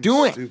 What am I I'm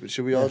doing? Stupid.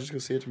 Should we all just go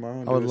see it tomorrow?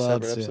 And I would do a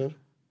love separate to see it. episode?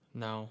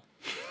 No.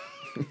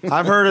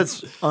 I've heard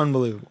it's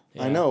unbelievable.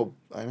 Yeah. I know.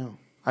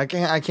 I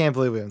can't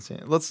believe we haven't seen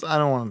it. I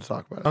don't want to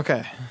talk about it.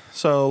 Okay.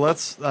 So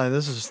let's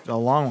this is a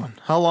long one.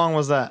 How long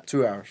was that?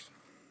 2 hours.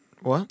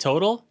 What?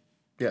 Total?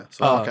 Yeah.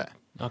 So Oh, it okay.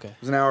 Okay.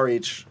 was an hour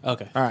each.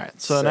 Okay. All right.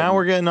 So now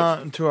we're getting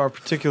on to our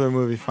particular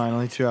movie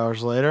finally, 2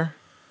 hours later.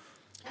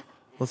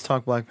 Let's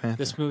talk Black Panther.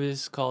 This movie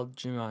is called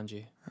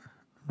Jumanji.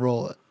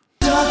 Roll it.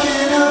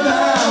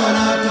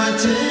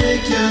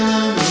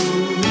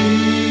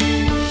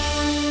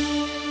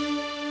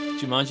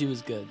 Jumanji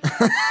was good.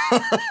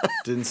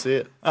 Didn't see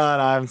it. No,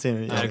 I haven't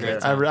seen it I had a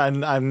yet. great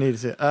I need to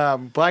see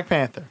it. Black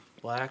Panther.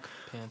 Black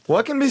Panther.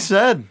 What can be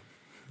said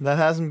that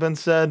hasn't been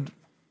said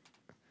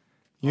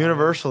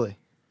universally?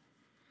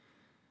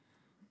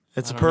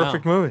 It's a I don't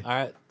perfect know. movie. All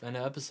right, end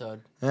of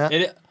episode.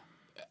 Yeah.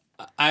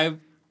 I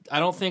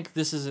don't think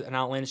this is an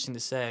outlandish thing to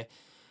say.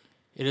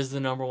 It is the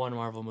number one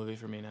Marvel movie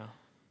for me now.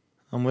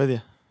 I'm with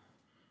you.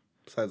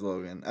 Besides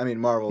Logan. I mean,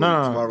 Marvel.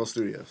 No. It's Marvel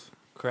Studios.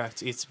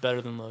 Correct. It's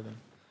better than Logan.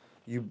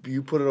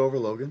 You put it over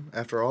Logan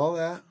after all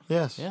that?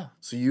 Yes. Yeah.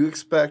 So you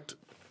expect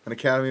an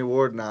Academy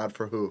Award nod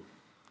for who?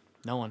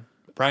 No one.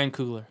 Brian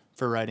Coogler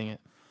for writing it.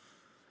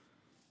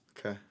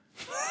 Okay.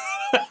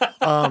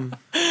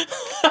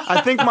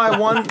 I think my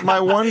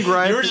one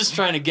gripe. You were just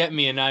trying to get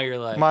me, and now you're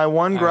like. My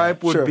one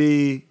gripe would sure.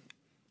 be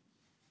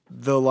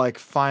the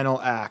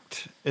final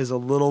act is a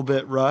little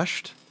bit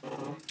rushed.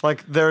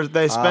 Like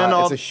they spend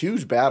all It's a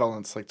huge battle,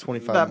 and it's like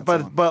 25 that,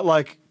 minutes long. but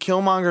like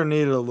Killmonger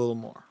needed a little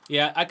more.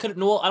 Yeah, I couldn't.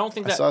 Well, I don't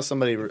think I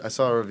that.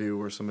 saw a review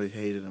where somebody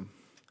hated him.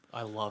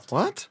 I loved him.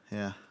 What?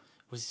 Yeah.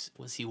 Was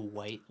he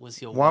white? Was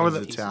he a Why white would He's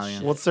the- piece Italian. of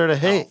shit? What's there to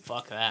hate? Oh,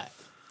 fuck that.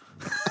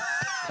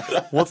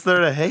 What's there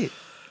to hate?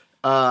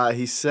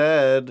 He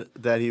said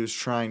that he was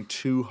trying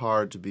too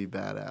hard to be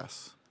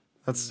badass.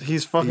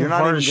 He's fucking You're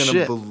not hard even as gonna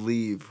shit.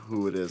 believe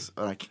who it is,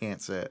 and I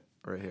can't say it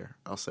right here.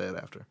 I'll say it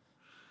after.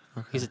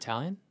 He's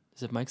Italian?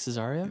 Is it Mike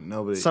Cesario?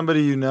 Nobody.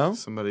 Somebody you know?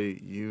 Somebody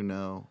you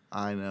know,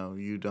 I know,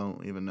 you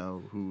don't even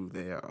know who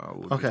they are.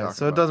 we'll be Okay, talking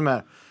so it about. doesn't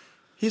matter.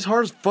 He's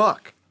hard as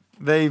fuck.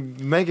 They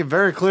make it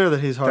very clear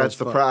that he's hard That's as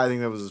the fuck. problem. I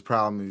think that was his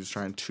problem. He was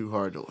trying too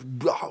hard to.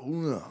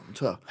 I'm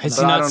tough. Has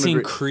But he I not don't seen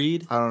agree.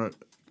 Creed? I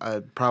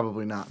don't.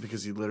 Probably not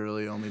because he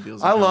literally only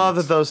deals. In I love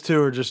that comics. those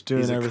two are just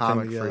doing He's a everything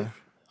comic together. freak.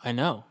 I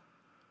know.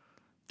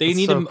 They It's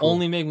need so to cool.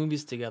 only make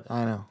movies together.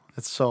 I know.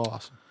 It's so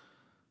awesome.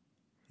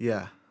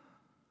 Yeah.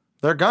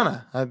 They're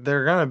gonna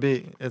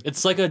be.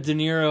 It's like a De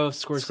Niro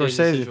Scorsese Scorsese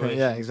situation. thing.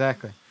 Yeah,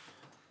 exactly.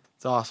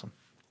 It's awesome.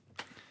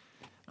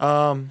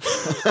 All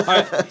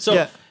right, so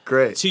Yeah.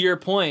 Great. to your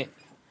point,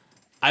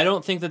 I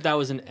don't think that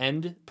was an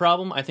end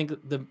problem. I think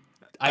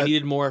I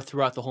needed more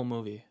throughout the whole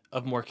movie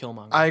of more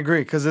Killmonger. I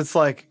agree because it's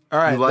like, all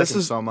right, You like this him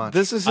is so much.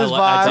 This is I his li-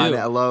 I vibe. do.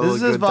 I love This a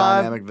is his good vibe.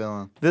 dynamic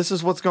villain. This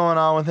is what's going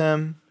on with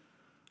him.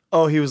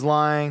 Oh, he was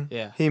lying.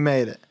 Yeah. He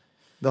made it.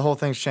 The whole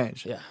thing's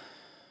changed. yeah.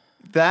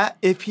 That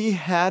if he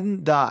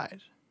hadn't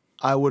died,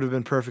 I would have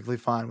been perfectly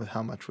fine with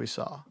how much we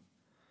saw.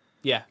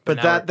 Yeah. But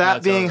now that now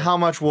it's being over. how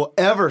much we'll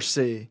ever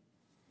see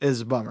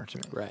is a bummer to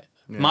me. Right.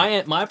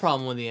 Yeah. My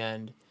problem with the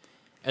end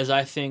is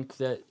I think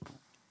that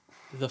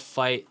the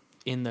fight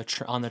in the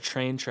on the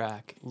train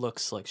track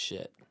looks like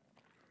shit.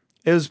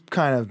 It was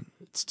kind of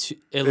It's too,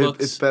 it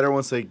looks It's better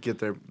once they get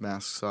their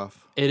masks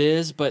off. it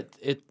is, but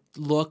it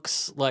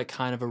looks like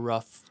kind of a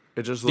rough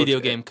It just video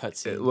looks, game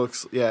cutscene. It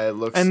looks, yeah, it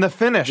looks. and the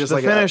finish. just The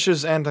like finish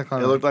is it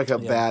anticlimactic. looked like a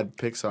bad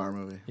Pixar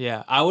movie.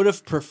 Yeah, I would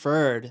have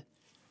preferred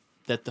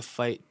that the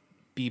fight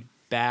be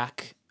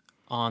back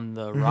on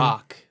the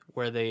rock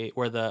where the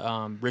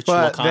ritual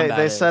but combat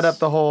they is. set up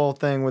the whole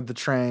thing with the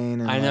train.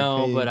 And I like,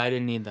 know, hey- but I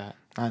didn't need that.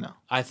 I know.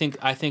 I think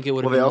it would have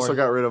Well, been they also more,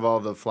 got rid of all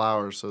the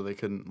flowers, so they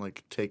couldn't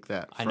like take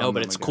that. I from know, but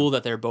them it's again. cool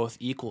that they're both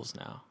equals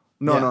now.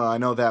 No, Yeah. no, I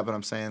know that, but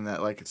I'm saying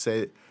that like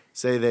say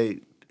they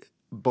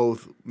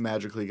both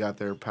magically got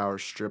their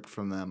powers stripped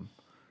from them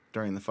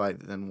during the fight,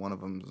 then one of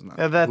them is not.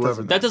 Yeah, that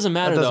whoever That doesn't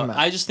matter doesn't though. matter.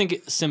 I just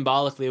think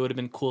symbolically it would have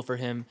been cool for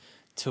him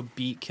to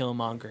beat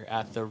Killmonger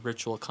at the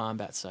ritual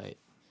combat site.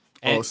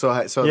 And, Oh, so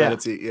Yeah. that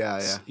it's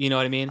yeah. you know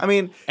what I mean? I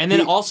mean, and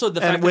then he- also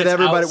the fact And with that it's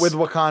everybody, outs- with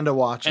Wakanda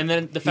watching. and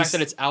then the fact He's-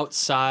 that it's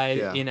outside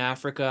Yeah. in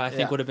Africa, I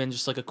think Yeah. would have been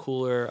just like a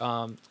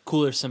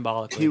cooler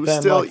symbolically. he was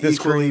Then, still like, this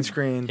equally. green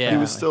screen. Yeah. He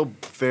was still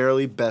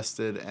fairly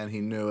bested, and he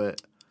knew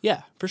it.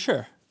 yeah, for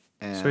sure.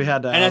 And So he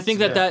had to. And I outs- think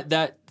that yeah.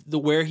 that the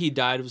where he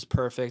died was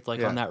perfect, like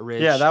Yeah. on that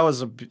ridge. Yeah, that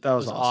was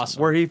awesome.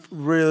 awesome. Where he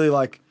really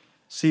like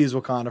sees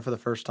Wakanda for the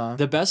first time.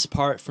 the best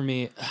part for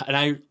me.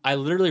 And I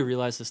literally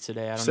realized this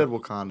today. I don't said know.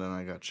 Wakanda, and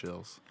I got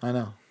chills. I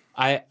know.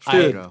 I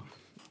Dude. Want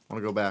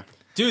to go back?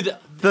 dude,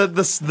 The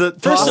First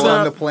Toss of on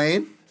all- the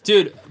plane.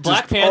 dude,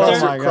 Black Just Panther.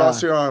 Oh my God.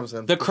 cross your arms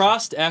and The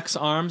crossed X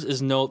arms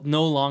is no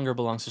longer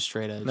belongs to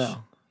Straight Edge.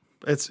 no,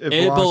 it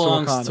It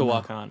belongs to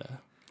now. Wakanda.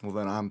 Well,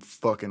 then I'm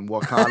fucking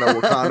Wakanda.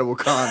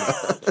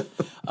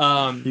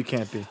 You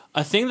can't be.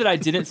 A thing that I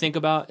didn't think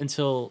about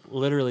until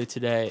literally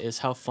today is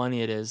how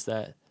funny it is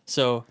that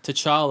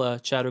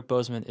T'Challa, Chadwick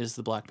Boseman, is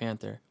the Black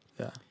Panther.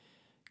 Yeah.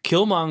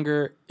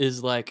 Killmonger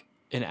is like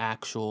an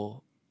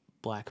actual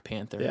Black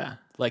Panther. Yeah.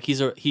 Like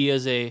he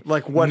is a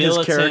Like what his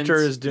militant- character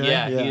is doing?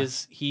 Yeah, Yeah.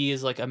 he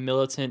is like a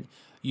militant,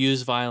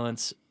 use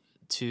violence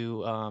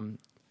to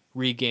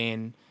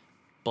regain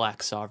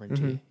Black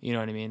sovereignty. Mm-hmm. You know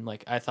what I mean?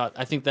 Like I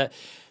think that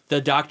the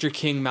Dr.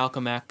 King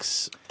Malcolm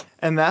X.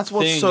 And that's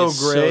what's thing so is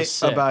so great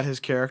sick. about his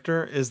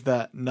character is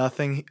that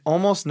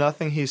almost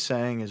nothing he's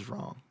saying is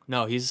wrong.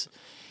 No, he is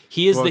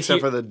well, the except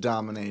he- for the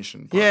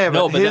domination. Part. Yeah, but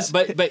no, but his,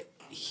 but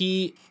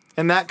he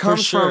and that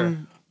comes sure.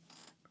 from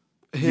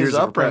his Years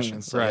of upbringing.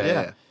 oppression. Right.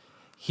 Yeah.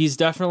 he's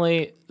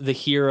definitely the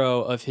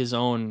hero of his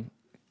own.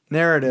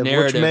 Narrative, which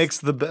Narrative. makes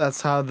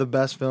that's how the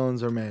best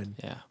villains are made.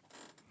 Yeah,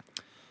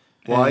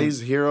 Well, And-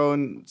 he's a hero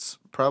in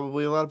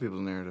probably a lot of people's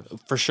narrative.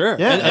 for sure.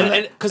 Yeah,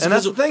 and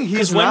that's the thing.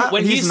 He's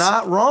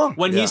not wrong.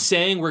 When Yeah. he's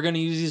saying we're going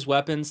to use these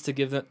weapons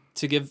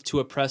to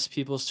oppress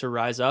peoples to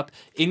rise up.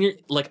 In your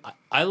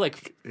I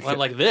like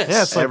this.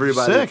 Yeah, it's like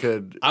Everybody sick.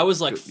 could. I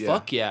was like, yeah.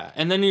 fuck yeah,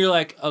 and then you're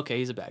like, okay,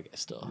 he's a bad guy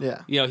still.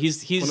 Yeah. you know,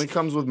 he's When it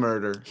comes with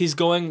murder, he's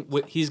going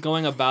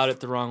about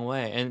it the wrong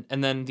way,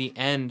 and then the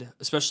end,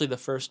 especially the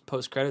first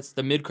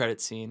the mid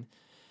credit scene,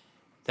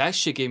 that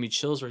shit gave me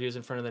chills where he was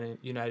in front of the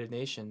United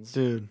Nations,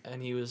 Dude.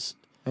 and he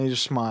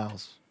just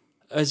smiles.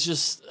 it's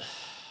just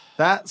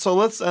So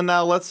let's I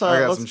got let's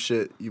some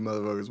shit you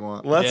motherfuckers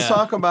want. let's Yeah.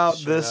 talk about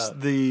Shut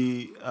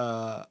this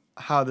up.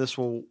 how this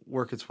will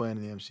work its way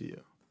into the MCU.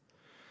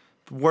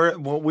 What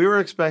we were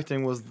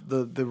expecting was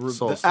the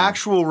Soul Stone.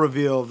 actual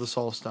reveal of the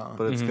Soul Stone,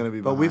 But it's gonna be.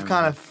 but we've behind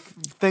kind of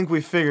think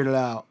we figured it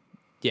out.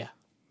 yeah,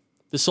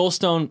 the Soul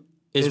Stone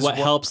is Is what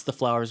what- helps the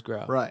flowers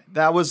grow. Right.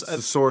 That was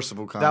the source of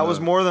Wakanda. that was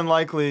more than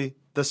likely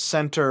the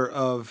center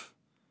of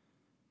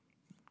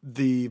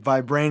the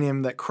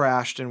vibranium that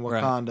crashed in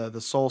Right. Wakanda.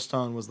 The Soul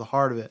Stone was the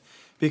heart of it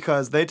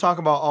because they talk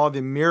about all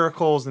the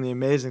miracles and the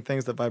amazing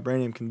things that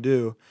vibranium can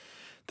do.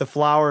 The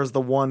flower is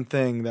the one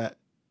thing that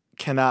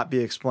cannot be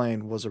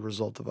explained was a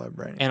result of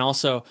vibranium. And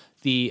also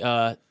the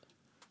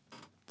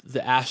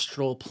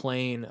astral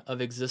plane of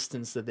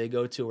existence that they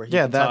go to,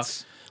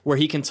 where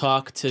he can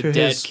talk to dead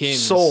his kings.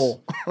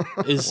 soul.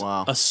 is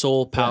Wow. a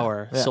soul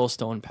power, Yeah. soul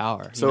stone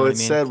power. You So know what it's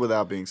I mean? said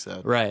without being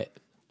said, right?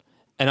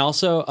 And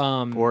also,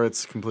 or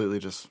it's completely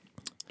just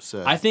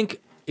said. I think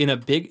in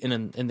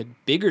the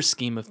bigger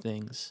scheme of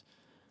things,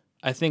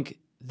 I think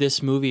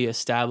this movie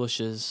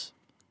establishes,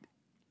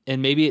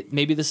 and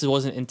maybe this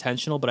wasn't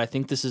intentional, but I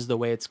think this is the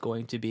way it's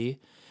going to be.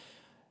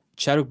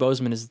 Chadwick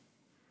Boseman is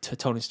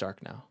Tony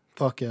Stark now.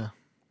 Fuck yeah.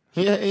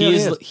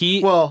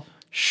 He- Well,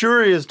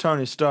 Shuri is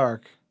Tony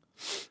Stark,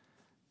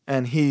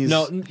 and he's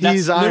Iron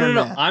Man.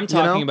 No. I'm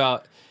talking you know?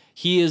 about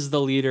he is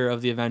the leader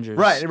of the Avengers.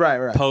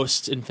 Right.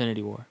 Post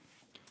Infinity War.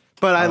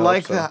 But I hope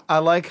like so. that. I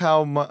like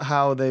how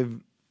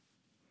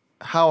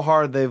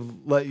hard they've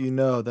let you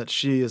know that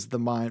she is the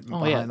mind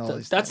Oh yeah, behind all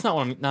these. that's things. not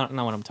what I'm not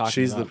what I'm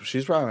talking about.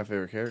 She's probably my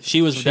favorite character.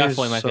 She was She's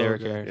definitely my so favorite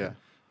good. character. Yeah.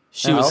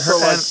 She And was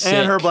also, like- sick.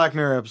 and her Black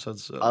Mirror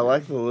episodes. So I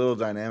like the little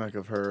dynamic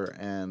of her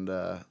and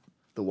the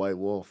White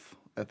Wolf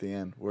at the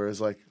end, whereas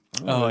like,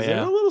 Oh, is there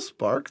yeah. a little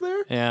spark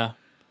there? Yeah,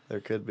 There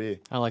could be.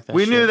 I like that.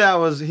 we shit. knew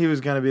that he was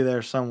going to be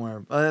there somewhere.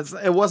 But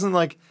it wasn't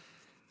like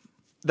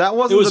that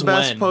wasn't was the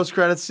best when. post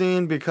credit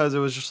scene because it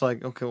was just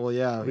like, okay, well,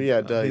 yeah,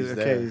 duh, he's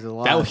there. he's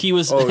alive. that he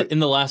was Oh, in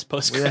the last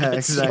post yeah,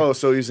 credits. exactly. Oh,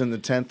 so he's in the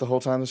tent the whole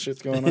time this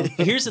shit's going on?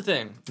 Here's the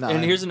thing, Nah.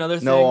 and here's another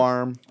thing. No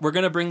arm. We're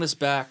gonna bring this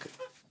back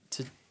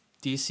to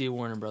DC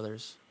Warner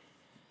Brothers.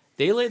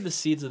 They laid the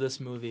seeds of this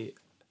movie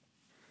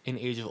in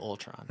Age of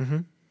Ultron. Mm-hmm.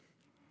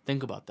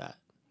 Think about that.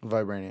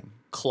 Vibranium.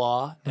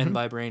 Claw Mm-hmm. and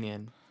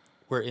Vibranium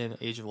were in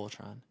Age of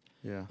Ultron.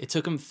 Yeah. It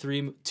took them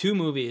two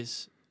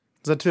movies,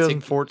 Is that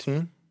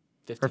 2014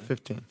 15, or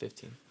 15?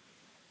 15,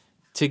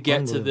 to get to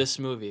Unbelievable. this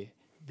movie.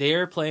 They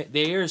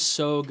are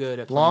so good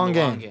at playing Long the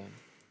long game. game.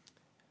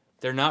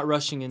 They're not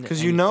rushing into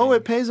Because you know anything.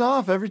 it pays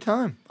off every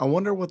time. I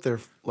wonder what they're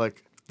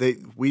like.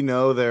 We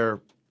know their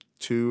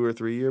 2 or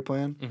 3 year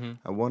plan.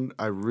 Mm-hmm.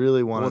 I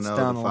really want to What's know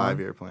down the the line?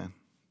 5-year plan,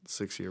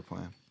 6-year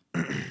plan.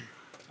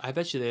 I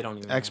bet you they don't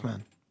even know.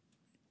 X-Men.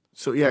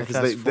 So yeah, because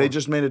Fantastic they Four.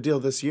 just made a deal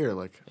this year.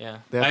 Like Yeah,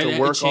 they have to it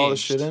work all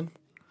this changed. shit in.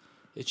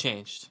 It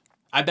changed.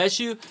 I bet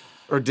you.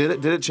 Or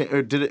did it change?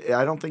 Or did it?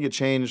 I don't think it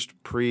changed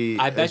pre.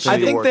 I bet I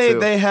you- think War they, II.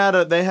 they had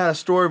a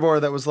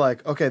storyboard that was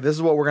like, okay, this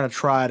is what we're gonna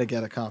try to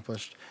get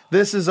accomplished.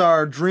 This is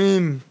our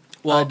dream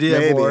idea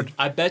maybe. board.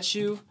 I bet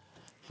you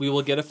we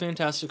will get a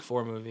Fantastic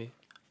Four movie.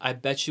 I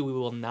bet you we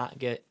will not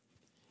get.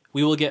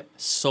 We will get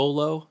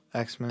solo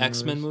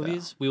X-Men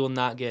movies. We will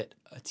not get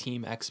a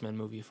Team X-Men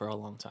movie for a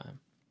long time.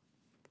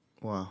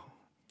 Wow.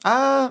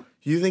 Yeah.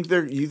 You think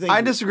they're? You think?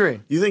 I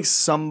disagree. You think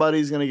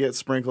somebody's gonna get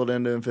sprinkled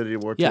into Infinity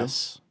War 2?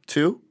 Yes,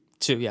 2?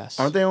 two. Yes,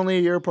 Aren't they only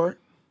a year apart?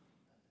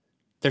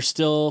 They're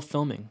still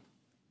filming.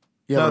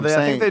 Yeah, No, but I'm I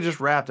saying, think they just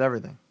wrapped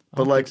everything.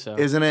 But don't like, think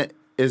so.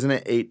 isn't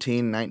it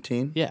 18,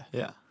 19? Yeah.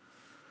 Yeah.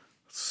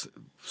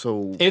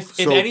 So If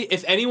so,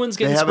 anyone's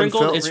getting haven't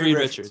sprinkled, felt it's Reed Reed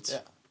Richards.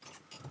 Richards.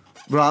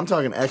 But I'm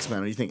talking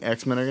X-Men. Do you think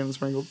X-Men are getting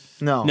sprinkled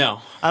No. No.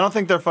 I don't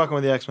think they're fucking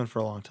with the X-Men for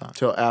a long time.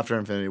 till after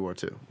Infinity War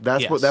 2?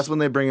 That's Yes. that's when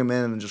they bring him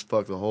in and just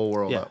fuck the whole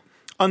world Yeah. up.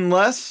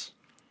 Unless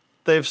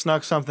they've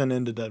snuck something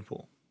into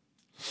Deadpool.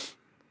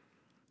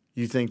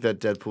 You think that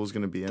Deadpool's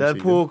going to be MCU?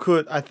 Deadpool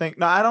could, I think.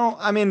 No, I don't.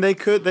 I mean, they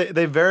could.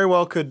 They very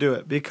well could do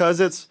it because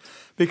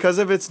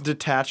of its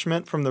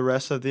detachment from the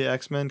rest of the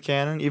X-Men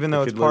canon. Even though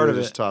They it's could part of literally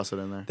it, just toss it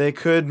in there. they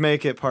could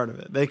make it part of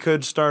it. They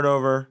could start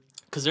over.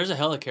 Because there's a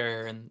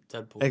helicarrier in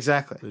Deadpool.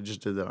 Exactly. They just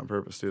did that on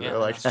purpose too. Yeah, They're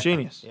like, It's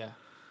genius. Yeah.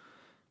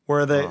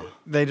 Where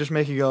they just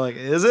make you go like,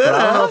 is it? but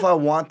I don't know if I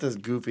want this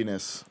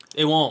goofiness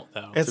It won't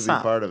though. It's to be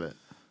not. part of it.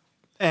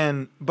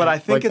 But I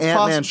think Like it's Ant-Man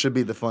possible. should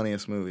be the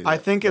funniest movie. I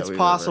think that it's we've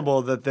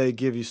possible that they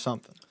give you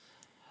something.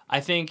 I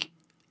think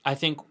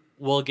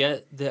we'll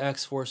get the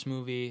X-Force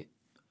movie.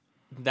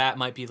 That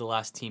might be the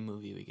last team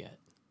movie we get.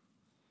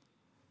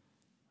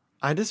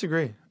 I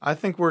disagree. I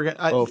think we're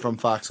gonna. Ever. From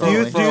Fox do you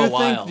only. For a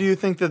while. do you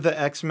think that the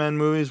X-Men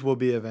movies will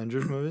be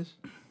Avengers movies?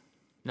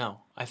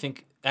 No, I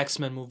think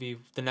X-Men movie.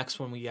 The next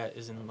one we get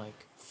is in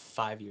like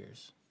 5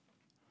 years.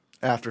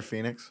 After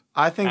Phoenix.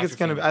 I think After it's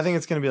gonna. Phoenix. I think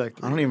it's gonna be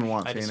like. I don't even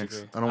want I Phoenix.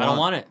 disagree. I don't I don't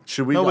want it.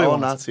 Should we Nobody all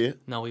wants not it. see it?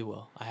 No, we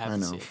will. I have I to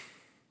know. see it.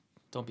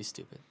 Don't be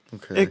stupid.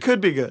 Okay. It could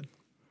be good.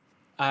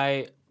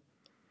 I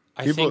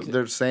People think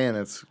they're saying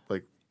it's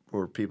like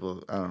or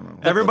people I don't know.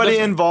 Everybody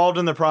listen. involved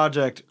in the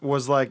project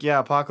was like, "Yeah,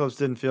 Apocalypse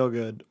didn't feel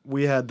good.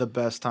 We had the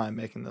best time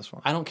making this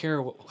one." I don't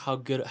care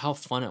how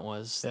fun it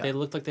was. Yeah. They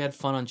looked like they had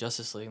fun on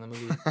Justice League. And the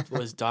movie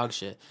was dog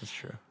shit. That's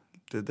true.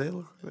 Did they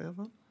look like they have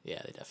fun?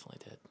 Yeah, they definitely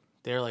did.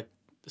 They're like,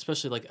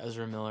 especially like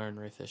Ezra Miller and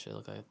Ray Fisher,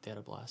 look like they had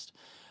a blast.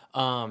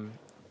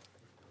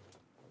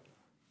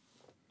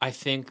 I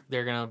think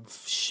they're gonna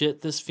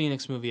shit this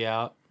Phoenix movie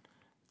out.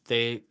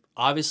 They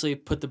obviously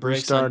put the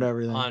brakes Restart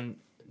everything. on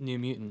New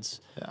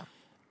Mutants. Yeah.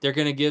 They're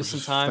gonna give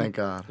some time. Thank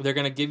God. They're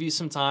gonna give you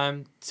some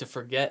time to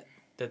forget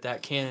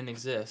that canon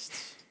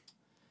exists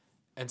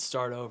and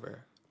start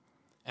over.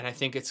 And I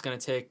think it's gonna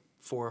take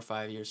 4 or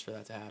 5 years for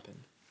that to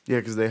happen. Yeah,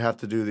 because they have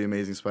to do the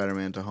Amazing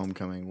Spider-Man to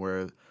Homecoming,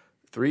 where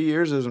 3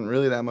 years isn't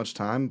really that much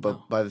time.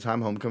 But by the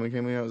time Homecoming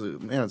came out, I was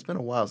like, man, it's been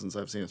a while since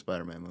I've seen a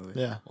Spider-Man movie.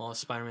 Yeah. Well, a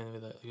Spider-Man movie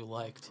that you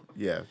liked,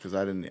 Yeah, because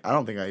I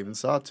don't think I even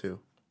saw 2.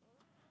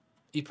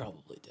 you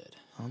probably did.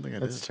 I don't think I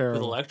It's did. With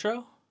terrible.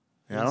 Electro?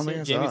 Yeah, I don't think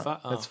I Jamie saw it.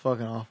 Foxx. Oh. It's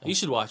fucking awful. You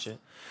should watch it.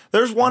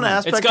 There's one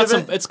aspect It's got of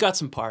some. it. It's got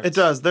some parts. It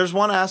does. There's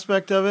one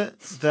aspect of it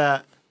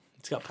that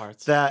It's got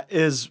parts.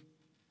 is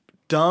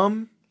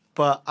dumb,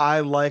 but I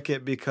like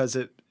it because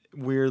it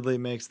weirdly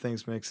makes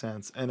things make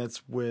sense, and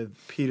it's with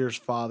Peter's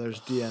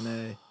father's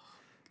DNA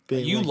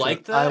being You linked to like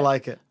it. that? I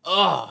like it.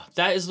 Oh,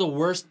 that is the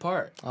worst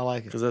part. I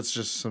like it. Because that's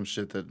just some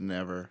shit that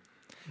never.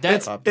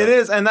 That's popped It up.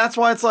 is, and that's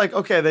why it's like,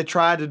 okay, they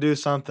tried to do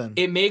something.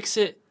 it makes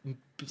it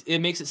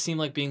seem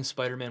like being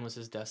Spider-Man was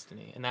his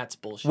destiny, and that's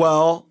bullshit.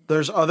 Well,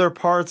 there's other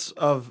parts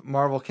of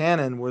Marvel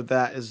canon where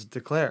that is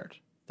declared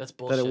that's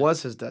bullshit. that it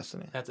was his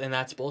destiny.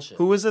 That's bullshit.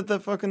 Who was it that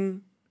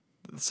fucking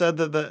said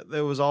that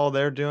it was all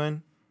they're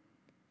doing?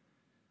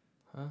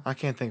 I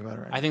can't think about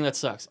it right now. I think that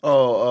sucks. Where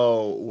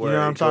know what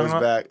I'm it talking goes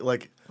about? back.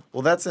 Like,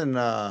 well, that's in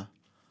the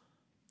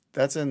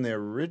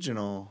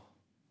original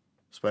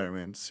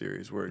Spider-Man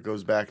series where it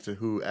goes back to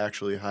who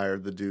actually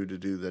hired the dude to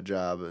do the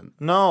job. And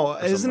No,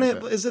 something isn't like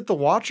it? that. Is it the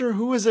Watcher?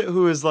 Who is it?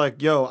 Who is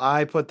like, yo,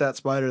 I put that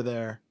spider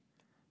there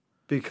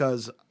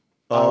because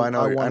I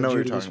know wanted what you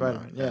you're to be talking about.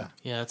 Spider-Man. Yeah.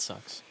 Yeah, that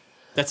sucks.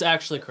 That's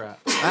actually crap.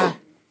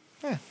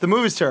 The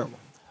movie's terrible.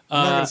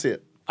 I'm not gonna see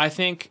it. I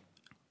think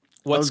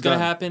I what's was going to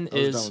done. happen I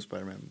was done with is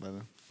Spider-Man by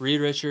then. Reed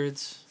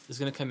Richards is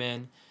going to come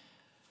in.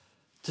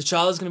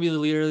 T'Challa's going to be the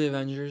leader of the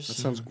Avengers. That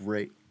sounds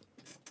great.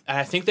 And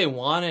I think they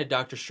wanted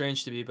Doctor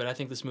Strange to be, but I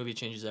think this movie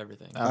changes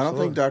everything. I don't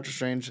Absolutely. think Doctor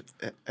Strange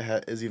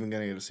is even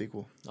gonna get a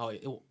sequel.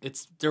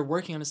 It's they're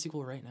working on a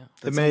sequel right now.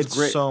 It made sounds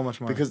great, so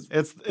much money because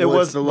it well,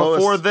 was it's the before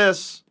lowest-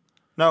 this.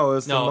 No, it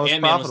was the No, most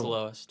Ant-Man was the profitable.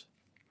 lowest.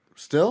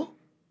 Still?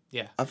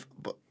 Yeah,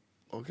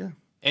 Okay.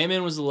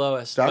 Ant-Man was the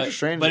lowest. Doctor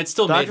Strange- but it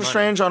still made Doctor money.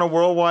 Strange on a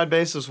worldwide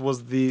basis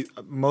was the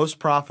most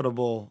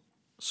profitable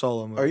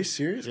solo movie. Are you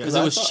serious? because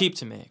it was cheap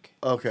to make.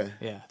 Okay.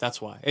 Yeah,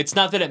 that's why. It's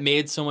not that it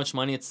made so much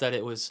money; it's that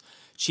it was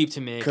cheap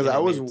to make. Because and I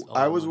it was made a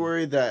lot of money.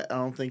 worried that I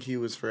don't think he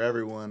was for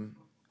everyone.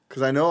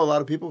 Because I know a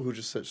lot of people who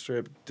just said straight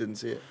up didn't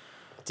see it.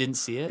 Didn't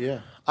see it.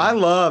 Yeah. I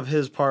love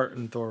his part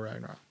in Thor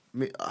Ragnarok.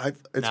 It's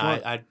Nah,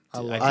 one, I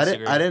I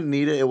disagree. didn't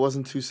need it. It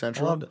wasn't too I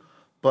central. loved it.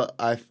 But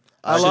I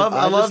I love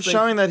just think-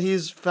 showing that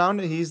he's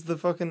found it.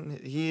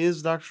 He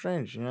is Doctor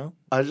Strange. You know.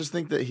 I just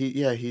think that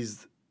he. I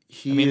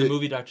mean, the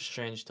movie Doctor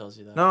Strange tells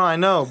you that. No, I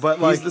know, but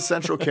He's like the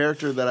central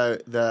character that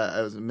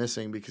I was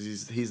missing because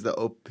he's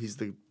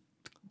the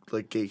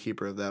like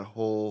gatekeeper of that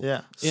whole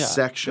Yeah. Yeah.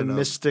 section. the of,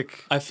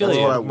 mystic. I feel That's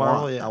you. what I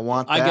Marvel, want. yeah. I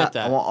want I that. get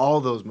that. I want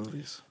all those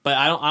movies. But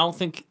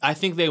I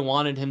think they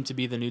wanted him to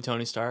be the new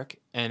Tony Stark,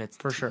 and it's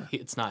For sure.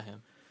 It's not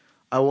him.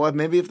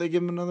 Maybe if they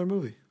give him another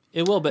movie.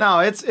 It will, but No,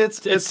 it's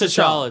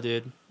T'Challa,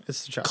 dude.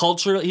 It's T'Challa.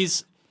 Cultural,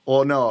 he's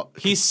Well, no,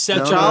 He's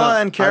central.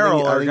 T'Challa and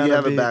Carol I are think gonna you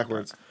have be- it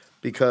backwards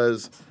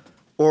because,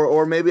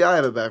 or maybe I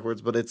have it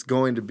backwards, but it's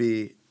going to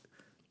be,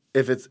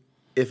 if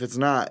it's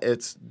not,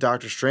 it's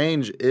Doctor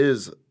Strange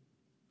is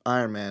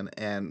Iron Man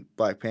and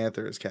Black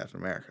Panther is Captain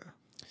America.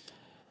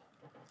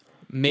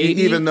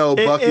 maybe Even though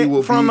Bucky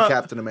will be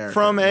Captain America.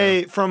 From you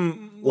know?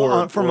 from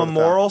Or a the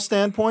moral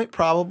standpoint,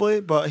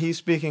 probably, but he's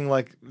speaking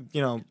like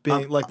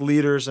being like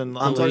leaders and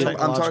I'm talking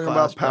technological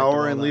about aspect power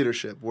all and that.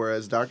 leadership,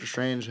 whereas Doctor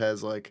Strange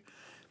has like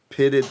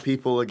pitted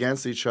people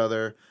against each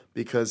other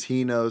because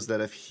he knows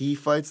that if he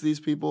fights these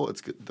people,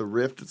 the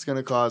rift it's going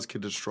to cause could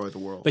destroy the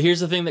world. But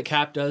here's the thing that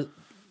Cap does.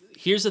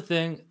 Here's the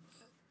thing.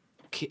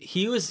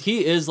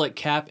 He is like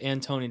Cap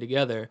and Tony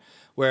together,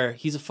 where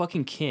he's a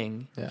fucking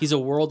king. Yeah. He's a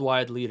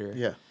worldwide leader.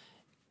 Yeah.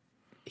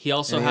 He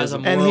also And he has has a a-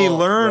 moral. And he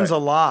learns Right. a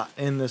lot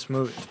in this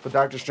movie. But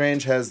Doctor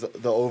Strange has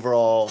the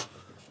overall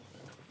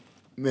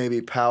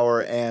maybe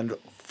power and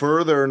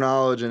further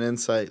knowledge and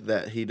insight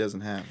that he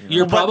doesn't have. You know?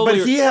 You're probably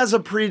but he has a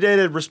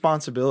predated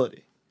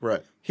responsibility.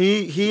 right.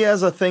 He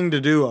has a thing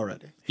to do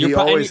already. He You're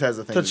pro- always and has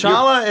a thing. to do.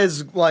 T'Challa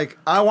is like,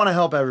 I want to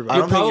help everybody.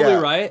 You're don't think- probably yeah.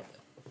 right.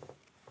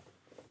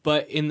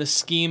 But in the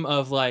scheme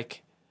of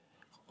like,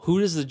 who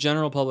does the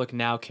general public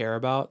now care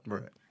about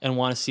Right. and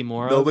want to see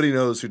more of? Nobody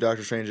knows who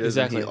Doctor Strange is,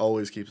 Exactly. and he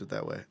always keeps it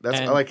that way. That's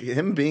And- like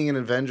him being in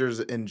Avengers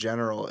in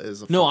general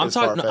is No, I'm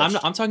talking. No,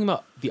 far-fetched. I'm talking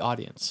about the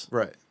audience.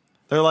 Right.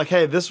 They're like,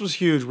 hey, this was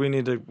huge. We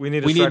need to We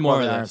need strike more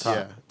while of the iron's this.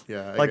 hot.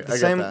 Yeah. Like I the get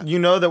same, that. you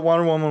know that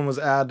Wonder Woman was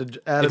added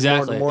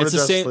Exactly. more to It's the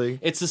Justice same. League.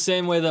 It's the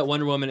same way that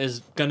Wonder Woman is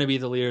going to be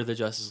the leader of the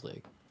Justice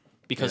League,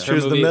 because She her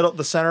was movie,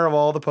 the center of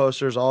all the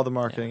posters, all the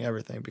marketing,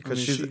 everything. Because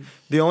mean, she's she-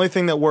 the only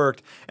thing that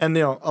worked, and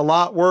a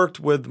lot worked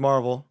with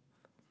Marvel,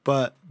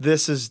 but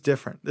this is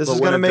different. This But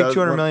is when going to it make does-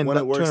 $200 when million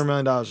it works- $200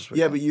 million this week.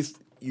 Yeah, but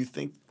you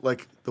think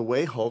like the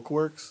way Hulk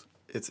works,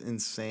 it's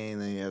insane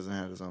that he hasn't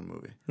had his own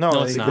movie.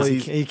 No, it's not.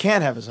 he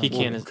can't have his own. He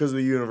can't. Because of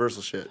the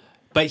Universal shit.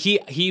 but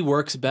he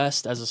works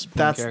best as a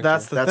supporting character.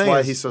 That's the That's thing. why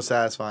is- he's so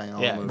satisfying in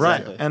all Yeah, the movies. right,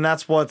 exactly. and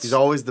that's what's He's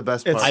always the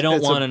best part. It's- I don't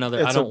it's want a- another.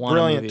 it's I a don't want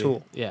brilliant a movie.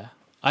 tool. Yeah,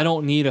 I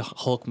don't need a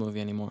Hulk movie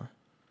anymore.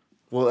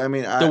 Well, I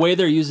mean, The way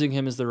they're using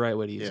him is the right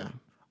way to use yeah. him.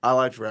 I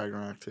liked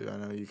Ragnarok too. I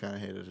know you kind of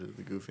hated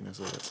the goofiness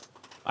of it.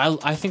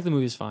 I think the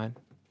movie's fine.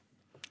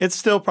 It's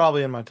still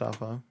probably in my top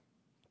 5.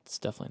 It's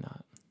definitely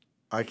not.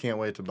 I can't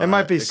wait to buy it. It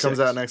might be It comes 6.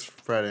 out next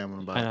Friday. I'm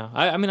gonna buy I it. know.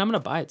 I mean, I'm gonna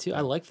buy it too.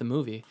 I like the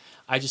movie.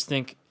 I just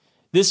think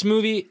this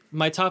movie,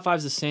 my top 5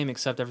 is the same,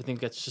 except everything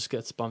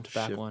gets bumped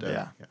back Shift one.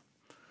 down. Yeah.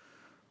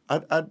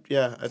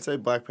 I'd say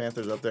Black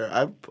Panther's up there.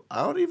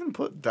 I would even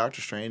put Doctor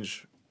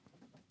Strange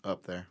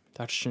up there.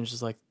 Doctor Strange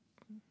is like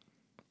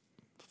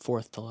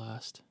 4th to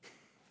last.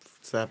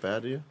 It's that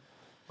bad to you?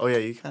 Oh yeah,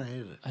 you kind of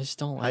hated it. I just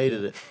don't like I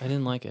hated it. I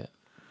didn't like it.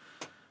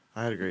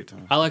 I had a great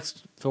time. I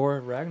liked Thor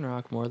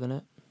Ragnarok more than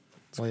it.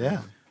 Well,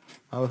 yeah,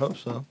 I would hope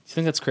so. You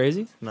think that's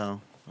crazy?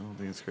 No, I don't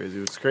think it's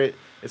crazy. It's great.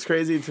 It's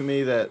crazy to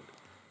me that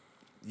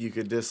you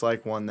could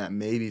dislike one that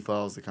maybe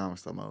follows the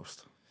comics the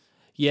most.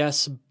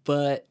 Yes,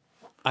 but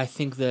I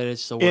think that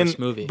it's the worst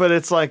movie. But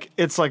it's like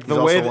He's the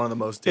also way one of the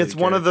most it's dated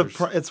one of the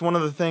characters. it's one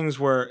of the things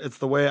where it's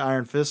the way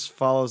Iron Fist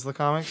follows the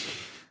comics,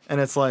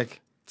 and it's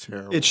like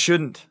Terrible. it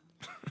shouldn't.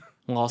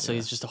 Well, also,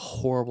 he's just a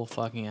horrible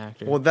fucking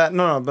actor. Well, but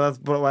that's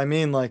what I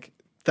mean. Like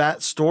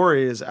that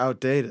story is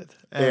outdated.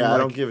 And Yeah, I like,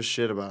 don't give a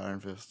shit about Iron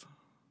Fist.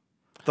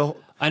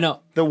 I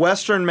know. The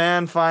Western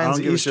man finds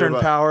don't give a shit Eastern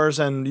about- powers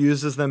and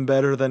uses them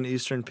better than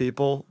Eastern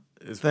people.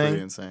 It's Thing.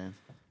 pretty insane.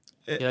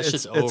 Yeah, that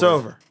shit's It's over.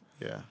 over.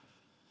 Yeah.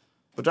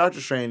 But Doctor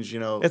Strange,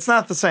 It's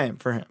not the same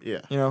for him.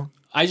 Yeah. You know.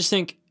 I just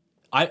think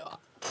it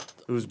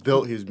was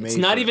built. He was made. it's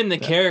not for it. even the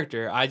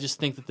character. I just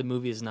think that the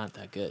movie is not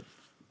that good.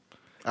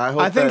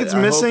 I think it's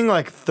missing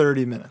like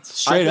 30 minutes.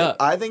 Straight up.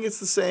 I think it's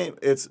the same.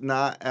 It's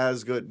not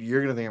as good.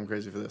 You're gonna think I'm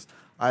crazy for this.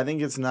 I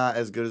think it's not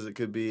as good as it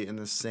could be in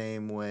the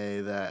same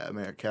way that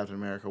Captain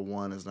America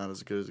 1 is not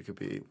as good as it could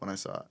be when I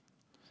saw it.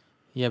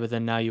 Yeah, but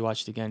then now you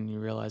watch it again and you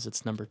realize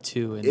it's number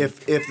 2. And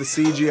If the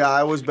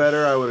CGI was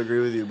better, I would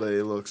agree with you, but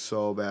it looks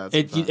so bad.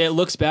 sometimes. it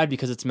looks bad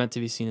because it's meant to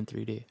be seen in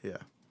 3D. Yeah.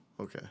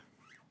 Okay.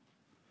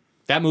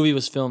 That movie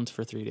was filmed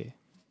for 3D.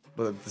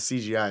 But the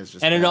CGI is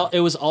just. And bad. it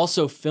was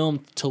also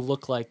filmed to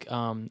look like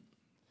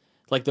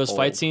those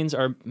fight Old. scenes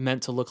are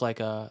meant to look like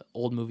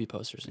old movie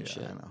posters and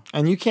shit. I know.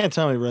 And you can't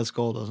tell me Red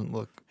Skull doesn't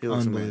look He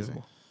looks unbelievable.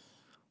 amazing.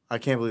 I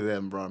can't believe they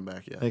haven't brought him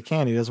back yet. They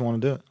can. He doesn't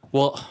want to do it.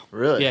 Well,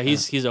 Really? yeah,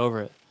 he's over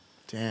it.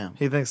 Damn.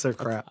 He thinks they're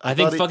crap. I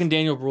think thought he- fucking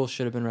Daniel Bruhl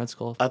should have been Red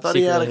Skull. I thought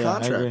he had a secretly. Yeah, I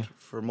agree.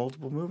 contract for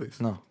multiple movies.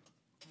 No.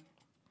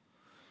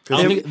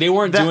 I don't think they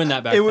weren't doing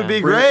that back It would then.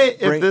 be Bring- great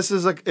bring-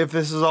 if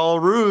this is all a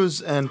ruse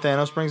and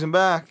Thanos brings him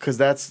back. Because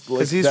that's like,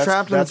 'Cause he's that's-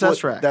 trapped in the that's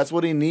what- Tesseract. That's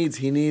what he needs.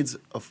 He needs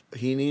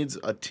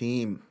a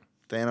team.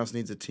 Thanos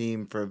needs a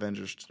team for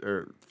Avengers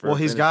or for Well,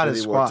 he's got his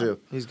Infinity War squad. too.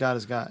 He's got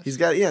his guys. These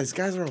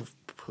guys are all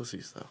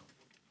pussies though.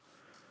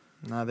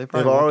 Nah, they They've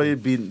probably won't already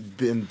be.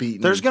 been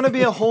beaten. There's going to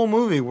be a whole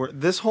movie where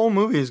this whole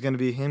movie is going to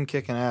be him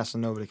kicking ass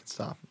and nobody can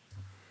stop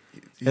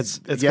him. It's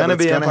going to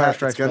be Empire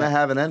Strikes It's going to Back.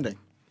 have an ending.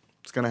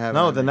 It's going to have.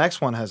 No, an the ending.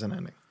 next one has an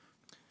ending.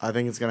 I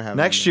think it's going to have.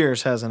 Next an ending.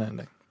 year's has an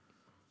ending.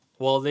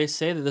 Well, they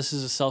say that this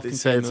is a They say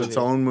self-contained it's movie. its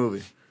own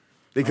movie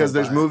because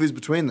there's buy it. movies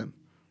between them.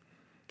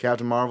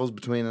 Captain Marvel's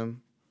between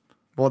them.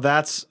 Well,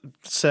 that's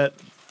set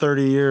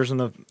 30 years in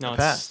the No,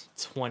 past.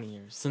 it's 20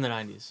 years. It's in the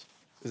 90s.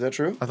 Is that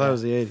true? I thought it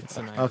was the 80s. It's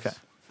the 90s. Okay.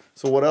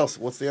 So what else?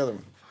 What's the other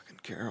one? Fucking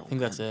Carol. I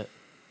think that's it.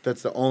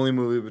 That's the only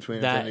movie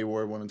between That- Infinity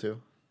War 1 and 2.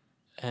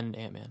 And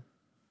Ant-Man,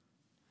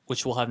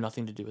 which will have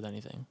nothing to do with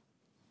anything.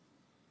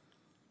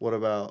 What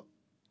about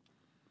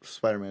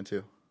Spider-Man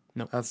 2?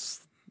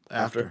 That's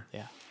after.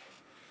 Yeah.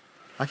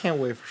 I can't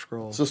wait for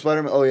Scrolls. So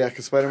Spider-Man. Oh yeah,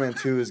 because Spider-Man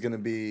 2 is going to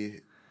be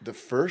the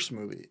first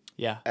movie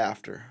Yeah.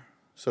 after.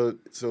 So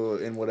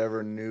in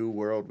whatever new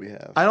world we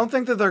have. I don't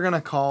think that they're going to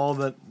call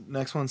the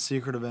next one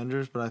Secret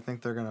Avengers, but I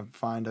think they're going to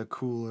find a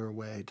cooler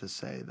way to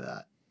say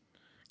that.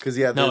 Because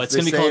yeah, No, they- it's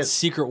they going to be say called it-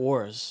 Secret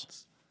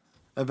Wars.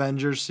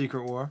 Avengers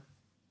Secret War?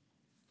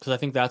 Because I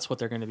think that's what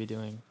they're going to be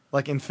doing.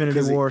 Like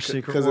Infinity War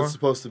Secret because War? it's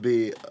supposed to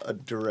be a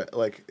direct,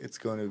 like it's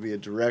going to be a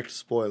direct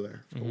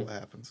spoiler for what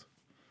happens.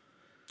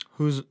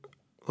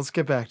 Let's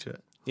get back to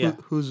it. Yeah.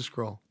 Who's a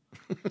scroll?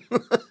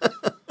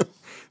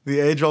 The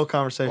age-old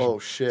conversation. Oh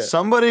shit!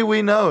 Somebody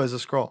we know is a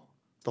scroll.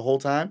 The whole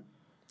time,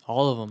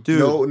 All of them.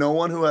 Dude, no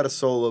one who had a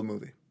solo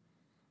movie.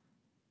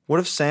 what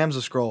if Sam's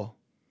a scroll,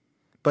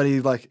 but he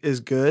like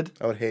is good,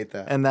 I would hate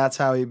that. and that's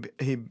how he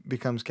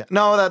becomes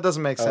No, that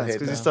doesn't make I would sense hate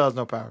because he that. still has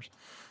no powers.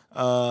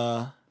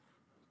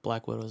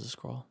 Black Widow's a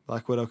scroll.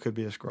 Black Widow could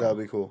be a scroll. That'd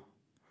be cool.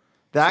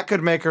 That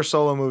could make her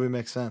solo movie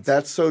make sense.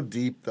 That's so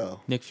deep though.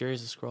 Nick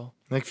Fury's a scroll.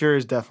 Nick Fury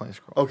is definitely a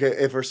scroll. Okay,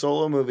 if her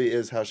solo movie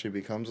is how she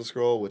becomes a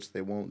scroll, which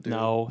they won't do.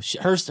 No,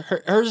 hers is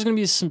going to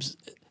be some.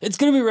 It's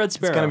going to be Red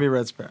Sparrow. It's gonna be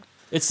Red Sparrow.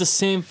 It's the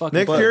same fucking.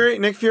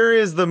 Nick Fury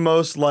is the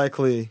most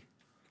likely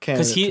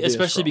candidate. Because he, to be a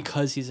especially scroll.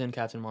 because he's in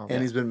Captain Marvel.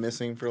 And he's been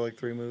missing for like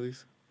 3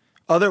 movies.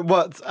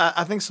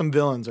 I think some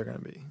villains are gonna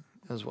be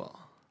as well.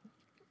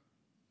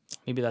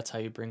 Maybe that's how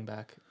you bring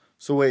back.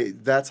 So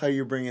wait, that's how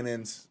you're bringing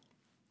in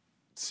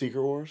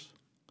Secret Wars?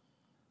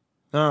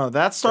 No,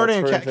 that's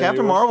starting. That's for in Infinity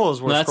Captain War? Marvel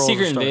is where No, that's Skrulls are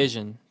Secret starting.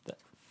 Invasion.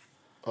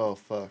 Oh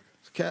fuck.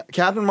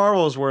 Captain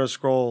Marvel is where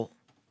Scrolls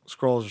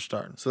are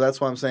starting. So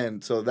that's what I'm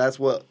saying. So that's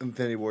what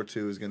Infinity War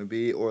 2 is going to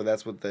be, or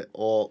that's what the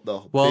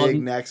Well,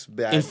 big next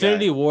bad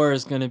Infinity guy. War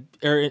is going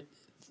to.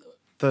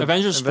 The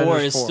Avengers 4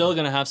 is still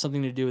going to have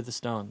something to do with the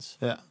stones.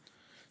 Yeah.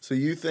 So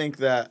you think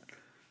that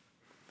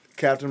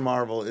Captain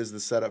Marvel is the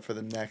setup for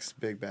the next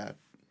big bad,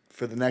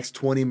 for the next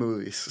 20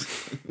 movies?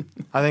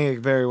 I think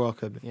it very well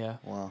could be. Yeah.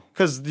 Wow.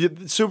 Because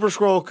Super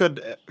Scroll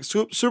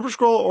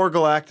or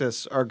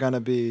Galactus are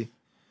gonna be.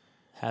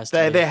 Has to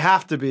They be.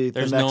 have to be.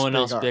 There's the next no one big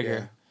else arc.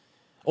 bigger.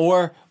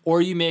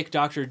 Or you make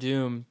Doctor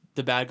Doom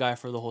the bad guy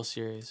for the whole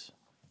series.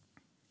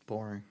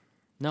 Boring.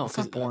 No, It's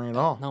not boring at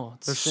all. No,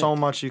 it's There's sick. so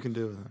much you can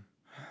do with him.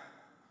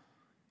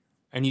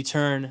 and you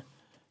turn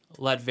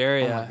Oh my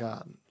Latveria.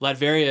 God.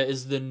 Latveria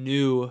is the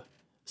new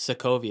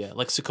Sokovia.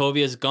 Like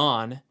Sokovia is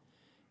gone,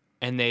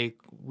 and they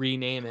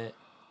rename it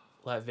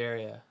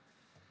Latveria.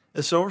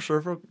 Is Silver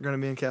Surfer going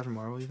to be in Captain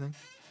Marvel, you think?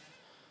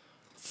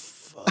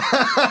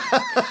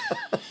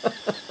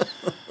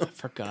 I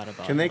forgot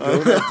about Can they it.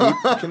 go that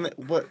deep? Can they,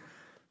 what?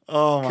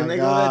 Oh my Can they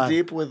God. go that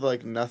deep with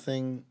like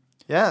nothing?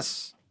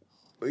 Yes.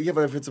 Yeah,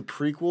 but if it's a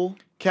prequel,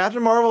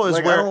 Captain Marvel is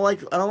like where... I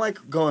don't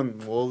like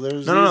going. Well,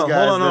 there's No, these hold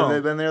guys. on, no.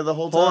 They've been there the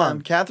whole Hold time.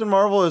 on. Captain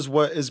Marvel is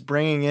what is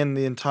bringing in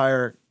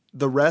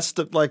the rest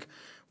of, like,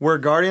 where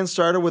Guardians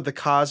started with the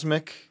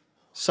cosmic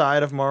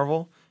side of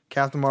Marvel,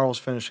 Captain Marvel's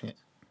finishing it.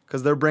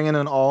 Because they're bringing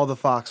in all the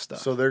Fox stuff.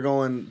 So they're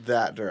going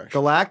that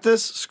direction.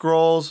 Galactus,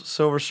 Skrulls,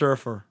 Silver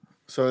Surfer.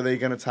 So are they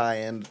going to tie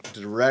in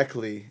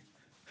directly?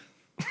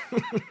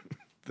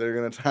 They're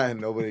going to tie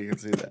in. Nobody can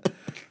see that.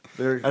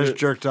 I just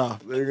jerked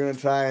off. They're going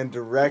to tie in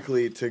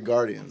directly to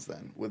Guardians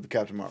then with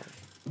Captain Marvel.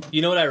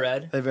 You know what I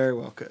read? They very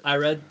well could. I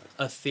read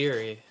a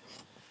theory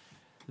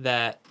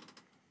that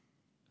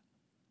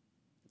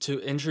to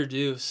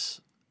introduce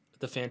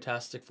the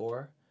Fantastic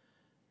Four,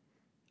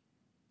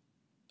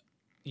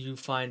 you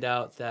find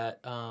out that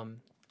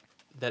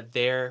that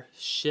their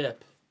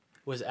ship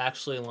was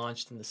actually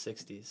launched in the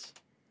 60s.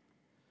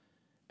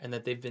 And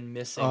that they've been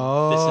missing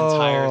this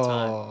entire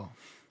time.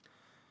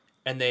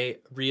 And they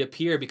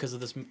reappear because of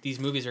this. These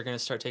movies are going to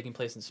start taking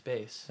place in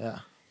space. Yeah.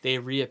 They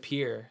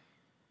reappear,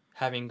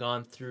 having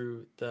gone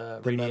through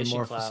the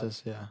radiation cloud,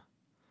 metamorphosis, yeah.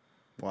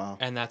 Wow.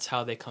 and that's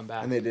how they come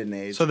back. And they didn't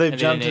age. So they've And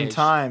they jumped didn't in age.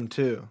 time,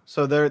 too.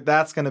 So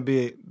that's going to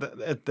be...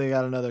 They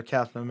got another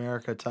Captain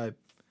America type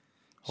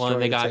well, story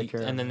they to got, take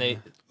care of. and then they,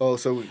 oh,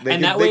 so they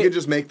And that could, way- they could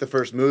just make the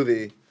first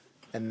movie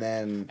and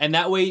then... and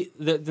that way,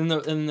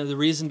 the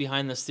reason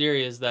behind this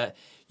theory is that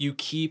you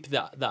keep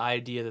the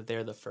idea that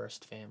they're the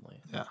first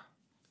family, Yeah.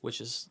 which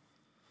is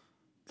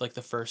like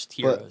the first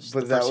heroes,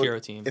 But the that first would, hero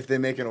team. if they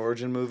make an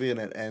origin movie and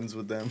it ends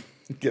with them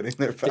getting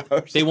their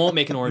powers, They won't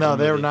make an origin No,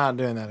 they're movie. not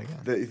doing that again.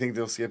 You think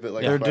they'll skip it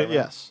like They're Spider-Man?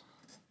 yes.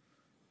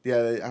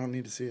 Yeah, I don't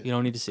need to see it. You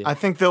don't need to see it. I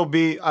think they'll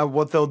be...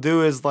 what they'll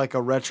do is like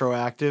a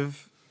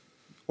retroactive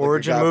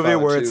origin movie Godfather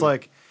where it's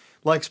 2.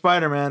 like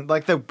Spider-Man,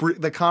 like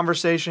the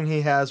conversation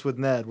he has with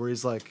Ned where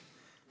he's like...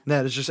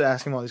 Ned is just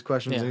asking him all these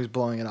questions Yeah. and he's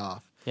blowing it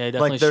off. Yeah, he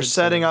definitely Like they're should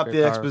setting say up great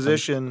the power comes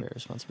exposition great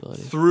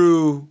responsibility.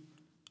 through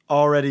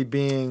already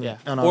being Yeah,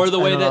 an or the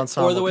way an that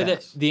ensemble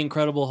cast. the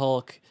Incredible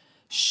Hulk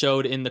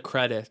showed in the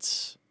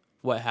credits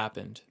what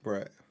happened.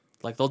 Right.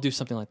 Like they'll do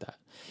something like that,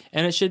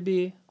 and it should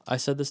be. I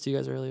said this to you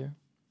guys earlier.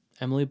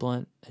 Emily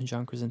Blunt and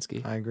John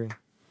Krasinski, I agree.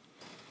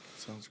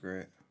 Sounds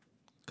great.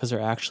 because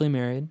they're actually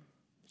married,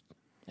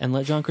 and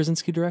let John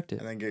Krasinski direct it.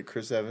 And then get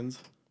Chris Evans.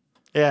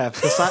 Yeah,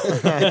 if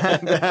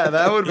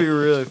that would be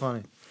really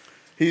funny.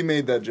 He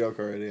made that joke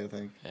already, I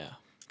think. Yeah,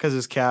 Because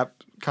his cap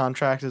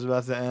contract is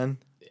about to end.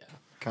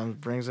 yeah.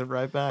 Brings it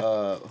right back.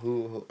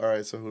 Who? All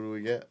right. So who do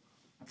we get?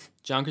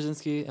 John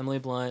Krasinski, Emily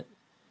Blunt,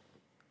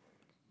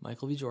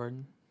 Michael B.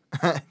 Jordan.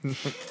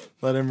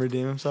 Let him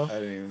redeem himself. I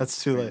didn't even.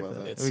 That's too think late about for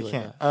that. that. It's We too late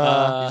can't. for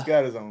that. He's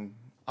got his own.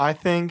 I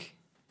think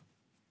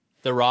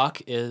The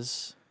Rock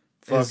is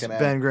is Fucking A.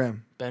 Ben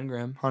Grimm, Ben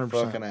Grimm. 100%.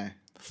 Fucking A.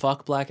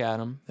 Fuck Black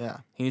Adam. Yeah.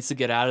 He needs to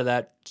get out of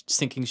that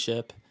sinking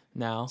ship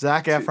now.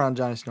 Zac Efron,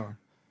 Johnny Storm.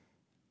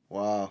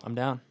 Wow. I'm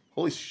down.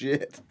 Holy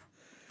shit.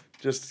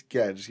 Just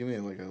give me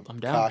like a I'm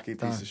down. cocky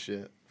piece Done. of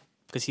shit.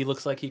 Because he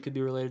looks like he could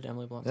be related to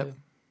Emily Blunt Yep. too.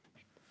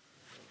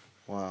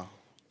 Wow.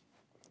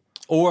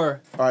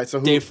 Or All right. So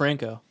who? Dave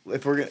Franco.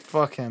 If we're gonna,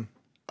 Fuck him.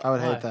 I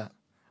would Why? hate that.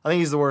 I think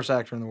he's the worst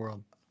actor in the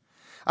world.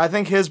 I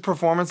think his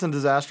performance in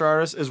Disaster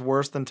Artist is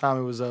worse than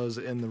Tommy Wiseau's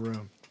in The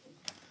Room.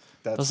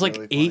 that's That was like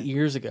really 8 funny.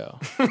 years ago.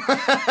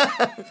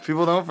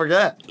 People don't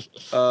forget.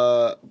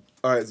 All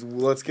right. So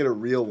let's get a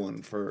real one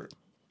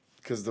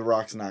because The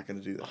Rock's not gonna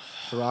do that.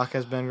 The Rock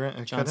has Ben Grimm.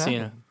 It John could happen.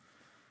 Cena.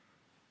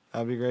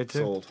 That'd be great too.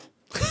 Sold.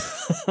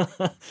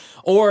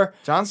 Or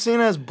John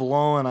Cena is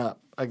blowing up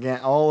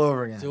again, all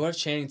over again. dude, what if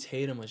Channing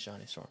Tatum was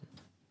Johnny Storm?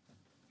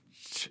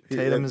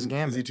 Tatum is Is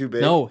Gambit. he too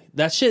big? No,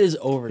 that shit is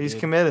over. He's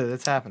dude. committed.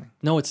 It's happening.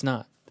 No, it's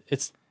not.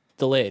 It's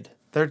delayed.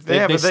 They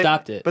They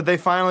stopped it. But they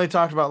finally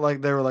talked about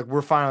they were like,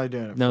 we're finally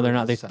doing it. No, for they're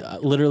not. They this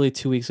time. literally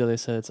 2 weeks ago they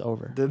said it's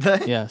over. Did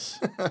they? Yes.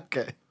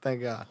 Okay,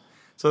 thank God.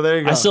 So there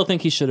you go. I still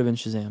think he should have been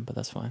Shazam, but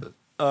that's fine.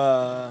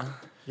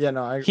 Yeah,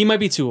 no, He might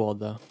be too old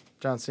though.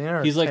 John Cena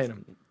or He's like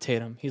Tatum?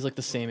 Tatum. He's like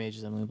the same age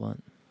as Emily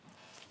Blunt.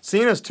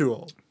 Cena's too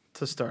old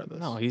to start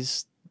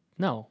this.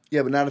 No.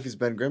 Yeah, but not if he's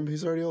Ben Grimm.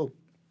 He's already old.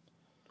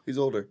 He's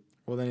older.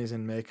 Well, then he's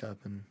in makeup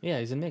and Yeah,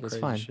 he's in makeup. It's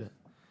crazy fine. shit.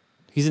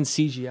 He's in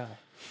CGI.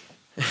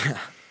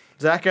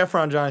 Zac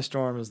Efron, Johnny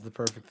Storm is the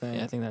perfect thing.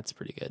 Yeah, I think that's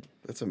pretty good.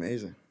 That's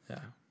amazing. Yeah.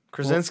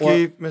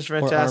 Krasinski, Mr.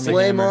 or Fantastic. Armie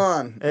Flame Hammer.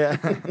 on. Yeah,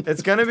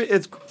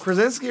 it's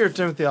Krasinski or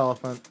Timothy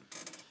Oliphant.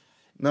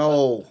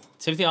 No.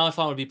 Timothy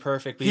Olyphant would be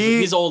perfect, but He-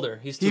 he's older.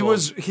 He's too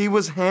He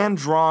was hand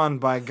drawn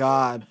by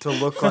God to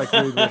look like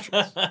Reed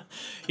Richards. old.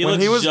 He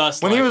looks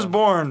just when like he was him.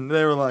 born,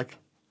 they were like,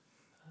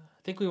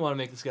 I think we want to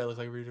make this guy look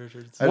like Reed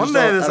Richards. One just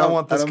day don't- I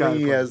want this I don't guy think to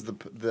he play. has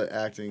the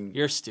acting.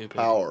 You're stupid.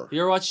 Power.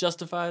 You ever watch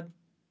Justified?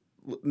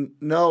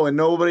 No, and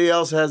nobody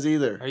else has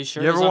either. Are you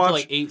sure? You ever It was on for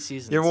watch- like 8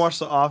 seasons. You ever watch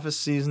The Office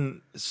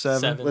season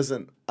 7? 7.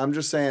 Listen, I'm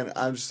just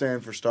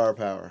saying for star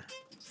power.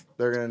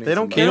 They're gonna need. They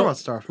don't somebody. care about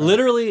star power.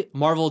 Literally,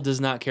 Marvel does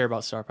not care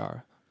about star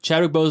power.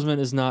 Chadwick Boseman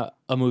is not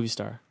a movie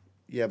star.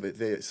 Yeah, but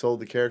they sold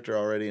the character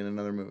already in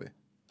another movie.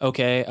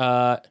 Okay,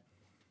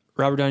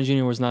 Robert Downey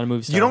Jr. was not a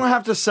movie star. You don't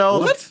have to sell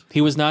What?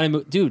 He was not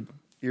a dude.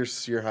 You're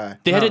high.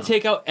 They had to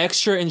take out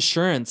extra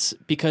insurance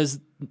because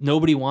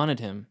nobody wanted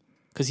him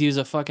because he was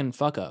a fucking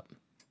fuck up.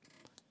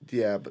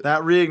 Yeah, but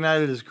That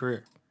reignited his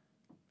career.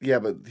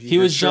 He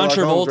was John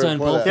Travolta in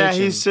Pulp Yeah,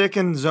 Fiction. he's sick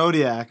in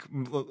Zodiac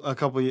a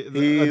couple years,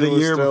 He the was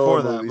year still before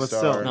a that, movie but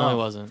star. still, No, he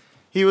wasn't.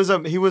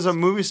 He was a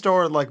movie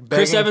star like begging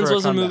Chris Evans for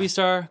wasn't a comeback. movie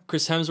star.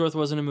 Chris Hemsworth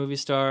wasn't a movie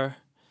star.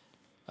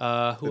 Who They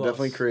else?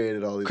 definitely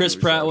created all these. Chris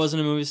movie Pratt stars.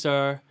 wasn't a movie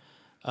star.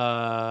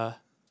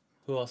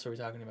 Who else are we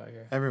talking about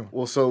here? Everyone.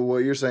 Well, so what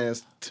you're saying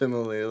is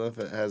Timothy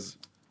Olyphant has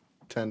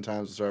 10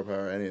 times the star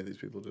power any of these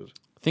people did.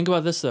 Think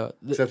about this though.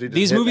 Except he did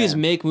These movies Hitman.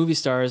 make movie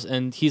stars,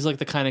 and he's like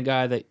the kind of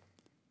guy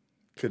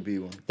Could be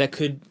one. that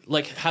could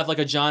like have like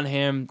a John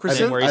Hamm Chris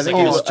thing where he's I think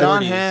like in he his was-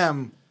 John 40s.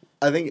 Hamm.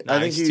 I think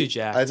he's he, too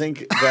jacked. I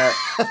think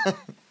that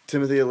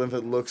Timothy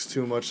Olyphant looks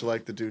too much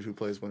like the dude who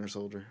plays Winter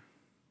Soldier.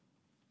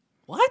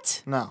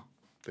 What? No,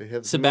 They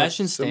have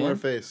Sebastian similar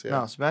Stan? face. Yeah,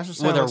 no, Sebastian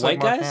Stan Were there looks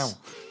like white Mark guys? Hamill.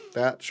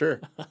 that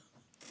sure.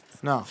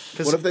 No,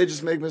 because What if they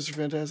just make Mr.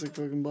 Fantastic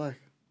fucking black?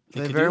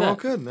 they could very do well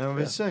that. could. That would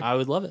be sick. I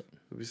would love it.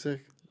 It'd be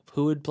sick.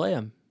 Who would play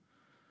him?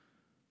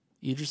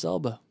 Idris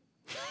Elba.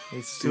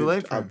 It's too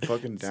late for I'm him.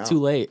 fucking down. It's too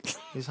late.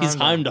 He's He's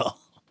Heimdall. Heimdall.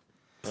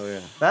 Oh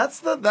yeah. That's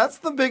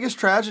the biggest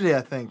tragedy,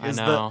 I think. I Is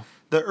know.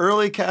 the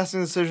early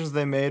casting decisions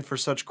they made for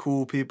such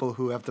cool people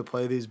who have to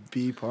play these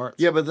B parts.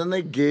 Yeah, but then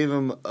they gave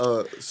him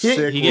a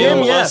sick. He gave him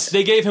Him, yes. us.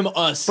 They gave him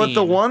us. But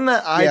the one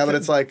that I Yeah, but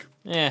it's like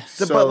Yeah.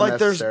 so but like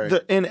necessary.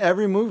 there's in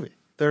every movie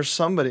there's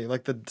somebody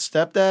like the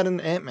stepdad in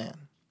Ant-Man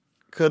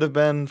could have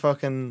been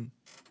fucking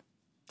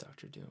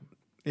Doctor Doom.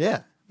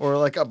 yeah or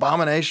like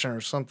Abomination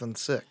or something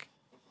sick.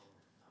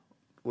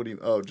 What do you?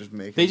 Oh, just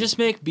make. They him- just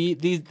make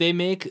They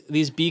make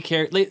these B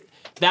characters.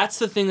 That's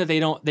the thing that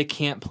they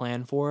can't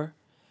plan for,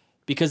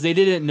 because they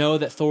didn't know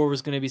that Thor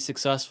was going to be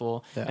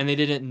successful, Yeah. and they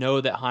didn't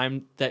know that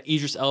that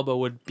Idris Elba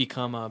would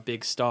become a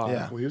big star.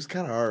 Yeah. Well, he was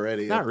kind of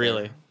already. Not up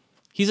really. there.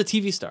 He's a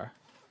TV star.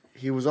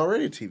 He was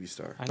already a TV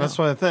star. I know. That's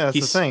what I think. That's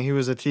He's- the thing. He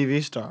was a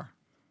TV star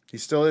He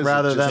still is.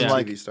 rather just than a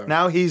like TV star.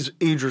 now he's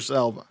Idris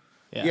Elba.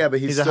 Yeah, but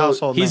He's still, a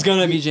household He's name.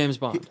 gonna be James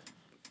Bond.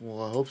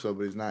 Well, I hope so,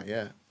 but he's not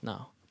yet.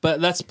 No, but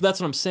that's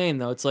what I'm saying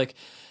though. It's like,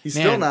 He's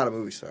man, still not a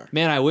movie star.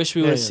 Man, I wish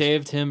we Yeah, would have he is.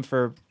 saved him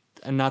for,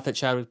 and not that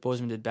Chadwick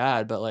Boseman did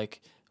bad, but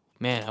like,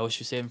 man, I wish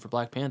we saved him for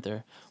Black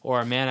Panther,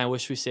 or man, I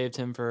wish we saved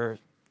him for,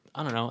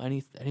 I don't know,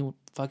 any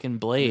fucking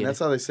Blade. And that's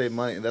how they save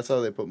money. That's how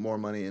they put more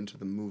money into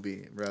the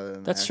movie rather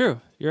than. That's the actor.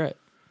 true. You're right.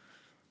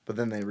 But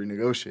then they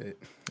renegotiate.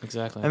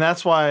 Exactly. And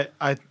that's why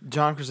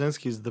John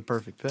Krasinski's the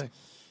perfect pick.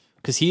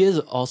 Because he is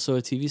also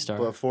a TV star,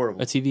 But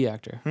affordable. a TV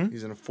actor.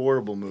 He's an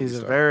affordable movie He's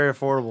star. a very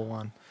affordable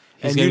one.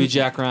 He's And gonna you- be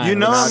Jack Ryan. You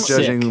know, We're not him,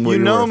 judging you what you're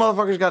know, worth.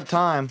 motherfucker's got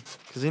time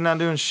because he's not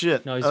doing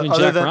shit. No, he's doing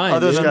other Jack than, Ryan,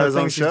 Other dude. than He's got the his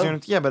own things he's show.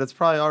 doing. Yeah, but it's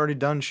probably already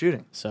done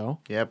shooting, So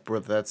Yep,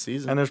 with that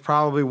season. and there's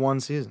probably one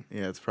season.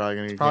 Yeah, it's probably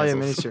gonna get Probably a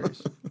canceled.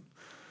 miniseries.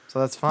 So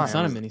that's fine. it's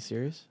not a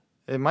miniseries.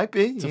 It might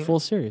be. It's a full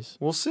series.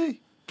 We'll see.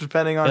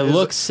 Depending on It his,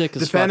 looks sick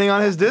as depending fuck.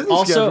 on his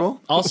Disney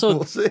schedule. Also,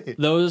 we'll see.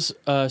 those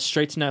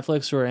straight to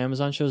Netflix or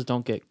Amazon shows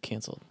don't get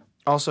canceled.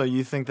 Also,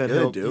 you think that Yeah, they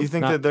he'll? do. You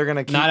think Not- that they're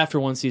gonna keep? Not after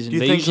one season. Do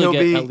you They think usually he'll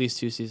get be- at least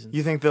 2 seasons.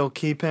 You think they'll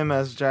keep him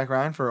as Jack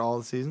Ryan for all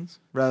the seasons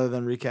rather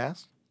than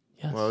recast?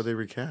 Yes. Why would they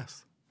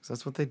recast? 'Cause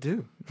that's what they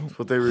do. That's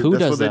what they. Who that's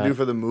does what they that? do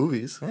for the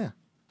movies. Yeah.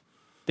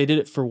 They did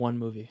it for one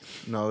movie.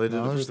 No, they did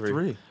No, it there's for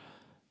three.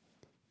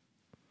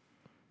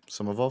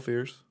 Some of All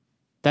Fears.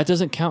 That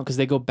doesn't count because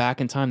they go back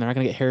in time. They're not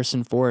going to get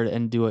Harrison Ford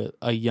and do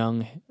a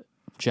young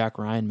Jack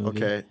Ryan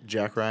movie. Okay,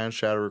 Jack Ryan,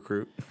 Shadow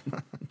Recruit.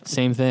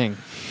 Same thing.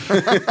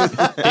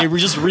 They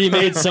just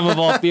remade Some of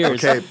All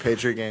Fears. Okay,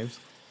 Patriot Games.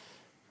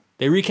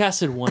 They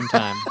recasted one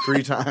time.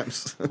 3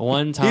 times.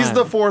 One time. He's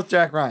the fourth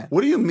Jack Ryan.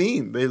 What do you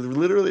mean? They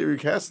literally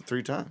recast it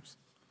 3 times.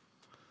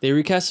 They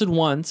recasted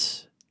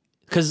once.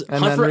 Because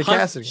And then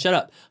recasted. Shut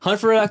up. Hunt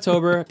for Red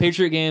October,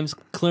 Patriot Games,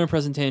 Clear and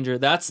Present Danger.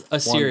 That's a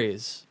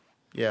series.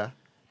 Yeah.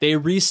 They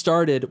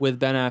restarted with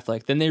Ben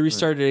Affleck. Then they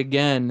restarted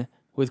again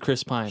with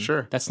Chris Pine.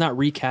 Sure. That's not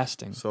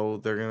recasting. So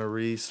they're gonna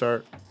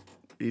restart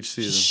each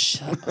season.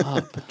 Shut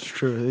up. It's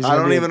true. He's I gonna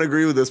don't be- even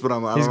agree with this, but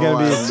He's gonna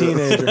be a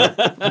teenager.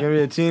 He's gonna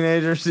be a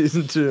teenager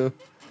season 2,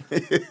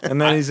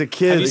 and then he's a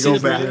kid. Have you to seen go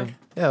the back. video?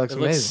 Yeah, it looks It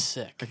looks amazing.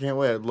 sick. I can't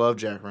wait. I love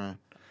Jack Ryan.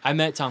 I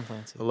met Tom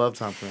Clancy. I love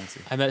Tom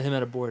Clancy. I met him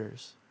at a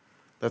Borders.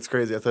 That's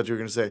crazy. I thought you were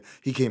gonna say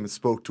he came and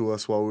spoke to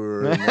us while we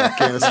were in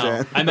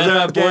Afghanistan. I met him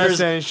at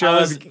Borders. Afghanistan,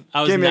 showed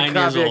I was gave me 9 a years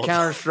copy of old.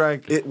 Counter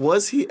Strike.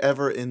 Was he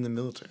ever in the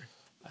military,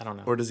 I don't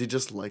know. or does he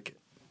just like it?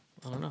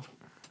 I don't know.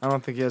 I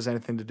don't think he has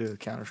anything to do with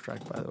Counter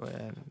Strike, by the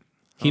way.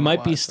 He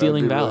might be That'd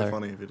stealing be valor. Really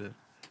funny if he did.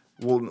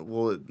 Well,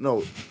 no,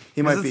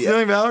 he Is might it be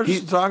stealing valor?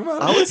 Just to talk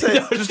about I it? would say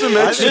Just to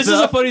mention This is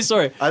a funny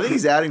story. I think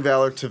he's adding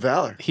valor to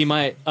valor. He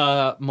might,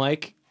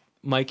 Mike,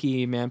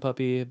 Mikey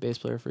Manpuppy, bass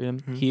player for him,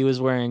 he was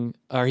wearing,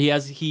 or he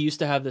used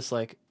to have this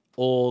like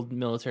old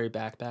military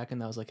backpack,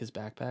 and that was like his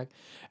backpack.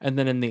 And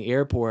then in the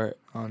airport,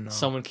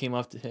 someone came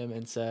up to him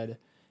and said,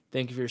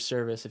 "Thank you for your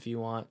service. If you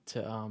want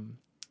to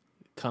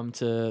come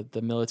to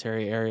the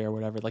military area or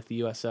whatever, like the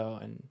USO,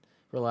 and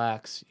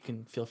relax, you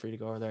can feel free to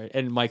go over there."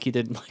 And Mikey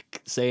didn't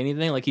like say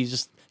anything, like he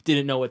just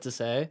didn't know what to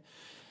say.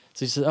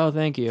 So he said, "Oh,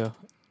 thank you,"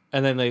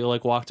 and then they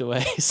like walked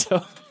away.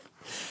 So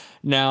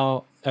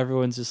now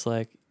everyone's just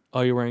like,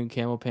 "Oh, you're wearing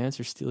camel pants?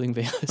 You're stealing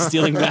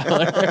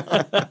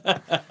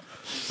valor."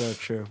 So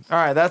true. All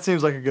right, that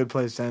seems like a good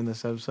place to end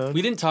this episode.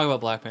 We didn't talk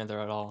about Black Panther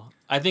at all.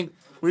 I think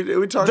We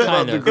talked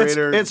about the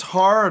greater. It's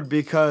hard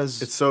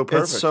because It's so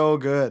perfect. It's so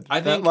good.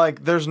 I think-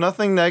 like there's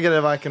nothing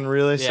negative I can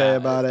really say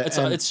about it. It's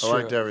and, it's I true.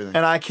 liked everything.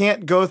 and I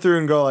can't go through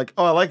and go like,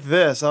 oh, I like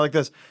this. I like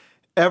this.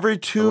 Every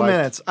 2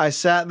 minutes, I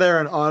sat there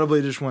and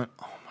audibly just went,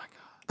 oh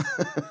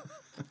my god,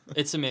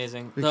 It's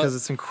amazing because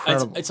it's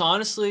incredible. It's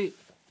honestly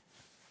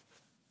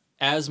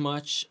as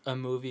much a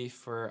movie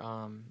for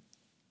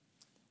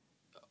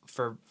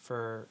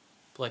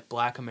like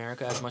Black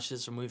America as much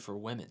as a movie for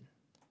women.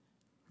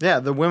 Yeah,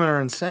 the women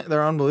are insane.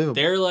 They're unbelievable.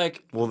 They're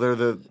like, Well, they're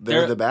the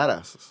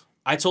badasses.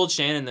 I told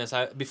Shannon this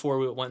before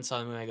we went and saw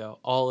the movie. I go,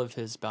 all of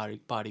his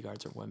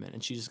bodyguards are women,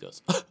 and she just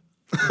goes,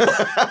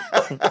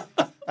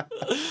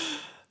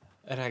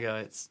 and I go,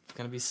 it's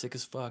gonna be sick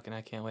as fuck, and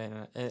I can't wait.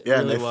 And it Yeah,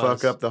 really and they was.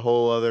 fuck up the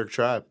whole other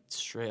tribe.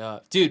 Straight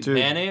up, dude. Dude,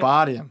 Manape,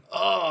 body him.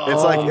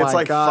 It's like Oh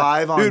my God.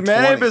 5 on Dude,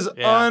 20. Manape is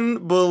Yeah.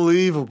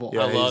 unbelievable.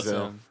 Yeah, I love he's,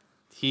 him.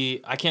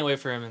 I can't wait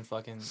for him in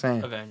fucking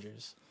Same.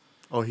 Avengers.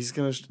 Oh, he's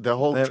gonna. The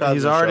whole tribe.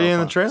 He's already in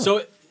the trailer. So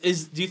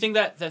do you think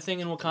that thing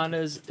in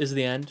Wakanda is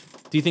the end?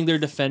 Do you think they're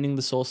defending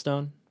the Soul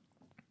Stone?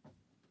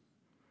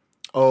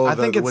 Oh, I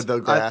think it's with the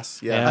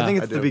grass. Yeah. I think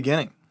it's do. the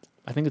beginning.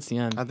 I think it's the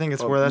end. I think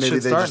it's Or where that maybe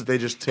shit they starts. they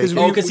just take.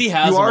 Oh, 'cause he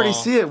has You them already all.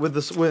 see it with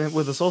the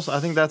Soul Stone. I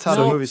think that's how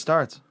So- the movie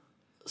starts.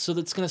 So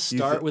that's gonna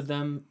start thi- with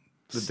them.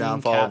 the seeing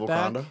downfall Cat of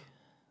back?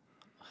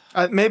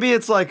 Wakanda. Maybe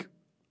it's like,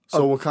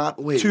 So Wakanda.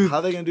 Wait, two- how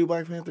are they gonna do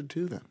Black Panther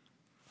 2 then?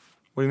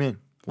 what do you mean?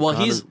 Well,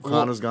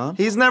 Wakanda's gone.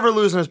 He's never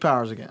losing his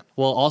powers again.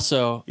 well.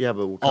 Also, Yeah,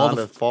 but all Wakanda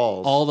the-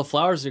 falls. all the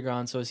flowers are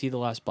gone. So is he the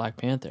last Black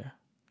Panther?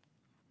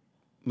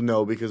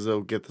 No, because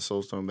they'll get the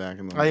Soul Stone back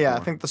in the. Oh yeah, I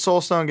war. think the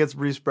Soul Stone gets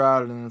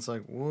resprouted, and it's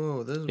like,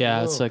 whoa, this is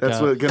Yeah, it's whoa. like That's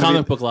what gonna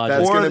comic be, book logic.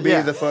 That's Or- gonna be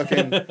yeah. the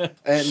fucking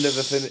end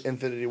of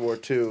Infinity War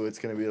 2. It's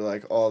gonna be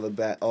like all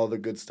the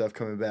good stuff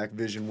coming back.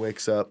 Vision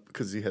wakes up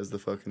because he has the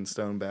fucking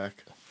stone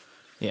back.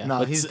 Yeah, No,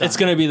 but he's it's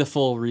dying. gonna be the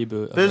full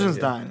reboot. of Vision's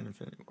it. dying in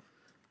Infinity War.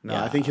 No,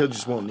 I think he'll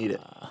just won't need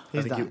it.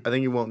 He's dying. I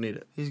think he won't need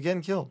it. He's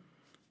getting killed.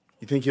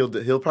 You think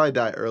he'll probably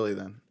die early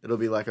then? It'll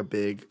be like a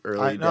big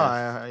early death.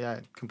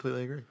 I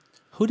completely agree.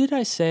 Who did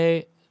I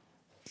say?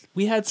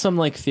 We had some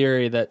like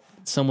theory that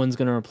someone's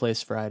gonna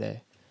replace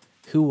Friday.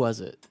 Who was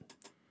it?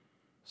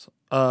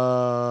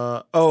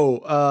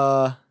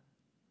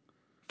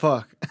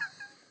 Fuck.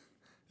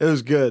 It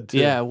was good too.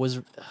 Yeah, it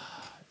was.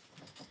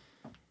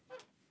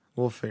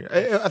 We'll figure.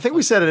 I think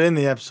we said it in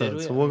the Did episode,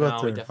 we? so we'll go No,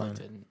 through we and find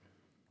definitely it. didn't.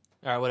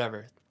 All right,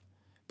 whatever.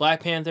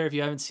 Black Panther. If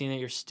you haven't seen it,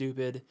 you're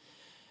stupid.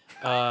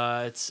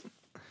 It's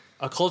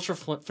a cultural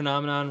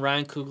phenomenon.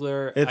 Ryan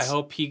Coogler. I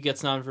hope he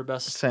gets nominated for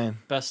Same.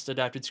 best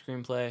adapted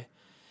screenplay.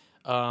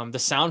 The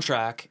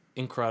soundtrack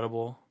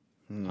incredible.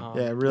 Yeah,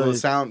 Well, really. I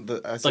said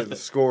like the the-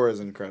 score is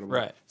incredible.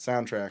 Right.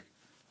 Soundtrack,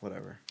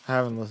 whatever. I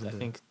haven't listened I to it.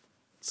 think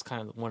it's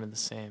kind of one and the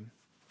same.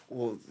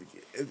 Well,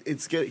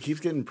 it keeps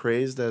getting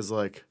praised as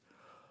like,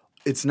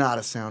 it's not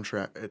a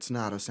soundtrack. It's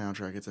not a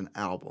soundtrack. It's an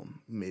album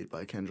made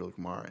by Kendrick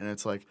Lamar, and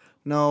it's like,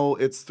 no,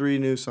 it's 3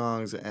 new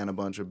songs and a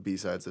bunch of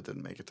B-sides that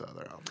didn't make it to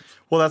other albums.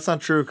 Well, that's not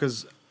true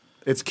because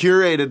It's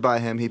curated by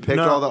him. He picked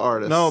all the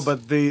artists. No,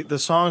 but the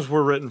songs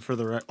were written for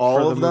the all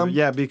for the of them. movie.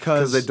 Yeah,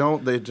 because they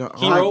don't.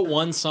 He wrote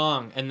one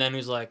song and then he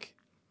was like,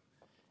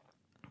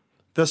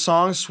 the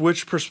songs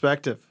switch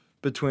perspective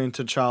between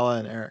T'Challa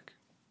and Eric.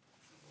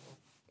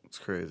 It's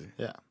crazy.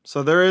 Yeah,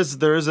 so there is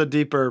a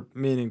deeper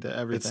meaning to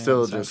everything. It's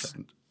still on the just.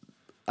 soundtrack.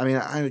 I mean,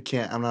 I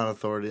can't. I'm not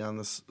authority on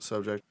this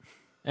subject.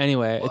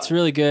 anyway, it's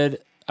really good.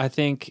 I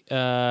think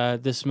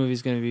this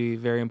movie's going to be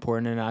very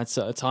important, and it's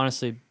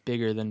honestly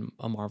bigger than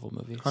a Marvel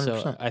movie. 100%.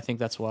 So I think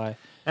that's why.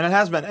 And it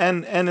has been,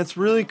 and it's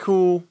really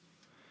cool.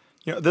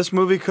 You know, this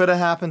movie could have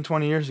happened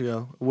 20 years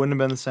ago. It wouldn't have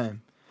been the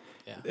same.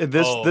 Yeah.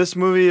 This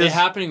movie is it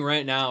happening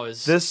right now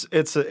is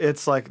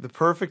It's like the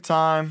perfect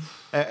time.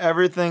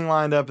 Everything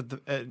lined up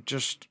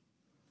just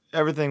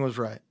everything was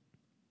right.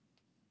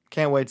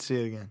 Can't wait to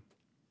see it again.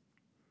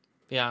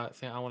 Yeah, I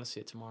think I want to see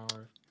it tomorrow.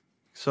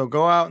 So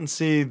go out and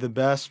see the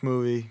best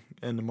movie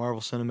in the Marvel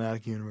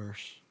Cinematic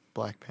Universe,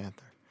 Black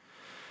Panther.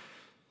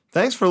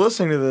 Thanks for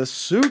listening to this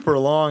super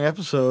long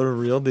episode of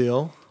Real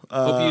Deal.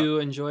 Hope you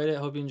enjoyed it.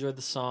 Hope you enjoyed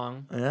the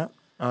song. Yeah.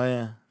 Oh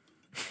yeah.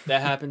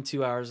 That happened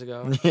 2 hours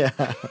ago. Yeah.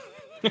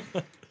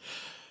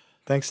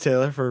 Thanks,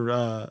 Taylor,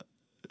 for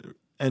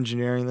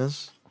engineering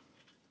this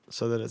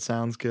so that it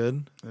sounds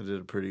good. I did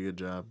a pretty good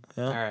job.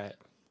 Yeah. All right.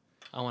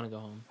 I want to go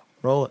home.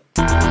 Roll it.